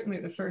certainly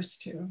the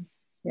first two.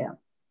 Yeah.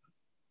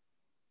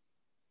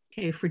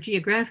 Okay, for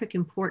geographic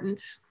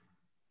importance,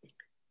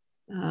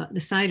 the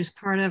site is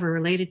part of or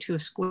related to a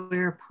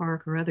square,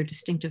 park, or other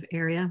distinctive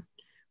area,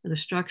 where the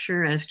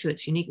structure as to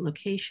its unique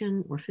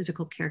location or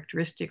physical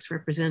characteristics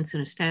represents an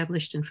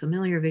established and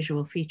familiar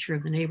visual feature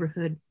of the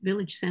neighborhood,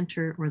 village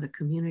center, or the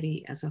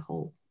community as a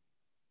whole.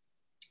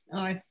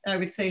 I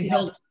would say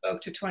Hilda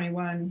spoke to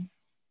 21.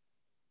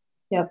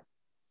 Yep.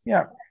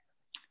 Yep.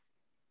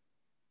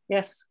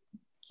 Yes.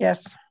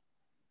 Yes.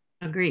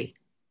 Agree.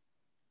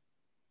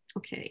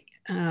 Okay.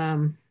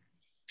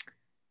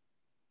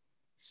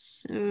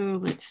 So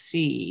let's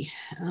see.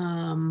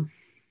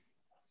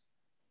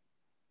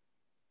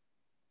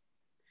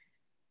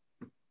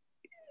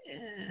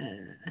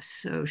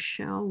 So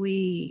shall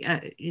we,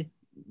 it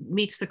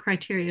meets the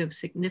criteria of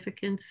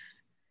significance.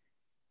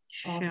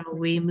 Shall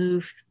we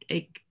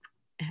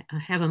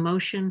have a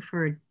motion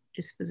for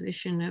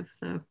disposition of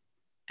the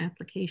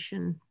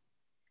application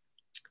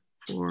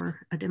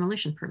for a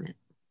demolition permit?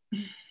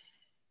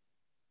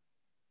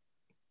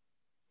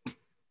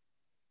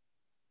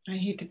 I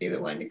hate to be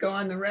the one to go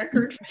on the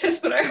record for this,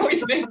 but I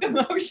always make the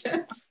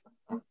motions.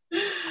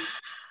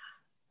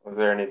 Was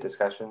there any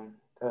discussion?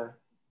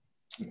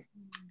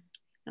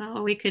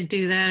 Oh, we could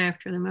do that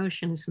after the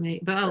motion is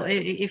made. Well,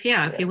 if you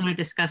want to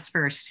discuss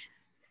first,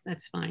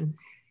 that's fine.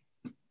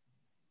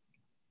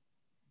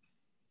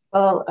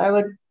 Well, I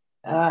would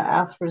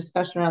ask for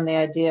discussion around the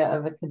idea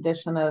of a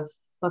condition of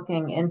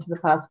looking into the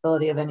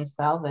possibility of any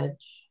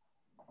salvage.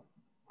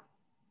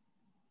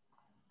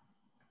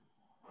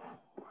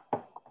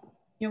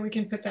 Yeah, we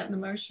can put that in the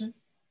motion.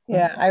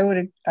 Yeah, I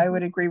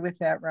would agree with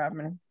that,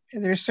 Robin.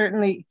 There's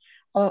certainly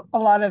a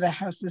lot of the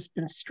house has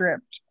been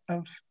stripped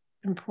of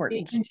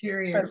importance,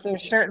 but there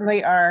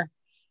certainly are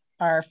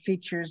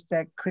features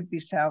that could be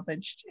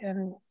salvaged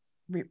and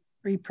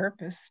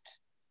repurposed.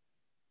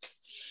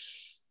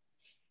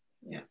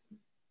 Yeah.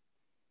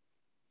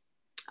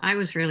 I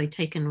was really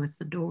taken with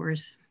the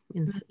doors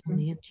in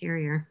the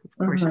interior. Of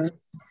course,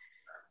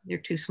 they're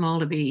too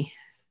small to be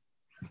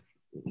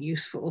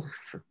useful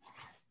for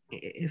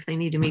if they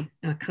need to meet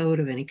a code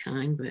of any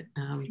kind, but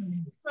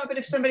well, but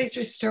if somebody's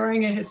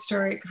restoring a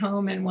historic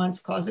home and wants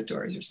closet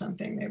doors or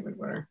something, they would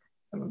work.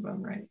 Some of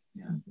them, right?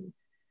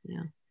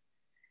 Yeah.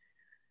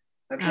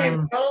 Okay,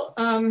 well,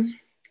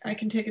 I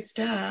can take a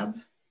stab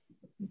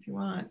if you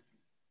want,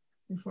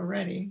 if we're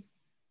ready.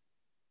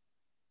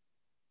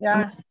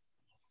 Yeah.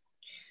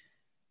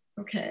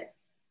 Okay.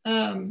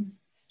 So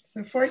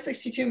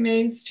 462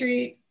 Main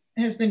Street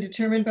has been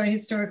determined by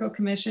Historical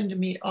Commission to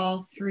meet all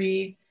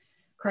three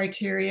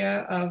criteria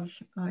of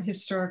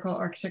historical,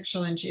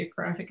 architectural, and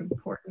geographic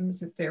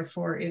importance. It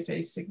therefore is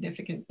a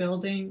significant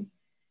building.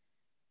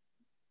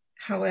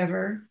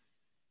 However,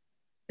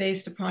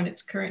 based upon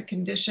its current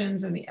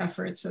conditions and the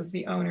efforts of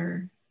the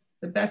owner,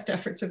 the best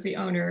efforts of the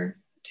owner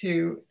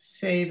to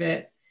save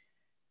it,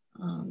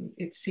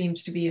 it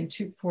seems to be in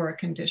too poor a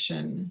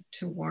condition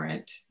to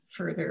warrant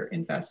further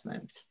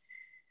investment.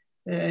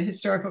 The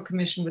Historical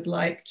Commission would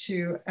like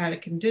to add a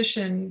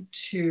condition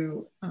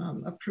to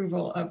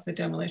approval of the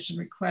demolition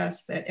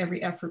request that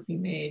every effort be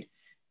made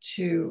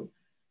to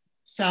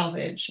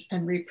salvage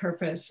and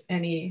repurpose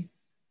any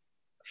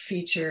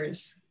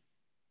features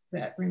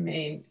that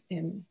remain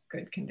in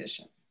good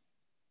condition.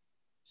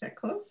 Is that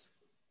close?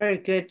 Very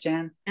good,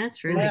 Jan.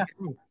 That's really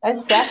good. I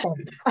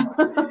second.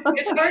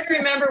 It's hard to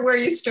remember where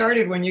you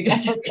started when you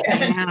get to the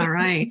end. Yeah,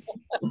 right.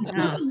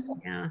 Yeah,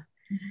 yeah.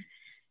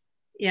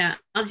 Yeah,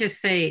 I'll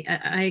just say,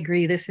 I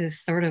agree. This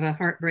is sort of a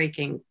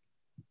heartbreaking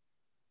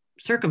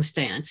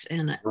circumstance.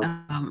 And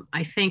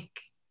I think,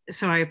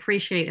 so I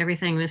appreciate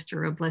everything Mr.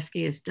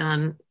 Robleski has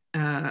done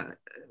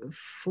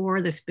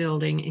for this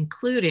building,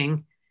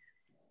 including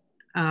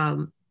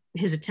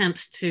his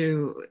attempts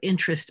to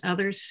interest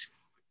others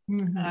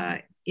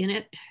in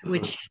it,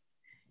 which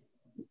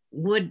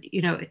would,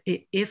 you know,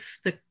 if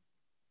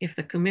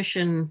the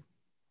commission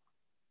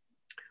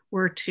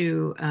were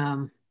to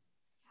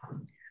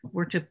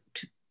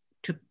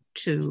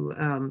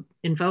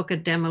invoke a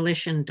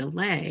demolition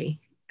delay,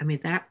 I mean,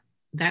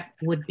 that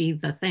would be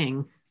the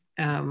thing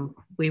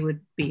we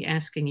would be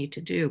asking you to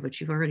do, but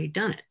you've already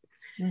done it.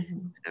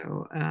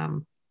 So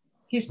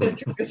he's been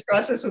through this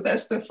process with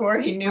us before.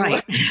 He knew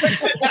what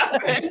would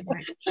happen.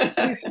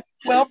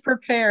 Well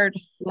prepared.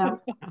 Yeah.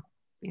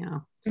 Yeah.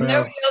 If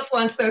nobody else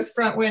wants those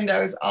front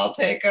windows, I'll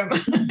take them.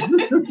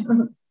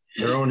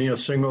 They're only a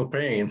single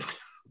pane.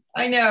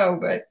 I know,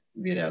 but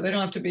you know, they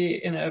don't have to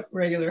be in a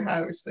regular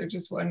house. They're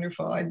just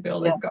wonderful. I'd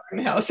build a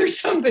garden house or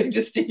something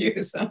just to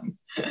use them.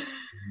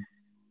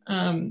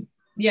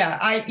 Yeah,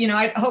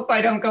 I hope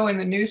I don't go in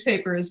the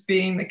newspaper as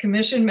being the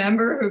commission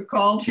member who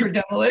called for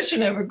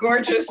demolition of a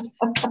gorgeous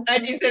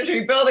 19th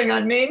century building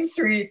on Main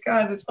Street.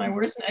 God, that's my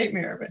worst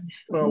nightmare.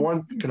 But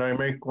well, can I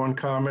make one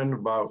comment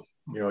about,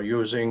 you know,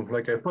 using,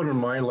 like I put in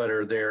my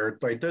letter there,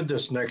 I did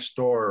this next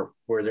door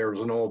where there was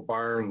an old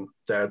barn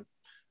that,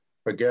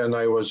 again,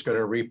 I was going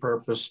to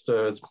repurpose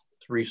the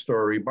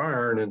 3-story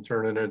barn and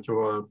turn it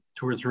into a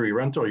 2 or 3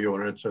 rental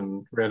units,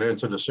 and ran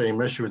into the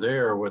same issue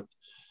there with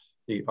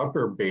the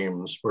upper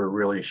beams were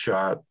really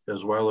shot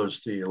as well as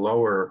the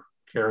lower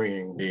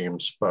carrying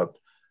beams. But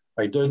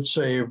I did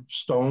save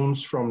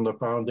stones from the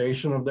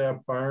foundation of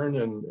that barn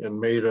and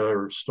made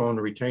a stone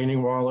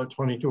retaining wall at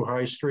 22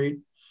 High Street.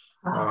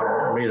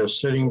 Made a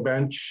sitting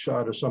bench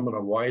out of some of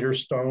the wider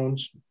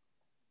stones.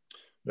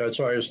 That's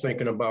why I was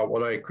thinking about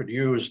what I could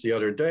use the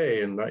other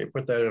day. And I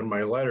put that in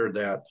my letter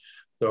that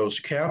those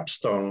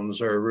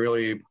capstones are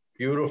really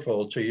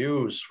beautiful to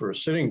use for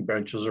sitting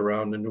benches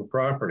around the new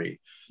property.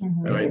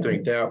 And I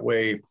think that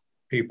way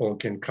people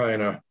can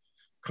kind of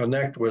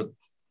connect with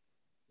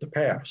the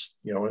past,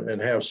 you know,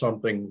 and have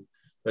something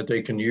that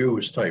they can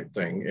use type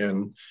thing.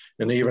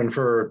 And even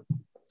for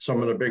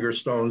some of the bigger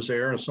stones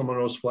there and some of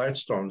those flat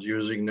stones,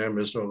 using them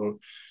as a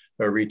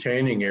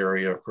retaining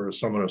area for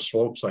some of the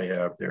slopes I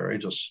have there.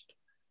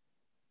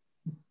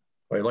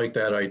 I like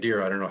that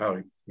idea. I don't know how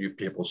you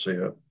people see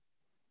it.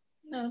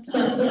 No, it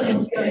sounds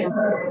good.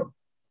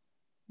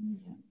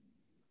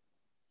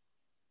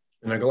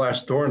 And the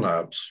glass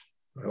doorknobs.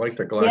 I like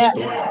the glass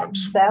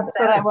doorknobs. That's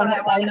what I want.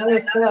 I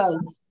noticed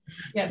those.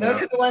 Yeah,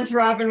 those are the ones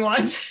Robin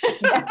wants.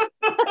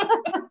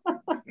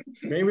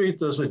 Maybe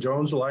does the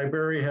Jones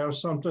Library have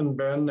something,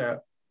 Ben,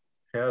 that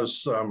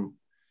has some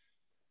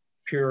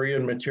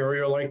period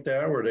material like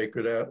that, where they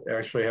could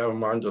actually have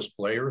them on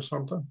display or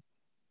something?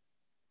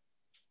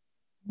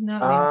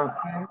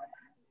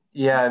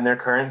 Yeah, in their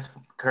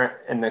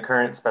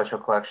current special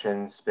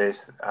collection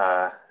space,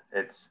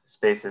 its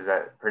space is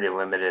pretty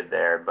limited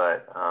there,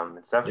 but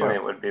it's definitely,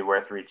 it would be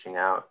worth reaching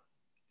out.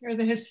 Or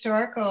the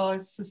Historical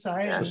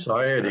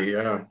Society.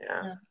 Yeah.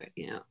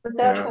 But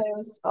that's why I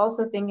was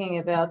also thinking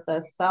about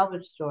the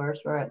salvage stores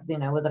where, you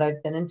know, that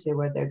I've been into,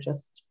 where they're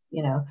just,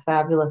 you know,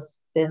 fabulous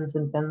bins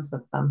and bins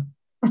of them.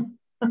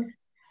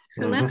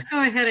 So let's go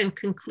ahead and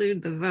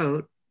conclude the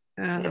vote.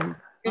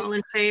 All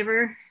in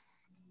favor?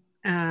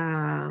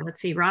 Let's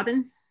see,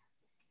 Robin?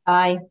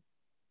 Aye.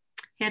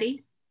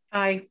 Hetty?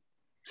 Aye.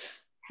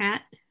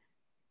 Pat?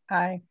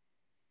 Aye.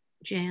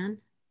 Jan?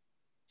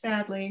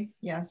 Sadly,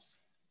 yes.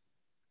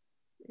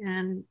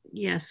 And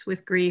yes,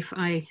 with grief,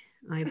 I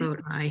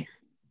vote aye.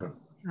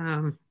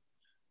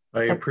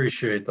 I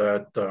appreciate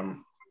that,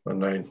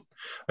 and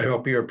I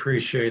hope you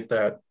appreciate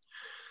that.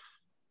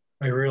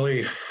 I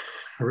really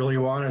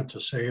wanted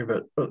to save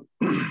it, but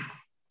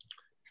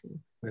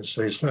as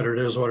they said, it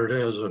is what it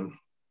is, and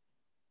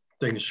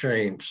things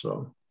change.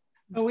 So,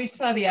 but we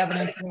saw the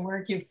evidence and the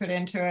work you've put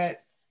into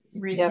it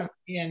recently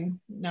and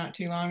not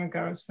too long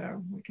ago,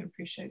 so we can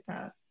appreciate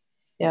that.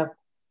 Yep.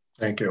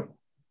 Thank you.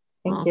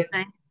 Thank you.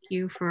 Thank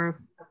you for,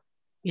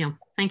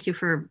 thank you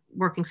for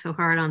working so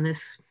hard on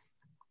this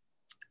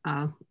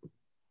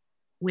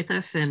with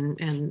us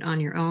and on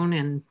your own,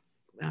 and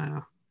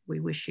we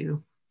wish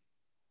you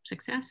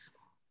success.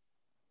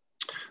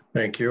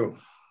 Thank you.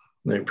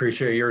 I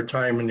appreciate your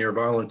time and your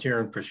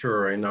volunteering for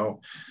sure. I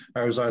know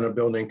I was on a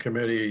building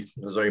committee,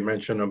 as I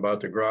mentioned,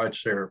 about the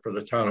garage there for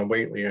the town of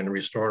Whately and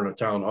restoring the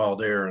town hall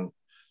there, and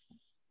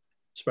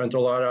spent a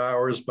lot of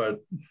hours,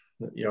 but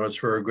you know, it's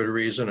for a good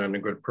reason and a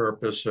good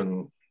purpose,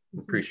 and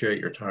appreciate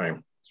your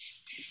time.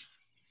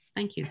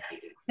 Thank you.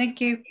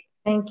 Thank you.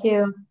 Thank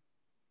you.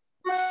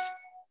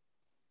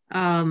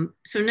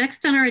 So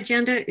next on our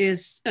agenda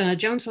is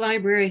Jones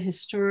Library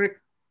Historic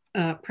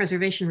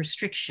Preservation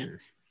Restriction.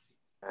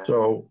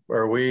 So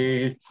are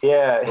we?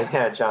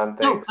 Yeah, John,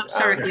 thanks. Oh, I'm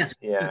sorry, yes.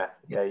 Yeah,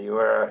 you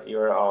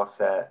are all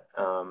set.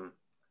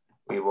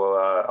 We will,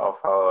 I'll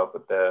follow up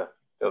with the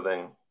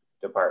building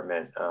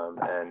department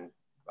and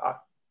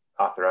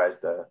authorize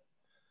the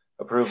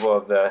approval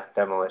of the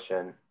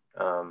demolition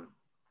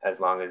as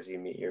long as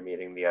you're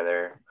meeting the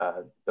other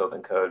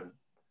building code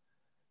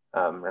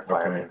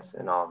requirements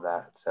and all of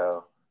that.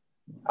 So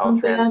I'll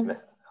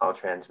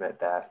transmit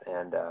that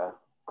and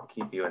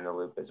keep you in the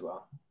loop as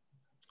well.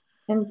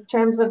 In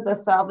terms of the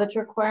salvage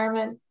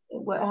requirement,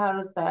 how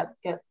does that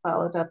get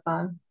followed up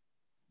on?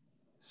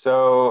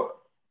 So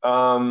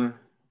that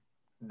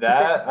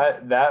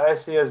I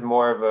see as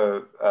more of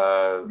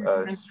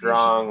a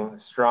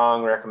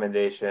strong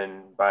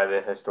recommendation by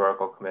the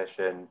historical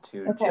commission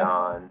to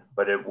John,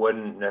 but it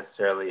wouldn't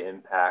necessarily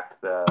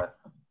impact the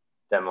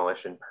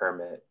demolition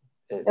permit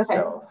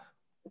itself.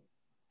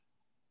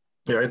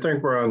 Yeah, I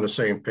think we're on the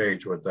same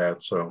page with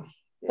that. So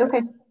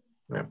okay.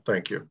 Yeah,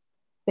 thank you.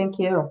 Thank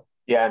you.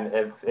 Yeah,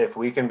 and if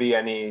we can be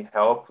any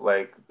help,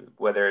 like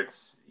whether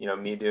it's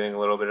me doing a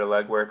little bit of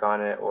legwork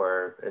on it,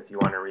 or if you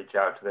want to reach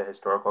out to the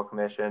historical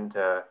commission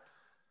to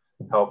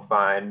help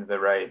find the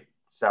right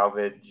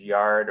salvage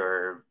yard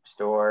or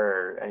store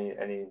or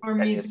any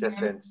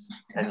assistance,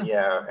 and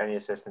any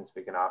assistance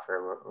we can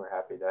offer, we're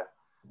happy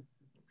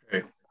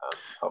to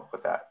help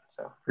with that.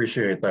 So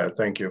appreciate that.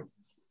 Thank you.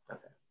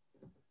 Okay.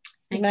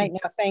 Good night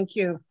now. Thank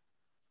you.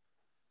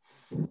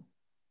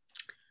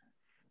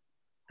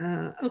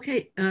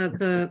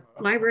 The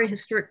library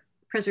historic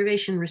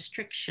preservation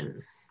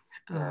restriction.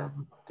 Do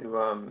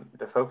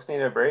folks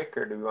need a break,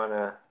 or do we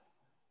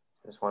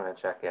just want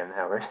to check in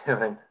how we're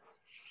doing?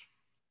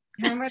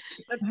 How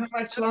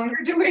much longer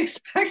do we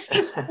expect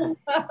this to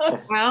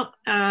last? Well,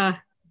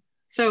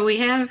 so we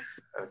have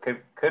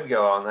could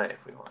go all night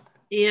if we want.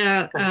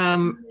 Yeah. I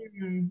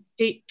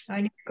need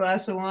a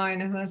glass of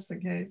wine if that's the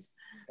case.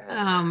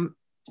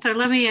 So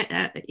let me.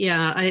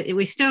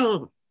 We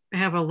still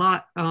have a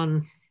lot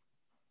on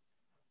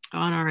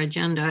our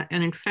agenda,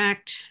 and in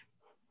fact,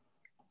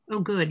 oh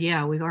good,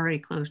 yeah, we've already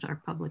closed our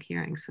public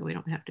hearing, so we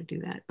don't have to do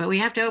that, but we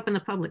have to open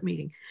the public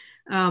meeting.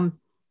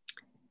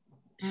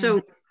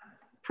 So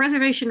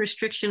preservation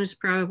restriction is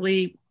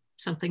probably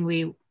something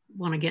we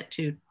want to get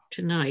to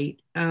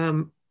tonight.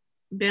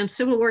 Ben,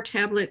 Civil War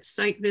tablet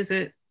site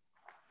visit,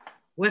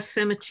 West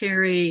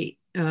Cemetery,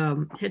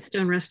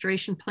 headstone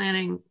restoration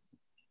planning,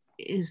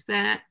 is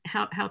that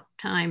how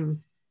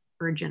time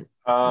urgent?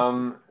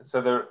 So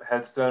the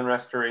headstone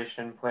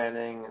restoration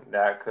planning,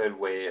 that could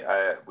wait.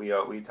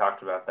 We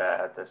talked about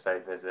that at the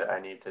site visit. I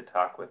need to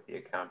talk with the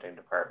accounting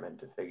department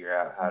to figure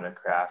out how to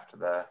craft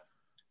the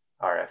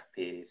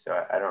RFP.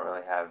 So I don't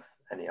really have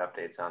any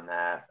updates on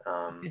that.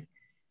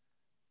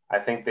 I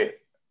think that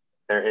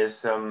there is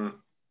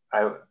some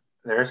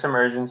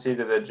urgency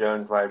to the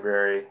Jones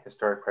Library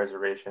historic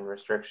preservation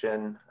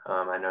restriction.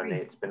 I know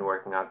Nate's been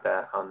working on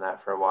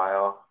that for a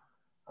while.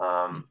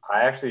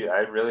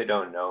 I really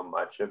don't know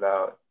much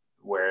about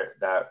where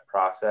that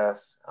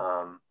process,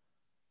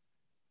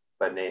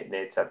 but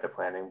Nate's at the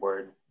planning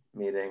board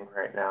meeting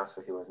right now,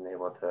 so he wasn't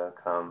able to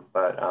come.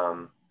 But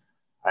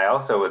I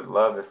also would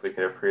love if we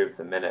could approve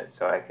the minutes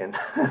so I can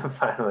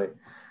finally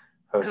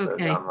post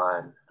those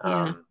online.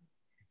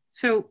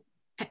 So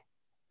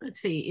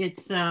let's see,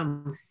 it's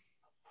 10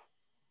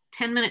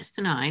 minutes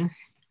to 9.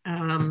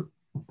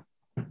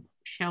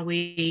 Shall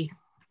we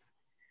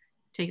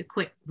take a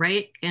quick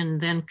break and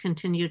then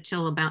continue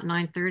till about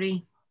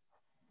 9:30?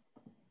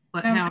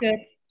 Sounds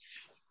good.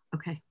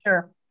 Okay.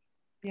 Sure.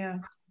 Yeah.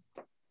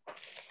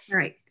 All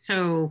right.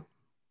 So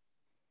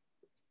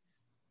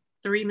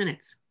 3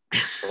 minutes.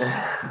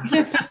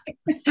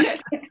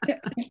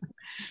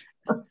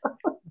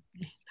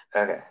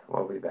 Okay,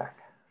 we'll be back.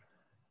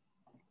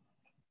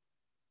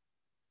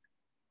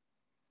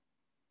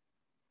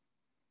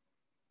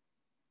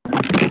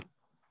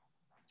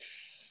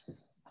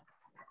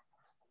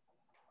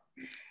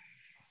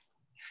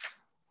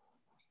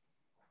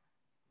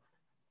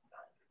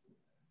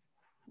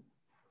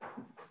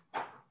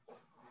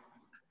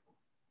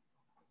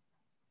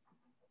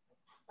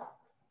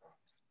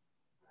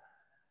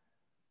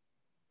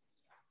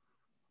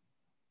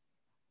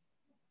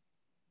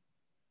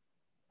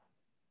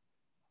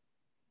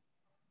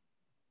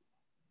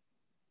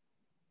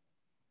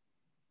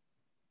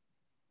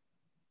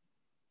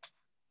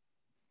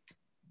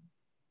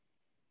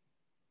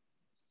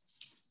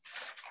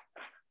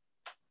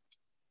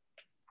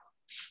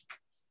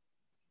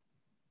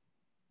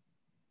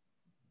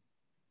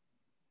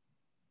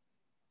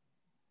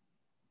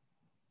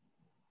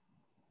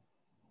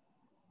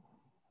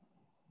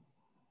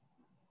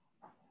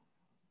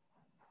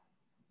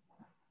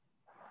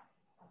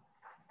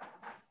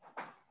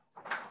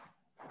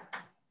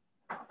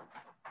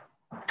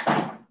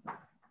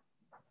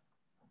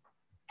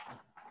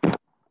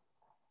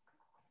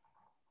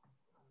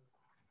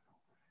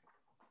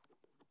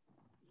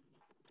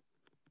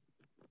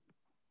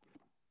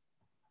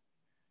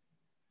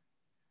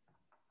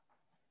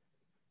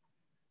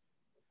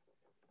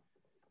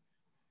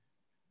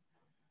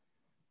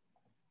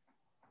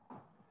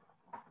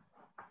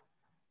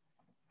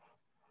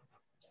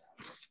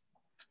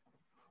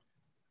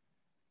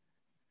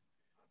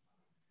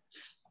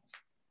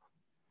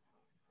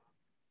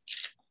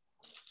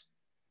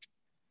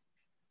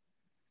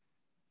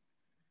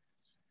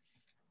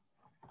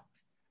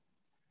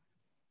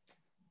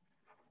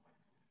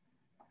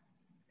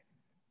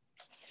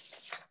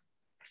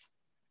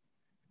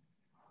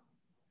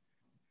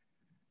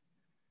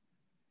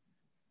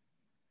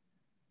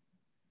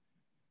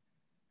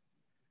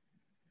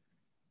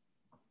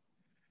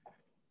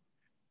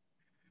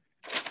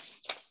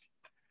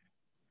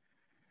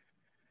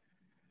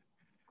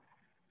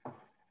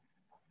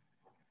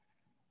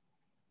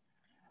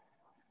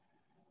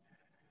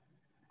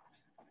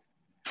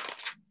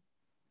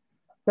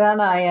 Ben,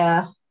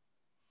 I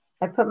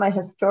put my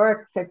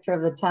historic picture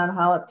of the town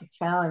hall up to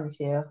challenge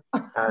you.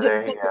 Oh,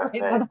 there you go.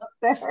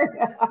 Nice.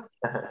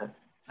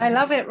 I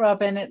love it,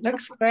 Robin. It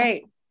looks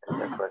great. It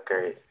does look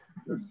great.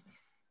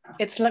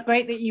 It's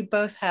great that you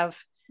both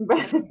have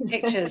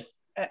pictures.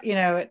 You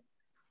know,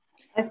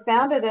 I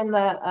found it in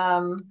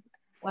the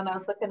when I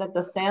was looking at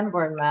the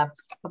Sanborn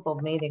maps a couple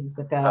of meetings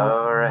ago.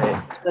 Oh,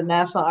 right. The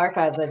National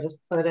Archives. I just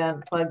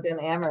plugged in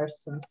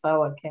Amherst and saw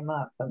what came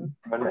up. And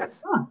oh, nice.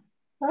 Oh,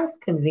 that's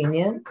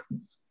convenient.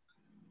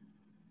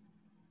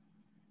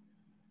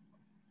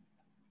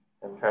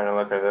 I'm trying to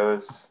look. Are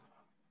those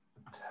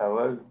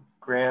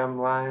telegram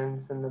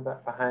lines in the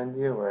back behind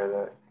you,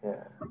 or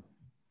yeah?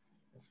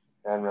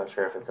 I'm not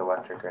sure if it's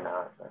electric or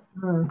not. But.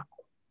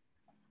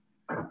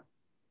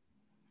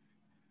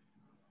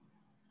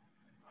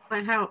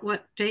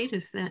 What date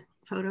is that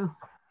photo?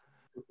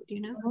 Do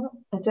you know?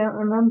 I don't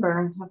remember.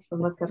 I have to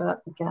look it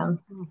up again.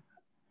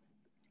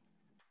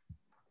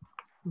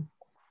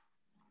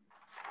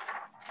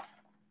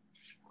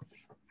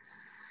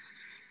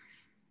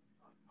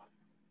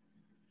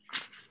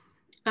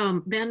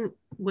 Ben,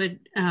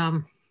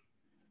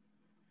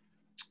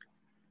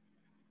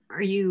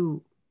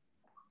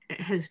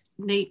 has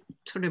Nate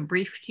sort of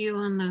briefed you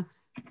on the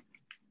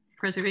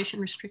preservation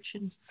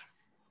restrictions?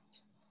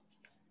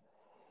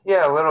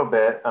 Yeah, a little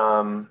bit.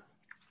 And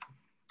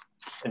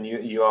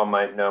you all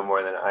might know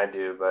more than I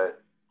do,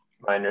 but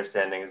my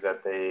understanding is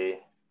that they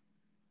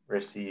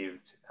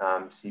received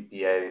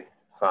CPA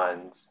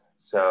funds.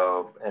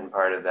 So, and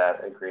part of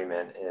that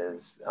agreement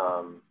is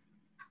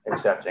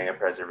accepting a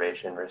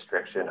preservation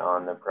restriction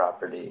on the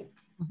property.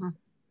 Mm-hmm.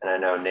 And I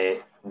know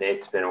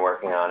Nate's been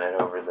working on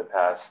it over the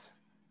past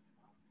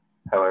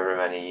however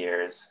many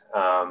years,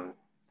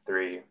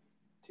 3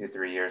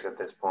 years at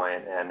this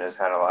point, and has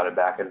had a lot of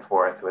back and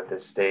forth with the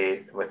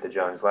state, with the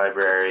Jones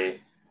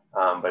Library,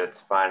 but it's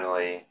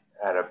finally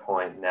at a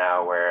point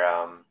now where,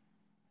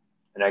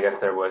 and I guess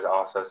there was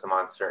also some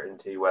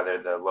uncertainty whether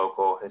the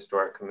local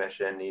historic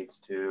commission needs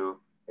to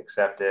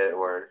accept it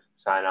or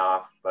sign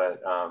off,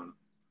 but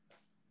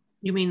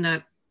You mean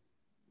the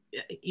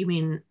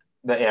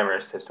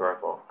Amherst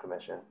Historical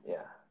Commission,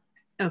 yeah.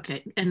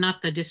 Okay, and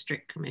not the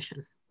district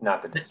commission.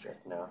 Not the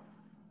district, no.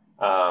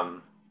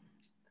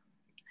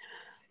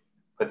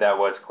 But that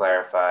was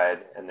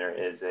clarified, and there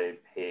is a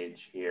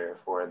page here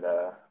for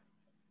the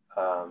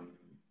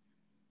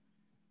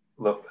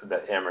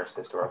Amherst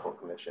Historical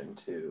Commission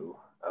to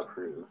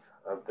approve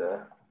of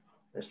the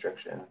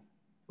restriction.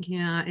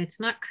 Yeah, it's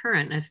not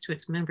current as to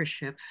its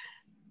membership.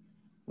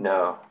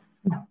 No.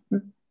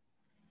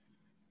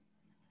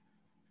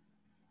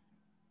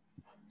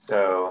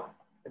 So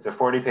it's a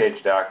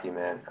 40-page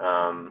document.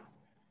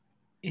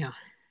 Yeah.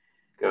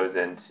 Goes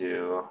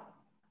into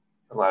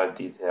a lot of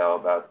detail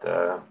about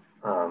the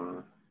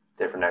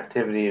different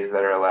activities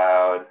that are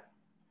allowed,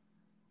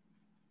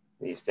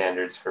 the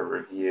standards for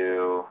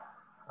review,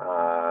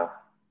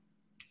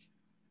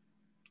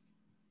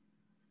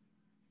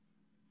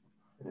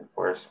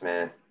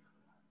 enforcement.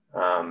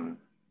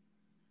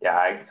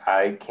 Yeah,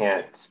 I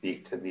can't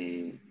speak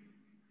to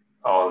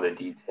all the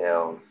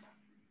details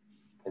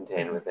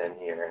contained within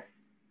here.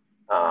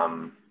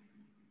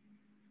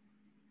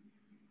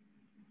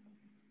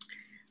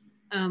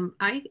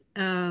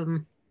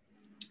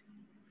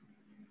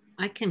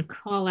 I can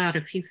call out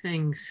a few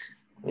things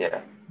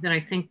that I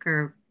think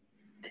are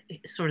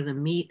sort of the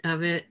meat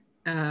of it,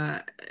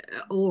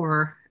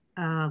 or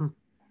have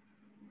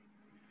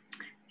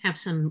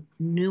some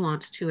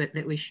nuance to it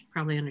that we should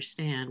probably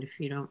understand, if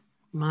you don't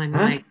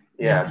mind.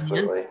 Yeah,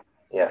 absolutely.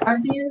 Yeah. Are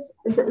these?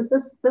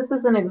 This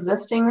is an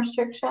existing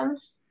restriction?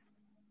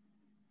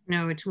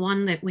 No, it's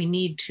one that we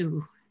need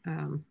to.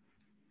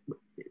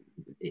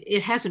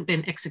 It hasn't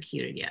been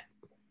executed yet.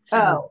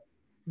 So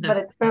but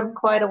it's from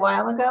quite a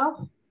while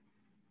ago.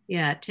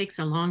 Yeah, it takes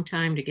a long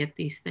time to get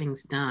these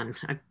things done.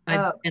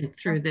 I've been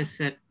through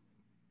this at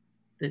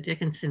the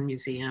Dickinson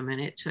Museum, and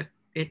it took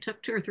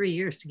 2 or 3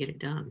 years to get it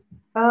done.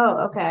 Oh,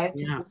 okay. I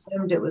just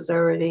assumed it was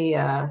already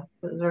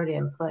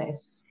in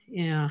place.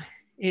 Yeah,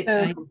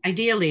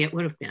 ideally it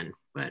would have been,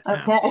 but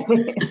okay.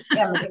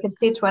 Yeah, I mean, you can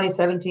see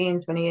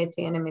 2017,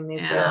 2018. I mean,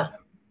 these are.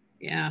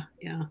 Yeah.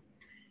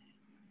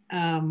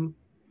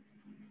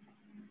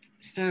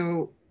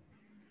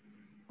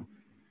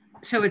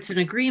 So it's an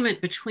agreement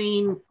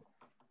between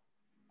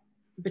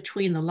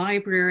the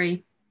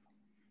library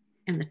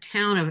and the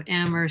town of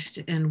Amherst,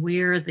 and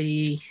we're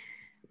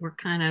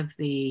kind of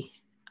the,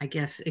 I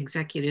guess,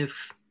 executive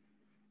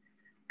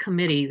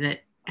committee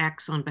that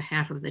acts on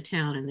behalf of the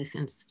town in this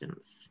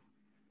instance.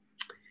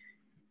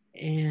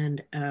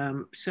 And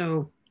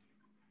so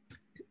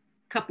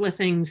a couple of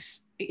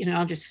things,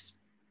 I'll just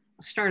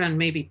start on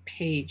maybe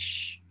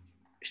page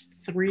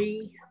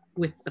 3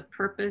 with the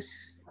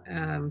purpose,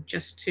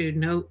 just to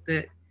note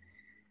that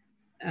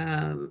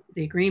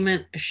the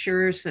agreement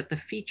assures that the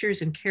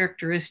features and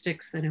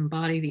characteristics that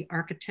embody the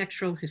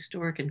architectural,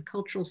 historic, and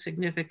cultural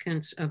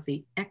significance of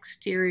the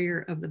exterior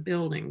of the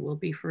building will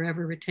be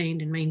forever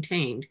retained and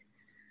maintained.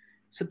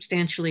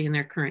 substantially in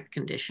their current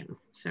condition.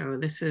 So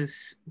this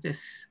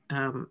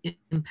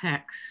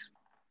impacts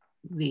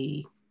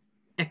the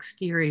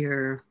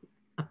exterior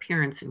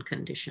appearance and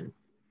condition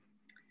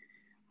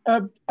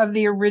of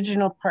the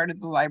original part of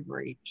the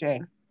library,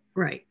 Jane.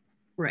 Right.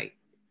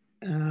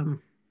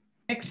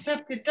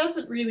 Except it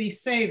doesn't really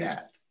say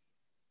that.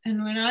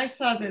 And when I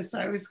saw this,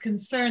 I was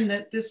concerned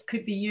that this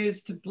could be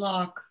used to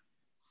block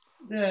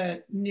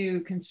the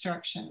new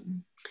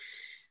construction.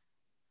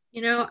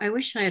 You know, I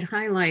wish I had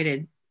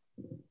highlighted,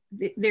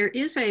 there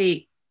is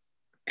a,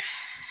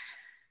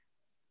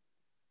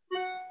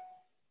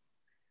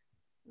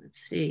 let's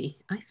see,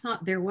 I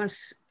thought there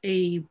was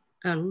a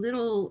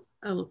little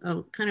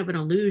kind of an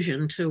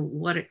allusion to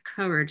what it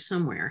covered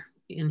somewhere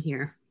in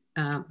here,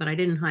 but I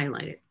didn't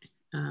highlight it.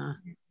 I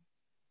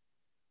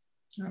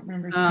don't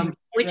remember seeing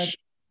which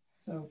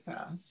so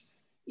fast.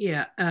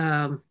 Yeah,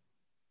 on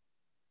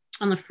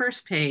the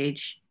first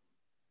page.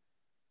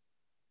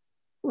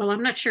 Well,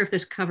 I'm not sure if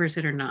this covers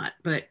it or not,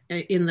 but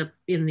in the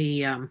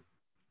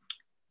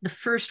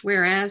first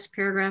whereas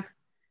paragraph,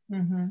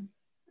 owner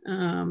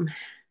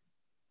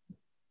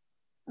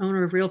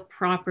of real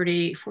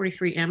property,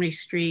 43 Amity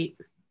Street,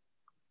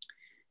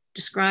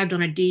 described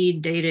on a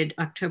deed dated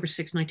October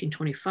 6,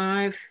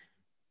 1925.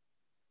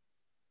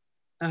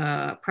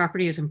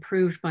 Property is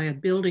improved by a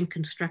building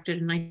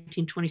constructed in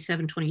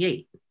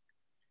 1927-28.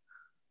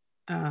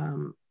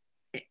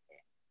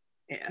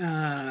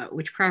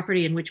 Which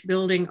property and which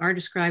building are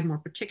described more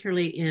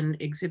particularly in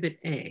Exhibit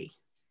A.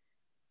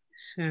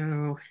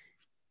 So,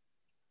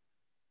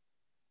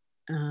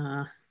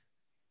 let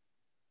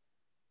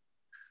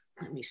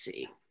me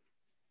see.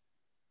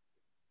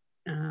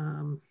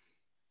 And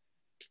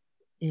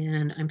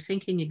I'm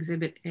thinking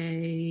Exhibit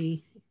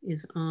A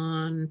is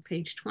on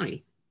page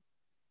 20.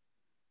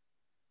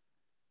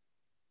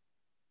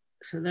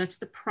 So that's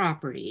the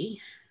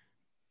property.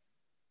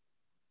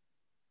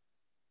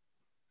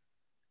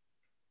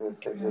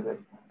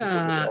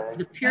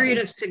 The period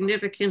of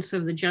significance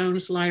of the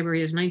Jones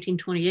Library is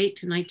 1928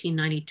 to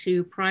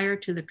 1992, prior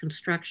to the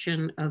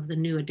construction of the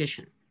new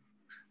addition.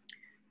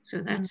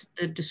 So that's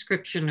the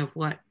description of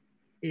what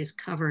is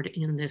covered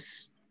in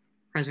this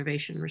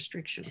preservation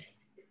restriction.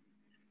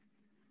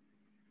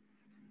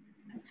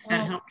 Does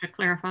that help to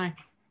clarify?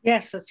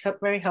 Yes, that's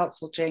very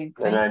helpful, Jane.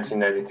 The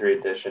 1993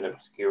 edition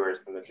obscures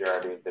the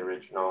majority of the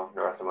original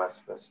north and west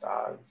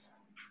facades.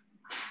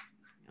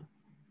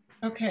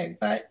 Okay,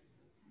 but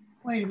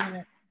wait a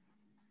minute.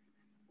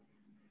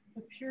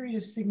 The period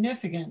of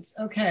significance,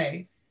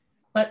 okay.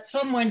 But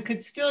someone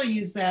could still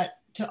use that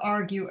to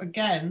argue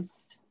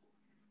against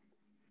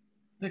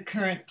the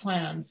current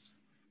plans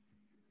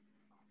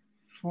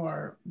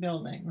for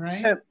building,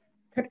 right?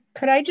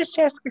 Could I just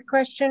ask a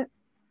question?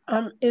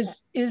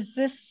 Is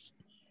this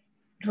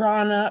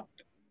drawn up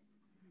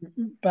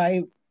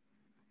by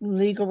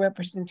legal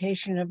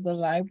representation of the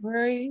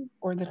library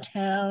or the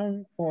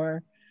town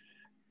or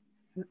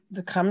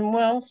the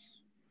Commonwealth?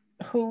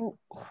 Who's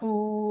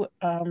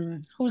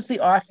the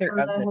author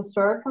of the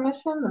Historic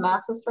Commission, the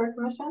Mass Historic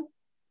Commission?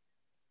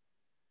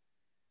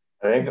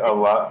 I think a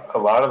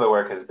lot of the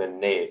work has been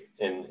Nate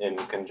in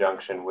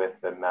conjunction with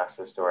the Mass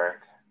Historic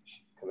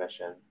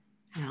Commission.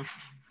 Yeah.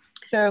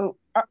 So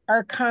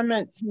our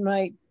comments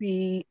might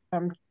be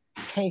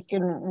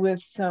taken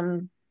with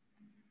some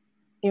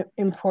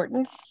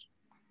importance.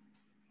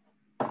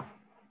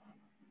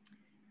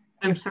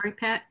 I'm sorry,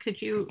 Pat,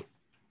 could you?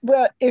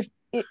 Well, if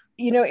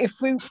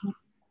we,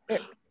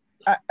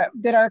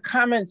 that our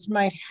comments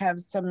might have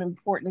some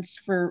importance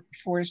for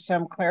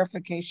some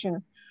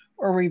clarification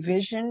or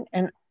revision.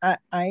 And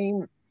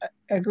I'm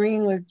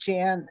agreeing with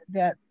Jan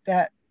that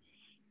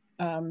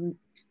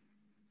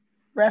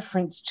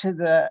reference to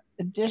the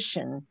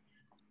addition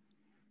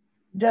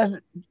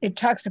it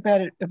talks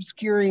about it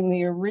obscuring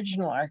the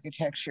original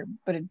architecture,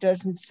 but it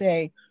doesn't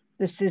say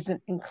this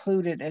isn't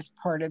included as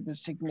part of the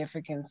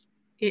significance.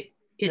 It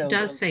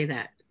does say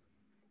that.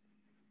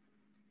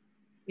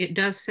 It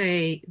does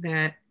say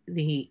that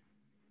the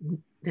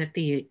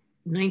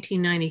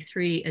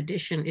 1993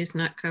 edition is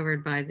not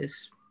covered by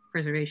this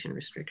preservation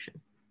restriction.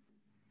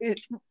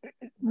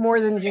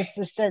 More than just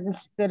the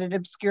sentence that it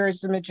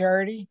obscures the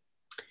majority?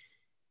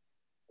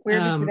 Where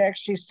does it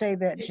actually say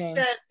that, Jane?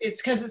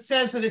 It's because it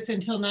says that it's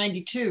until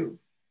 92.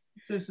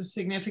 It says the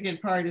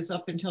significant part is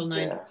up until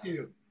 92.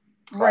 Yeah.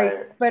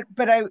 Right, but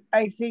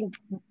I think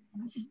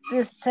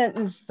this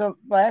sentence, the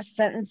last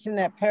sentence in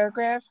that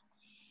paragraph,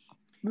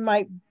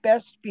 might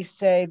best be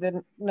say the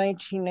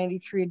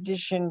 1993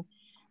 edition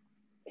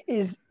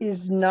is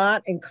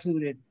not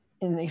included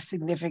in the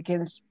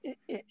significance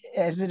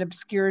as it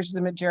obscures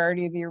the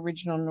majority of the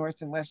original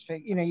North and West.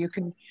 You know, you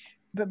can,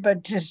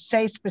 but to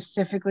say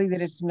specifically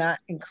that it's not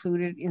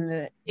included in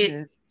the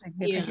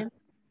significance,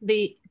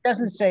 it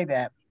doesn't say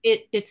that.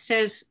 It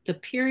says the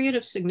period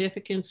of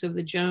significance of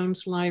the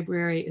Jones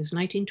Library is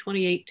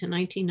 1928 to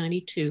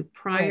 1992,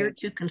 prior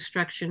to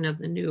construction of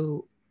the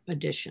new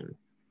addition.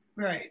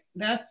 Right,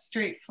 that's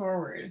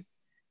straightforward.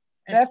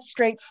 That's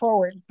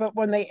straightforward, but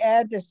when they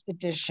add this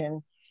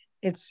addition,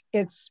 it's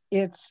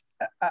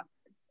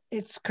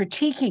it's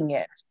critiquing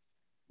it,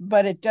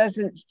 but it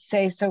doesn't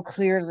say so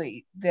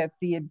clearly that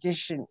the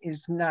addition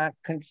is not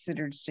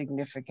considered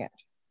significant.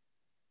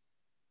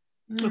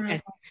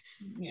 Okay.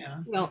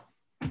 Yeah. Well,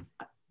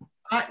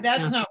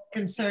 that's not what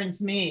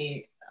concerns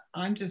me.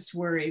 I'm just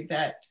worried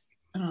that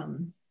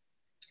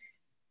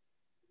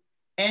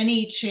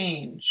any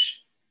change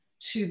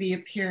to the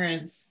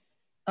appearance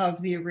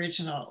of the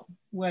original,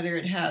 whether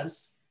it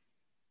has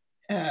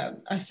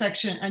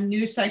a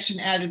new section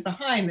added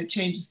behind that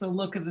changes the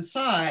look of the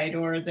side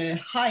or the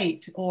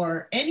height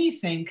or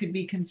anything, could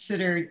be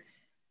considered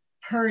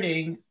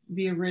hurting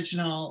the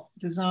original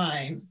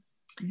design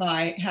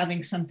by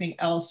having something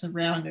else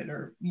around it,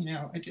 or, you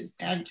know,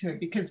 added to it.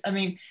 Because I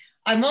mean,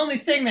 I'm only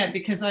saying that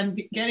because I'm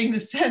getting the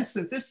sense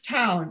that this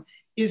town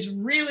is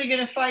really going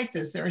to fight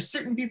this. There are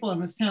certain people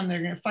in this town that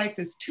are going to fight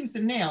this tooth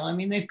and nail. I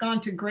mean, they've gone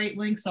to great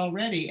lengths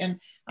already, and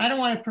I don't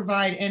want to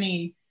provide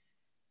any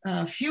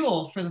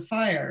fuel for the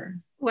fire.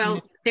 Well,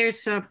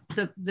 there's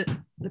the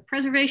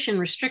preservation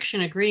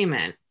restriction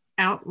agreement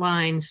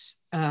outlines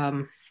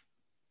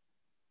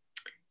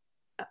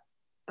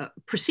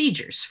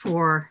procedures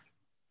for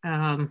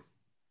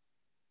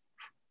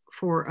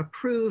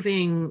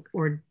approving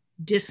or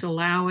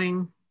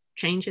disallowing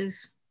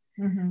changes.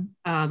 Mm-hmm.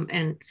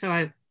 And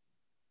so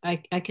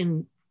I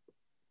can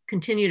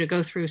continue to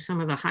go through some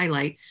of the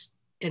highlights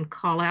and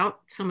call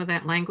out some of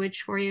that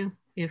language for you,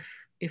 if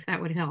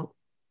that would help.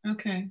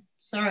 Okay,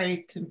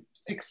 sorry to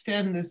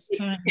extend this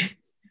time.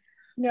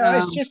 No,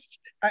 it's just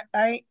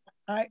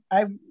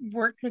I've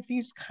worked with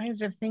these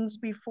kinds of things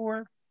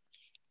before,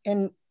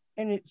 and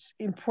it's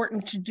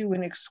important to do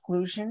an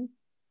exclusion,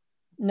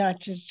 not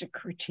just a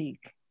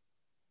critique.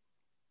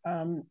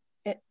 And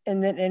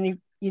then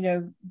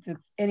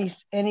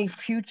any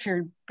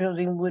future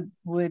building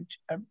would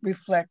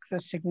reflect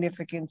the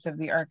significance of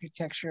the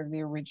architecture of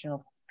the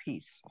original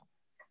piece.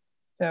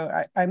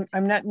 So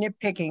I'm not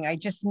nitpicking. I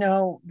just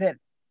know that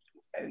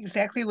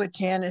exactly what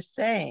Jan is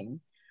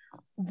saying,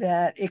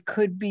 that it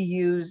could be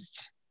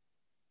used,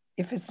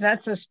 if it's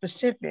not so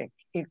specific,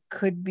 it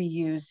could be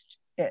used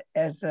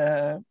as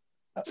a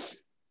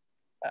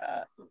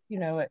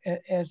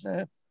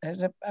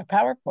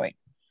PowerPoint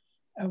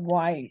of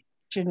why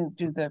shouldn't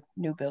do the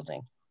new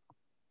building,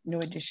 new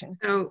addition.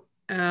 So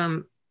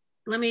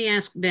let me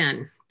ask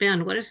Ben.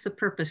 Ben, what is the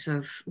purpose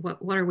of,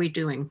 what are we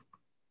doing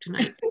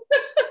tonight?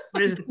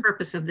 What is the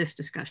purpose of this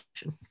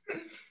discussion?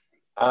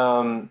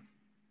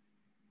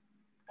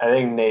 I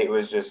think Nate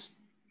was just,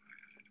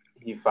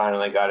 he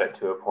finally got it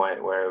to a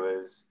point where it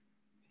was,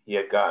 he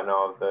had gotten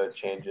all of the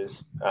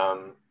changes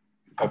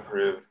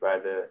approved by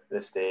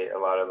the state, a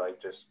lot of like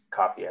just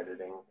copy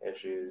editing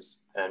issues.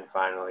 And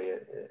finally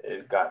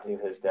it got to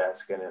his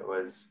desk, and it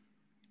was,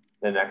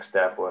 the next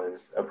step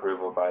was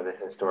approval by the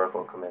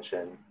Historical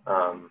Commission.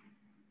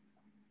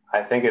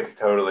 I think it's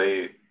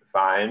totally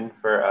fine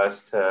for us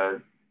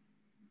to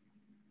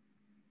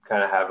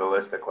kind of have a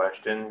list of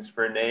questions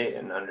for Nate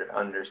and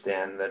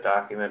understand the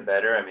document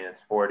better. I mean,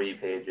 it's 40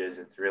 pages,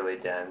 it's really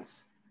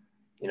dense.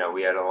 You know,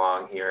 we had a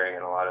long hearing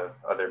and a lot of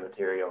other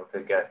material to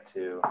get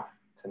to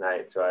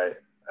tonight. So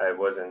I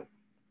wasn't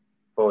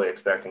fully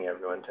expecting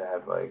everyone to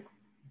have like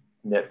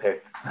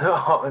nitpicked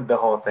the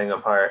whole thing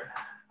apart.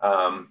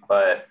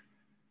 But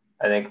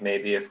I think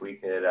maybe if we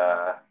could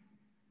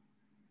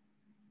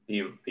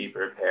be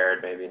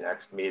prepared maybe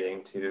next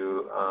meeting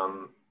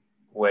to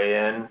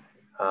weigh in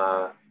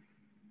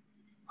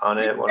on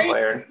it one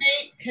way or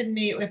Nate could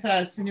meet with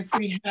us, and if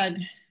we had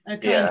a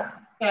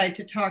time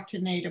to talk to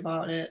Nate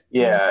about it.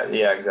 Yeah,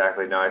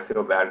 exactly. No, I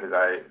feel bad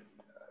because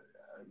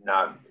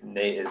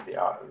Nate is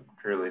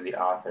truly the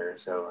author,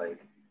 so like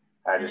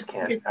I just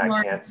can't.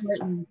 I can't.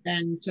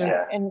 Than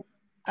just. And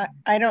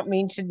I don't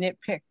mean to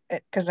nitpick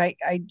it, because I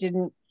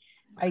didn't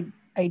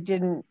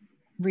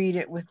read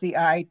it with the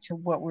eye to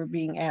what we're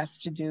being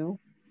asked to do.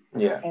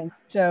 Yeah. And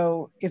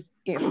so if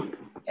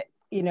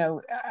you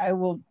know, I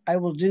will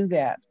do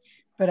that.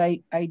 But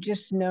I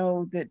just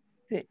know that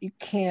you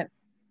can't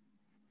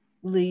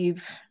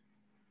leave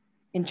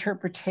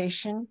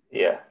interpretation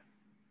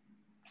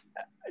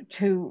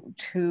to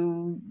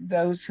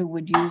those who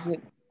would use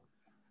it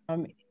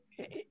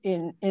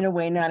in a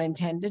way not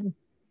intended.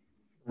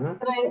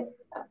 Could I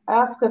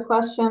ask a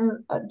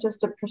question,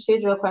 just a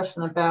procedural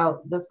question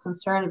about this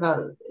concern about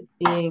it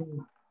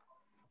being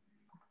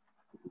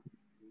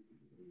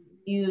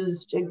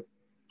used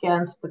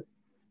against the,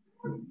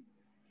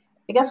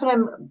 I guess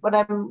what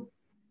I'm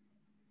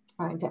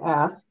trying to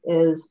ask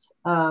is,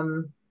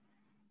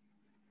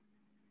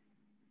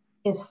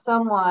 if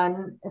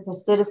a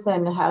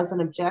citizen has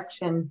an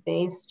objection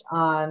based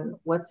on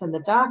what's in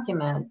the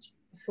document,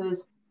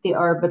 who's the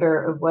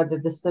arbiter of whether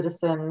the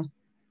citizen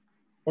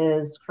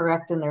is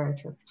correct in their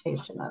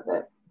interpretation of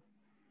it?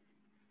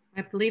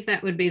 I believe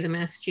that would be the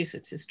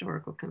Massachusetts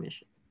Historical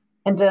Commission.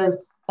 And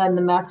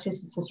the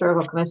Massachusetts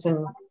Historical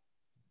Commission,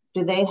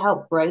 do they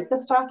help write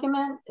this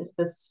document? Is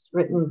this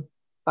written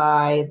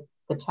by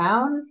the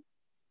town?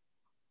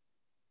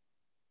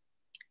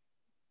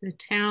 The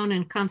town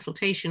in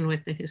consultation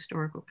with the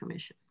Historical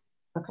Commission.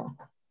 Okay.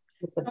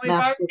 We've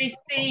already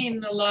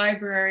seen the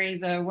library,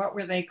 what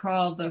were they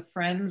called? The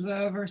Friends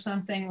of or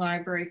something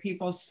library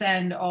people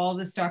send all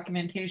this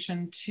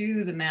documentation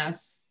to the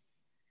Mass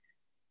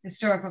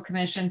Historical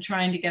Commission,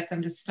 trying to get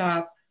them to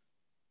stop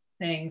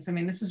things. I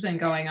mean, this has been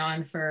going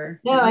on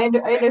for. No, I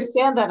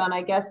understand that. And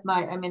I guess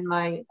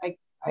I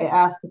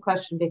asked the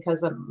question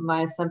because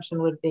my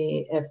assumption would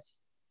be if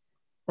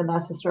the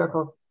Mass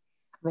Historical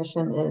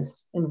Commission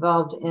is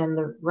involved in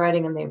the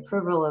writing and the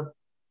approval of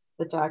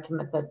the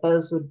document, that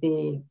those would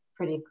be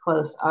pretty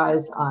close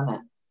eyes on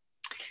it.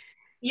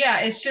 Yeah,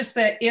 it's just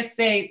that if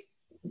they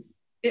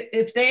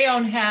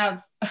don't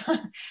have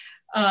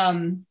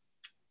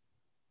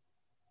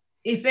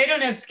if they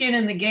don't have skin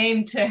in the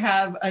game to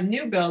have a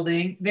new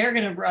building, they're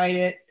going to write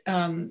it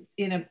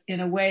in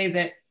a way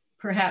that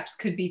perhaps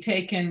could be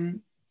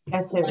taken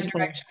one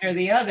direction or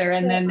the other,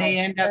 and then they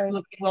end up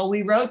looking, well,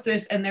 we wrote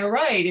this and they're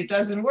right, it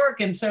doesn't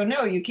work, and so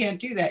no, you can't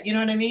do that. You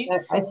know what I mean?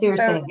 I see what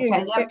you're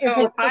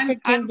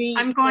saying.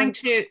 I'm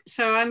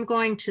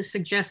going to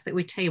suggest that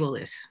we table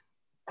this.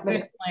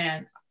 Good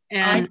plan.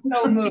 And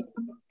so moved.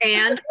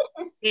 and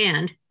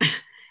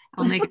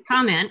I'll make a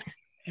comment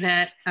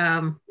that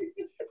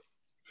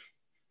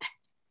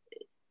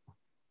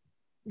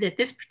that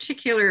this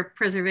particular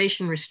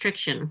preservation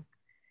restriction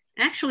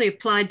actually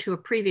applied to a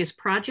previous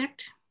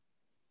project.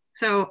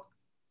 So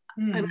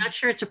I'm not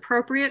sure it's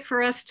appropriate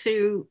for us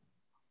to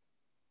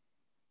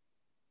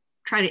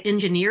try to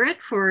engineer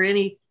it for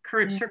any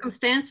current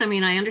circumstance. I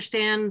mean, I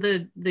understand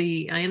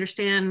I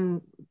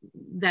understand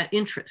that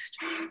interest,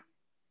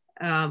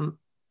 but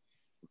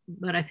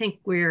I think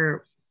we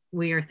are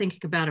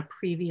thinking about a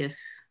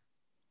previous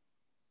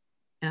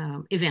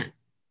event.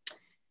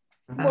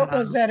 What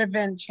was that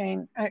event,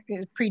 Jane?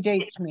 It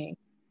predates me.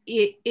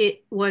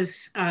 It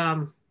was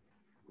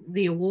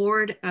the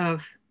award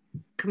of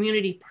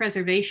Community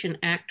Preservation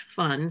Act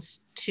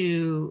funds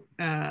to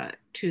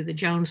the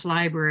Jones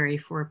Library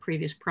for a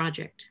previous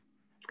project.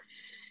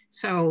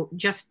 So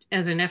just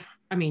as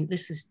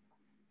this is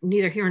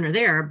neither here nor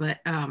there, but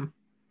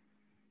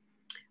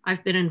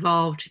I've been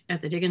involved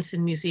at the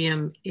Dickinson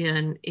Museum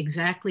in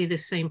exactly the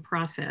same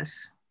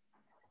process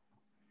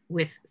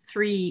with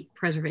 3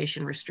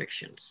 preservation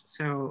restrictions.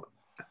 So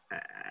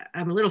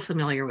I'm a little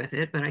familiar with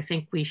it, but I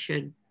think we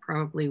should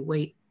probably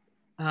wait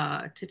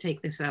to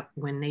take this up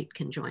when Nate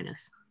can join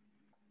us.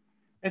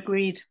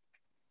 Agreed.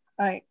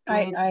 I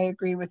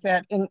agree with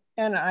that.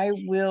 And I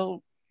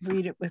will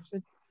read it with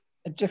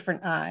a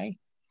different eye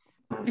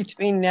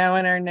between now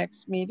and our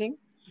next meeting.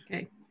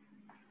 Okay.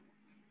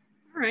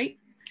 All right.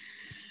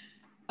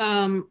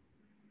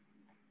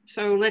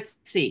 So let's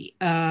see.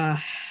 All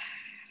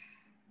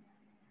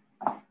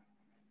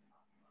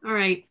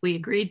right, we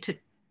agreed to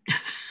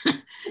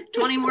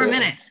 20 more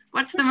minutes.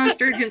 What's the most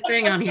urgent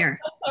thing on here?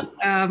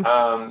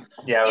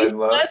 East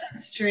Pleasant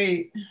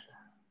Street.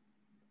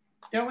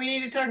 Don't we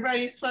need to talk about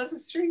East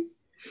Pleasant Street?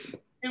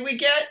 Did we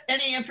get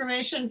any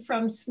information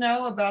from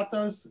Snow about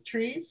those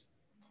trees?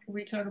 Can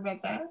we talk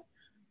about that?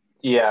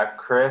 Yeah,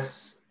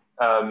 Chris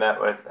met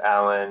with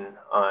Alan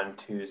on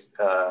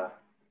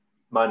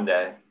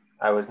Monday.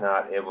 I was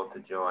not able to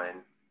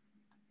join.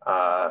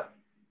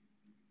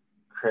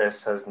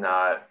 Chris has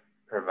not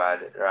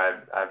provided, or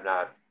I've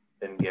not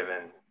been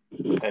given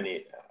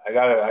any. I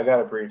got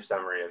a brief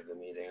summary of the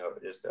meeting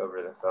just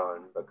over the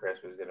phone, but Chris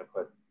was going to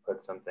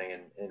put something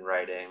in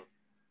writing.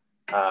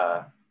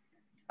 I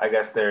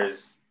guess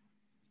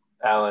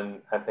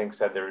Alan, I think,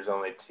 said there was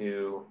only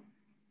 2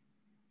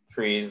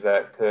 trees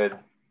that could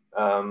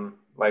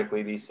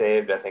likely be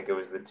saved. I think it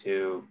was the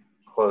 2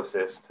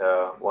 closest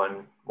to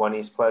one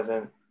East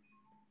Pleasant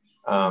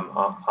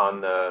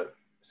on the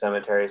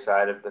cemetery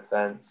side of the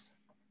fence.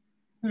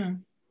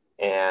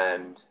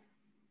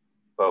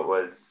 But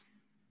was,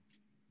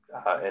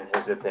 in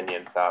his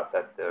opinion, thought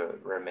that the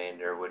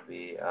remainder would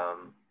be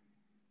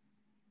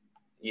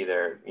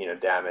either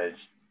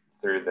damaged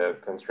through the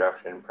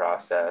construction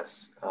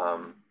process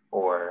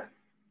or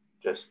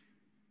just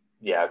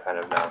kind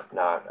of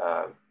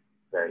not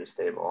very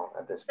stable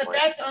at this point. But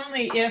that's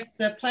only if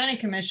the Planning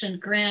Commission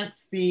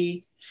grants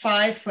the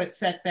 5-foot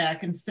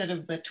setback instead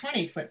of the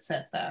 20-foot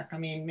setback. I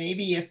mean,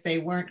 maybe if they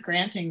weren't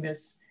granting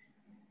this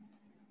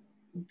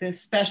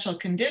special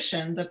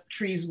condition, the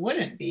trees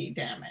wouldn't be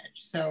damaged.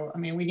 So, I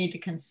mean, we need to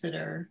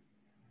consider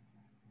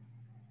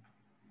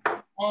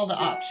all the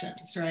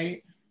options,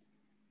 right?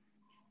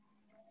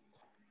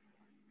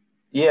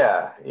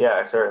 Yeah,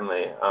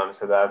 certainly.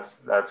 So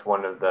that's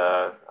one of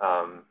the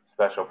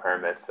special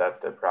permits that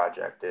the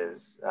project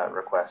is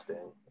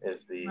requesting,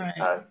 is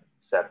the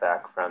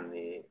setback from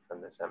the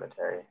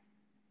cemetery.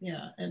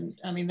 Yeah,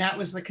 and I mean, that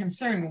was the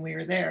concern when we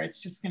were there.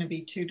 It's just going to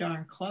be too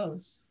darn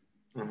close.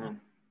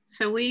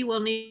 So we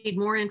will need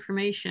more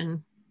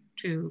information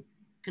to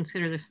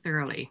consider this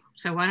thoroughly.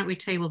 So why don't we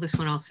table this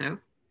one also?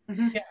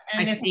 Yeah,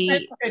 and if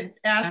Chris could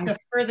ask a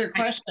further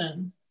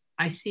question.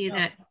 I see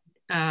that,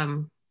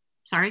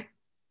 sorry?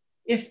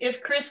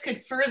 If Chris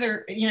could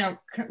further,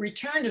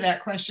 return to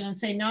that question and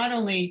say not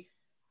only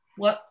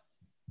what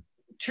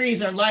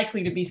trees are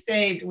likely to be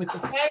saved with the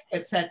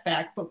 5-foot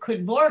setback, but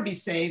could more be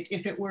saved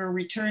if it were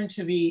returned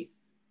to the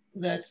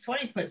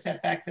 20-foot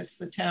setback that's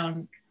the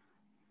town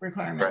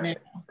requirement right,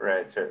 now.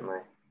 Right, certainly.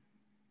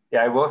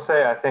 Yeah, I will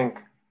say, I think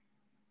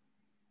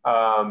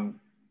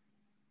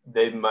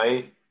they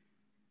might,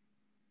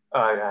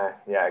 yeah,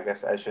 I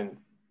guess I shouldn't,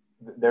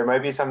 there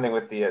might be something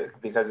with the,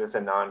 because it's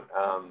a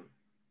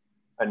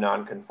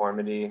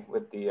non-conformity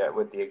with the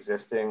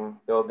existing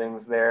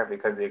buildings there,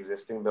 because the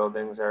existing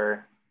buildings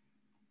are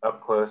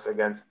up close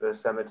against the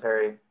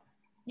cemetery.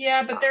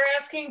 Yeah, but they're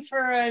asking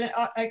for an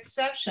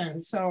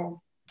exception,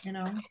 so, you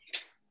know.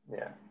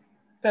 Yeah.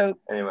 So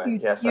anyway,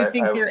 you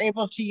think they're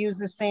able to use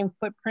the same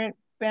footprint,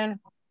 Ben,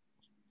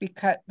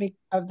 because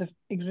of the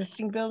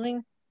existing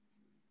building?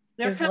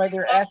 Is why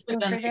they're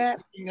asking for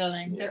that?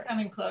 Building. They're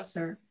coming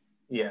closer.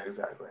 Yeah,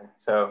 exactly.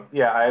 So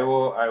yeah, I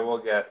will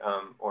get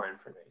more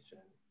information.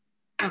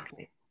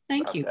 Okay,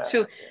 thank you. That.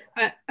 So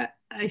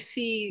I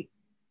see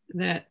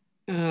that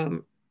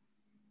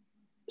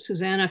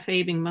Susanna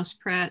Fabing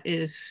Muspratt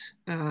is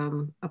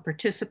a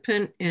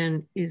participant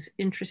and is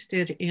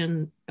interested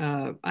in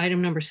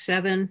item number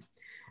 7,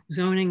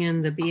 zoning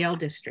in the BL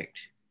district.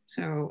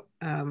 So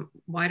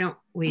why don't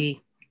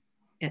we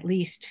at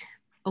least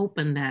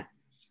open that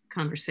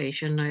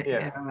conversation?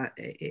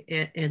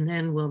 And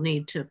then we'll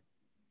need to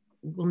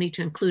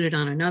include it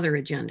on another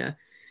agenda.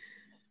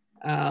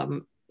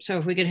 So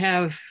if we could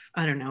have,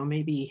 I don't know,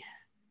 maybe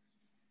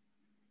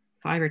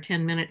 5 or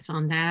 10 minutes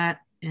on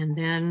that, and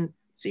then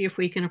see if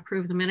we can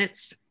approve the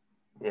minutes.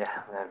 Yeah,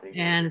 that'd be good.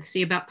 And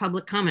see about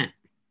public comment.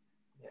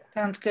 Yeah.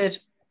 Sounds good.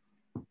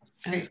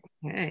 Okay.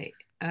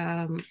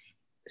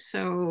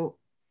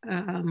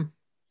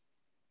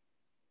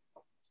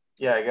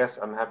 Yeah, I guess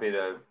I'm happy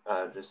to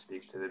just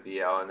speak to the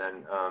BL, and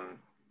then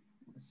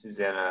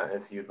Susanna,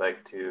 if you'd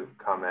like to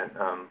comment,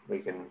 we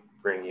can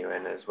bring you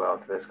in as well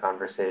to this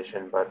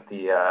conversation. But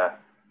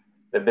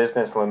the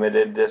business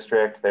limited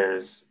district,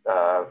 there's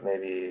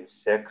maybe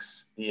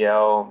 6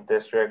 BL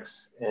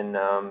districts in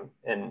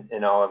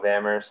all of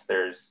Amherst.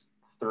 There's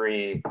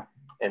 3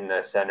 in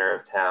the center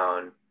of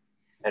town,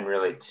 and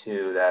really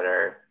 2 that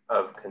are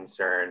of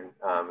concern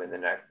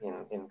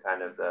in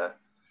kind of the,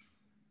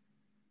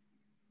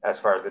 as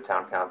far as the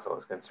town council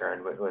is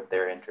concerned, with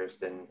their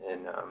interest in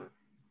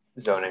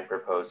zoning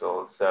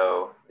proposals.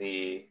 So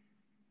the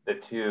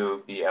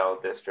 2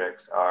 BL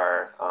districts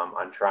are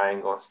on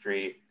Triangle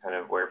Street, kind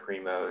of where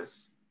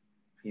Primo's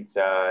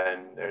Pizza,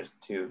 and there's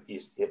 2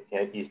 East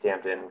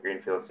Hampton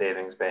Greenfield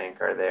Savings Bank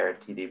are there,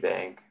 TD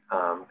Bank,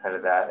 kind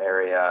of that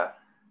area.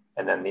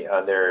 And then the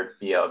other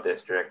BL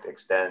district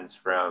extends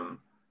from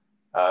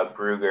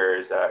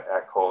Brugger's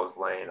at Coles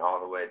Lane all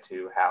the way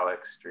to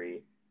Halleck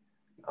Street.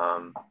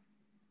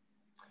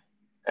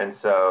 And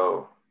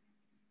so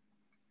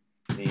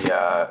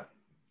the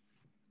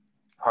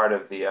part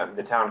of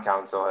the town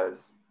council has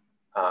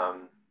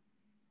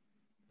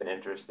been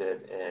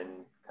interested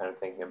in kind of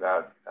thinking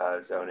about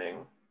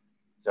zoning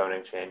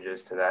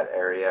changes to that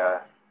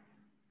area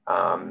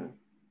in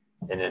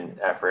an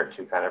effort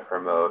to kind of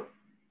promote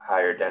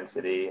higher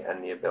density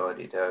and the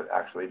ability to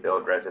actually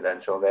build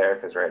residential there,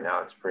 because right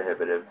now it's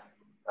prohibitive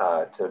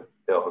to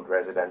build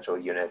residential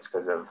units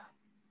because of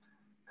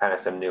kind of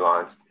some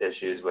nuanced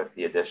issues with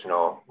the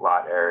additional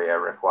lot area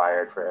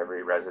required for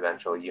every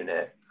residential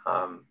unit.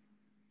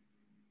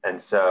 And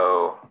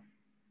so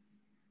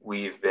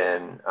we've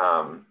been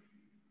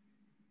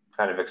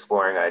kind of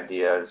exploring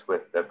ideas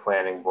with the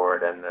planning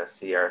board and the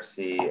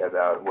CRC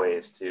about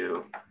ways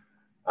to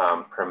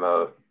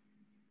promote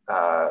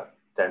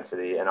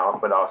density,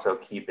 but also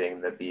keeping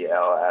the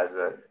BL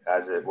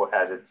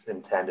as it's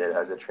intended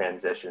as a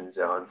transition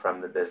zone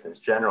from the business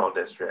general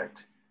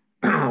district,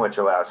 which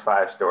allows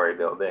 5-story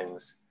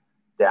buildings,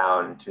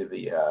 down to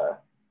the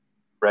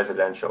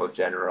residential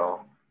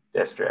general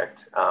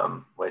district,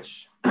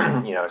 which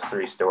is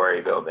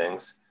 3-story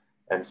buildings.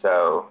 And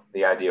so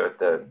the idea with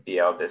the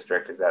BL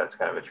district is that it's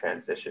kind of a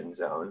transition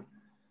zone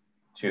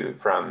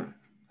from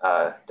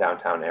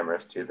downtown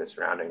Amherst to the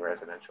surrounding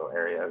residential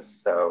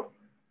areas. So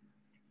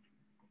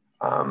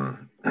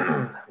I'm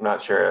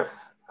not sure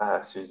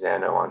if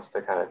Susanna wants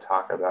to kind of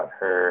talk about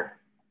her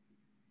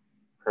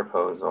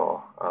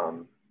proposal,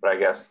 but I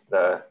guess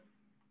the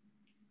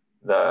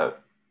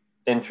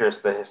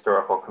interest the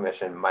historical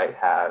commission might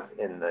have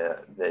in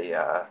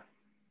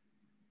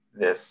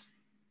this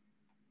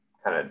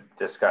kind of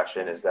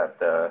discussion is that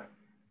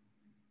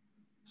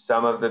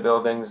some of the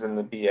buildings in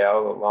the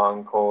BL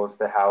along Coles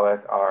to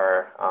Halleck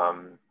are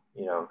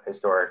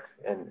historic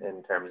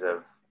in terms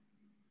of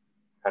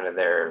kind of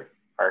their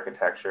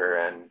architecture,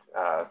 and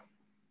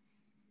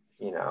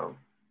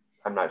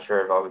I'm not sure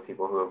of all the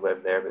people who have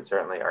lived there, but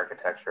certainly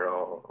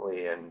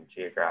architecturally and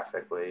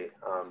geographically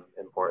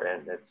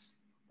important.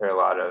 There are a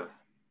lot of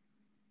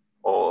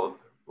old,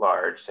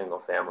 large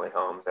single-family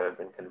homes that have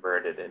been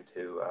converted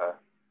into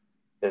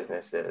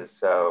businesses.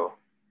 So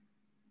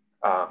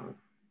I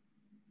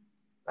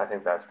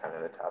think that's kind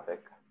of the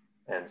topic.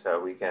 And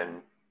so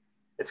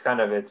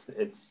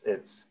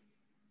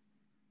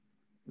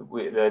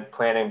the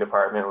planning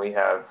department, we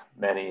have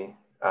many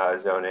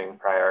zoning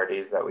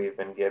priorities that we've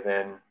been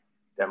given,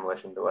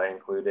 demolition delay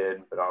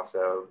included, but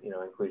also, you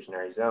know,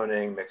 inclusionary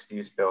zoning, mixed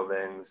use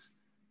buildings,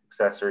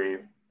 accessory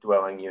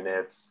dwelling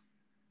units,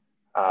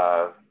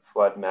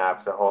 flood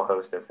maps, a whole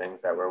host of things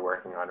that we're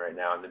working on right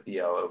now. And the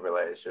BL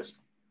overlay is just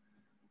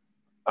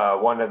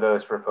one of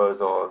those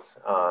proposals.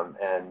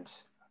 And,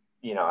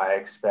 you know, I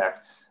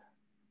expect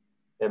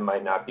it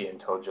might not be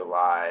until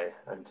July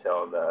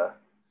until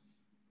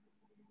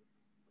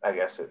I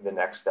guess the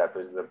next step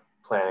is the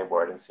planning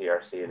board and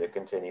CRC to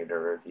continue to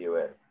review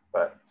it.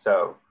 But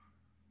so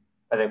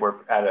I think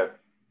we're at a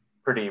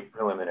pretty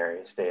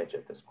preliminary stage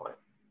at this point.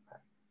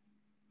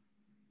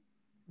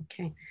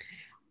 Okay.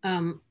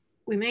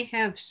 We may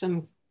have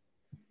some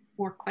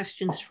more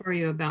questions for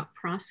you about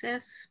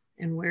process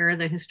and where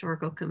the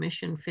Historical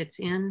Commission fits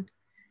in.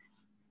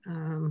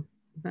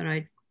 But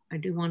I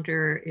do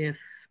wonder if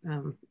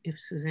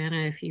Susanna,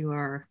 if you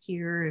are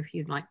here, if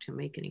you'd like to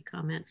make any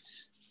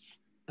comments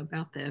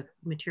about the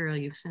material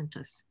you've sent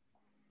us.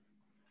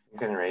 You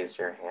can raise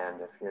your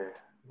hand if you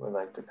would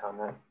like to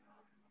comment.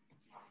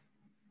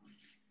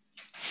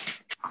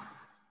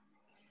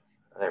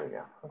 There we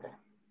go. Okay.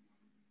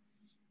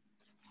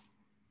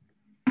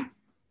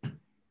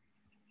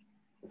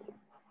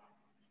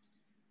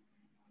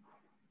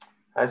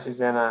 Hi,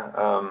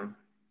 Susanna.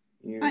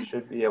 You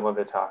should be able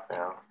to talk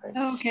now.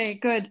 Thanks. Okay,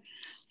 good.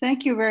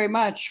 Thank you very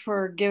much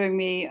for giving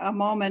me a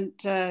moment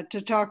to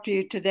talk to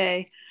you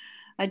today.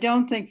 I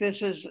don't think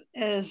this is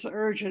as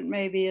urgent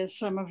maybe as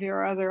some of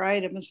your other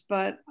items,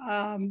 but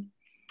I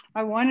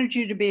wanted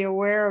you to be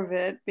aware of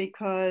it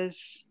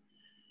because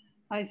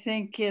I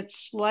think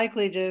it's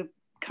likely to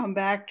come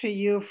back to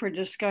you for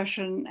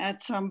discussion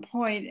at some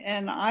point.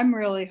 And I'm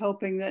really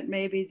hoping that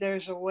maybe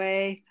there's a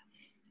way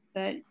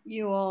that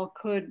you all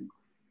could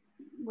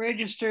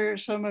register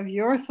some of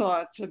your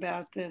thoughts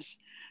about this.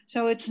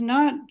 So it's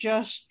not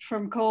just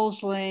from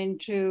Coles Lane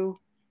to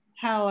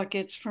Halleck,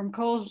 it's from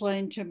Coles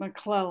Lane to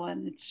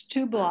McClellan. It's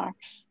 2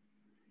 blocks.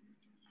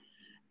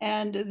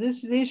 And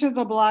these are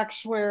the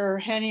blocks where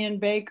Henny and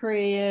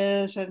Bakery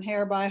is, and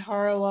Hair by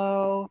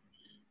Harlow,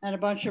 and a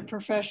bunch of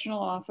professional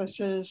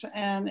offices.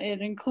 And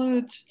it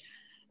includes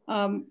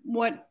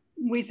what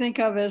we think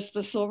of as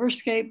the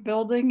Silverscape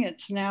building.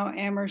 It's now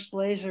Amherst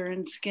Laser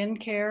and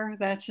Skincare.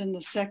 That's in the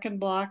 2nd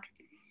block.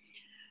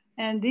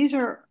 And these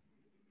are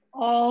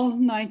all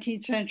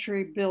 19th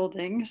century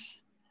buildings.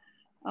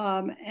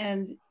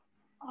 And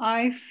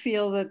I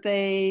feel that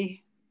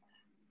they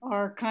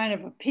are kind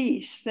of a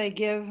piece. They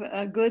give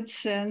a good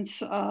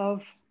sense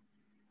of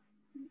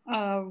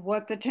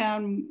what the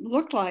town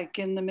looked like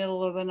in the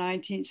middle of the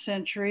 19th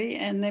century.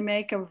 And they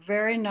make a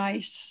very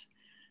nice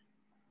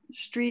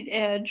street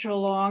edge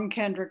along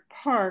Kendrick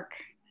Park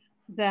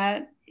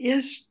that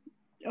is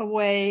a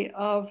way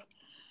of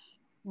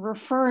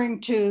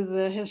referring to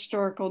the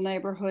historical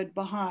neighborhood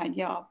behind.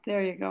 Yeah,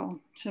 there you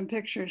go, some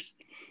pictures.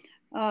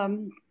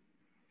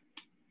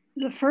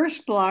 The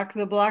first block,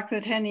 the block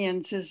that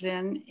Hennians is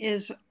in,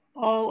 is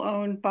all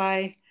owned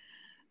by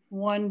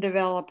one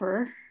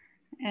developer.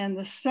 And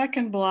the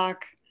 2nd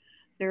block,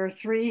 there are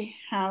 3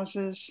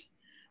 houses,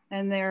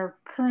 and they're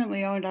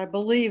currently owned, I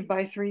believe,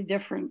 by 3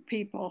 different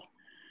people.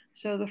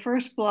 So the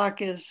first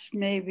block is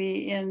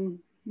maybe in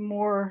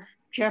more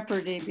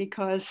jeopardy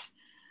because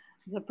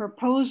the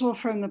proposal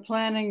from the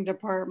planning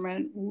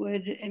department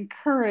would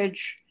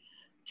encourage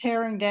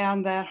tearing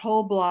down that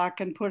whole block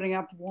and putting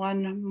up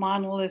one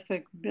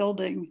monolithic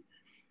building,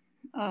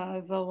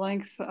 the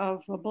length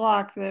of the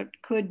block that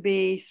could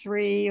be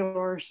 3,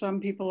 or some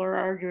people are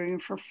arguing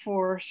for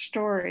 4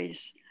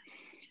 stories.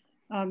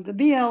 The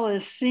BL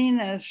is seen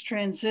as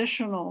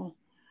transitional,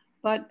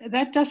 but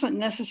that doesn't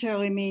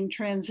necessarily mean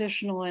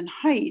transitional in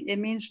height. It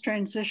means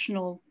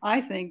transitional, I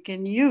think,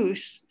 in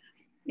use,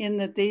 in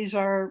that these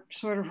are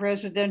sort of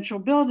residential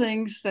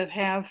buildings that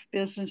have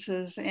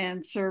businesses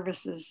and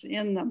services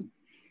in them.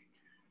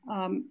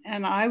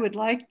 And I would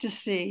like to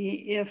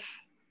see if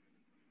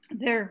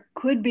there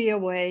could be a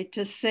way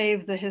to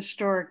save the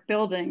historic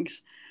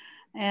buildings.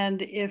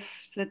 And if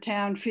the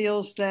town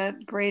feels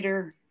that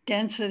greater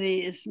density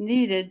is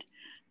needed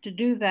to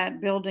do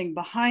that, building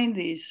behind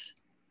these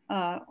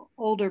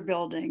older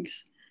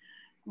buildings,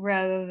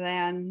 rather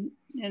than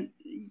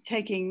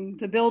taking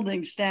the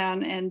buildings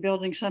down and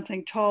building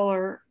something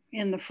taller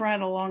in the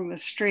front along the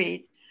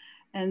street,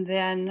 and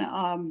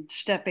then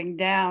stepping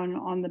down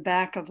on the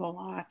back of the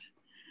lot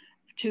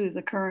to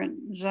the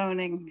current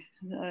zoning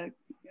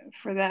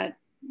for that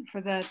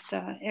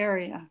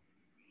area.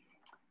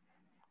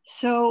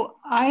 So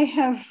I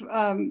have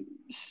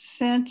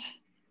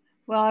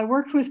I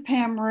worked with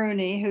Pam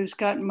Rooney, who's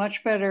got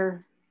much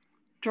better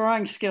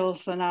drawing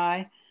skills than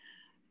I,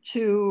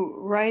 to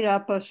write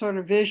up a sort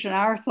of vision,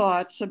 our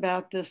thoughts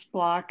about this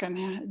block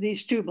and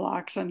these 2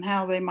 blocks and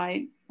how they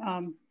might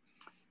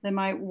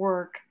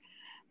work.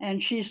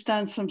 And she's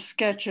done some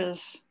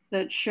sketches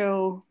that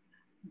show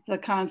the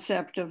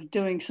concept of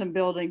doing some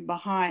building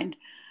behind.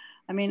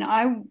 I mean,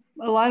 a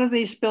lot of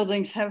these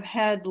buildings have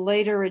had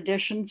later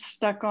additions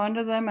stuck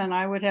onto them, and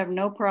I would have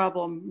no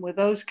problem with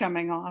those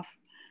coming off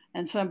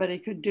and somebody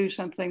could do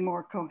something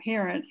more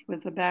coherent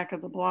with the back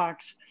of the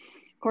blocks.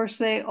 Of course,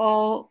 they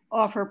all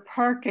offer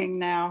parking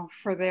now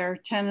for their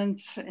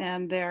tenants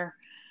and their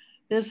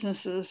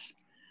businesses.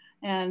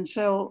 And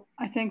so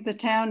I think the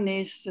town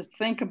needs to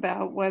think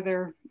about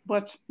whether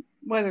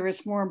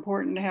it's more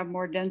important to have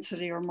more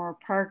density or more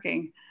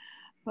parking.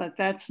 But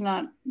that's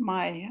not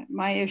my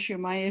issue.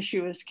 My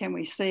issue is, can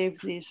we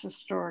save these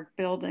historic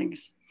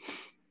buildings?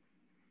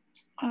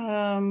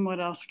 What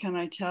else can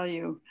I tell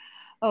you?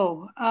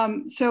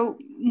 So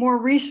more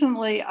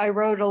recently, I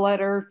wrote a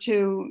letter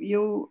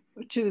to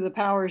the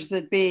powers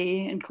that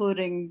be,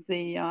 including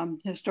the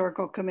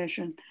Historical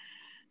Commission,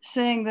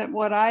 saying that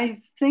what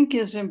I think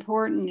is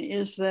important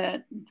is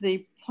that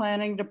the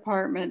planning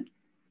department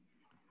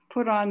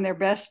put on their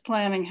best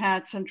planning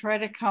hats and try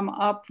to come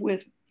up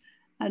with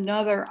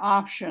another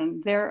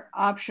option. Their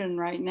option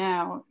right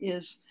now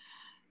is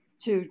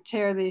to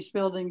tear these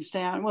buildings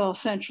down, well,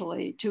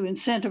 essentially to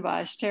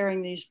incentivize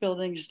tearing these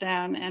buildings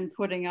down and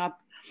putting up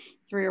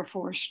 3 or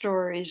 4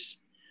 stories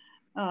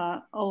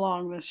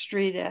along the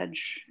street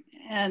edge.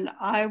 And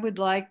I would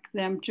like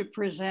them to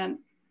present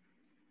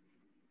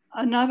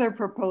another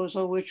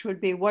proposal, which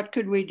would be, what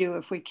could we do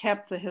if we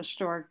kept the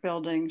historic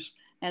buildings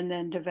and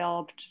then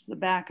developed the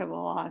back of the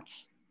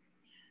lots?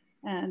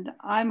 And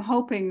I'm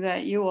hoping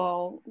that you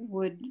all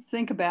would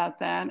think about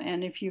that.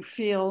 And if you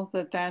feel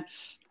that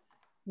that's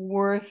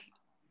worth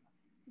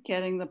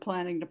getting the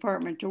planning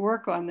department to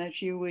work on,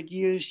 that you would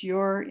use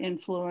your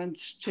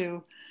influence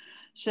to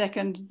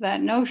second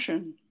that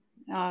notion.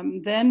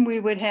 Then we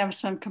would have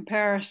some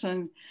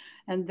comparison,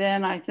 and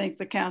then I think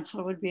the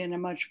council would be in a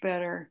much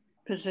better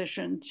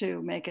position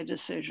to make a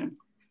decision.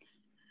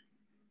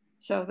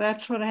 So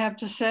that's what I have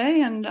to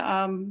say, and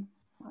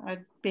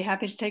I'd be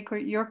happy to take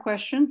your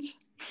questions.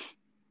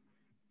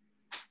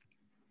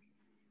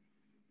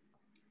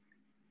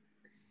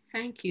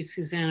 Thank you,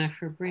 Susanna,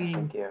 for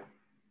bringing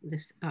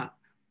this up.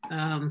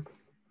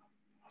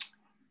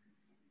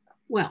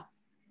 Well,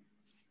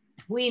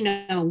 we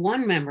know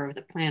one member of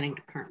the planning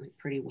department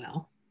pretty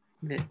well.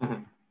 That,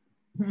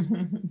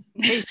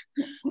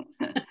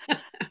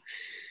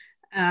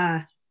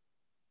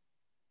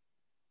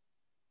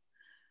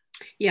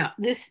 yeah,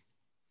 this,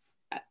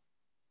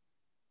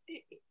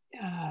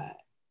 I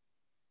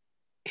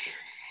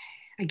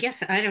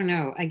guess, I don't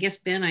know. I guess,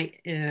 Ben,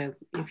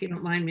 if you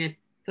don't mind me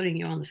putting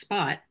you on the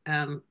spot,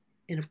 and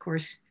of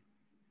course,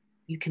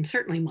 you can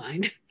certainly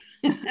mind.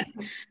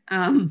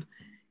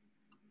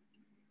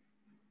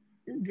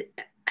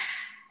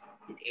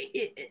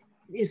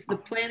 Is the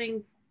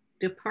planning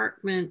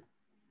department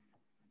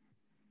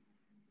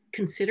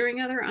considering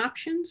other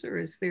options, or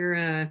is there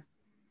a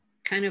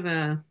kind of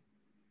a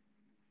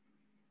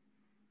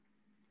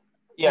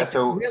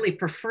really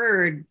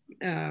preferred?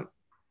 So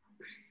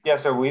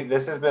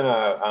this has been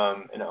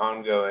an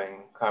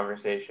ongoing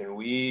conversation.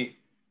 We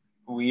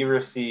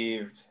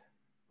received,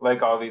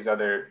 like all these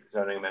other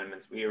zoning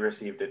amendments, we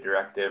received a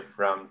directive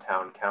from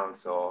town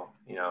council.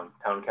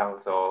 Town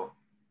council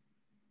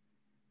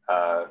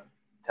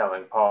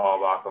telling Paul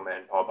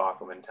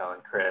Bockelman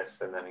telling Chris,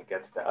 and then it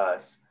gets to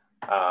us.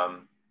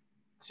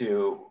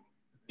 To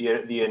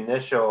the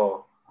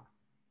initial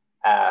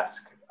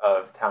ask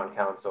of town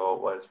council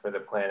was for the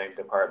planning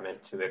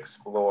department to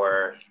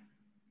explore,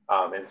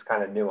 and it's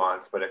kind of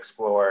nuanced, but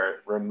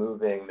explore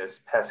removing this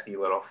pesky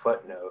little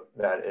footnote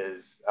that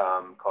is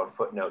called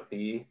footnote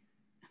B,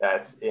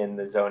 that's in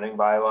the zoning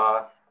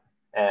bylaw.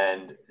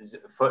 And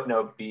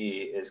footnote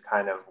B is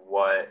kind of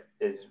what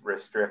is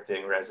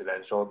restricting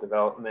residential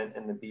development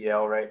in the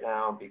BL right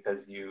now,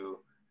 because you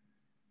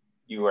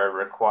are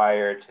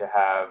required to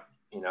have,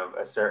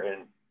 a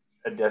certain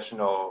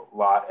additional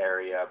lot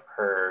area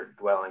per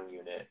dwelling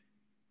unit.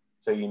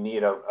 So you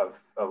need a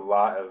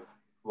lot of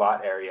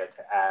lot area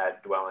to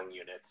add dwelling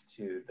units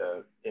to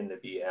in the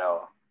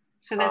BL.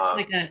 So that's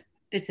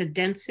it's a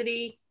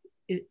density,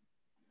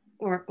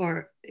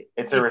 or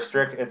it's a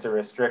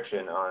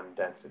restriction on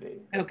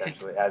density,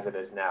 essentially, as it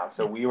is now.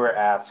 So we were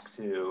asked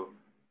to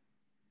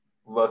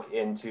look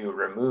into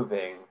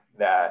removing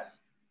that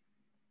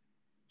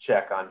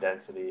check on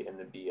density in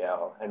the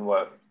BL. And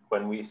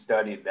when we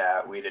studied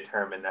that, we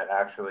determined that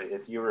actually,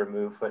 if you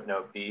remove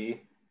footnote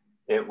B,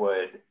 it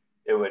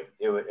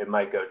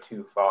might go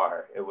too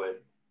far.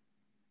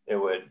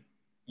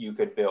 You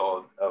could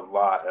build a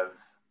lot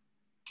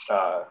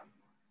of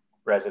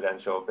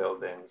residential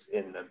buildings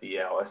in the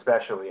BL,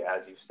 especially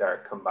as you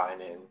start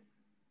combining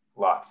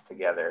lots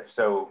together.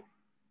 So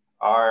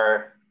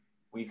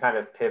we kind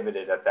of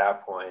pivoted at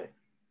that point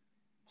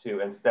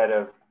to, instead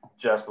of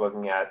just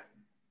looking at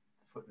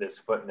this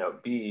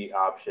footnote B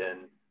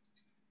option,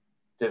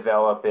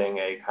 developing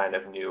a kind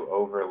of new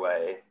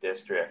overlay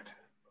district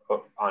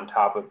on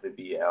top of the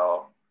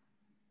BL.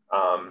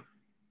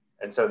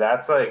 And so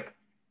that's like,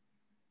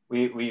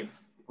 we've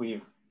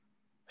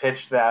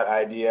pitched that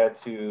idea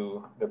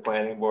to the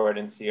planning board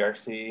and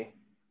CRC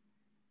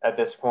at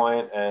this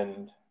point,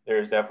 and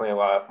there's definitely a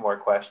lot more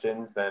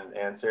questions than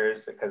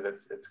answers, because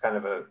it's kind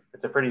of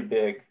it's a pretty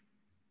big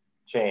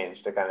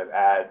change to kind of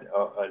add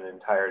an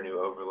entire new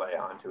overlay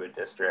onto a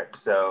district.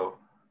 So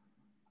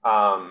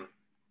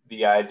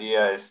the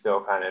idea is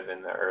still kind of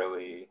in the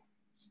early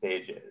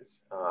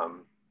stages.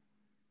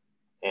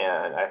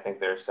 And I think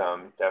there's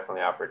some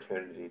definitely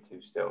opportunity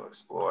to still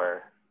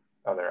explore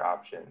other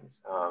options.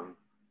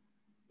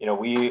 You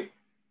know,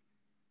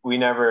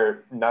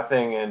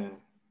 nothing in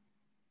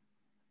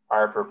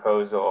our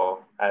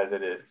proposal as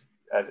it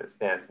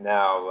stands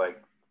now,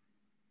 like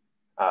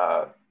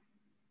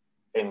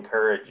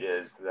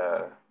encourages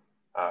the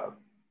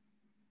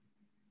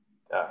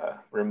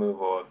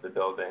removal of the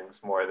buildings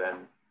more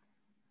than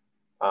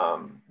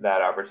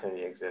that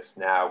opportunity exists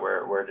now.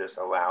 We're just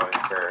allowing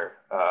for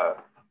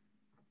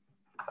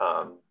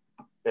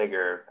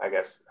bigger, I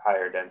guess,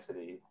 higher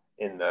density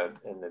in the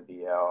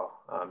BL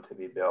to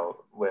be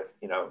built with,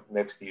 you know,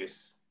 mixed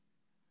use,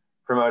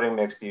 promoting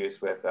mixed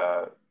use with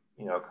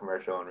you know,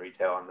 commercial and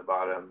retail on the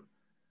bottom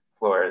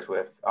floors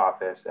with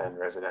office and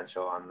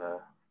residential on the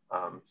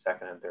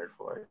second and third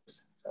floors.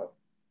 So,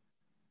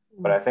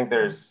 but I think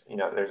there's, you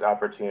know, there's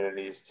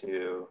opportunities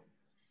to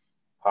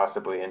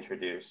possibly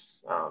introduce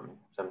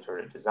some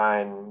sort of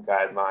design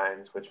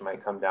guidelines, which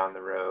might come down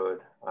the road,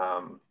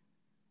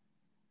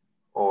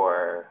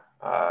 or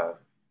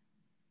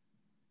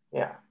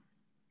yeah.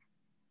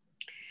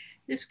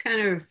 This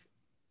kind of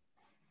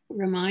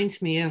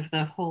reminds me of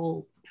the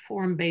whole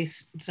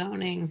form-based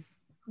zoning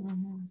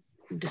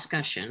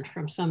discussion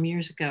from some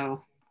years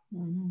ago.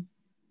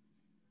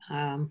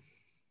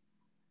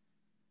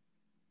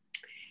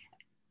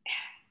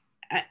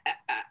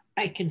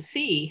 I can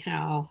see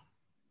how,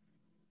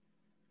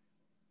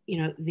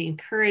 you know, the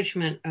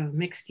encouragement of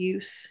mixed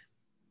use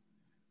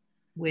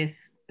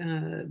with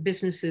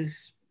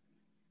businesses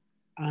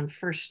on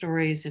first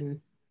stories and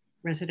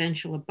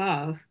residential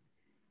above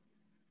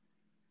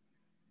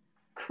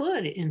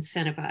could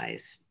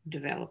incentivize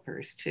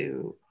developers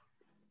to,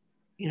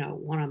 you know,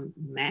 want to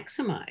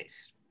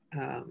maximize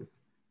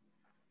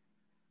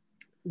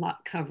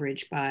lot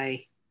coverage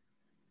by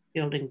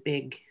building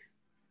big,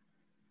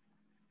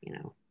 you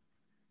know,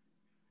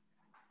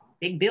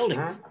 big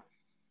buildings.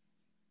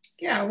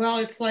 Yeah, well,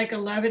 it's like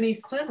 11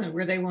 East Pleasant,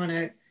 where they want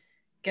to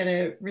get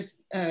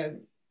a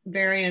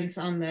variance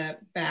on the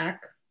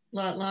back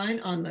lot line,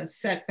 on the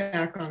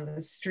setback on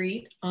the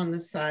street, on the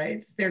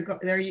sides.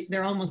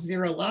 They're almost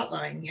zero lot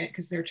line yet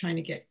because they're trying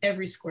to get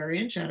every square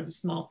inch out of a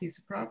small piece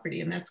of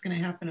property, and that's going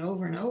to happen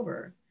over and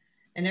over.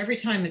 And every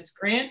time it's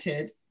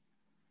granted,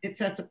 it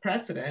sets a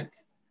precedent.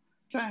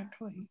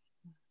 Exactly.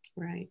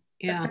 Right.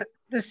 Yeah.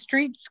 The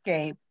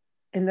streetscape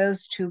in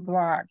those two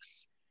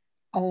blocks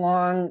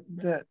along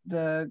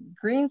the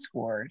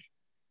greensward,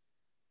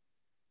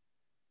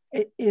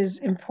 it is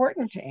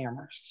important to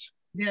Amherst.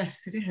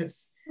 Yes, it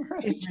is.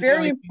 It's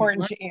very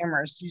important to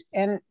Amherst,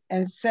 and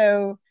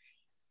so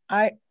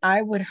I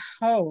would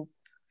hope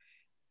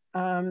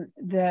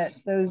that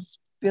those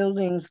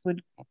buildings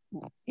would,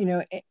 you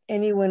know,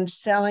 anyone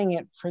selling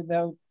it for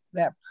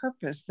that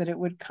purpose, that it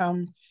would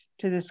come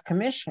to this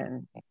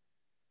commission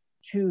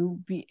to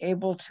be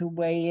able to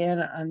weigh in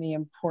on the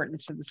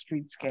importance of the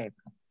streetscape,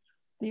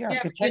 the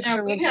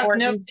architectural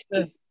importance.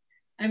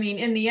 I mean,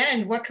 in the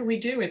end, what can we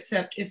do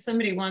except if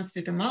somebody wants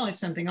to demolish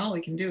something, all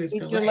we can do is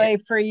delay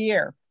for a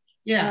year.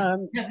 Yeah.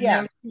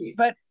 Yeah.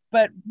 But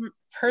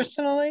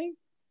personally,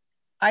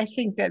 I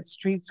think that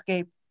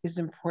streetscape is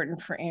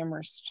important for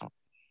Amherst.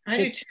 I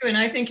do too. And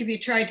I think if you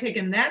try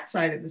taking that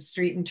side of the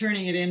street and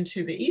turning it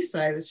into the east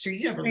side of the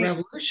street, you have a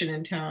revolution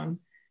in town.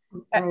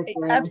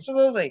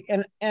 Absolutely.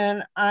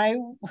 And I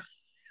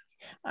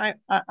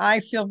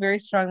feel very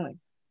strongly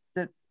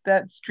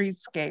that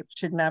streetscape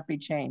should not be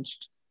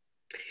changed.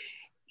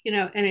 You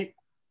know, and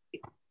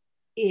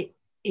it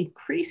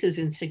increases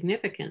in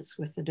significance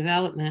with the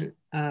development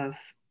of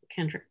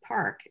Kendrick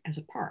Park as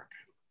a park.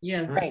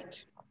 Yes.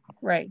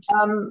 Right.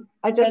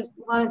 I just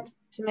want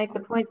to make the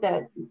point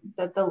that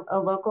a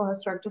local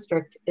historic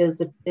district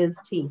is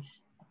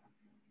teeth.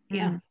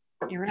 Yeah,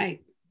 you're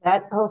right.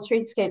 That whole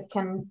streetscape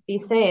can be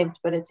saved,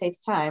 but it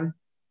takes time.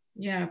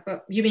 Yeah,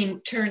 but you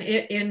mean turn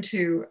it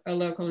into a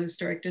local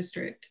historic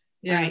district?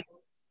 Yeah. Right.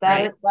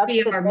 That's the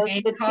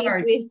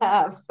teeth we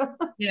have.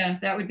 Yeah,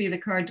 that would be the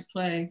card to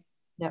play.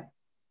 Yep.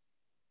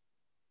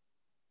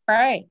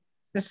 Right.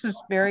 This was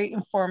very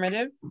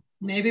informative.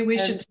 Maybe we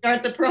should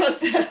start the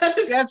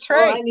process. That's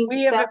right. Well, I mean,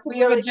 we have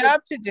a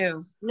job to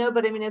do. No,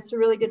 but I mean, it's a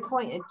really good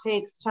point. It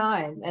takes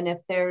time. And if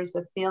there's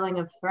a feeling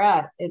of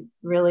threat, it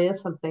really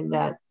is something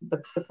that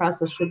the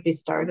process should be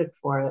started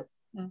for it.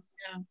 Yeah.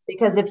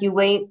 Because if you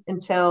wait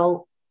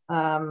until,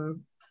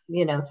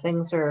 you know,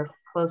 things are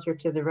closer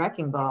to the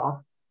wrecking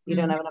ball, you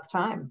don't have enough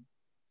time.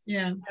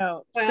 Yeah.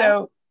 No. Well,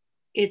 so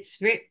it's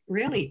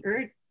really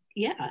urgent.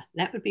 Yeah,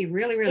 that would be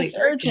really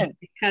urgent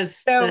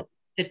because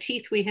the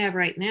teeth we have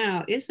right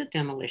now is a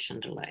demolition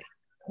delay.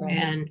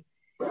 And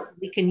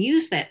we can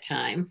use that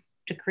time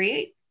to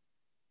create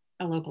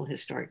a local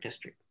historic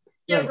district.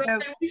 Yeah,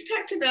 Robin, we've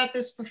talked about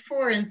this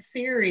before in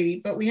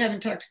theory, but we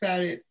haven't talked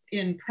about it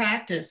in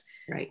practice.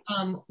 Right.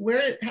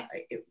 Where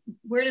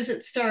does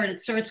it start?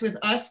 It starts with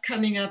us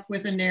coming up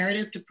with a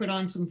narrative to put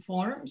on some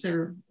forms,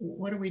 or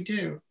what do we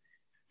do?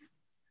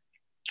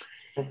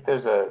 I think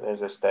there's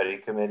a study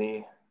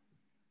committee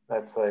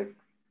that's like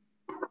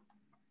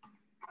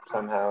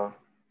somehow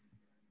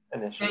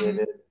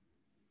initiated.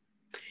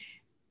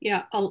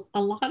 Yeah, a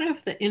lot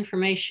of the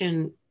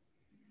information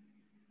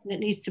that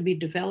needs to be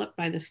developed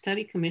by the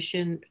study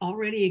commission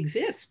already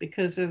exists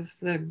because of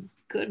the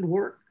good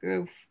work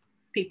of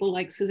people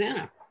like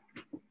Susanna.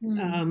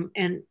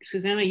 And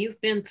Susanna,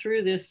 you've been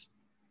through this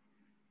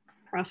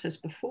process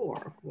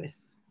before with.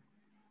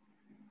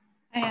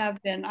 I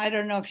have been. I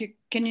don't know if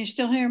can you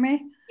still hear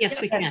me? Yes,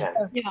 we can.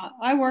 Yeah,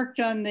 I worked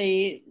on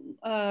the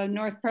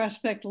North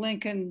Prospect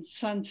Lincoln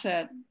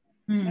Sunset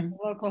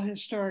local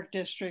historic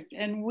district,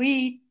 and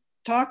we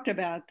talked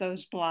about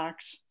those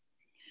blocks,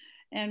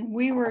 and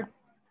we were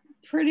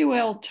pretty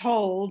well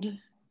told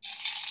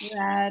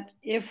that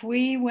if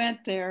we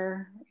went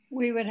there,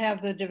 we would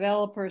have the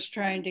developers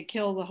trying to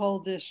kill the whole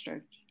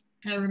district.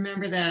 I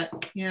remember that,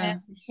 yeah.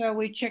 And so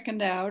we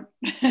chickened out.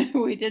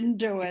 We didn't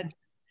do it.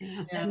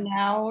 Yeah. And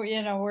now,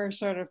 you know, we're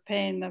sort of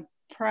paying the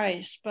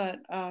price, but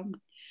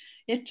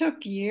it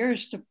took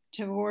years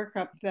to work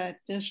up that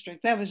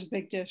district. That was a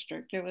big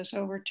district. It was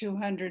over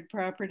 200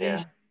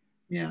 properties.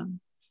 Yeah.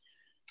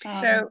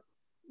 So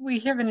we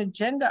have an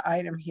agenda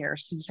item here,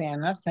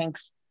 Susanna.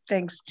 Thanks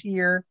to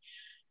your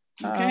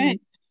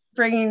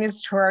bringing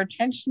this to our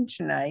attention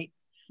tonight.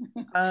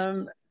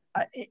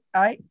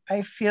 I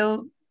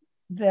feel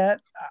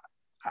that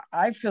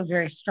I feel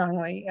very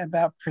strongly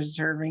about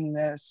preserving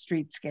the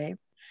streetscape,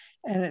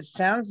 and it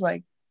sounds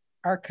like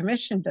our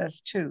commission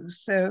does too.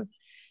 So,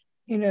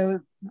 you know,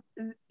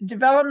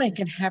 development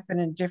can happen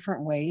in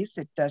different ways.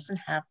 It doesn't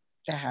have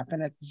to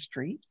happen at the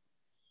street.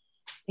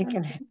 It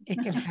can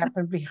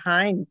happen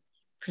behind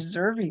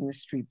preserving the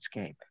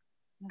streetscape,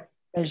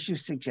 as you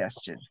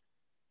suggested.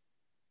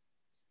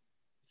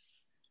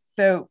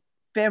 So,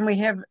 Ben, we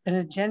have an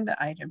agenda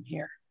item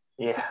here.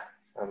 Yeah,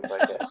 sounds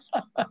like it.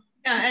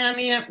 Yeah, and I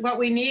mean, what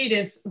we need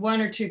is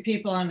one or two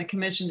people on the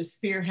commission to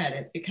spearhead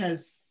it,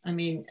 because I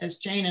mean, as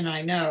Jane and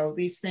I know,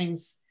 these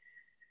things,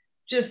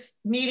 just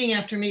meeting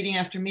after meeting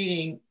after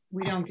meeting,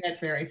 we don't get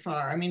very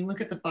far. I mean,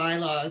 look at the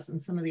bylaws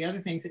and some of the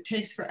other things. It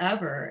takes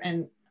forever.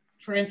 And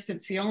for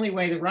instance, the only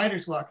way the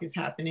writer's walk is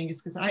happening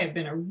is because I have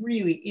been a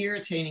really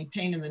irritating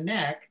pain in the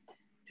neck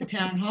to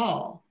town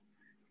hall.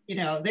 You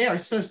know, they are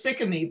so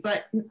sick of me,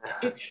 but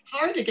it's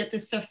hard to get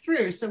this stuff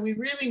through. So we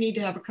really need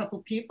to have a couple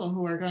people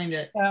who are going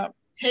to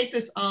take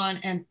this on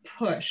and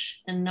push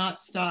and not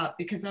stop,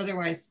 because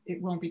otherwise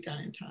it won't be done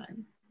in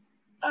time.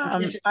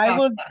 I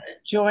will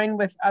join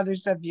with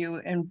others of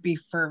you and be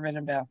fervent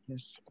about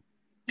this.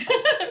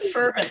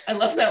 Fervent, I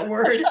love that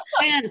word.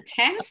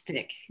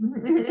 Fantastic.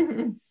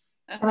 Can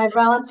I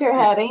volunteer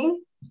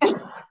heading?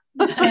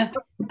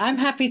 I'm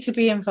happy to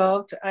be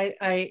involved.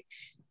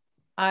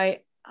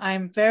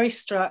 I'm very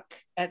struck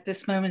at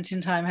this moment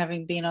in time,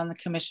 having been on the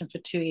commission for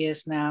 2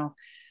 years now,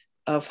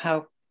 of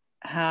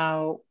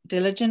how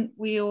diligent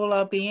we all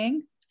are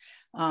being.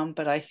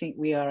 But I think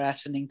we are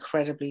at an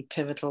incredibly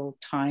pivotal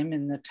time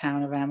in the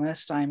town of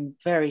Amherst. I'm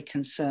very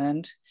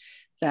concerned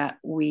that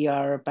we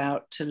are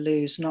about to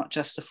lose not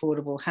just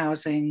affordable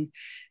housing,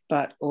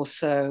 but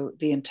also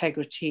the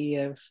integrity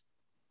of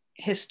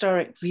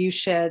historic view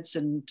sheds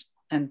and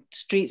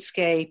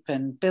streetscape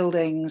and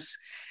buildings,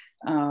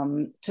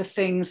 to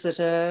things that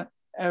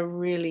are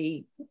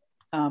really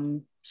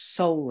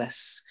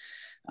soulless.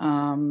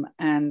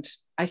 And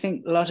I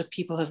think a lot of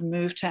people have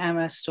moved to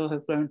Amherst or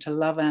have grown to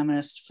love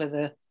Amherst for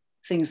the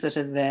things that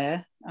are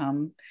there,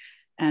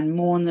 and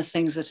mourn the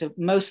things that have,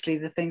 mostly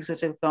the things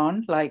that have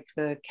gone, like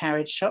the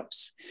carriage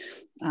shops,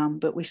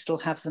 but we still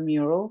have the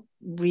mural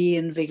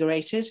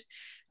reinvigorated.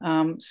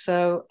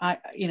 So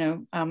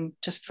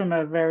just from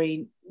a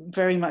very,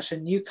 very much a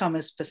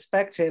newcomer's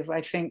perspective,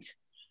 I think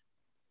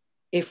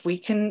if we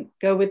can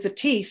go with the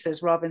teeth,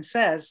 as Robin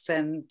says,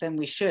 then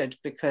we should,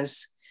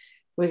 because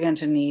we're going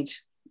to need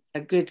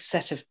a good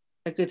set of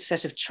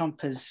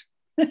chompers.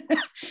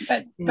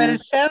 But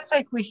it sounds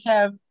like we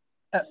have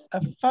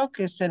a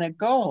focus and a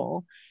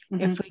goal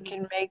if we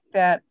can make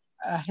that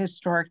a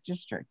historic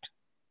district.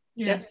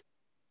 Yes.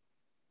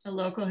 A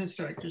local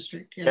historic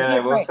district. Yes. And I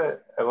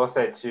will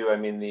say too, I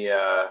mean,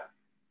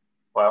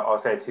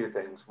 I'll say two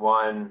things.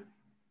 One,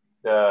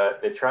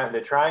 the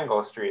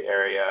Triangle Street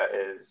area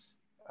is,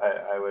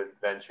 I would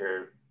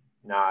venture,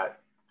 not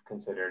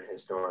considered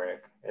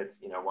historic. It's,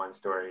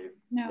 one-story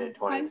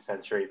mid-20th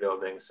century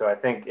building. So I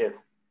think, if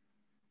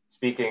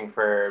speaking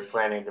for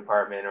planning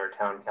department or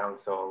town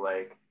council,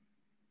 like,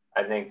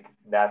 I think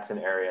that's an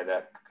area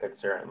that could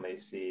certainly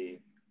see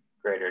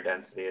greater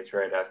density. It's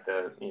right at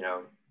the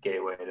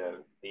gateway to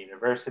the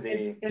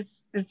university.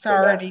 It's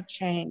already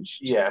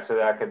changed. Yeah, so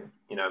that could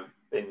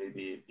maybe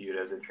be viewed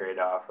as a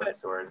trade-off of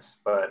sorts.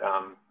 But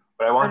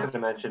what I wanted to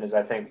mention is,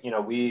 I think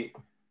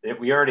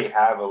we already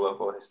have a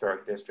local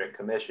historic district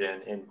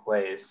commission in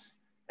place,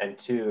 and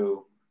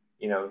two,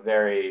 you know,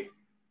 very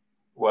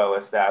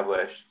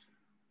well-established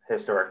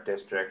historic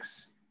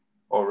districts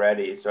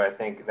already. So I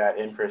think that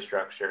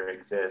infrastructure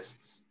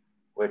exists,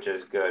 which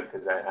is good,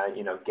 because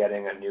you know,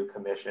 getting a new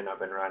commission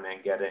up and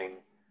running, getting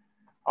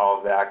all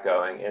of that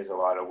going is a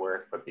lot of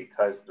work. But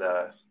because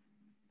the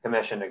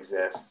commission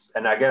exists,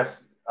 and I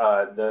guess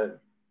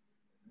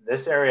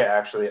this area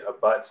actually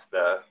abuts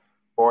the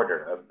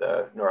border of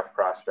the North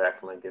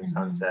Prospect Lincoln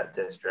Sunset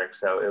District,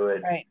 so it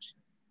would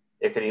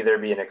it could either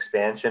be an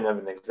expansion of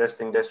an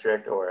existing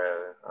district or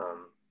a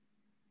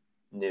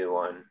new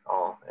one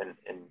all in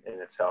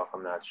itself.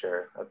 I'm not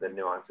sure of the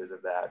nuances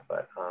of that,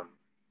 but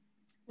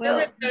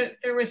well,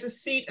 there was a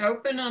seat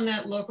open on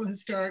that local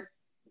historic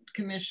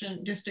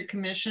commission, district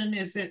commission.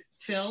 Is it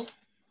filled?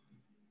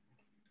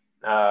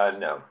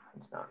 No,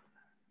 it's not.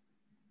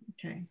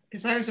 Okay,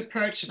 because I was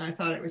approached and I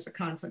thought it was a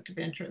conflict of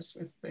interest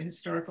with the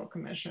historical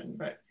commission,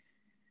 but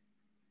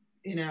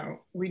you know,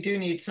 we do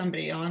need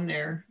somebody on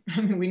there. I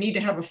mean, we need to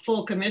have a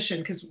full commission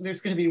because there's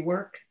going to be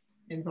work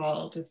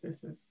involved if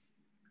this is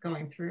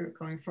going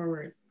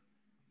forward.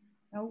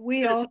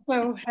 We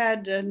also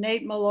had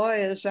Nate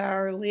Malloy as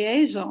our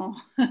liaison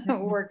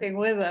working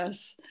with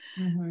us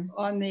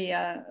on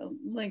the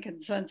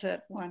Lincoln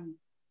Sunset one.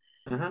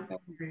 So,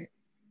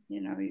 you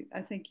know,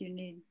 I think you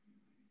need.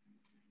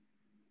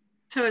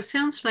 So it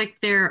sounds like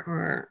there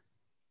are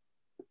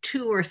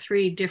 2 or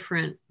 3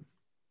 different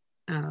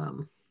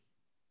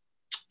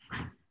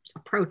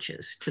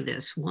approaches to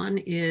this. One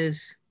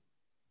is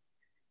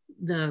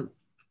the,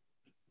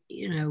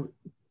 you know,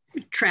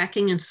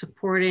 tracking and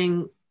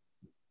supporting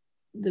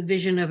the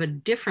vision of a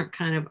different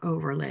kind of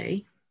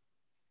overlay.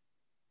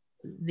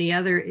 The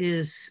other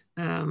is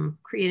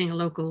creating a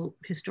local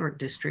historic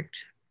district.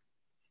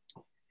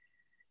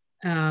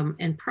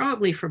 And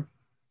probably for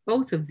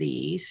both of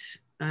these,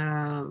 we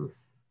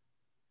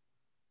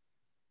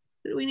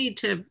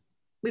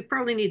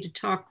probably need to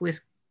talk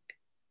with,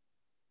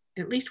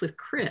 at least with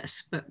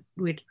Chris, but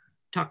we'd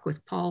talk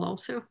with Paul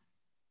also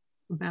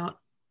about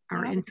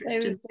our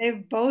interest.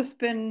 They've both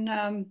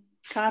been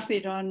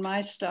copied on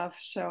my stuff,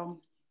 so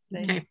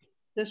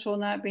this will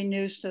not be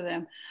news to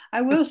them.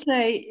 I will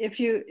say, if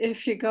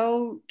you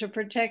go to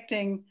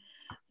protecting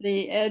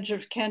the edge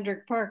of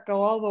Kendrick Park,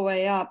 go all the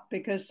way up,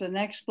 because the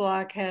next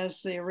block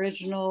has the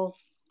original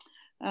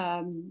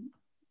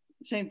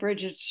St.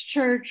 Bridget's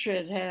Church.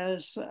 It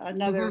has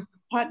another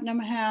Putnam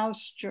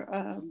House,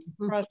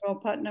 Roswell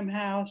Putnam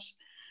House.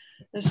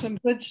 There's some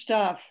good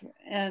stuff,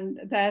 and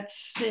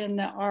that's in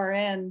the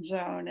RN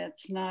zone.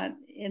 It's not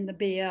in the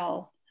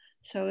BL,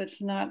 so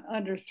it's not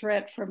under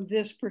threat from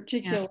this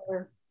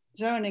particular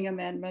zoning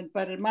amendment,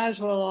 but it might as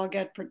well all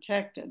get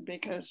protected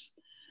because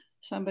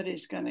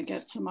somebody's going to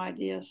get some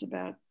ideas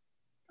about.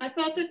 I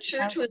thought the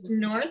church was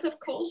north of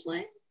Coles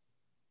Lane.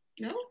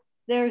 No?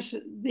 There's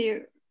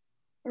the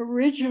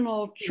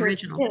original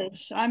church.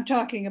 I'm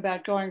talking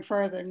about going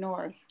further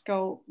north.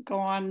 Go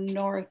on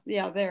north.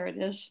 Yeah, there it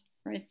is,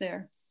 right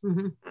there.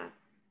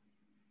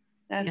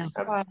 That's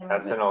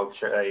an old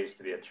church. That used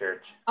to be a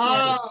church.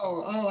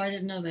 Oh, I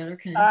didn't know that.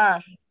 Okay.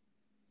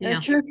 The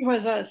church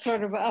was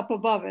sort of up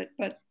above it,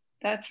 but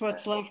that's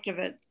what's left of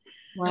it.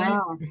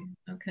 Wow.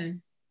 Okay.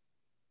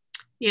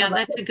 Yeah,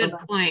 that's a good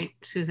point,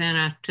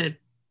 Susanna, to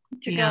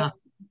go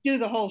do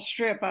the whole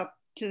strip up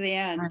to the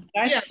end.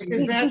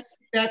 Because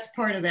that's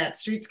part of that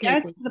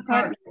streetscape. That's the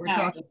part we're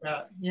talking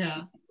about.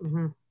 Yeah.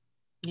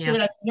 So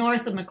that's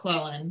north of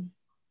McClellan.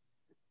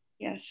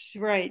 Yes,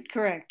 right,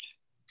 correct.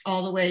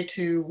 All the way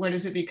to, what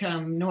does it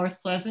become,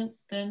 North Pleasant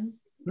then?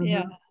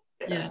 Yeah.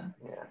 And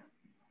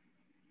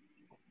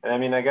I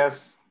mean, I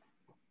guess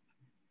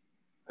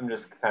I'm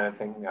just kind of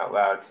thinking out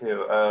loud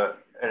too.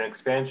 An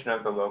expansion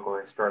of the local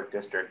historic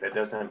district that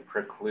doesn't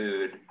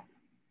preclude,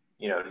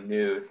 you know,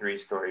 new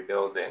 3-story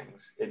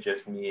buildings. It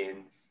just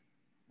means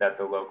that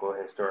the local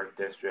historic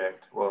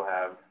district will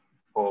have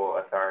full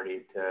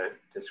authority to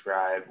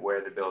describe where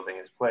the building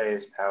is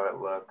placed, how it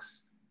looks,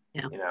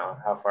 you know,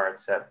 how far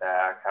it's set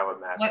back, how it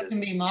matches. What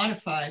can be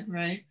modified,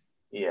 right?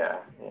 Yeah,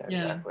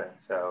 exactly.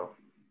 So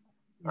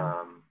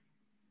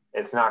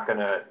it's not going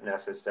to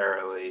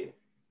necessarily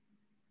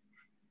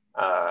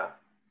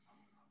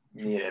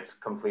mean it's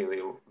completely,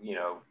 you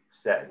know,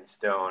 set in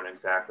stone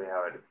exactly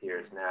how it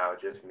appears now. It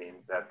just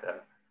means that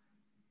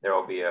there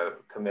will be a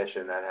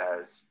commission that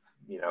has,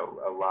 you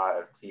know, a lot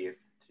of teeth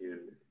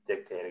to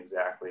dictate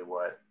exactly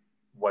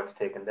what's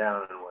taken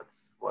down and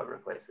what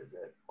replaces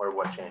it or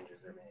what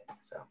changes are made.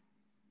 So,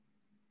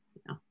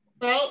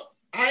 well,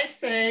 I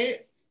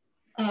say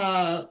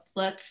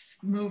let's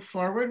move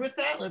forward with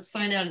that. Let's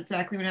find out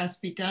exactly what has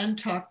to be done.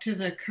 Talk to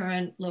the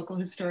current local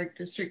historic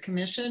district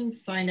commission.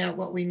 Find out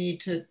what we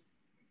need to,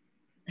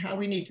 how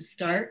we need to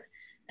start,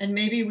 and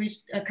maybe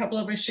a couple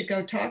of us should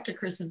go talk to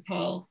Chris and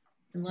Paul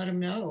and let them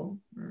know,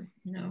 or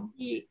you know.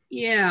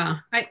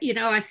 Yeah, I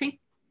think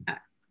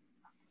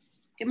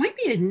it might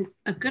be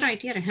a good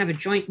idea to have a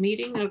joint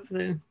meeting of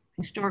the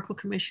historical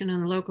commission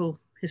and the local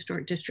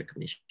historic district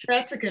commission.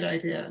 That's a good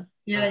idea.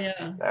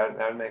 Yeah. That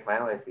would make my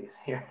life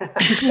easier.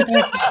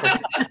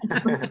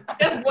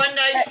 Have one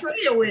night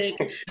free a week.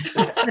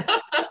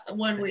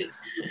 1 week.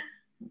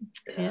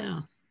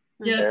 Yeah.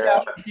 Yeah, it's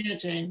a good idea,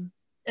 Jane.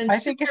 And I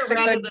think it's a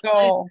good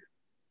goal.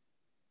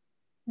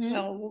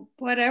 Well,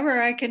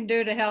 whatever I can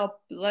do to help,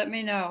 let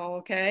me know,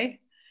 okay?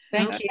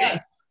 Thank you.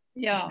 Yes.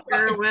 Yeah.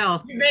 Very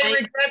well. You may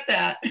regret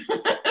that.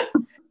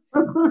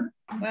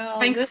 Well,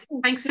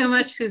 thanks so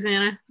much,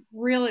 Susanna.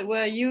 Really,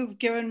 well, you've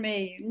given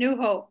me new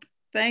hope.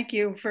 Thank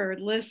you for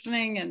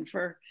listening and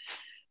for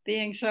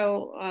being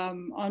so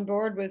on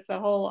board with the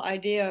whole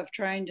idea of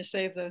trying to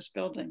save those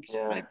buildings.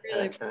 Yeah. I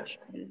really appreciate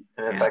it.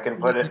 And if I can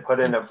put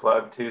in a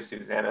plug too,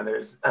 Susanna,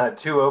 there's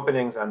 2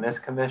 openings on this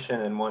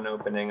commission and 1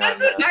 opening on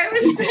the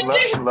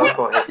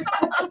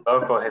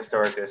local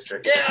historic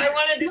district. Yeah, I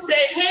wanted to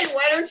say, hey,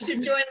 why don't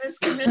you join this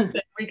commission?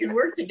 We can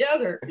work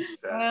together.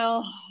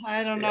 Well,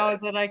 I don't know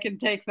that I can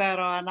take that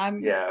on.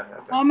 I'm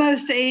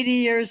almost 80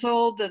 years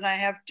old and I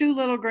have 2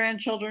 little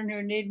grandchildren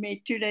who need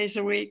me 2 days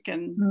a week,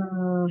 and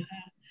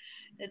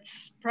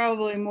it's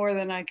probably more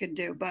than I could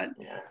do, but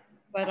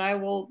I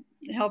will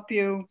help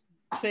you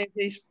save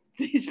these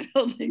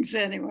buildings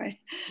anyway.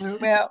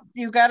 Well,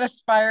 you got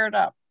us fired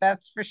up,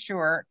 that's for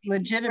sure,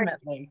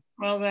 legitimately.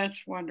 Well,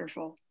 that's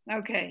wonderful.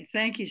 Okay,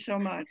 thank you so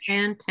much.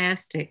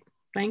 Fantastic.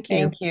 Thank you.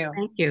 Thank you.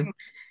 Thank you.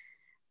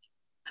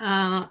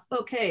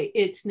 Okay,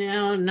 it's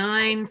now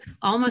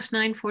almost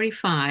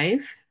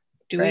 9:45.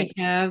 Do we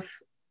have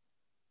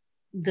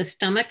the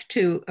stomach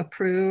to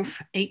approve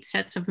 8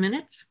 sets of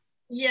minutes?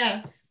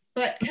 Yes,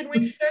 but can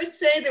we first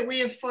say that we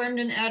have formed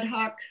an ad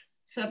hoc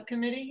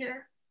subcommittee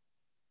here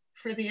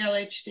for the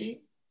LHD?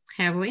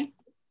 Have we?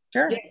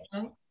 Sure.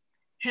 Yeah.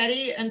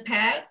 Hetty and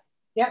Pat?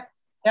 Yep.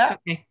 Yeah.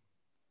 Okay.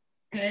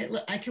 Okay,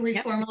 can we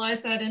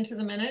formalize that into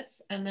the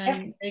minutes, and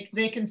then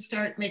they can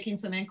start making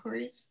some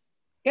inquiries?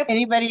 Yep.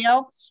 Anybody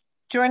else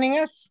joining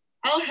us?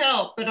 I'll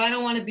help, but I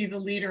don't want to be the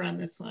leader on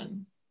this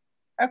one.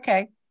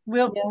 Okay,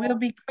 we'll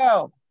be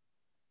co.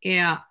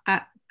 Yeah,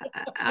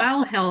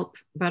 I'll help,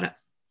 but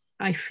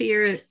I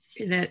fear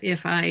that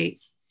if I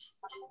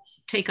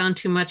take on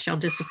too much, I'll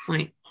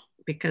disappoint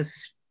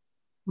because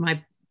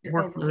my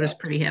workload is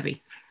pretty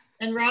heavy.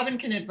 And Robin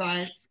can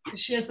advise, because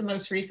she has the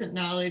most recent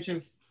knowledge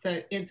of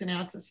the ins and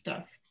outs of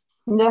stuff.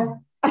 Yeah.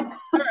 All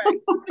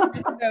right.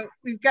 So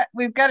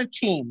we've got a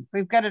team.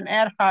 We've got an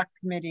ad hoc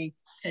committee.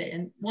 Okay,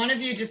 and one of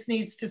you just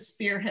needs to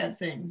spearhead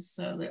things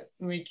so that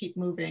we keep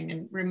moving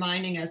and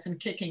reminding us and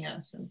kicking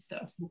us and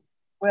stuff.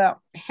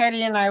 Well,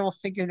 Hetty and I will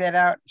figure that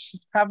out.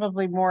 She's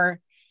probably more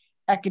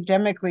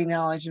academically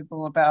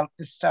knowledgeable about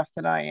this stuff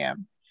than I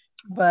am,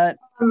 but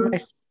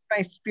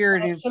my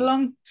spirit is.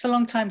 It's a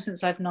long time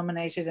since I've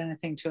nominated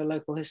anything to a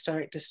local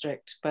historic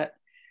district, but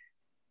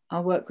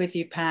I'll work with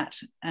you, Pat.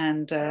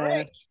 And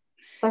it's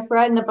like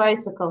riding a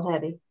bicycle,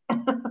 Hetty.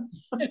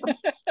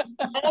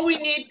 All we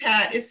need,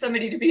 Pat, is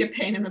somebody to be a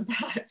pain in the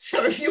butt.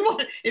 So if you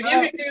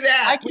can do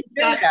that, I can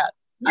do that.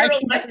 You're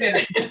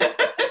elected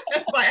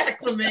by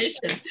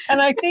acclamation.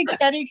 And I think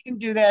Hetty can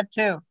do that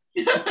too.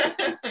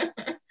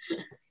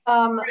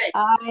 I'm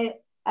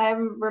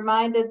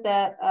reminded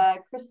that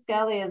Chris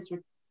Skelly is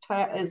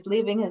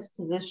leaving his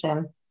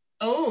position.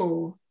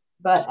 Oh.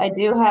 But I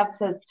do have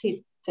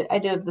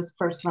this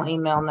personal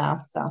email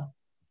now, so.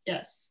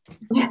 Yes.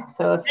 Yeah,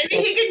 so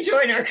maybe he can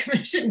join our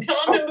commission.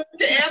 Tell him to move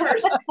to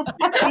Amherst.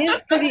 he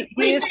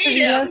is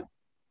pretty local.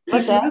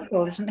 He's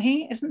local, isn't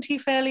he? Isn't he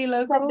fairly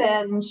local?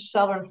 In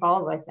Shelburne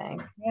Falls, I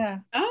think. Yeah.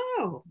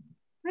 Oh,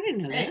 I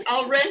didn't know that.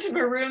 I'll rent him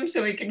a room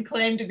so he can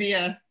claim to be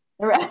a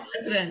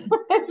resident.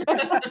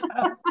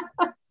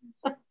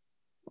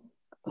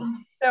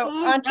 So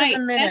on to the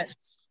minutes.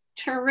 That's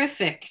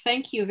terrific.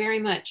 Thank you very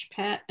much,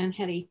 Pat and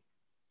Hetty.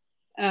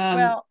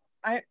 Well,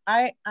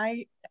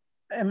 I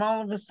am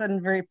all of a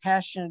sudden very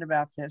passionate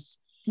about this.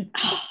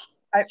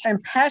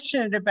 I'm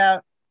passionate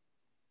about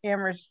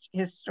Amherst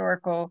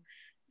historical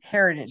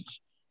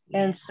heritage.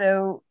 Yeah. And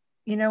so,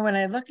 when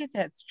I look at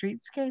that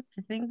streetscape,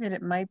 to think that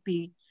it might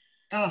be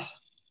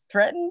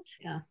threatened.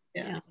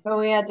 Yeah. But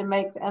we had to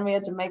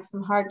make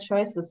some hard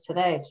choices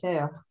today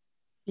too.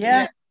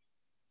 Yeah.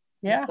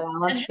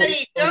 And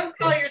Hetty, don't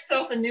call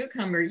yourself a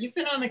newcomer. You've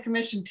been on the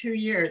commission 2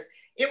 years.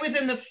 It was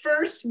in the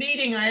first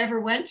meeting I ever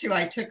went to,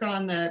 I took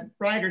on the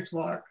Writer's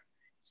Walk.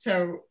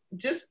 So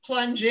just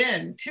plunge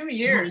in. 2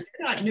 years,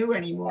 you're not new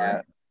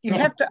anymore. We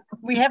have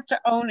to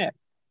own it.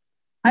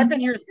 I've been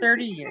here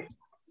 30 years.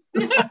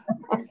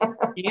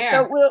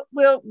 Yeah.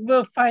 So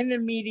we'll find the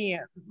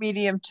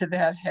medium to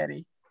that,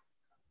 Hetty.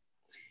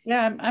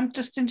 Yeah, I'm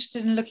just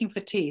interested in looking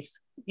for teeth,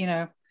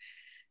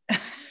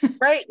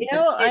 Right.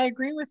 No, I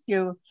agree with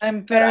you.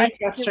 I'm very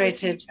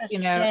frustrated,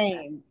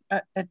 Shame,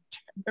 a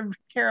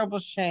terrible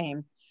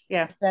shame.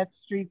 Yeah. If that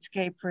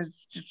streetscape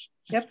was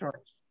destroyed.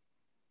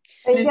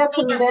 You got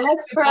some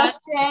minutes for us,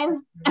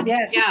 Jane?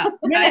 Yes. Yeah.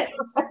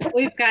 Minutes.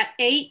 We've got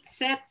 8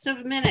 sets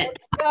of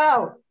minutes.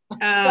 Go.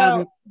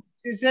 So,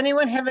 does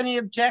anyone have any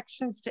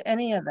objections to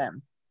any of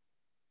them?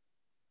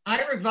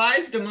 I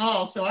revised them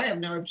all, so I have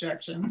no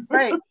objection.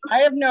 Right. I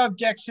have no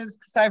objections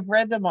because I've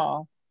read them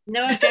all.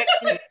 No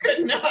objection. Good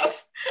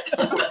enough.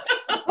 All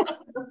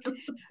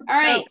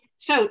right.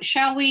 So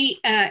shall we,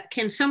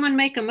 can someone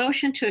make a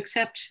motion to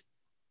accept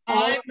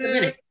I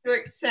move to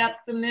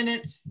accept the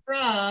minutes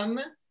from,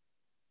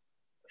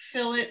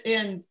 fill it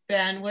in,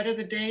 Ben. What are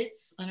the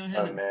dates? I don't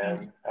have it.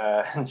 Man.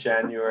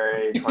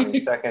 January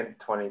 22nd,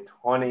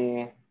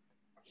 2020,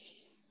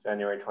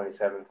 January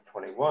 27th,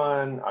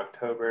 21,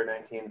 October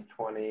 19th,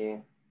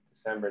 20,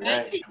 December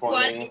 9th,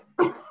 20.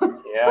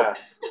 Yeah.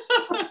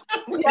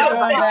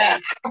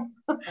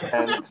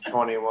 10th,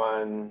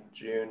 21,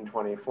 June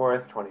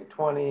 24th,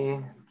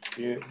 2020,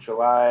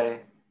 July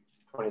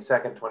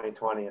 22nd,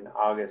 2020, and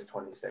August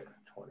 26th,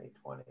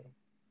 2020.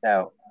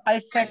 So I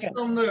second.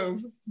 So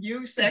move.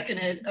 You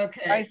seconded.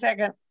 Okay. I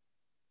second.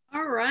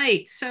 All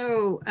right.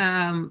 So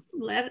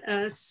let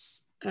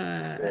us take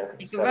a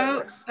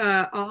vote.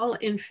 All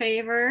in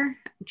favor?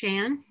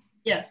 Jan?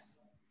 Yes.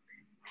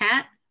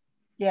 Pat?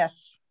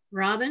 Yes.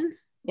 Robin?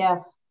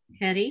 Yes.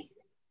 Hetty?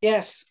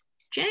 Yes.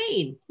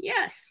 Jane?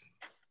 Yes.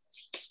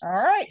 All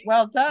right.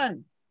 Well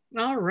done.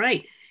 All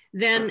right.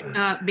 Then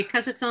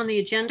because it's on the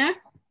agenda,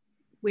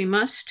 we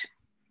must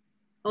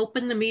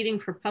open the meeting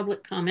for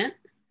public comment.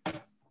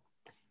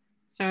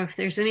 So if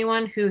there's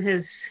anyone who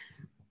has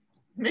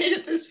made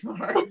it this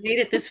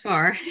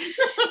far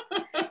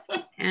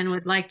and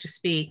would like to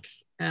speak,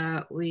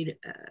 we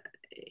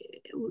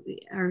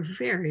are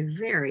very,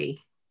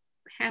 very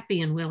happy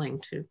and willing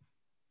to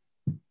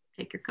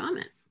take your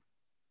comment.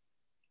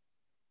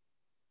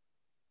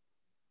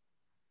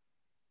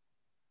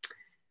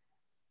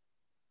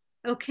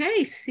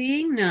 Okay,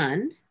 seeing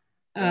none.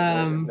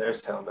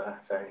 There's Hilda,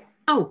 sorry.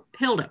 Oh,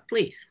 Hilda,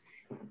 please.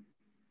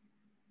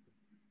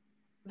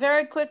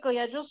 Very quickly,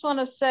 I just want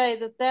to say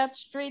that that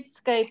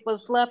streetscape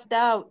was left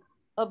out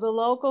of the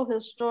local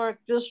historic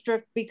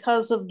district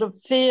because of the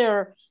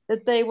fear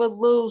that they would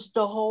lose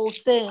the whole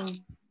thing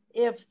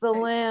if the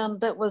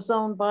land that was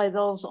owned by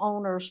those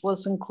owners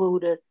was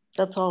included.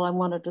 That's all I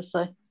wanted to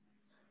say.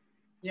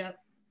 Yep,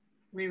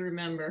 we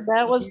remember.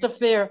 That was the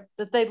fear,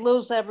 that they'd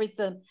lose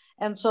everything.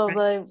 And so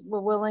they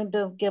were willing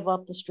to give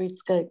up the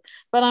streetscape.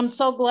 But I'm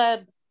so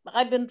glad.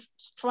 I've been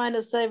trying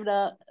to save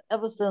that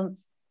ever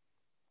since.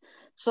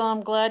 So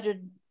I'm glad you're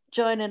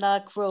joining our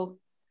crew.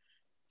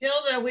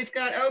 Hilda, we've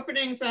got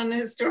openings on the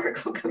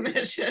Historical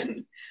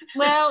Commission.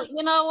 Well,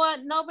 you know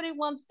what? Nobody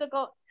wants to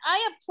go.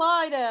 I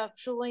applied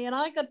actually, and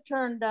I got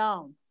turned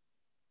down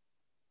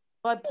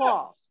by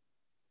Paul.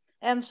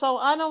 And so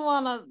I don't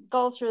want to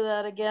go through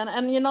that again.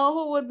 And you know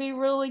who would be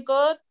really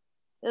good?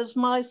 Is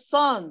my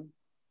son,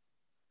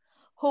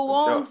 who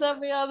owns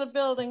every other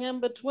building in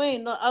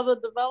between the other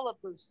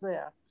developers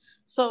there.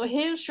 So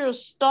here's your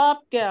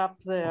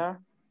stopgap there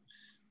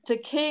to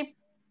keep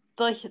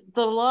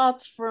the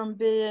lots from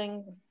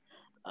being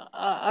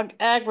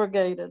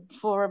aggregated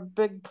for a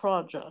big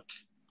project.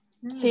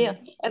 Here,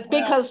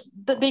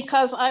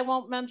 because I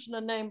won't mention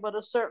a name, but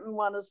a certain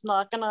one is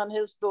knocking on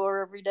his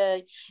door every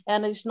day,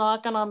 and he's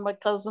knocking on my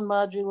cousin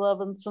Margie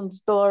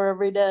Levinson's door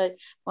every day,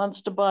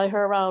 wants to buy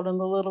her out in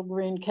the Little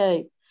Green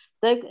Cape.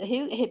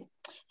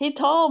 He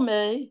told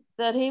me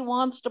that he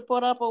wants to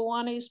put up a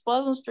 1 East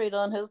Pleasant Street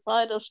on his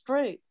side of the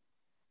street.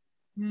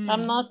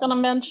 I'm not going to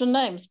mention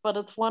names, but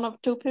it's one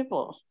of two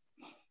people.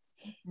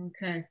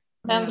 Okay.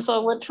 And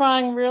so we're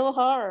trying real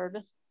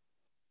hard.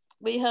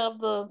 We have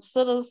the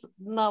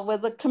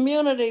with the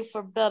Community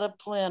for Better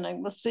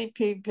Planning, the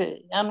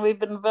CPP, and we've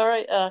been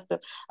very active.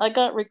 I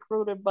got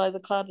recruited by the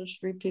Cottage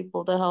Street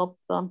people to help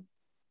them.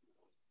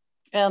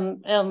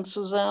 And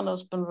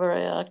Susanna's been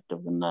very active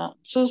in that.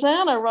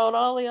 Susanna wrote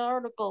all the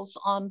articles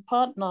on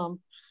Putnam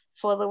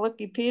for the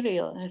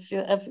Wikipedia.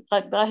 If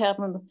I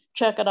happened to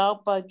check it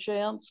out by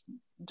chance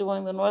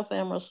doing the North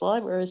Amherst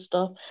Library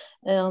stuff,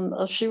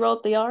 and she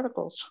wrote the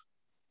articles.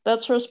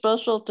 That's her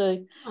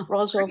specialty,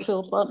 Roswell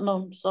Field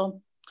Putnam.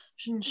 So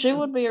she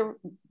would be a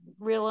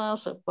real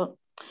asset. But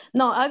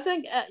no, I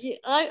think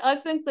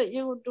that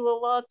you would do a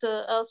lot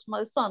to ask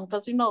my son,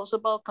 because he knows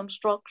about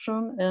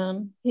construction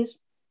and he's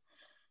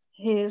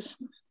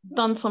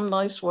done some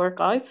nice work,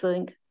 I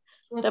think.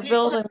 Well, the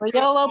building, the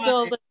yellow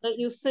building that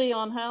you see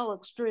on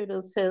Halleck Street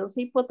is his.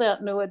 He put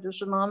that new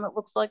addition on that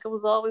looks like it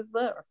was always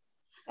there.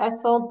 I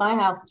sold my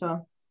house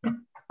to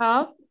him.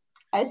 Huh?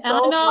 I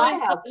sold my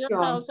house to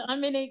him. I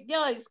mean,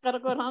 he's got a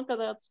good hunk of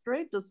that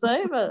street to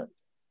save it.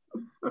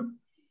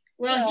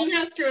 Well, he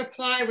has to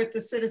apply with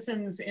the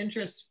citizens'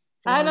 interest.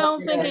 I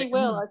don't think he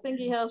will. I think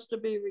he has to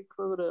be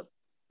recruited.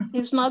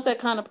 He's not that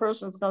kind of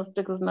person who's going to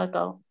stick his neck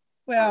out.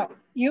 Well,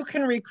 you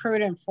can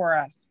recruit him for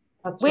us.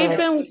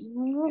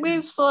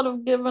 We've sort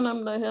of given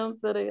him the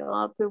hint that he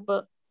ought to,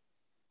 but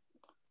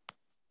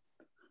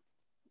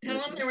tell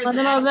him there was I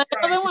don't know. The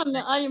other one,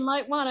 you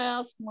might want to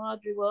ask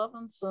Margie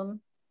Levinson.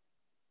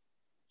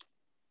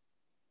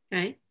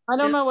 Okay. I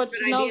don't know what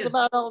she knows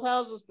about old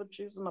houses, but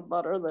she's in a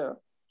butter there.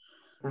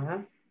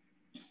 Mm-hmm.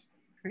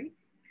 Great.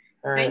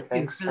 All right,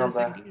 thanks,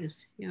 Hilda.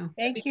 Yeah.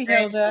 Thank you,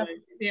 Hilda.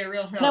 Be a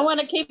real help. I don't want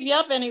to keep you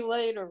up any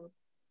later.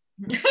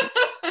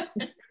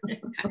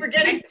 We're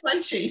getting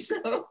punchy,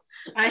 so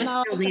I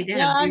still need to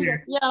have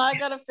dinner. I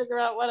got to figure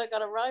out what I got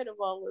to write of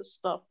all this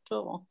stuff too.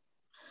 All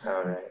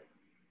right.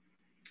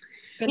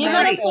 Good You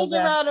night, gotta Hilda.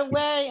 figure out a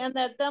way, and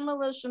that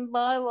demolition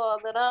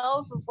bylaw, that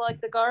houses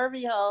like the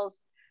Garvey house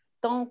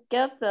don't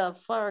get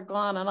that far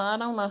gone, and I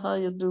don't know how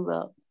you do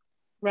that.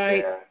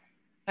 Right. Yeah.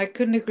 I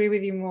couldn't agree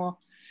with you more.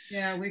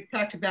 Yeah, we've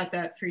talked about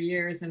that for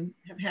years and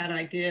have had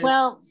ideas.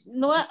 Well,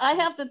 I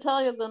have to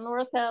tell you, the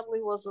North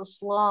Hadley was a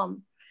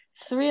slum.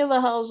 3 of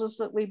the houses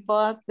that we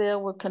bought there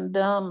were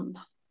condemned.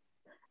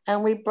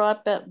 And we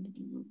brought back,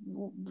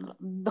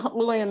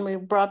 Louis and me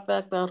brought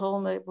back that whole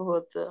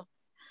neighborhood there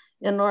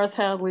in North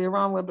Hadley,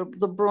 around where the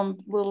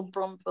little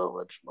Broom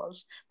village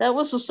was. That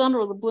was the center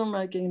of the broom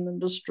making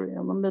industry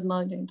in the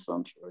mid-19th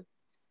century.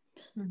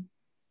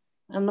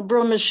 And the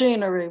broom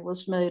machinery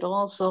was made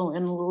also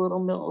in the little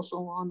mills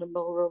along the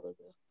Mill River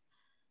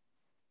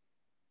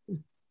there.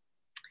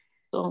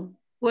 So,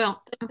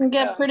 well, it can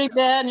get pretty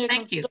bad, and you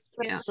thank can you. still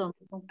fix Yeah.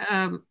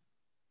 them.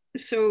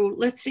 So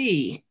let's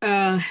see.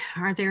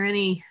 Are there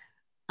any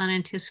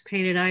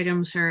unanticipated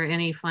items or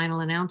any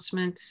final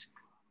announcements?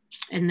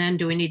 And then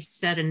do we need to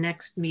set a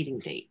next meeting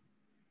date?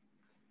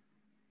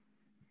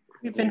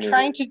 We've been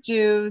trying to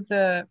do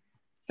the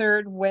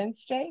 3rd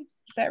Wednesday.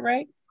 Is that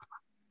right?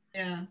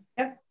 Yeah.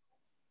 Yep.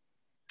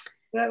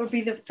 That would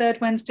be the 3rd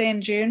Wednesday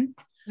in June.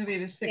 Maybe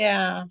the 6th.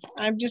 Yeah,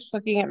 I'm just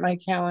looking at my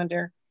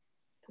calendar.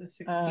 The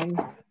 16th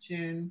of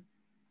June.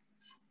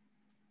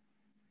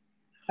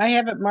 I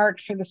have it marked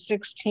for the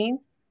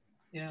 16th.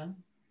 Yeah.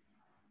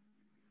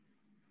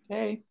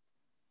 Okay.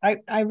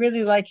 I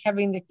really like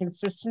having the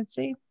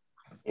consistency.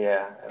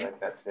 Yeah, I like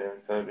that too.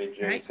 So it'd be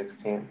June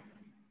 16th.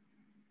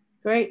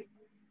 Great.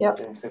 Yep.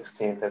 June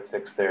 16th at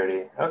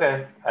 6:30.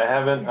 Okay.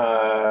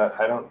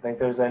 I don't think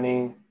there's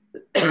any,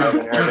 I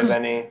haven't heard of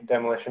any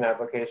demolition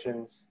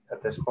applications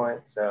at this point,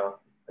 so,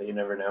 but you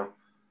never know.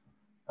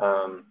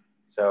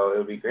 So it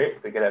would be great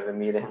if we could have a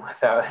meeting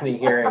without any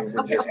hearings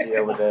and just be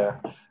able to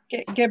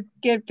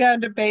get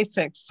down to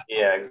basics.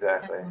 Yeah,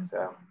 exactly.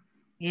 So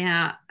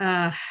yeah.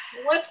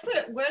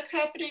 What's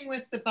happening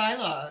with the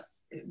bylaw?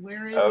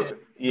 Where is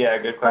it? Yeah,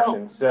 good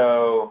question.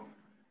 So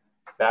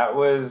that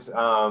was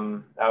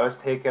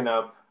taken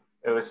up.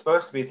 It was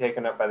supposed to be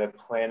taken up by the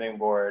planning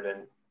board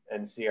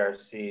and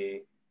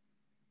CRC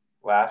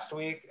last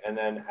week, and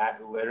then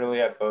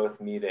literally at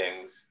both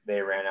meetings they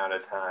ran out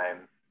of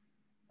time,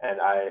 and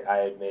I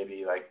had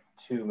maybe like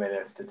 2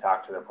 minutes to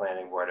talk to the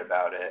planning board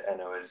about it, and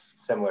it was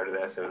similar to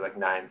this. It was like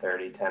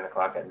 9:30, 10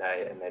 o'clock at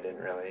night, and they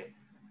didn't really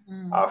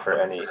offer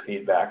any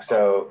feedback.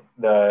 So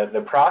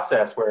the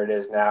process where it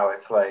is now,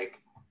 it's like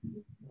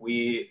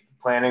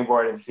planning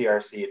board and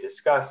CRC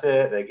discuss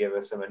it, they give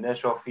us some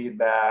initial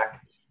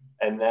feedback,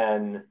 and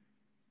then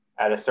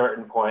at a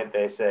certain point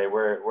they say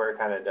we're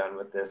kind of done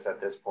with this at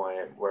this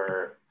point,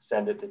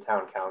 send it to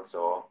town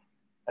council,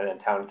 and then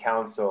town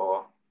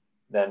council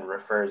then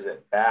refers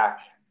it back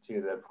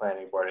to the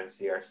planning board and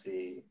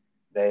CRC.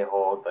 They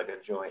hold like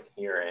a joint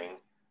hearing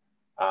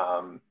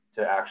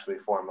to actually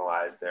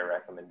formalize their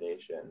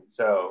recommendation.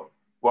 So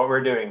what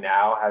we're doing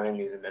now, having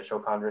these initial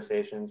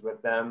conversations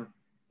with them,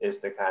 is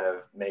to kind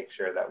of make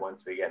sure that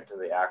once we get to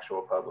the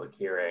actual public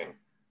hearing,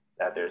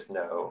 that there's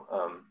no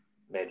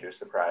major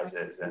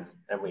surprises,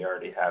 and we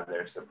already have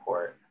their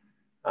support.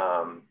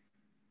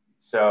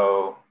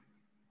 So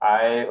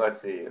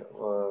let's see,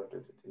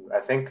 I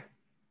think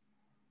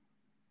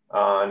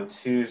on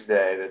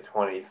Tuesday, the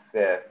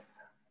 25th,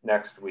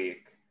 next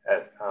week,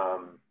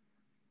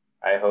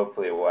 I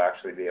hopefully will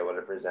actually be able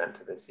to present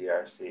to the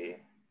CRC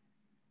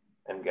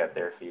and get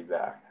their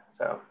feedback.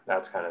 So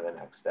that's kind of the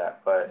next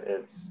step, but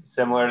it's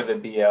similar to the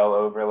BL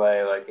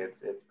overlay. Like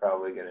it's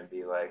probably going to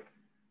be like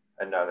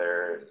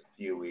another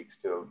few weeks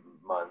to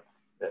a month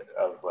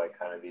of like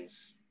kind of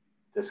these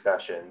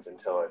discussions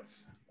until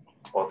it's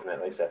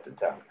ultimately set to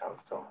town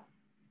council.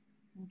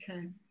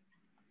 Okay.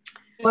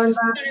 One Just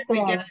the last sooner we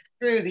thing. get it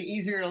through, the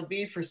easier it'll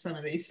be for some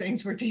of these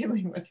things we're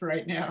dealing with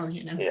right now,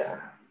 you know. Yeah.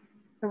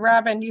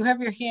 Robin, you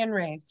have your hand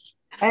raised.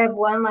 I have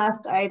one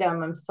last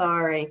item. I'm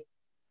sorry.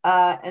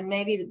 And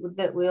maybe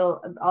that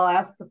I'll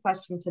ask the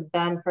question to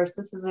Ben first.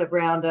 This is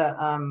around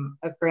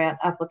a grant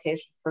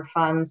application for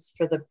funds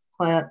for the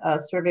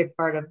survey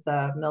part of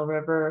the Mill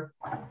River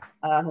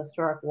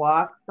Historic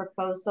Walk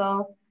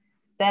proposal.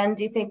 Ben,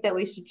 do you think that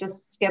we should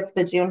just skip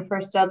the June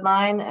 1st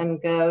deadline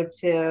and go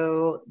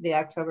to the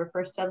October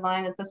 1st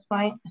deadline at this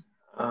point?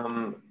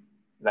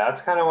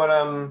 That's kind of what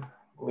I'm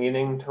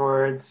leaning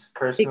towards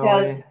personally.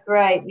 Because,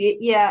 right,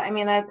 yeah, I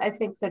mean, I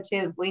think so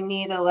too. We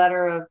need a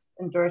letter of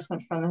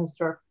endorsement from the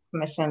Historic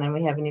Commission, and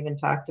we haven't even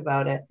talked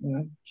about it,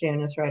 and June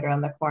is right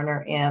around the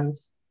corner. And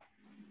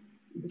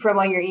from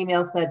what your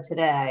email said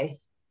today.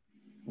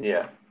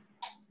 Yeah.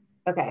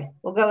 Okay,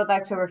 we'll go with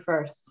October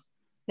 1st.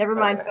 Never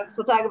mind, folks,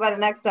 we'll talk about it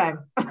next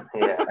time.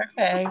 Yeah.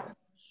 Okay.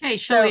 Hey,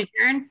 shall we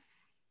adjourn?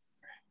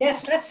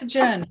 Yes, let's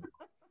adjourn.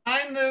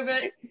 I move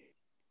it.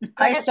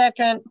 I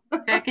second.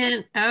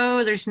 Second.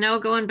 Oh, there's no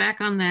going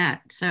back on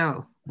that.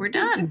 So we're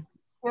done.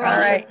 All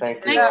right.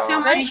 Thanks so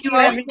much. Thank you,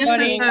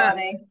 everybody.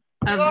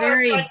 A You are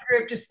very a fun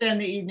group to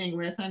spend the evening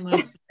with, I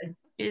must say.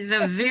 is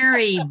a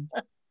very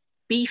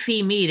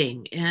beefy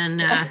meeting,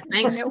 and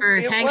thanks for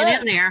hanging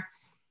in there.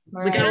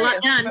 We got a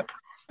lot done.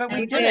 but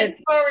we I'm did looking it.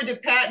 forward to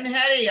Pat and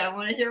Hetty. I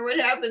want to hear what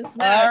happens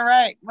next. All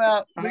right.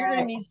 Well, we're going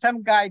to need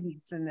some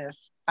guidance in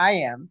this. I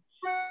am,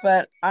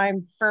 but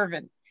I'm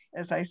fervent,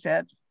 as I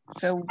said.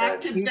 So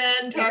talk to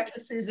Ben, talk to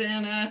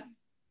Susanna.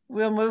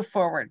 We'll move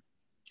forward.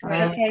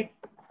 Right. Okay.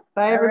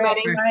 Bye,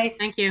 everybody. Right.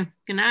 Thank you.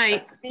 Good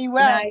night. Be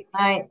well. Good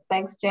night.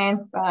 Thanks,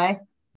 Jane. Bye.